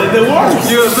worst. They're the worst.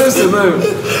 You listen, look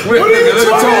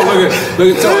at Tone. Look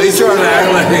at Tone. He's trying to act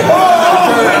like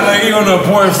he on an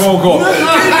important phone call.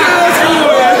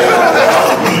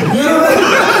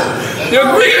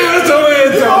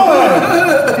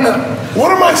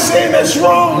 What am I saying that's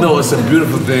wrong? No, it's a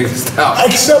beautiful thing. Stop.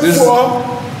 Except for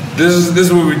this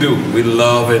is what we do. We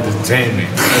love entertainment.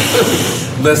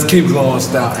 Let's keep going,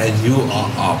 stop. And you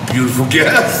are our beautiful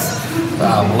guest.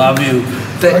 I love you.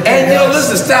 And yo,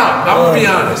 listen, stop. I'm gonna be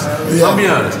honest. I'll be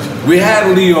honest. We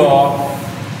had Leo,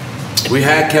 we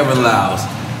had Kevin Lyles.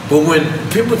 But when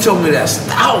people told me that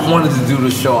Stout wanted to do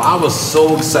the show, I was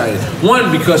so excited.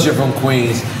 One, because you're from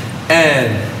Queens,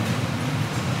 and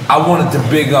I wanted to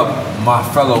big up my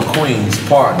fellow Queens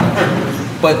partner.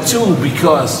 But two,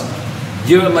 because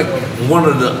you're like one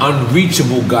of the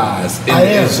unreachable guys in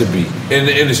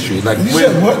the industry. Like you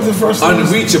said what the first thing?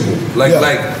 Unreachable. Like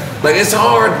it's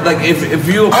hard. Like if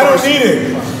you I don't need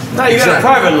it. No, you got a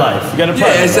private life. You got a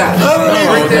private exactly. life. I don't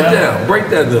need Break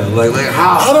that down. Like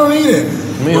how? I don't need it.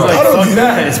 I don't need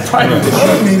that. It's private. I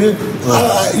don't need it.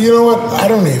 You know what? I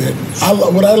don't need it.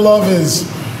 What I love is,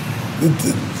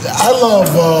 I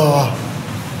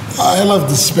love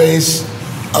the space.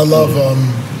 I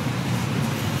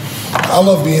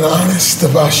love being honest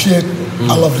about shit.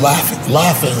 I love laughing.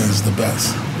 Laughing is the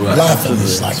best. Right. Laughing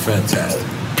is like fantastic.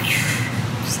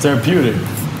 It's therapeutic.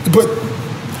 But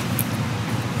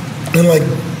and like,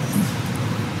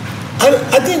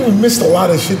 I think we missed a lot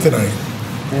of shit tonight.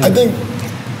 I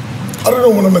don't know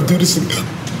when I'm gonna do this again.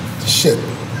 Shit.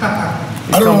 I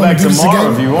don't know when I'm gonna do this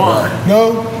again. If you want.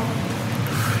 No.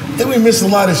 I think we missed a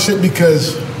lot of shit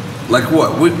because. Like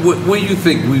what? What do you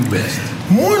think we missed?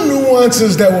 More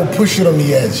nuances that will push it on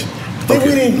the edge. I think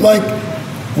we didn't like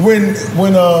when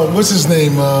what's his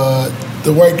name?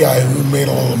 The white guy who made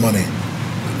all the money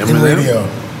in radio.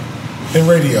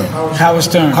 Howard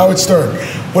Stern.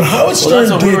 What Howard Stern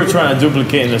that's what did, we were trying to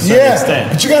duplicate in a certain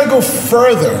extent. But you got to go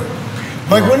further.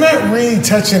 Like we're not really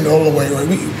touching all the way. Right?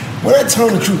 We're not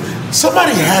telling the truth.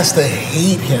 Somebody has to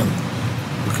hate him.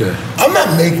 Okay. I'm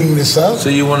not making this up. So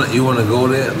you want to go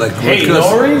there? Like hey,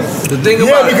 Nori? The thing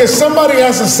about because somebody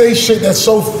has to say shit that's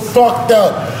so fucked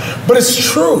up, but it's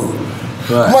true.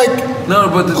 Right. Like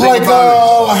but the thing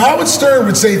about Howard Stern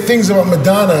would say things about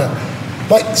Madonna.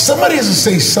 Like somebody has to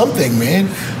say something, man.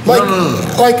 Like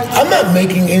like I'm not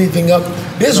making anything up.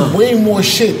 There's way more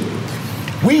shit.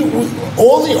 We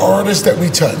all the artists that we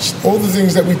touched, all the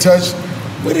things that we touched,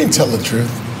 we didn't tell the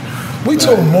truth. We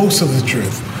told most of the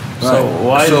truth. So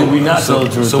why did we not tell the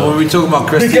truth? So when we talk about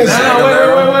Christina Because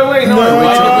Aguilera, wait.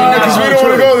 because we don't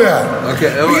want to go there. Okay,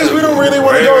 Because we don't really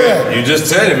want to go there. You just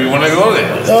said it. We want to go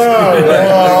there. You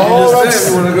just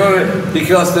said we want to go there.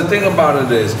 Because the thing about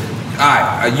it is,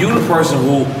 are you the person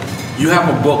who you have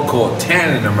a book called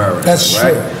Tan in America? That's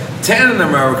right? true. Tan in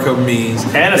America means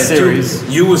and a series.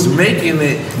 You was making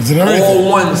it all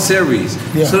one series.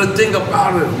 Yeah. So the thing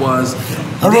about it was,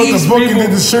 I wrote the book and did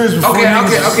the series before. Okay.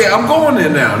 I'm going there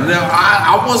now. Now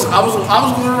I was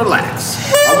going to relax.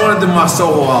 I wanted to do my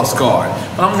Soho House card.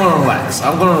 I'm going to relax.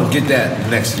 I'm going to get that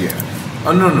next year.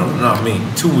 Oh no, not me.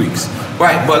 2 weeks.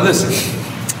 Right, but listen.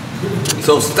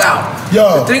 So Stout.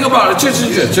 Yo, the thing about it,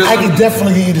 I can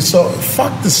definitely get you the Soho.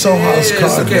 Fuck the Soho House card.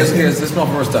 It's okay. This is my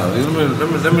first time.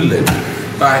 Let me live.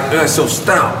 All right. So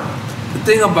Stout. The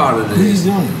thing about it is.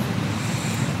 What are you doing?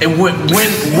 And when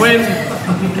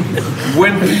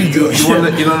you want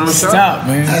to, you know what I'm saying? Stop,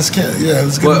 man. Let's get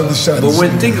another shot. But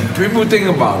when people think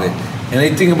about it, and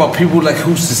they think about people like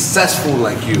who's successful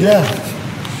like you. Yeah.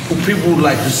 People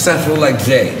like successful like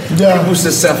Jay. Yeah. People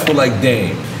successful like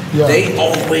Dame. Yeah. They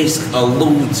always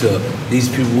allude to these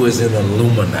people as an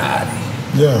Illuminati.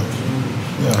 Yeah.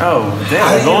 Oh,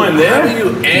 damn, going there? How do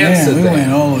you answer we that?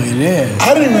 went all the way there.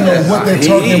 I don't even know what they're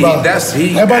talking about.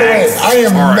 And by the way,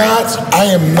 I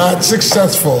am not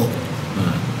successful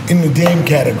in the Dame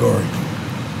category.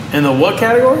 In the what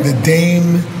category? The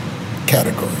Dame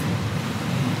category.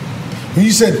 When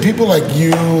you said people like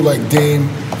you, like Dame,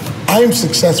 I am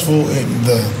successful in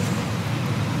the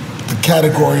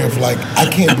category of like, I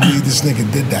can't believe this nigga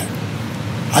did that.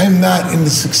 I am not in the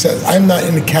success. I'm not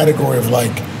in the category of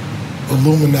like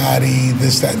Illuminati,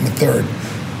 this, that, and the third.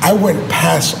 I went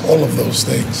past all of those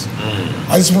things.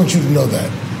 I just want you to know that.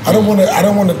 I don't want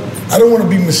to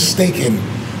be mistaken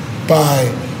by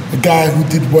a guy who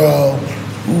did well,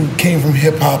 who came from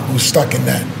hip hop, who's stuck in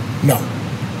that. No.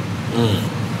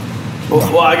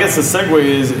 Well, I guess the segue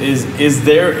is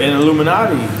there an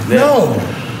Illuminati? No,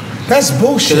 that's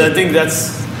bullshit. Because I think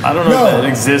I don't know if that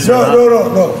exists or not.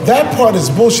 No. That part is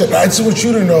bullshit. I just want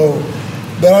you to know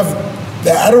that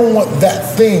I don't want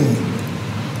that thing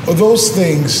or those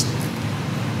things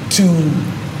to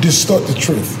distort the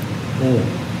truth.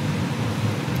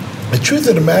 The truth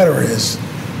of the matter is,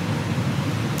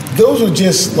 those are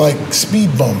just like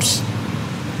speed bumps.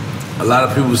 A lot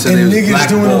of people say and they niggas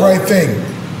doing the right thing.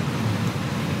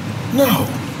 No.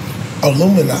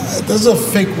 Illuminati. Those are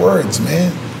fake words,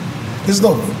 man. There's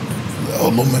no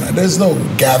Illuminati. There's no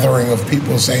gathering of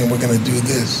people saying we're going to do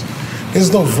this. There's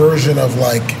no version of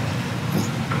like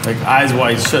Eyes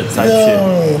Wide Shut type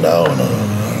shit. No.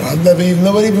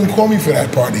 Nobody even called me for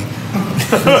that party.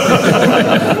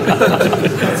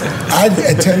 I'd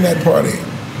attend that party.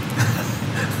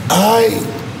 I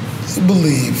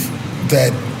believe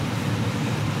that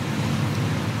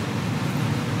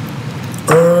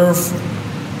Irv,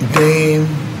 Dame,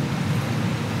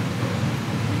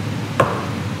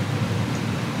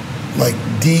 like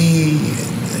D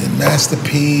and Master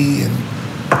P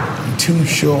and Too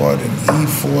Short and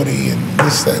E40 and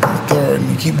this, that, and the third, and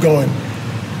you keep going.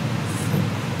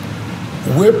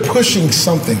 We're pushing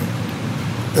something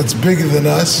that's bigger than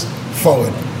us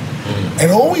forward.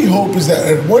 And all we hope is that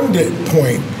at one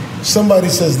point, somebody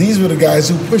says, these were the guys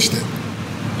who pushed it.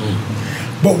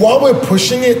 But while we're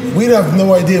pushing it, we have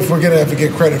no idea if we're going to ever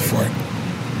get credit for it.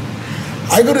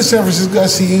 I go to San Francisco, I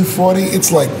see E40,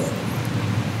 it's like,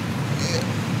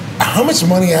 how much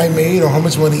money I made or how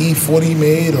much money E40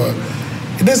 made, or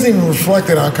it doesn't even reflect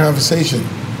in our conversation.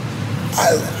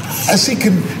 I see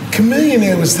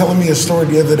Chameleonaire was telling me a story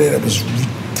the other day that was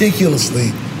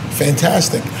ridiculously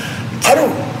fantastic.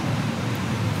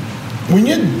 When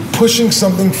you're pushing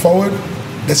something forward,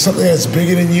 that's something that's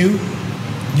bigger than you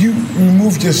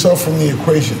removed yourself from the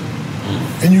equation.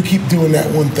 And you keep doing that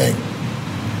one thing.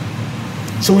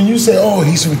 So when you say, oh,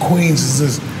 he's from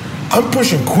Queens, I'm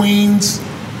pushing Queens,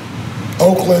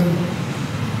 Oakland,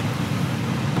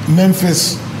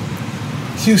 Memphis,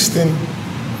 Houston,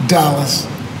 Dallas,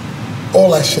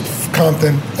 all that shit,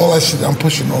 Compton, all that shit, I'm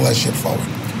pushing all that shit forward.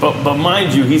 But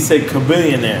mind you, he said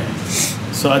Chameleonaire.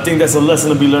 So I think that's a lesson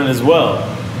to be learned as well.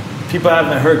 People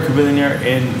haven't heard Chameleonaire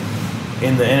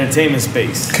in the entertainment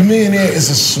space. Chameleonaire is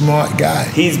a smart guy.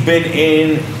 He's been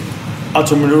in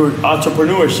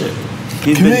entrepreneurship.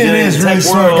 He's Chameleonaire is a really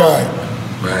smart guy.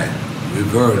 Right. We've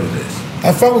heard of this.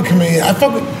 I fuck with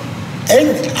Chameleonaire.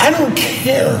 And I don't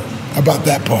care about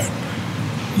that part.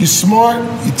 You're smart,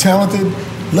 you're talented,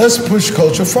 let's push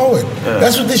culture forward.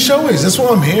 That's what this show is. That's why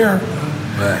I'm here.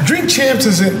 Right. Drink Champs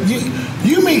isn't,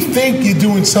 you may think you're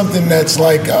doing something that's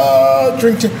like,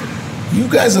 Drink Champs. You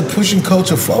guys are pushing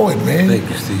culture forward, man. Thank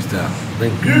you, Steve Stout.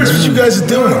 Thank you. That's what you guys are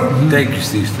doing. Thank you,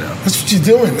 Steve Styles. That's what you're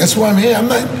doing. That's why I'm here. I'm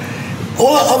not.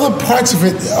 All the other parts of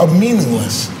it are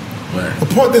meaningless. Right. The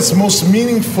part that's most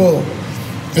meaningful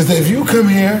is that if you come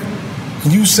here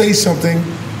and you say something,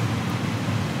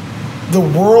 the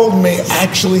world may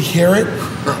actually hear it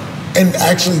and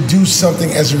actually do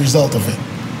something as a result of it.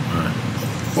 Right.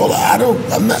 Well, I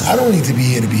don't need to be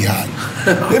here to be hot.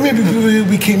 There may be people here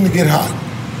we came to get hot.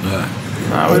 Right.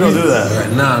 Nah, we don't do that.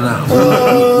 Right. Nah.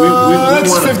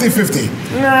 That's 50-50.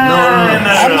 No.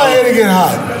 I'm not here to get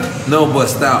hot. No, but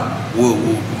stop.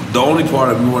 The only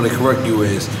part that we want to correct you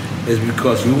is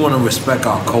because we want to respect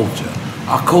our culture.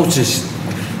 Our culture's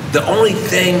the only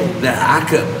thing that I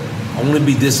could only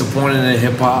be disappointed in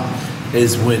hip hop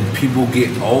is when people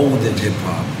get old in hip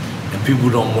hop and people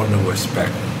don't want to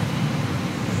respect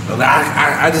it.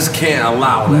 I just can't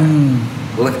allow that.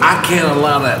 Like I can't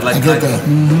allow that. Like, I get that.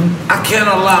 I can't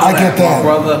allow I that, get that. my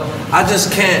brother. I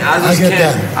just can't. I get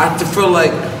can't. that.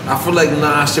 I feel like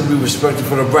Nas should be respected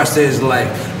for the rest of his life.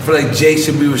 I feel like Jay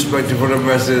should be respected for the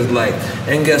rest of his life.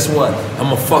 And guess what? I'm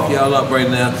gonna fuck y'all up right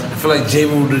now. I feel like Jay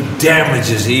will do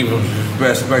damages even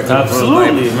respected Absolutely,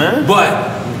 for his life. man.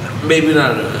 But maybe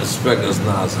not respect us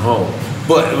Nas home.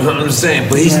 But I'm just saying.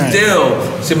 But he still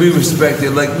should be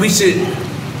respected. Like we should.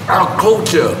 Our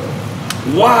culture.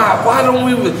 Why don't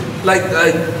we like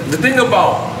the thing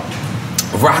about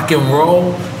rock and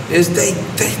roll is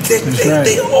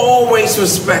they always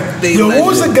respect they Yo, what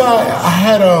was the guy I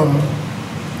had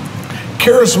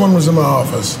Karis One was in my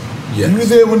office. Yes. You were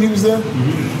there when he was there?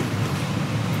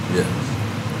 Yeah.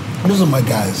 Those are my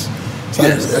guys. So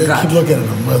Yes, I keep looking at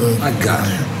them, brother. I got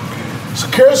you. So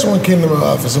Karis One came to my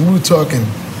office and we were talking.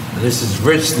 And this is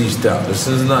Rich Steve Style. This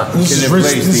is not. This is Rich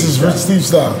Steve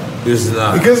Style. This is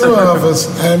not. He comes to my office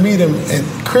and I meet him, and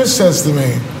Chris says to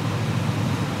me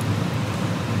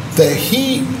that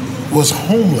he was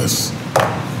homeless,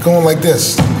 going like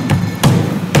this.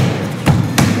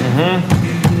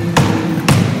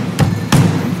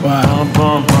 Wow.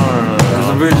 That's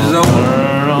the Bridges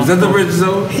Over? Is that the Bridges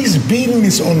Over? He's beating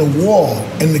this on the wall,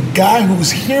 and the guy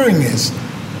who's hearing this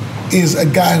is a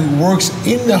guy who works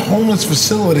in the homeless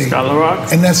facility. Scott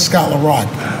LaRock? And that's Scott LaRock.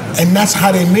 And that's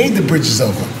how they made the Bridges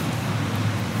Over.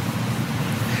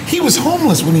 He was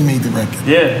homeless when he made the record.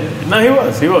 Yeah. No, he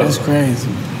was. That's crazy.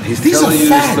 These telling are you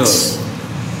facts. this story.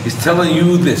 He's telling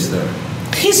you this story.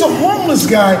 He's a homeless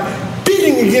guy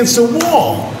beating against a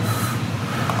wall.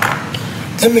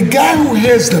 And the guy who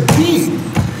has the beat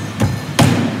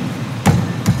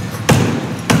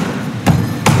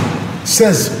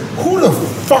says, who the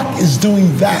fuck is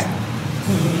doing that?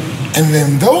 And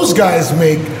then those guys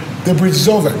make The Bridges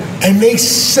Over. And they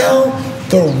sell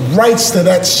the rights to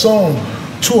that song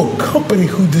to a company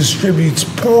who distributes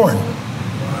porn.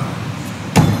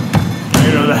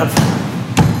 You know that.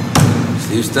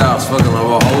 Steve Styles fucking up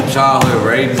our whole childhood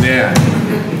right now.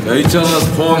 So you telling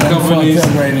us porn companies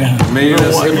right now. made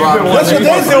us hip hop? That's what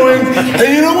they're doing.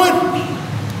 And you know what?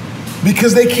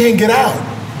 Because they can't get out.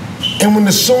 And when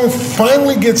the song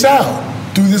finally gets out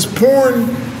through this porn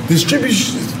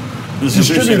distributor.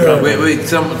 Wait,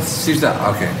 Steve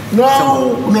Styles, okay.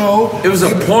 No. It was a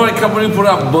porn company who put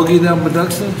out Boogie Down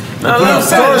Productions? No, let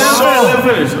him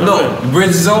finish. No,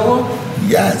 Bridges Over?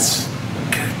 Yes.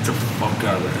 Get the fuck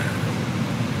out of there.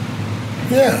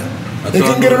 Yeah. They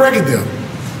couldn't get a record deal.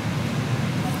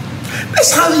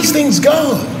 That's how these things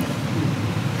go.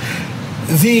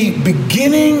 The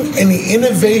beginning and the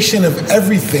innovation of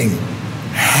everything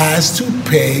has to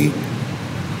pay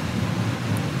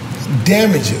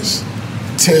damages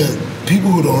to people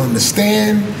who don't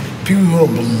understand, people who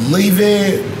don't believe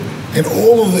it, and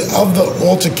all of the other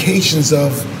altercations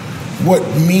of what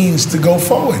it means to go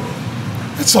forward.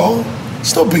 That's all.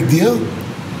 It's no big deal.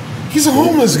 He's a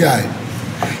homeless guy.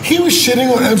 He was shitting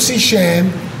on MC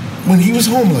Shan when he was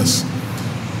homeless.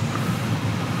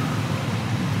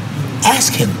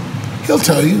 Ask him. He'll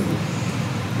tell you.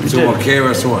 So what,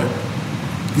 KRS-One?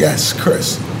 Yes,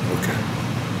 Chris. Okay.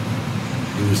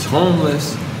 He was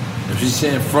homeless. If she's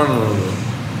sitting in front of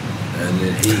him, and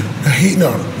then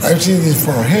No, I've seen this in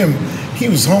front of him. He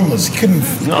was homeless. He couldn't.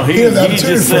 No, he he had the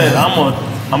opportunity just for said, it.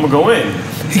 I'm gonna go in.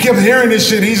 He kept hearing this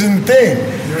shit. He's in the thing,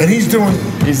 and he's doing.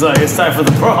 He's like, it's time for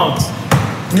the Bronx.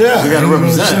 Yeah, we gotta he was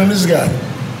represent. shitting on this guy.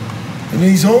 I mean,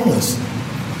 he's homeless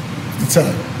at the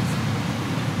time.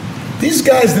 These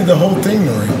guys did the whole thing,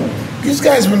 Nori. These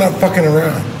guys were not fucking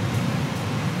around.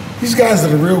 These guys are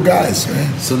the real guys,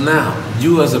 man. So now,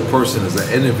 you as a person, as an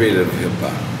innovator of hip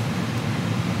hop,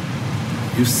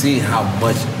 you see how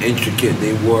much intricate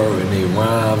they were in their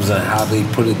rhymes and how they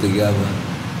put it together,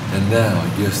 and now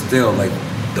you're still like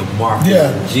the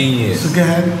marketing genius. So go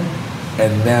ahead.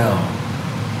 And now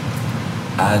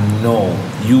I know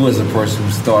you as a person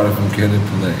who started from Kid and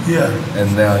Play. Yeah.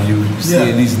 And now you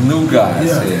seeing these new guys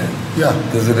here. Yeah.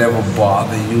 Does it ever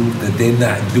bother you that they're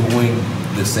not doing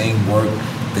the same work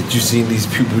that you seen these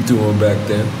people doing back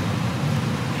then?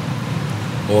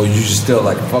 Or you just still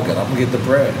like, fuck it, I'm gonna get the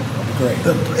bread. I'm great.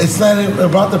 It's not even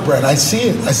about the bread. I see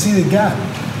it. I see the gap.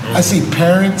 I see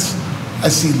parents. I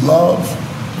see love.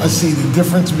 I see the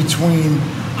difference between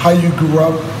how you grew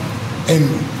up and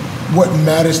what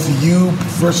matters to you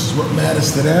versus what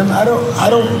matters to them. I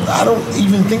don't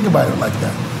even think about it like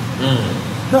that.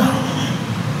 No.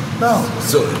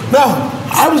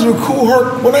 I was with Kool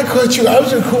Herc when I caught you. I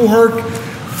was with Kool Herc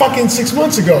fucking 6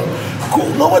 months ago.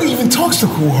 Nobody even talks to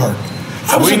Kool Herc.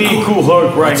 We need Kool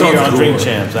Herc right here on Drink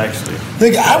Champs, actually.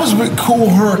 Nigga, I was with Kool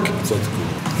Herc. I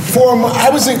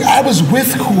was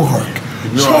with Kool Herc.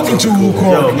 Talking to Kool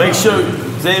Herc. Make sure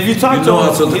if you talk to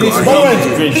him, he needs to come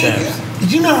to Drink Champs.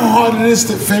 You know how hard it is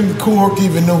for Kool Herc to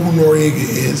even know who Noriega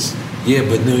is? Yeah,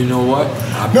 but you know what?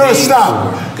 No,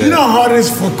 stop. You know how hard it is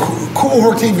for Kool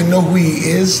Herc to even know who he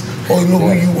is or know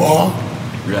who you are?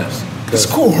 Yes. It's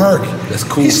Kool Herc. That's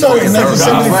cool. He started in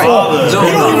 1974.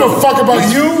 He don't give a fuck about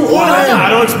you or him. I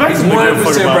don't expect him to give a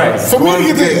fuck about it. For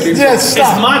me to get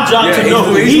stop. It's my job to know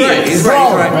who he is. He's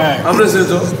right. I'm listening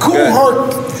to him. Kool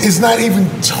Herc is not even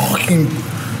talking.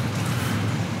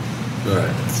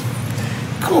 Right.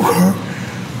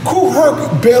 Kool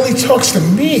Herc barely talks to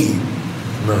me.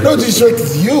 No disrespect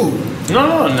to you.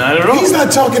 No, not at all. He's not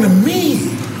talking to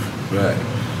me. Right.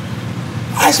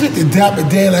 I speak to Dapper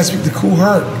Dan, I speak to Kool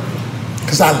Herc.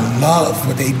 Because I love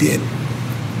what they did.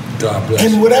 God bless.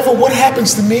 And what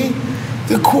happens to me,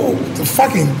 the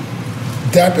fucking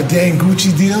Dapper Dan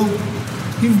Gucci deal,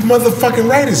 you motherfucking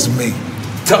right as me.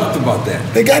 Talked about that.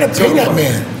 They gotta pay that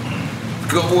man.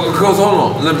 Because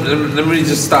hold on, let me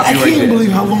just stop you right there. I can't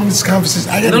believe how long this conversation.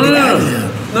 I gotta get out of here.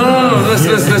 No,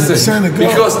 listen. Because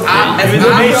if I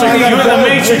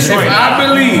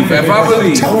believe,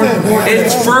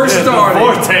 it first started.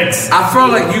 I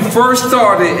felt like you first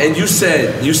started and you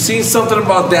said you seen something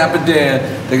about Dapper Dan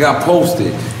that got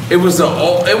posted. It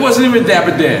wasn't even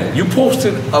Dapper Dan. You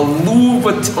posted a Louis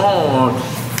Vuitton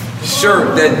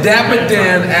shirt that Dapper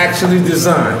Dan actually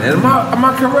designed. And am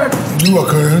I correct? You are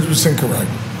 100% correct.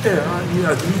 Yeah,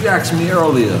 you asked me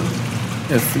earlier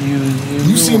if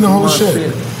you seen the whole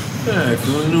shit. Yeah, if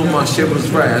you knew my shit was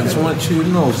right. I just want you to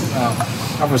know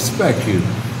I respect you.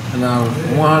 And I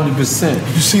 100%.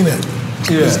 You seen that?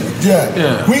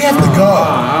 Yeah. We have to go.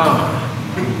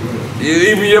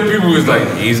 Even your people was like,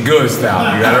 he's good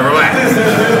style. You gotta relax.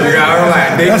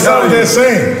 That's not what they're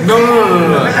saying. No.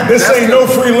 They're saying no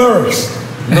free lyrics.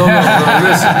 No,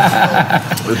 listen.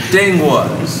 The thing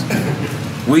was,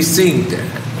 we seen that.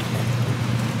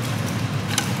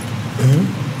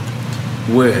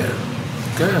 Where?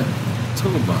 God,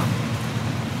 talk about it.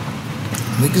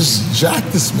 Niggas jack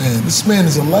this man. This man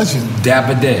is a legend.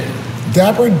 Dapper Dan.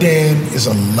 Dapper Dan is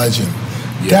a legend.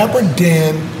 Yeah. Dapper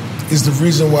Dan is the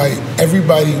reason why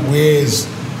everybody wears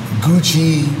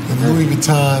Gucci and Louis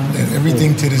Vuitton and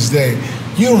everything to this day.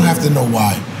 You don't have to know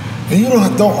why. And you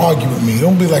don't argue with me.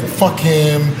 Don't be like, fuck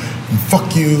him and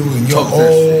fuck you and you're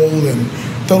old and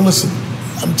don't listen.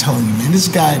 I'm telling you, man, this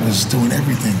guy was doing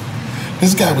everything.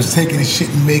 This guy was taking his shit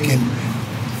and making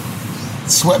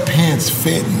sweatpants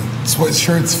fit and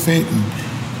sweatshirts fit and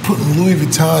putting Louis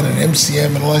Vuitton and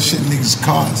MCM and all that shit in niggas'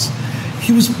 cars.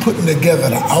 He was putting together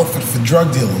the outfit for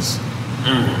drug dealers.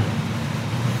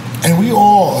 And we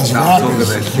all, as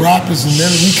rappers and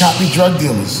then we copied drug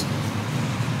dealers.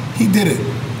 He did it.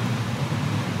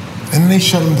 And they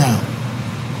shut him down.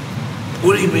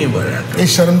 What do you mean by that? They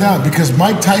shut him down because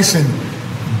Mike Tyson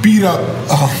beat up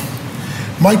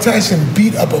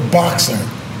a boxer.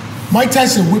 Mike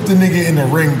Tyson whipped the nigga in the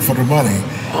ring for the money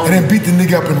and then beat the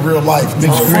nigga up in real life.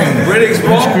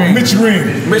 Mitch Green.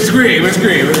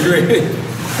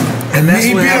 And that's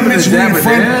he what beat up happened Mitch to Green in Dapper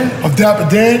front Dan? of Dapper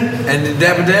Dan. And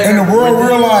Dapper Dan? And the world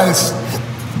realized,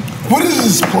 what is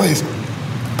this place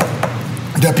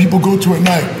that people go to at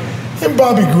night? And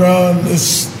Bobby Brown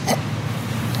is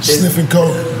sniffing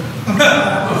coke.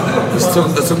 Let's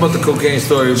talk about the cocaine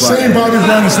story. Saying Bobby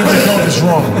Brown is sniffing coke is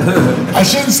wrong. I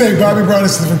shouldn't say Bobby Brown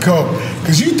is sniffing coke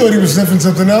because you thought he was sniffing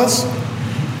something else.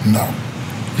 No,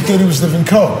 you thought he was sniffing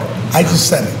coke. I just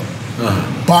said it.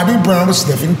 Bobby Brown was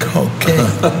sniffing cocaine.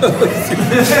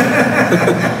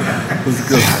 That's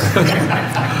good.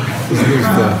 That's good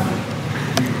stuff.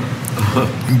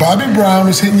 Bobby Brown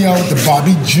was hitting y'all with the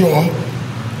Bobby Jaw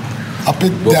up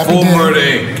at Dapper Dan. Before Murder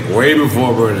Inc. Way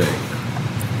before Murder Inc.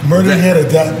 Murder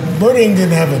Inc. Murder Inc.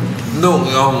 didn't have a... No,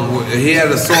 he had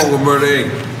a song with Murder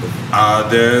Inc. Out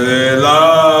there they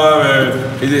love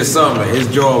it. He did something. His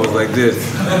jaw was like this.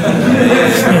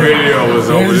 The video was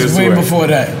over this way. Way before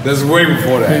that. That's way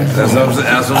before that. That's what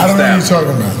I'm I don't know what you're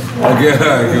talking about. Okay, all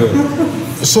right,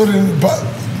 good. So then, but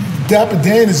Dapper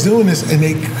Dan is doing this, and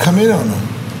they come in on him.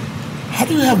 How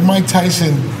do you have Mike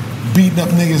Tyson beating up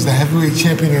niggas, the heavyweight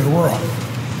champion of the world?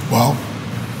 Well,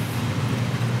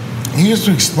 he used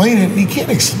to explain it, and he can't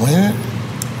explain it.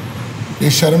 They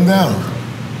shut him down.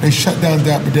 They shut down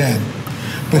Dapper Dan.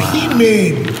 But he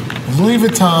made Louis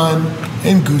Vuitton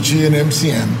and Gucci and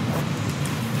MCM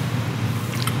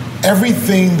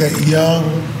everything that young,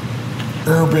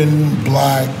 urban,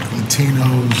 black,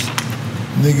 Latinos,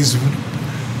 niggas,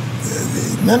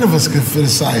 none of us could fit a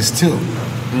size 2.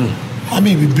 I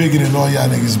may be bigger than all y'all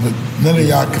niggas, but none of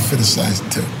y'all could fit a size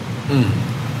 2.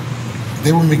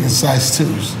 They were making size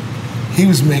 2s. He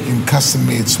was making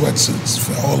custom-made sweatsuits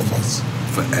for all of us.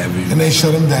 For everyone. And they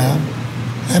shut him down.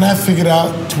 And I figured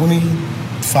out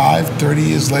 25, 30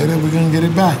 years later, we're going to get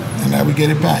it back. And now we get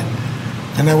it back.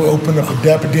 And now we opened up a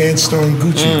Dapper Dan store in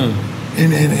Gucci,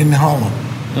 in Harlem,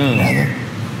 rather.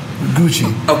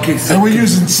 Gucci. Okay, so and we're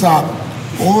using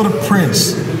all of the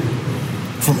prints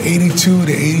from 82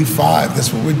 to 85.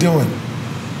 That's what we're doing.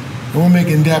 And we're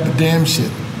making Dapper Dan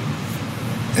shit.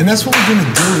 And that's what we're going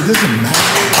to do. It doesn't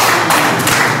matter.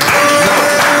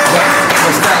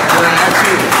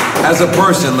 As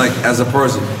a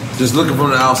person, just looking from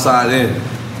the outside in,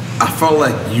 I felt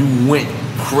like you went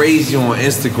crazy on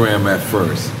Instagram at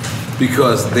first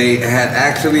because they had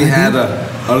actually had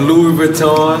a Louis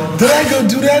Vuitton. Did I go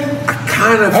do that? I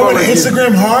kind of I went to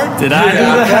Instagram hard? Did I do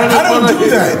that? I don't do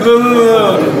that.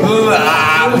 Look.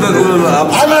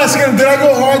 I'm asking, did I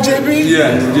go hard, JB?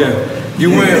 Yeah. You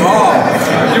went hard.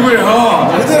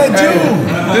 What did I do?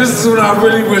 This is when I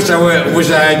really wish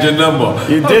I had your number.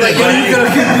 You did it, buddy. You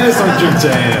gotta keep this on Drink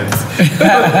Champs.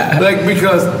 Like,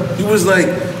 because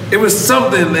it was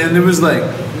something, and it was a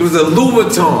Louis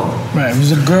Vuitton. Right, it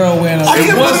was a girl wearing a... I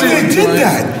can't believe they did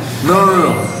that.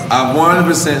 No. I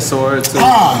 100% saw it too.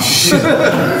 Ah, shit.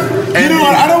 You know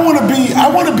what? I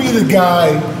want to be the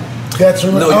guy that's...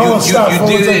 No,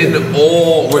 you did it in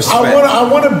all respect. I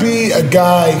want to be a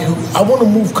guy who... I want to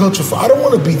move culture for... I don't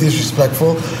want to be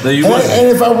disrespectful. No, you wasn't. And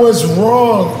if I was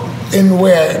wrong in the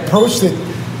way I approached it,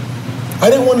 I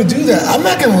didn't want to do that. I'm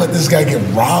not going to let this guy get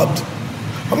robbed.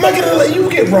 I'm not going to let you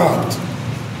get robbed.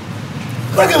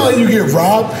 I'm not going to let you get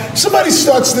robbed. Somebody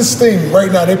starts this thing right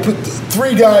now. They put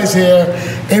 3 guys here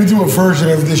and do a version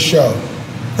of this show,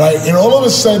 right? And all of a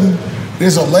sudden,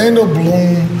 there's Orlando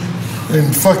Bloom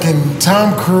and fucking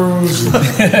Tom Cruise,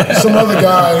 some other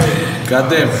guy. God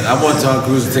damn it! I want Tom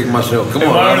Cruise to take my show. Come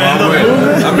on,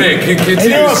 I'm in. Continue. And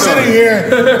you're all sitting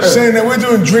here saying that we're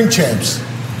doing Drink Champs.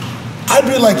 I'd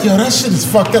be like, yo, that shit is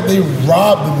fucked up. They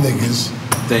robbed the niggas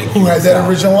who had that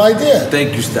original idea.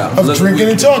 Thank you, Stout. Of drinking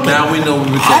and talking. Now we know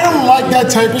we were talking. I don't like that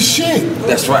type of shit.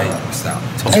 That's right, Stout.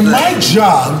 And my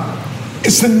job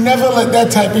is to never let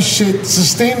that type of shit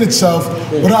sustain itself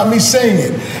without me saying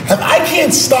it. If I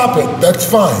can't stop it, that's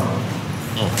fine.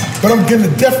 But I'm gonna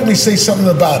definitely say something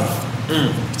about it.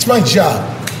 It's my job.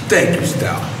 Thank you,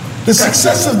 Stout. The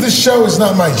success of this show is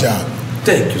not my job.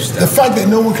 Thank you, Stout. The fact that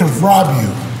no one can rob you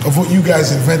of what you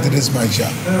guys invented is my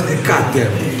job. God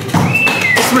damn it.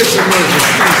 Let's make some noise for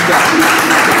Steve Stout.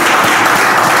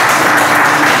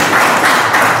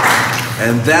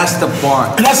 And that's the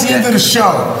part. And that's the end of the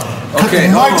show. Okay,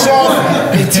 the mics off,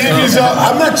 the TV's off.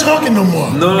 I'm not talking no more.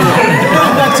 No.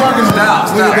 I'm not talking no more.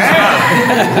 Stop.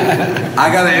 I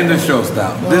gotta end the show,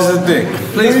 Stop. This is the thing.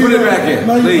 Please put it back in.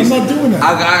 Please. I'm not doing that. I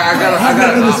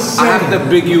have to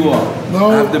big you up.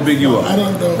 No, I have to big you up. I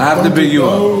don't know. I have to big you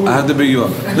up. I have to big you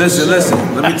up. Listen.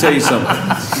 Let me tell you something.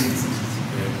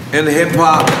 In hip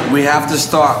hop, we have to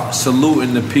start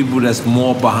saluting the people that's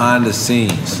more behind the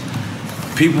scenes.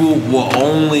 People will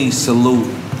only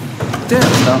salute. Damn,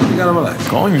 Stop. You gotta relax.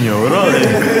 Coño, brother.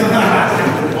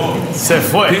 Se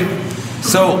fue.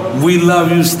 So we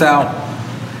love you, Stout.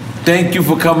 Thank you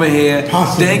for coming here.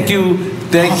 Possibly. Thank you.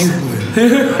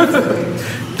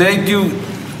 Thank you.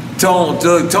 Tone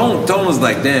was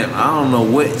like, damn, I don't know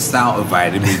what Stout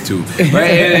invited me to.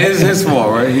 Right? It's his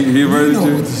fault, right? He ready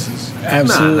to.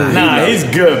 Absolutely. Nah, he's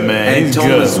good, man. And He's Tone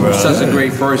good, is bro. such a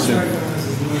great person.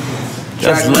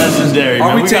 That's legendary, Are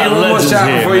man. we We taking got one more legends shot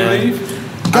here, before man. you leave?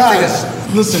 Guys,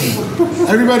 listen.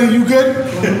 Everybody, you good?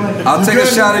 I'll take a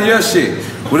shot of your shit.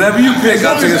 Whatever you pick,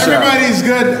 I'll take a shot. Everybody's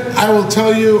good. I will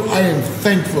tell you, I am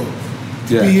thankful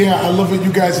to be here. I love what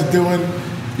you guys are doing.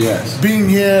 Yes. Being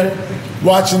here,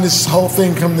 watching this whole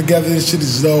thing come together, this shit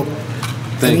is dope.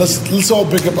 And let's all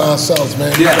pick up ourselves,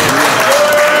 man. Yeah.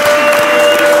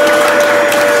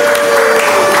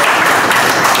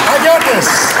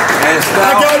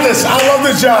 I got this. I love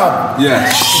the job.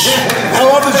 Yeah. I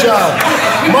love the job.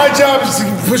 My job is to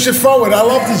push it forward. I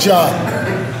love the job.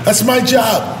 That's my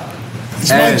job. It's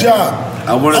my job.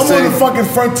 I'm on the fucking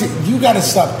front team. You gotta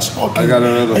stop talking. I got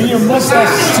another. And your mustache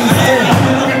is too thin.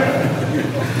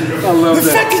 I love the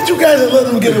that. fact that you guys are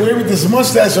letting them get away with this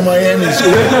mustache in Miami is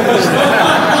crazy.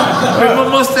 Wait, my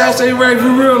mustache ain't right for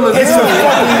real. It's a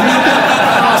fucking.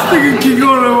 This nigga keep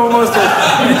going on my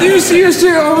mustache. Do you see your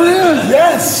shit over there?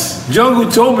 Yes. Jungle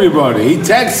told me about it. He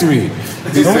texted me.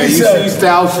 He said, "You see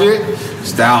Style shit?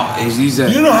 Style." He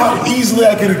said, "You know how easily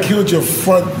I could have killed your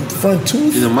front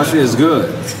tooth." You know my shit is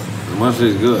good. My shit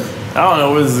is good. I don't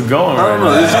know where this is going. I don't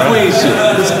know. This is Queen shit.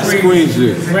 This is Queen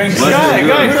shit.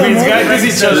 Guy, Queens guy, this is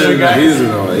each other guy. He's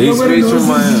from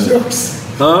Miami.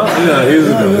 Huh? Yeah,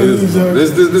 he's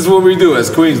this is what we do as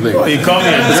Queens niggas. Oh, you call me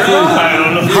a girl? I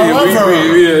don't know. However,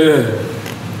 yeah.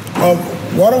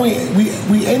 Why don't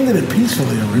we ended it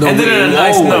peacefully already? No, ended it on a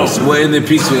nice note. We're ending it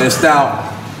peacefully. And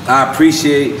Style, I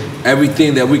appreciate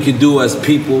everything that we can do as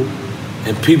people.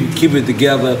 And people keep it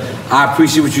together. I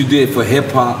appreciate what you did for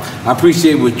hip hop. I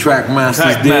appreciate what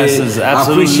Trackmasters did. I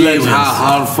appreciate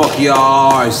how the fuck y'all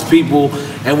are as people.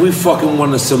 And we fucking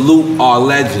want to salute our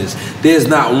legends. There's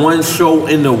not one show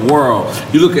in the world.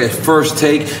 You look at First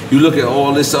Take, you look at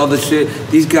all this other shit.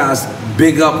 These guys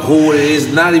big up who it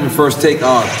is. Not even First Take.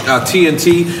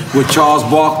 TNT with Charles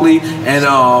Barkley and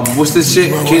what's this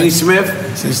shit? Kenny Smith.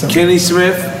 Kenny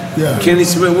Smith. Yeah. Kenny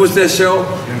Smith. What's that show?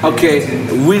 Okay,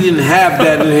 we didn't have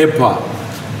that in hip hop.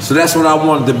 So that's what I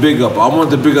wanted to big up. I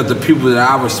wanted to big up the people that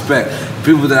I respect,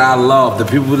 people that I love, the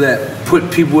people that put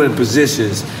people in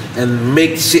positions and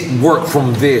make shit work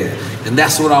from there. And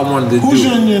that's what I wanted to do. Who's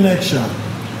on your next show?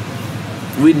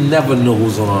 We never know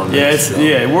who's on our next show.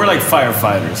 We're like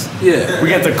firefighters. Yeah. We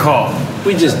get the call.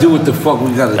 We just do what the fuck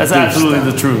we gotta do. That's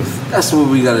absolutely the truth. That's what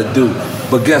we gotta do.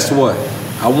 But guess what?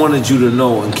 I wanted you to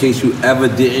know, in case you ever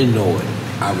didn't know it,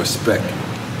 I respect you.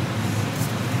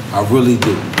 I really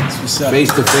do. Face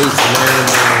to face, man.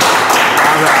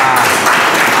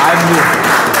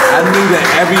 I knew that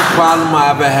every problem I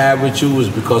ever had with you was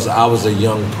because I was a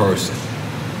young person.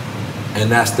 And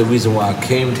that's the reason why I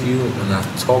came to you and I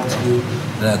talked to you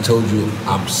and I told you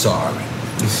I'm sorry.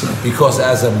 Yes, because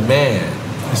as a man,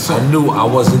 I knew I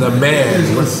wasn't a man.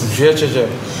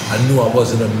 I knew I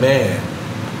wasn't a man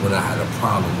when I had a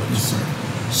problem with you.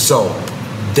 So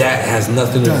that has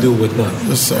nothing to do with nothing.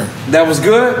 Yes, sir. That was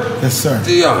good? Yes, sir.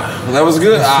 Yeah, that was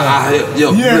good. Yes,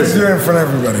 you have to do it in front of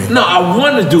everybody. No, I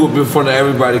want to do it in front of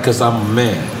everybody because I'm a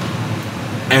man.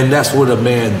 And that's what a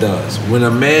man does. When a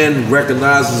man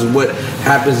recognizes what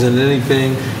happens in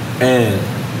anything, and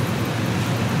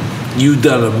you've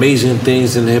done amazing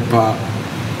things in hip hop,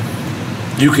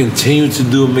 you continue to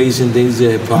do amazing things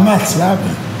in hip hop. I'm not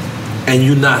slapping. And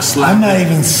you're not slapping. I'm not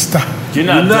even stopping. You're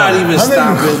not even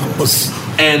stopping.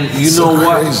 And you know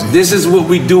what? This is what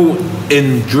we do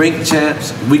in Drink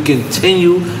Champs. We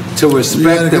continue to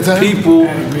respect the people. You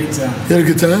had a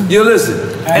good time? You listen.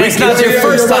 It's not your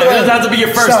first time. It doesn't have to be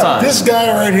your first time. This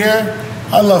guy right here,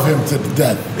 I love him to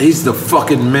death. He's the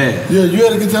fucking man. Yeah, you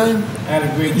had a good time? I had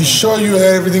a great time. You sure you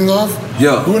had everything off?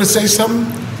 Yeah. You want to say something?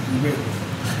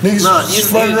 Niggas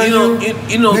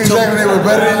you know, niggas acting they were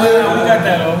better than you? We got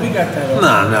that off.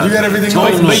 Nah. You got everything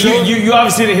off? But you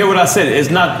obviously didn't hear what I said. It's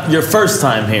not your first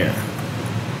time here.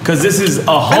 Because this is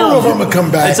a home. I don't know if I'm going to come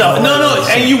back. No,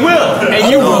 and you will.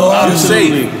 And you will.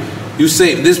 Absolutely. You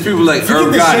say, there's people like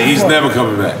Irv Gotti, he's never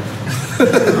coming back.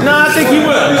 No, I think he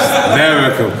will.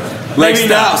 Never come. Like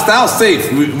Style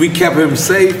safe. We kept him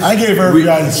safe. I gave Irv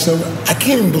Gotti so I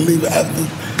can't even believe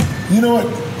it. You know what?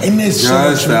 And there's so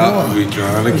much more. We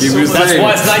trying to keep you safe. That's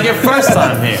why it's not your first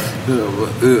time here.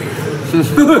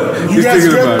 He's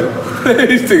thinking about it.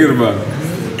 He's thinking about it.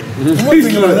 I'm not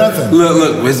thinking about nothing.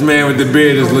 Look, this man with the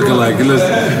beard is looking like,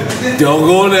 listen, don't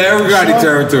go into Irv Gotti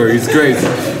territory. He's crazy.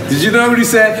 Did you know what he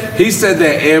said? He said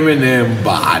that Eminem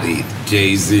bodied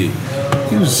Jay-Z.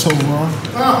 He was so wrong.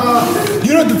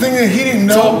 You know the thing is, he didn't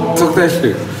know. Took that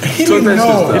shit. He didn't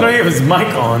know. You don't have his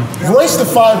mic on. Royce the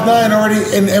 5'9" already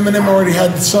and Eminem already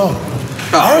had the song.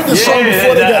 I heard the song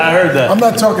before they got. I heard that. I'm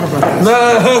not talking about this.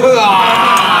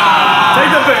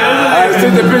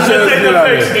 Take the picture. Take the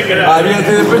picture. You gotta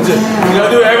take the picture. You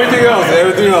gotta do everything else.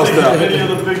 Everything else now.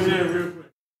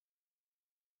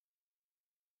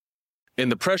 In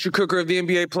the pressure cooker of the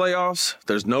NBA playoffs,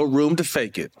 there's no room to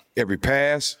fake it. Every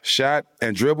pass, shot,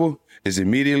 and dribble is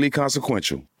immediately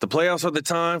consequential. The playoffs are the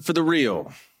time for the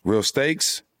real. Real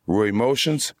stakes, real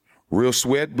emotions, real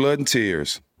sweat, blood, and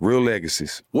tears, real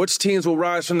legacies. Which teams will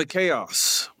rise from the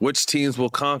chaos? Which teams will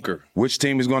conquer? Which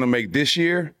team is going to make this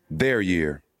year their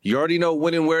year? You already know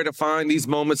when and where to find these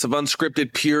moments of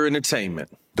unscripted, pure entertainment.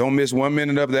 Don't miss 1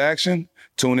 minute of the action.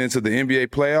 Tune into the NBA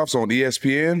playoffs on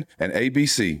ESPN and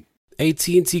ABC.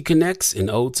 AT&T connects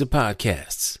an ode to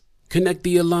podcasts. Connect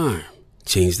the alarm.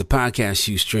 Change the podcast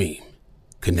you stream.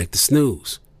 Connect the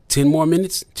snooze. 10 more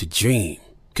minutes to dream.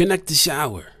 Connect the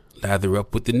shower. Lather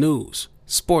up with the news,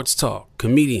 sports talk,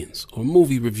 comedians, or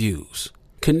movie reviews.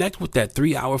 Connect with that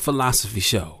 3-hour philosophy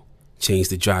show. Change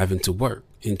the drive into work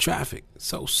in traffic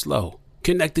so slow.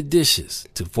 Connect the dishes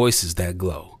to voices that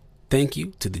glow. Thank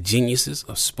you to the geniuses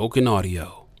of spoken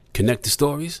audio. Connect the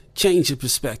stories, change your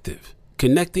perspective.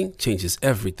 Connecting changes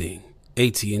everything.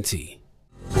 AT&T.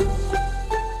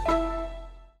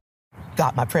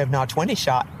 Got my Prevnar 20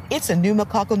 shot. It's a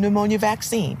pneumococcal pneumonia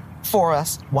vaccine. For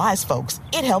us, wise folks,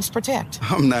 it helps protect.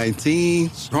 I'm 19,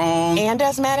 strong. And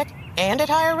asthmatic, and at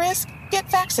higher risk? Get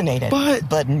vaccinated.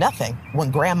 But nothing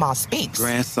when grandma speaks.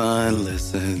 Grandson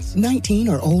listens. 19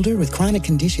 or older with chronic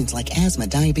conditions like asthma,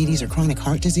 diabetes, or chronic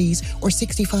heart disease, or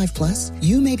 65 plus,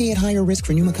 you may be at higher risk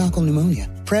for pneumococcal pneumonia.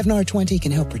 Prevnar 20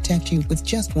 can help protect you with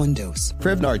just one dose.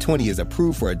 Prevnar 20 is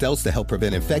approved for adults to help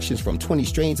prevent infections from 20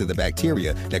 strains of the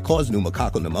bacteria that cause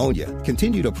pneumococcal pneumonia.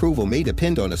 Continued approval may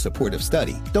depend on a supportive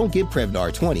study. Don't give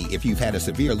Prevnar 20 if you've had a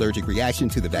severe allergic reaction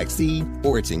to the vaccine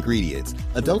or its ingredients.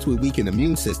 Adults with weakened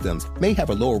immune systems may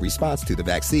have a lower response to the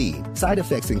vaccine. Side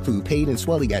effects include pain and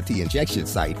swelling at the injection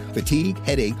site, fatigue,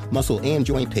 headache, muscle, and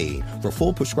joint pain. For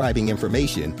full prescribing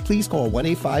information, please call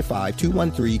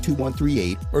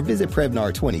 1-855-213-2138 or visit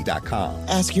Prevnar20.com.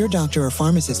 Ask your doctor or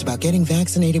pharmacist about getting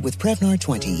vaccinated with Prevnar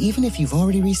 20, even if you've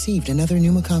already received another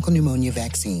pneumococcal pneumonia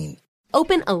vaccine.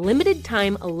 Open a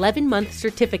limited-time 11-month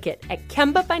certificate at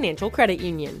Kemba Financial Credit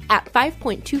Union. At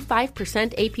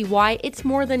 5.25% APY, it's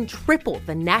more than triple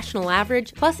the national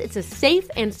average, plus it's a safe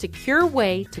and secure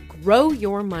way to grow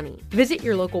your money. Visit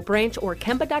your local branch or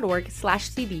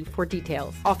kemba.org/cb for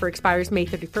details. Offer expires May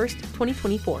 31st,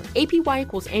 2024. APY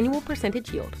equals annual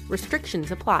percentage yield.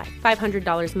 Restrictions apply.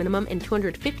 $500 minimum and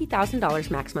 $250,000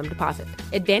 maximum deposit.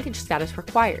 Advantage status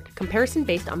required. Comparison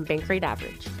based on bank rate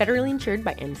average. Federally insured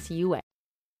by NCUA.